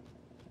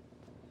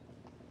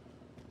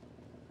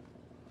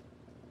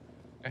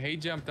 He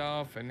jumped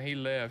off and he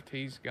left.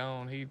 He's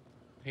gone.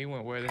 He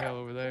went where the hell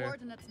over there?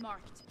 Coordinates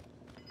marked.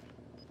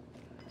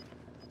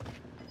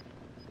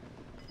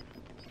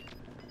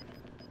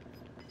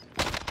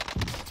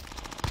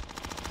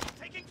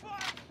 Taking fire.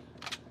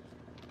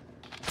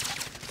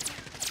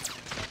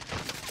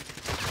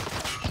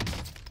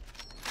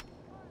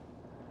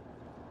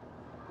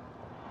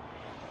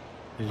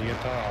 Did you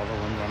get all the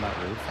ones on that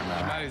roof or not?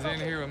 Somebody's in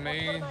here with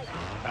me.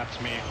 That's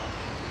me.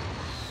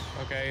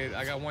 Okay,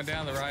 I got one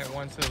down the right,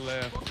 one to the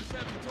left.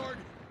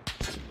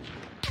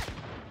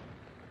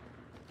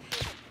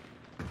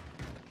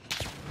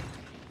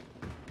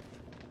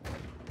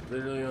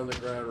 Literally on the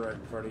ground right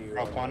in front of you.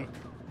 Broke one.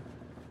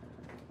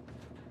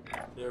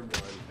 Never mind.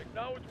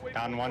 Acknowledge waypoint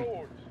Down one.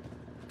 codes.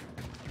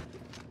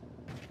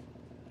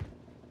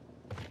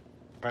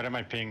 Right at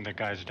my ping, the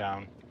guy's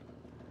down.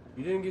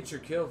 You didn't get your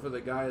kill for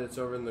the guy that's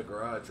over in the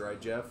garage, right,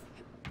 Jeff?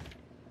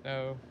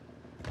 No.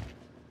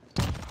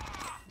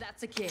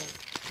 That's a kill.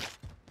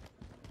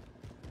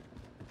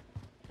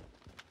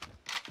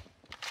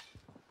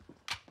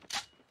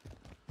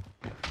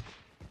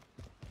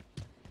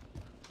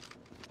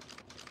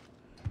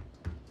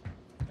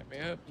 Let me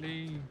up,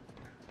 please.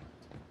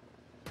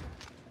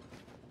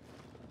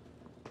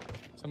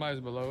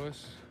 Somebody's below us.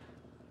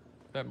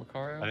 Is that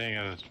Macario? I think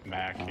it's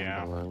Mac,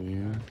 yeah. Below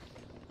you.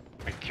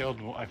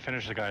 I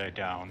finished the guy I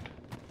downed.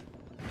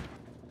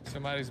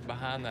 Somebody's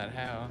behind that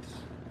house.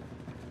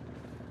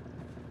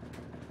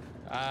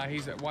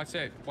 He's watch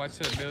that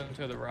building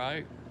to the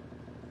right.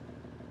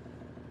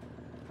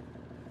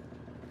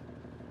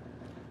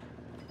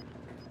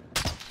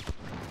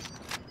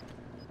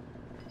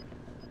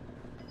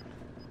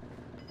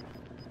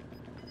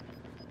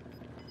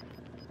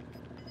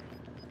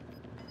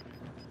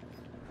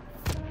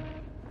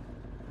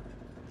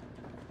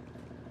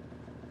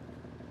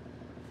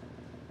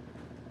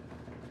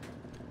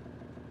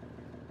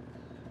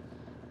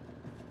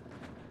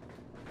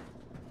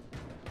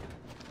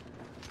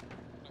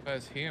 If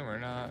that's him or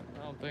not,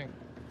 I don't think.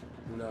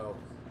 No.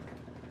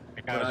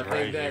 The But I guy's think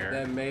right that, here.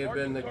 that may have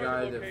been the Marking guy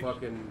target that location.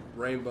 fucking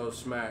Rainbow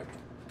smacked.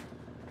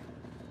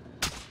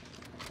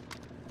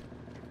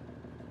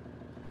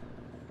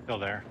 Still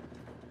there.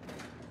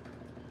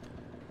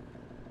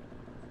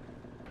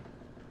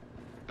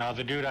 Now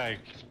the dude I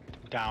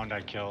downed,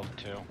 I killed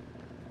too.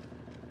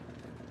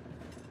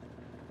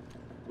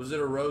 Was it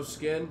a rose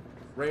skin,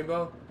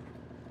 Rainbow?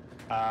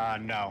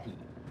 No.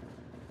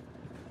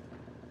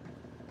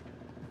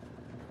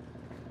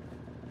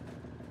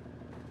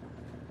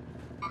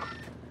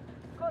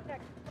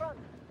 Contact, front.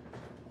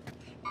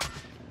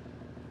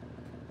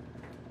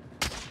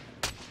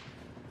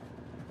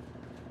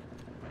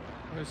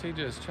 Or is he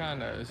just trying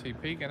to? Is he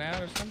peeking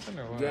out or something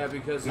or what? Yeah,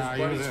 because his No,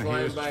 he buddy's was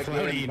flying back in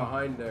floating.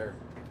 behind there.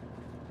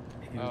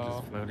 He was Oh.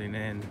 just floating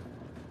in.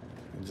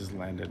 He just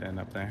landed in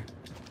up there.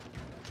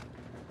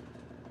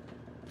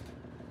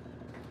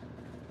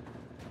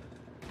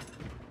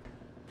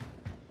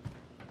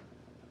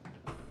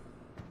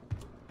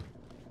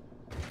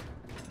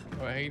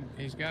 Well,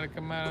 he's got to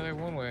come out of there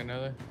one way or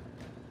another.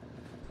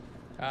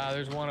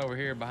 There's one over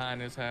here behind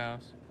this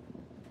house.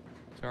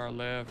 To our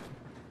left.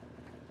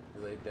 He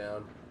laid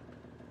down.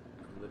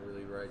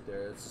 Literally right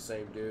there. It's the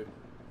same dude.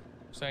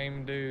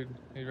 Same dude.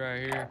 He's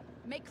right here.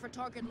 Make for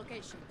target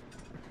location.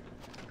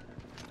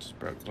 Just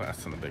broke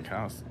glass in the big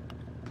house.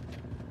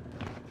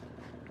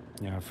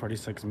 Yeah,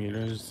 46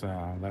 meters,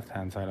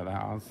 left-hand side of the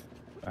house.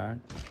 Back.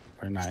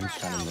 Or 9's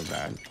trying to move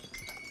back.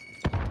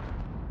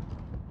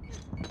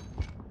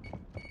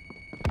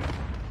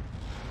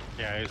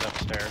 Yeah, he's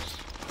upstairs.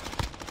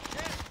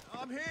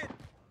 I'm hit.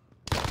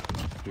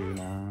 Dude,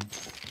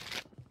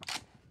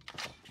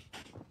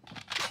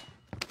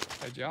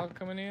 Hey, y'all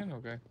coming in?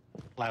 Okay.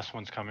 Last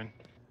one's coming.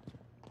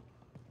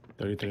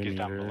 33 He's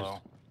down meters. below.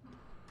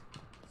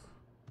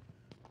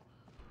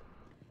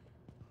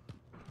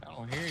 I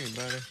don't hear you,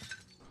 buddy.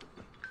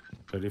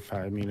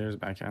 35 meters,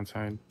 backhand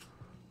side.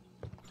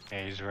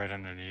 Yeah, he's right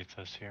underneath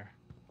us here.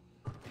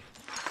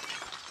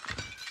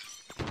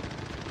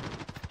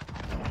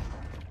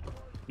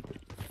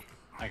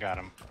 I got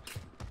him.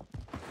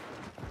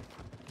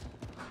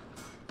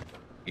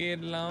 Get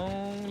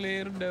along,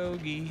 little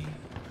doggy.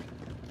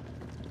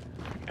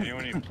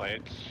 Anyone need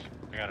plates?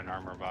 I got an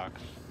armor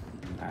box.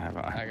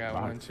 I got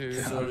one too.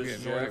 So I'm does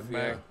getting Jeff, right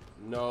back.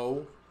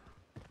 No.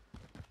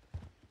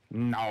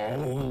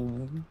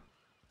 No.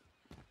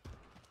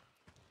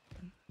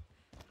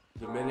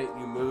 The minute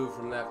you move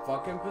from that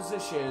fucking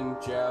position,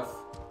 Jeff,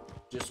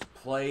 just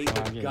play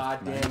the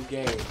goddamn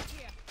game.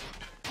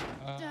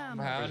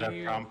 How do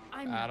you?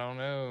 I don't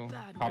know.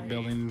 Top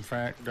building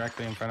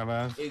directly in front of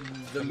us. In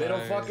the middle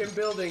fucking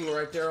building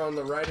right there on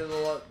the right of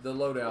the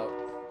loadout.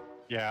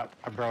 Yeah,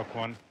 I broke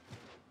one.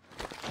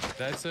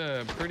 That's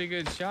a pretty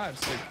good shot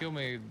to kill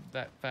me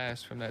that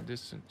fast from that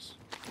distance.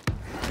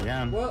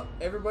 Yeah. Well,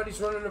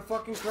 everybody's running a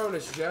fucking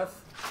Cronus,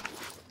 Jeff.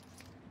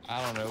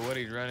 I don't know what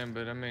he's running,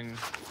 but I mean,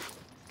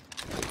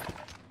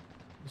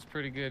 it's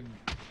pretty good.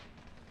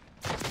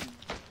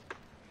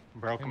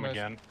 Broke him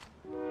again.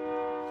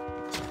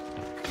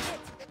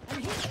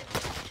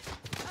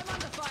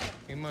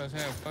 He must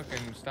have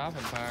fucking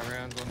stopping power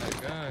rounds on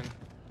that gun.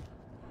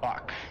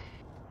 Fuck.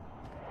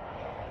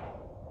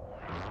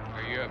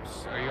 Are you up?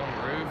 Are you on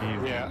the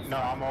roof? Yeah. No,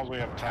 I'm all the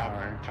way up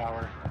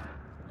tower.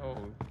 Oh.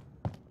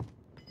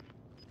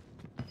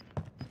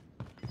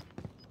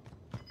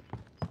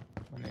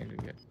 I need to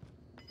get.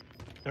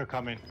 They're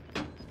coming.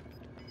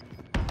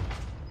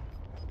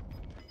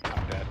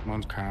 I'm dead.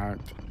 One's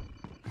cracked.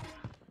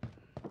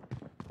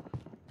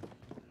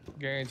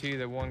 Guarantee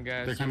that one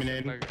guy's. They're coming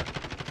in. Like,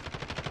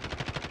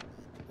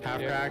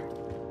 Half cracked.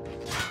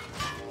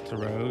 It's a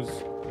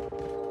Rose.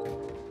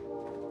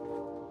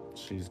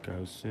 She's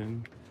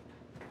ghosted.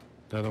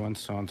 The other one's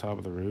still on top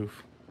of the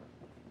roof.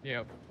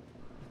 Yep.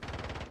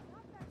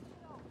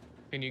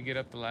 Can you get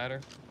up the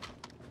ladder?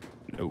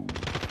 No.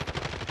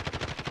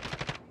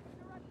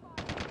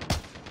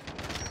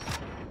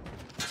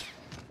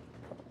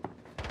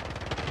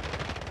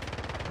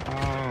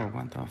 Oh,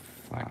 what the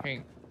fuck? I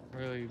can't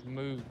really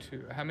move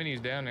to. How many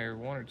is down there?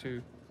 One or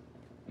two?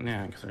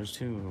 Yeah, because there's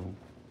two.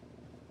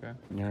 Okay.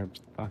 Near a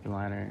fucking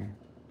ladder.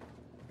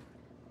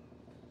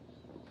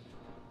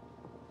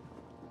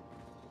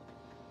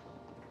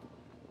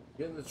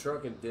 Get in the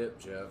truck and dip,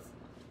 Jeff.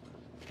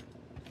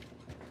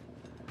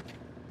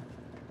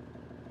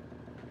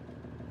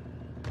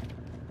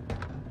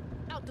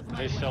 Are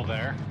they still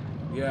there?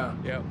 Yeah.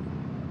 Yep.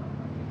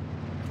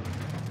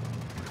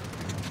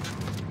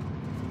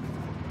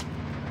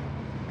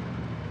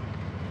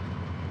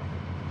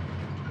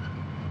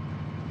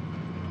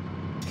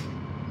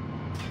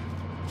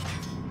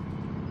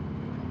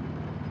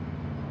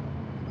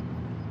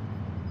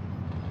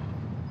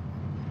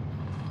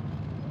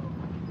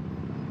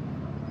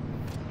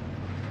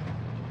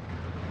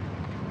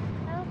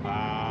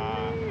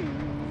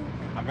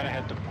 I'm gonna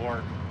head to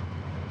port.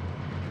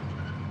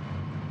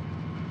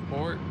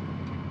 Port?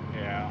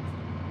 Yeah.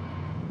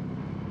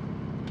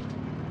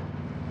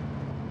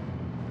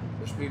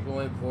 There's people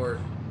in port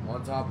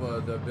on top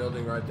of the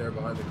building right there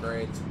behind the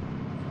cranes.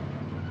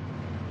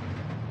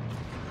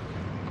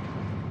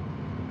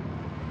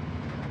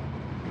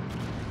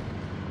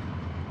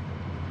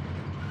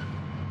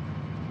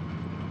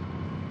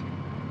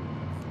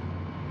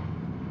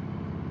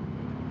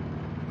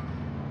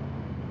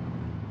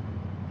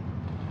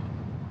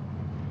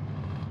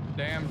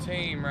 Damn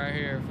team right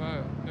here.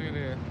 Fuck. Look at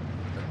this.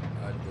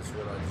 That's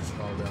what I just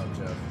called out,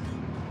 Jeff.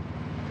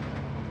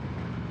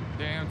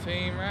 Damn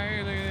team right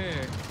here. Look at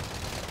this.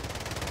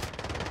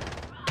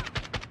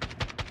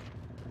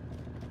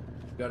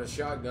 Got a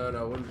shotgun.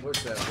 I wouldn't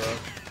push that, bro.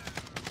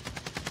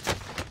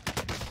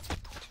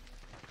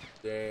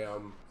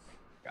 Damn.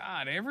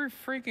 God, every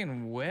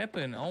freaking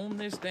weapon on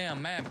this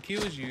damn map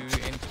kills you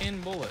in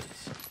 10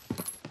 bullets.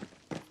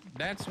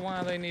 That's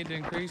why they need to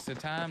increase the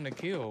time to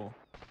kill.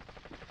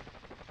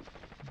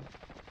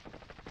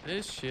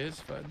 This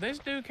shit's fun. This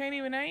dude can't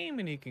even aim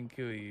and he can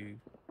kill you.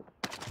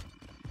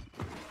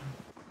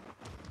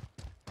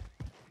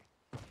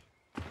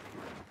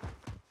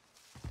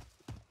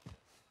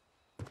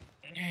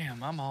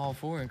 Damn, I'm all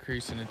for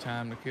increasing the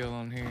time to kill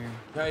on here.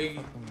 Hey,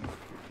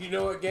 you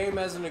know what game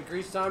has an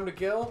increased time to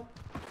kill?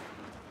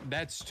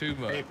 That's too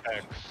much.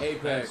 Apex.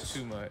 Apex. That's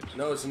too much.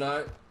 No, it's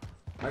not.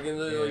 I can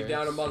literally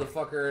down a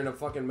motherfucker in a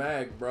fucking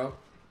mag, bro.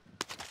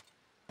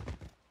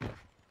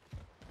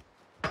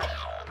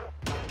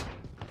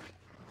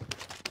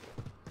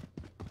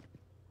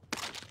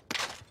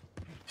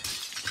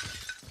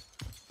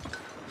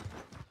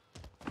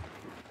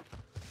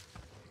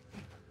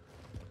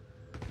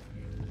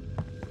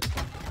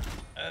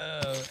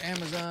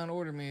 Amazon,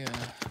 order me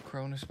a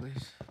Cronus,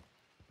 please.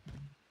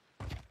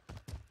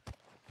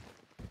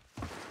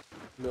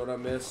 You know what I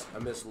miss? I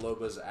miss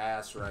Loba's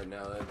ass right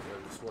now.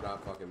 That's what I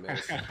fucking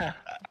miss.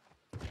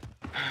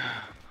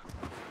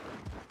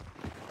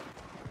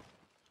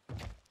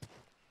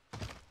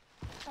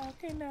 How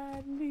can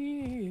I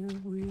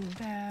live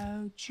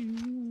without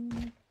you?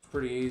 It's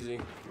pretty easy.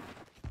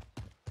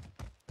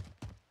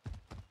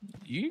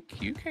 You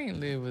can't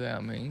live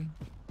without me.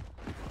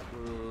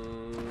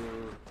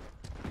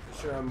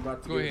 Sure, I'm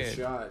about to Go give it ahead. a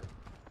shot.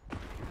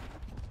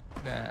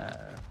 Nah,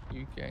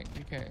 you can't.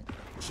 You can't.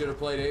 Should have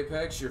played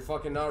Apex. You're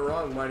fucking not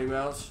wrong, Mighty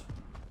Mouse.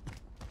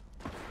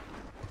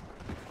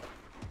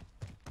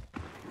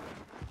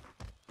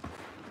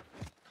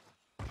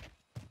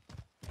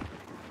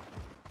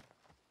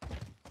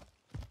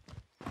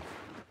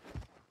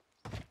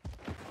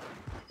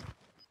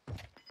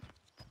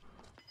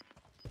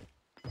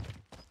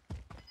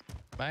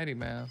 Mighty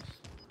Mouse.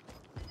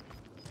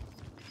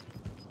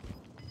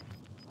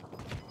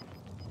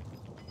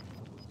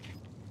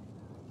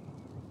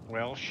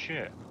 Well,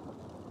 shit.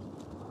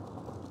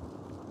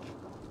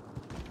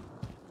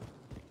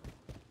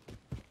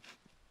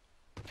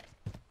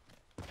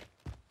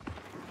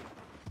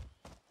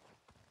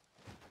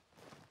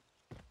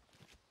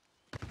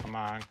 Come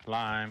on,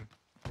 climb.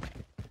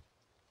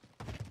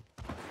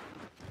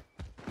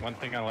 One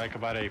thing I like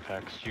about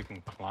Apex, you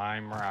can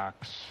climb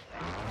rocks.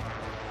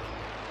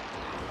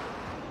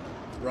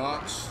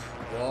 Rocks,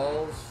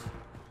 walls.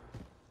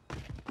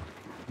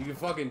 You can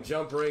fucking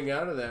jump ring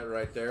out of that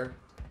right there.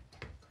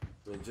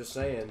 I mean, just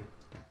saying.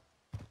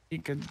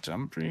 You could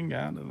jump ring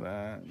out of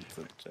that.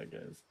 Such, I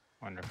guess.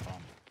 Wonderful.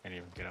 Can't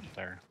even get up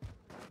there.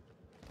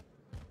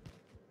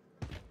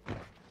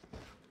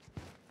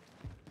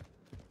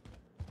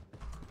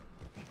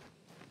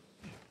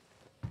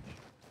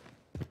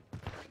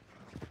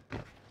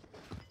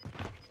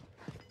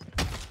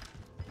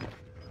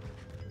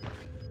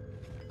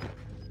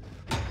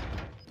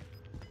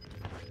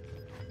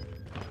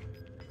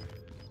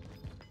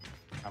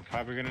 I'm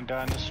probably gonna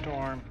die in the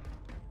storm.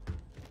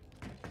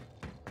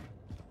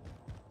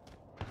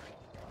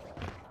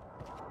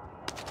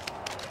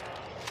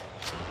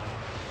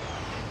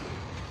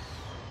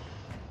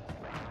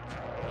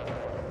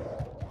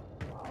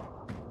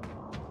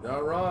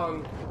 Not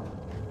wrong.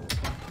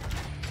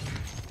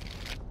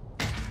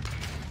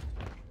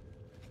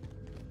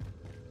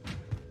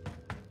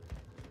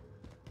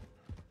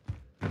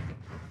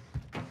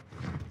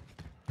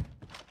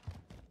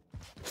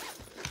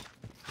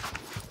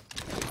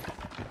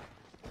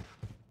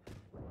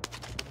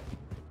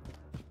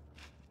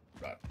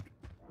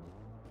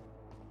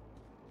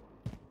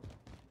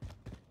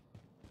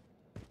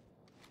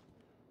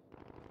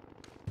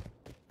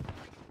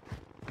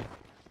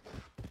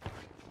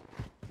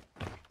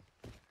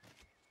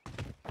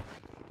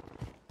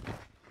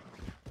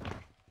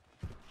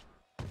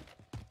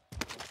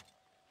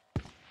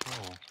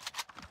 Oh.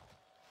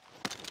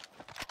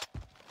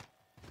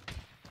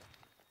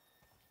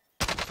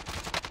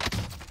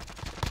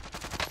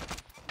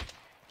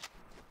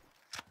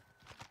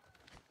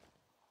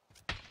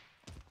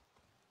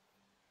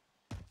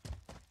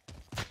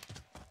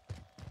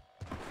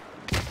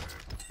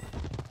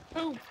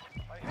 Oh.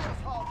 They hit us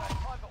hard that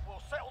time, but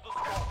we'll settle the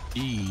score.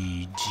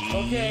 GG's,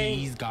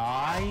 Okay.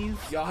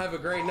 guys. Y'all have a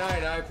great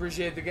night. I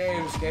appreciate the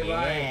games. Okay,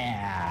 bye.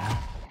 Yeah.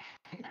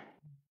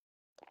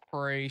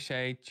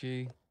 Appreciate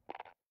you.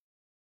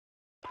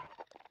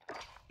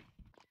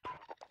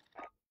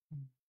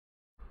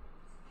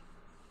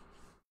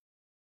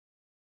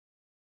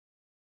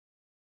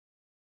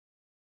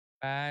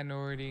 Bye,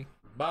 Nordy.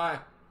 Bye.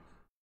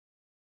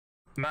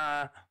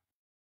 Nah.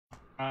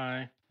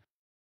 Hi.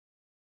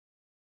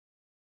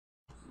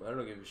 I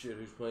don't give a shit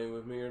who's playing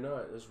with me or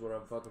not. This is what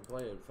I'm fucking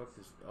playing. Fuck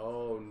this.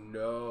 Oh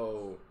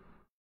no.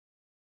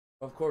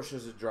 Of course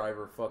there's a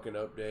driver fucking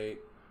update.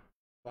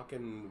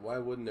 Fucking, why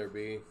wouldn't there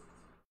be?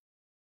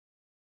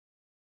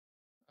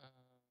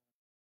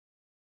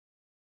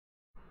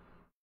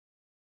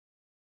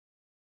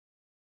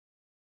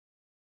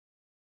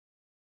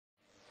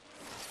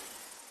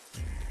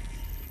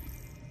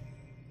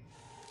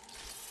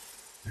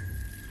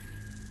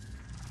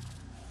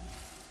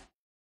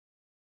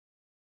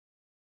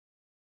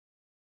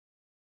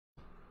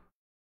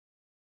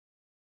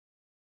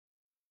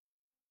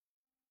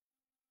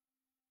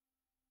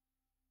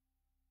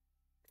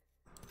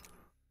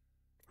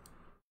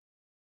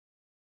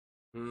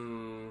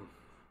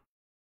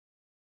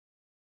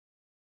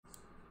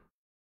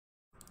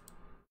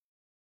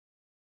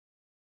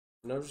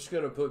 And I'm just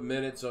gonna put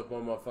minutes up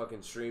on my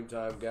fucking stream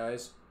time,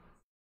 guys.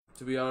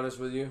 To be honest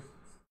with you.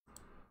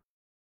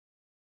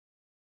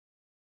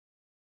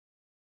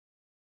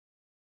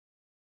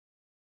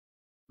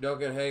 Y'all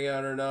can hang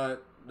out or not.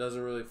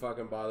 Doesn't really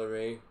fucking bother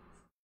me.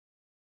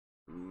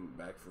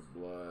 Back for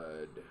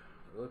Blood.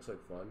 It looks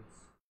like fun.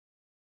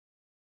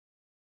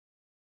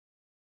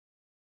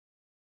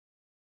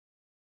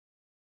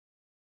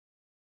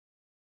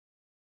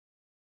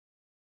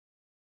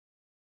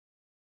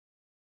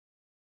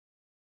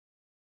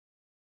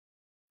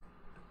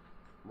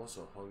 I'm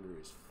also hungry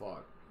as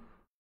fuck.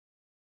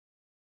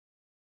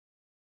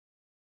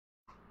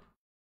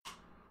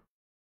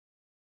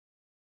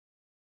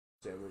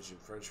 Sandwich and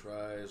french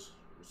fries.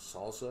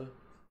 Salsa.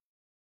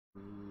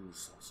 Ooh,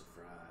 salsa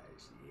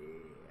fries. Yeah.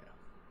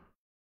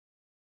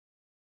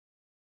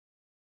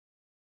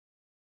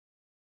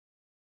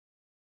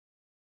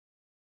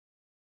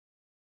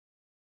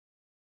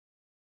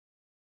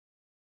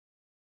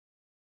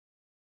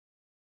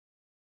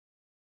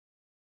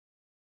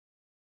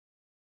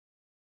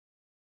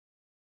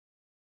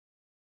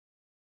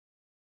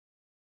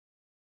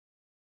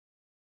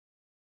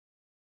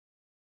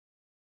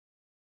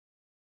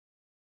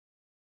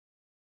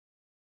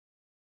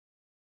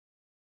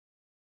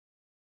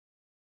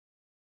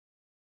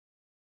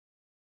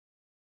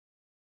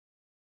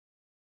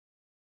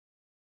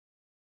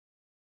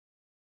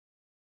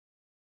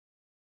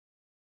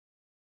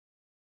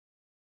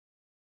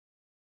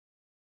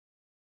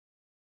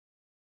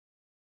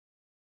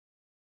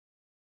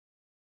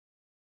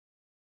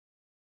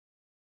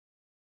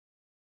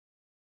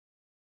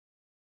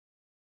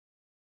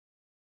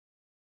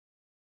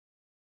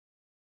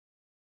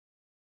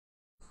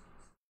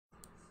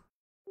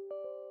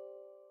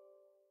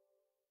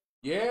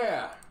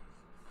 Yeah.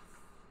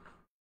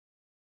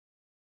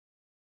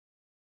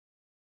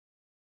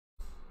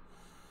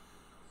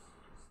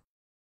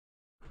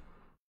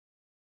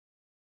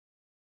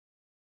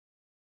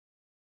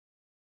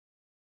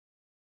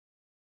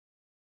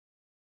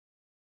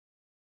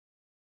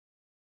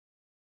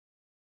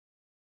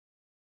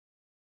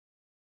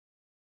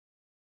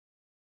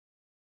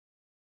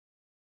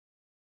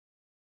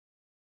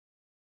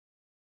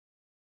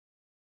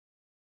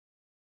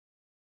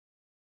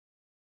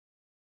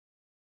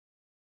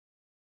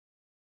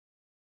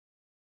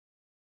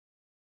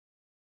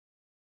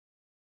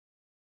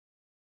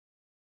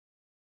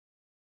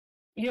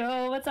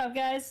 Yo, what's up,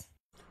 guys?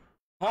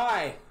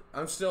 Hi.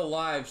 I'm still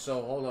live,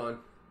 so hold on.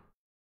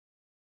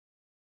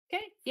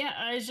 Okay, yeah,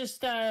 I was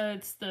just,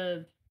 it's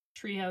the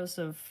Treehouse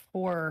of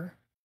Horror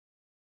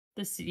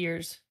this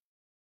year's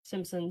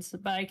Simpsons,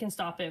 but I can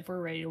stop it if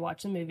we're ready to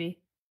watch the movie.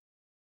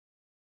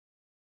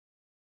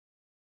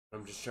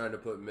 I'm just trying to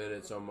put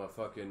minutes on my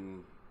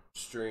fucking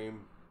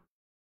stream.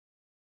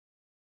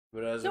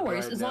 But as No of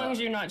worries, right as now, long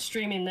as you're not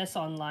streaming this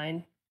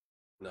online.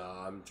 No,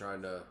 I'm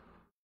trying to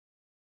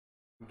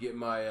get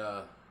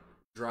my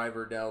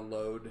driver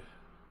download.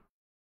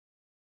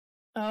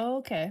 Oh,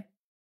 okay.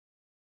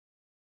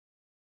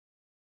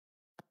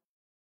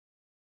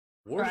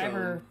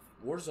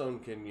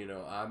 Warzone can, you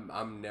know,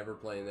 I'm never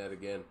playing that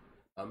again.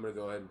 I'm gonna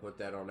go ahead and put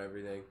that on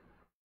everything.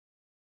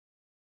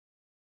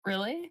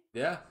 Really?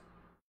 Yeah.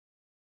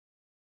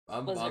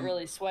 Was it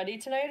really sweaty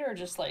tonight, or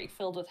just like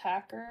filled with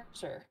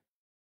hackers, or?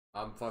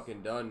 I'm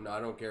fucking done. I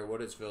don't care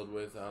what it's filled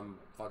with. I'm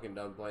fucking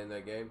done playing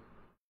that game.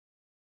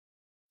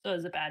 So it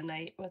was a bad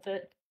night with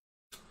it?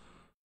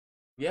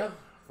 Yeah,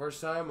 first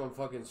time. I'm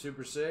fucking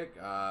super sick.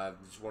 I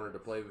just wanted to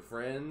play with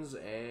friends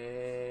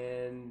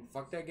and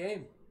fuck that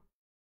game.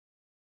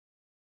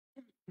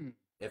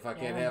 If I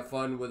can't have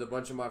fun with a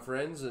bunch of my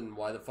friends, then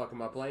why the fuck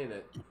am I playing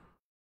it?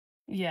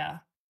 Yeah,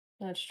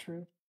 that's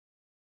true.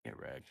 Get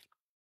wrecked.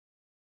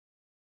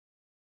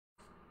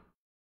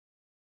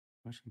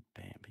 Where's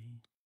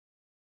Bambi?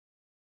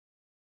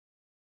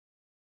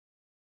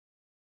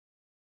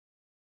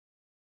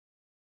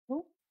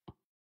 Oh.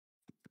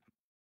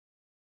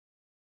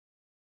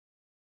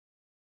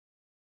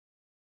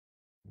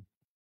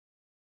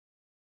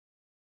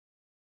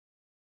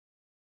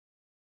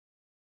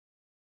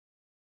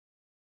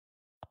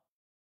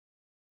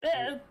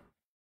 It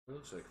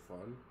looks like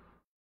fun.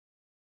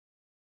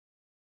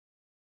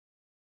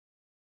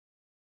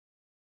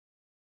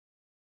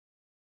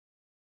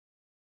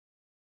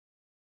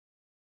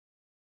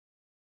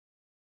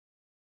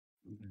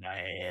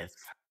 Nice.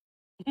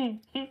 They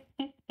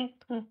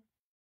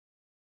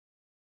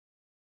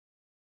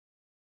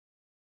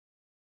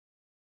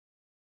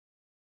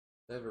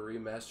have a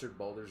remastered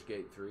Baldur's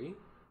Gate 3.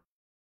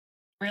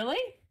 Really?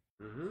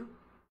 Mm-hmm.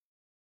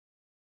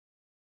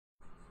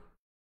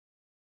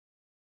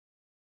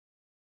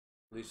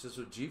 At least that's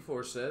what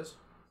GeForce says.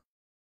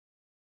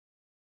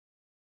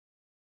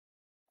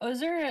 Oh, is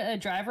there a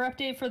driver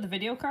update for the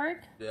video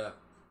card? Yeah.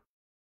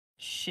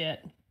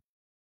 Shit.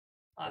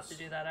 I'll have to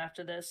do that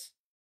after this.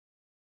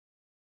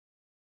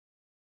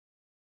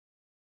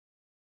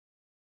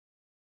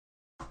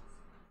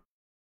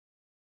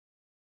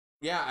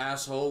 Yeah,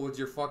 asshole, with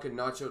your fucking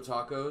nacho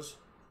tacos.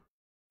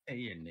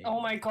 Oh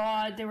my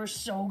god, they were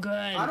so good.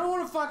 I don't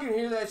want to fucking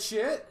hear that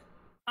shit.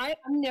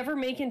 I'm never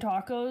making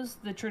tacos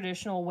the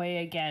traditional way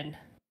again.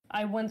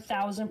 I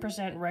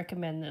 1000%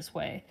 recommend this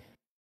way.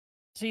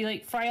 So you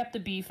like fry up the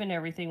beef and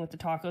everything with the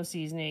taco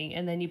seasoning,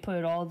 and then you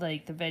put all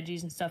like the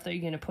veggies and stuff that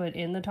you're gonna put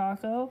in the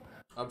taco.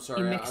 I'm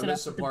sorry, I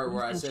missed the part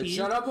where I said,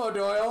 "Shut up,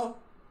 O'Doyle."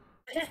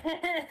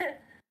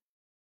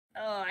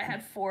 Oh, I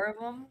had 4 of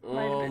them.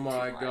 Oh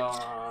my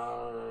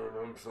god,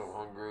 I'm so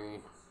hungry.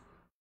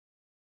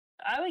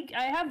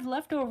 I have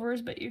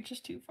leftovers, but you're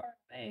just too far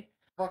away.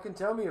 Fucking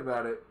tell me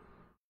about it.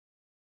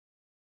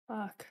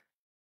 Fuck.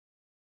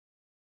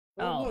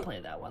 Oh, I'll look. play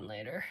that one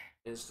later.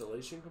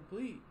 Installation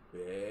complete.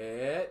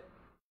 Bet.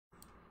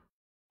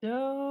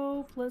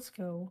 Dope. Let's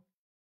go.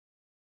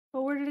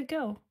 Oh, where did it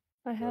go?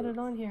 I had it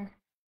on here.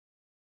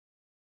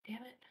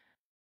 Damn it.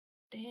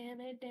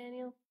 Damn it,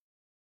 Daniel.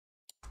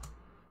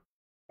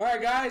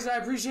 Alright, guys, I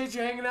appreciate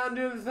you hanging out and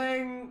doing the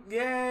thing.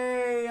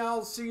 Yay!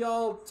 I'll see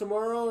y'all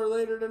tomorrow or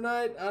later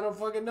tonight. I don't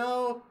fucking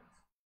know.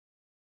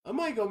 I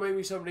might go make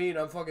me something to eat.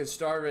 I'm fucking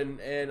starving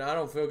and I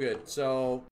don't feel good. So.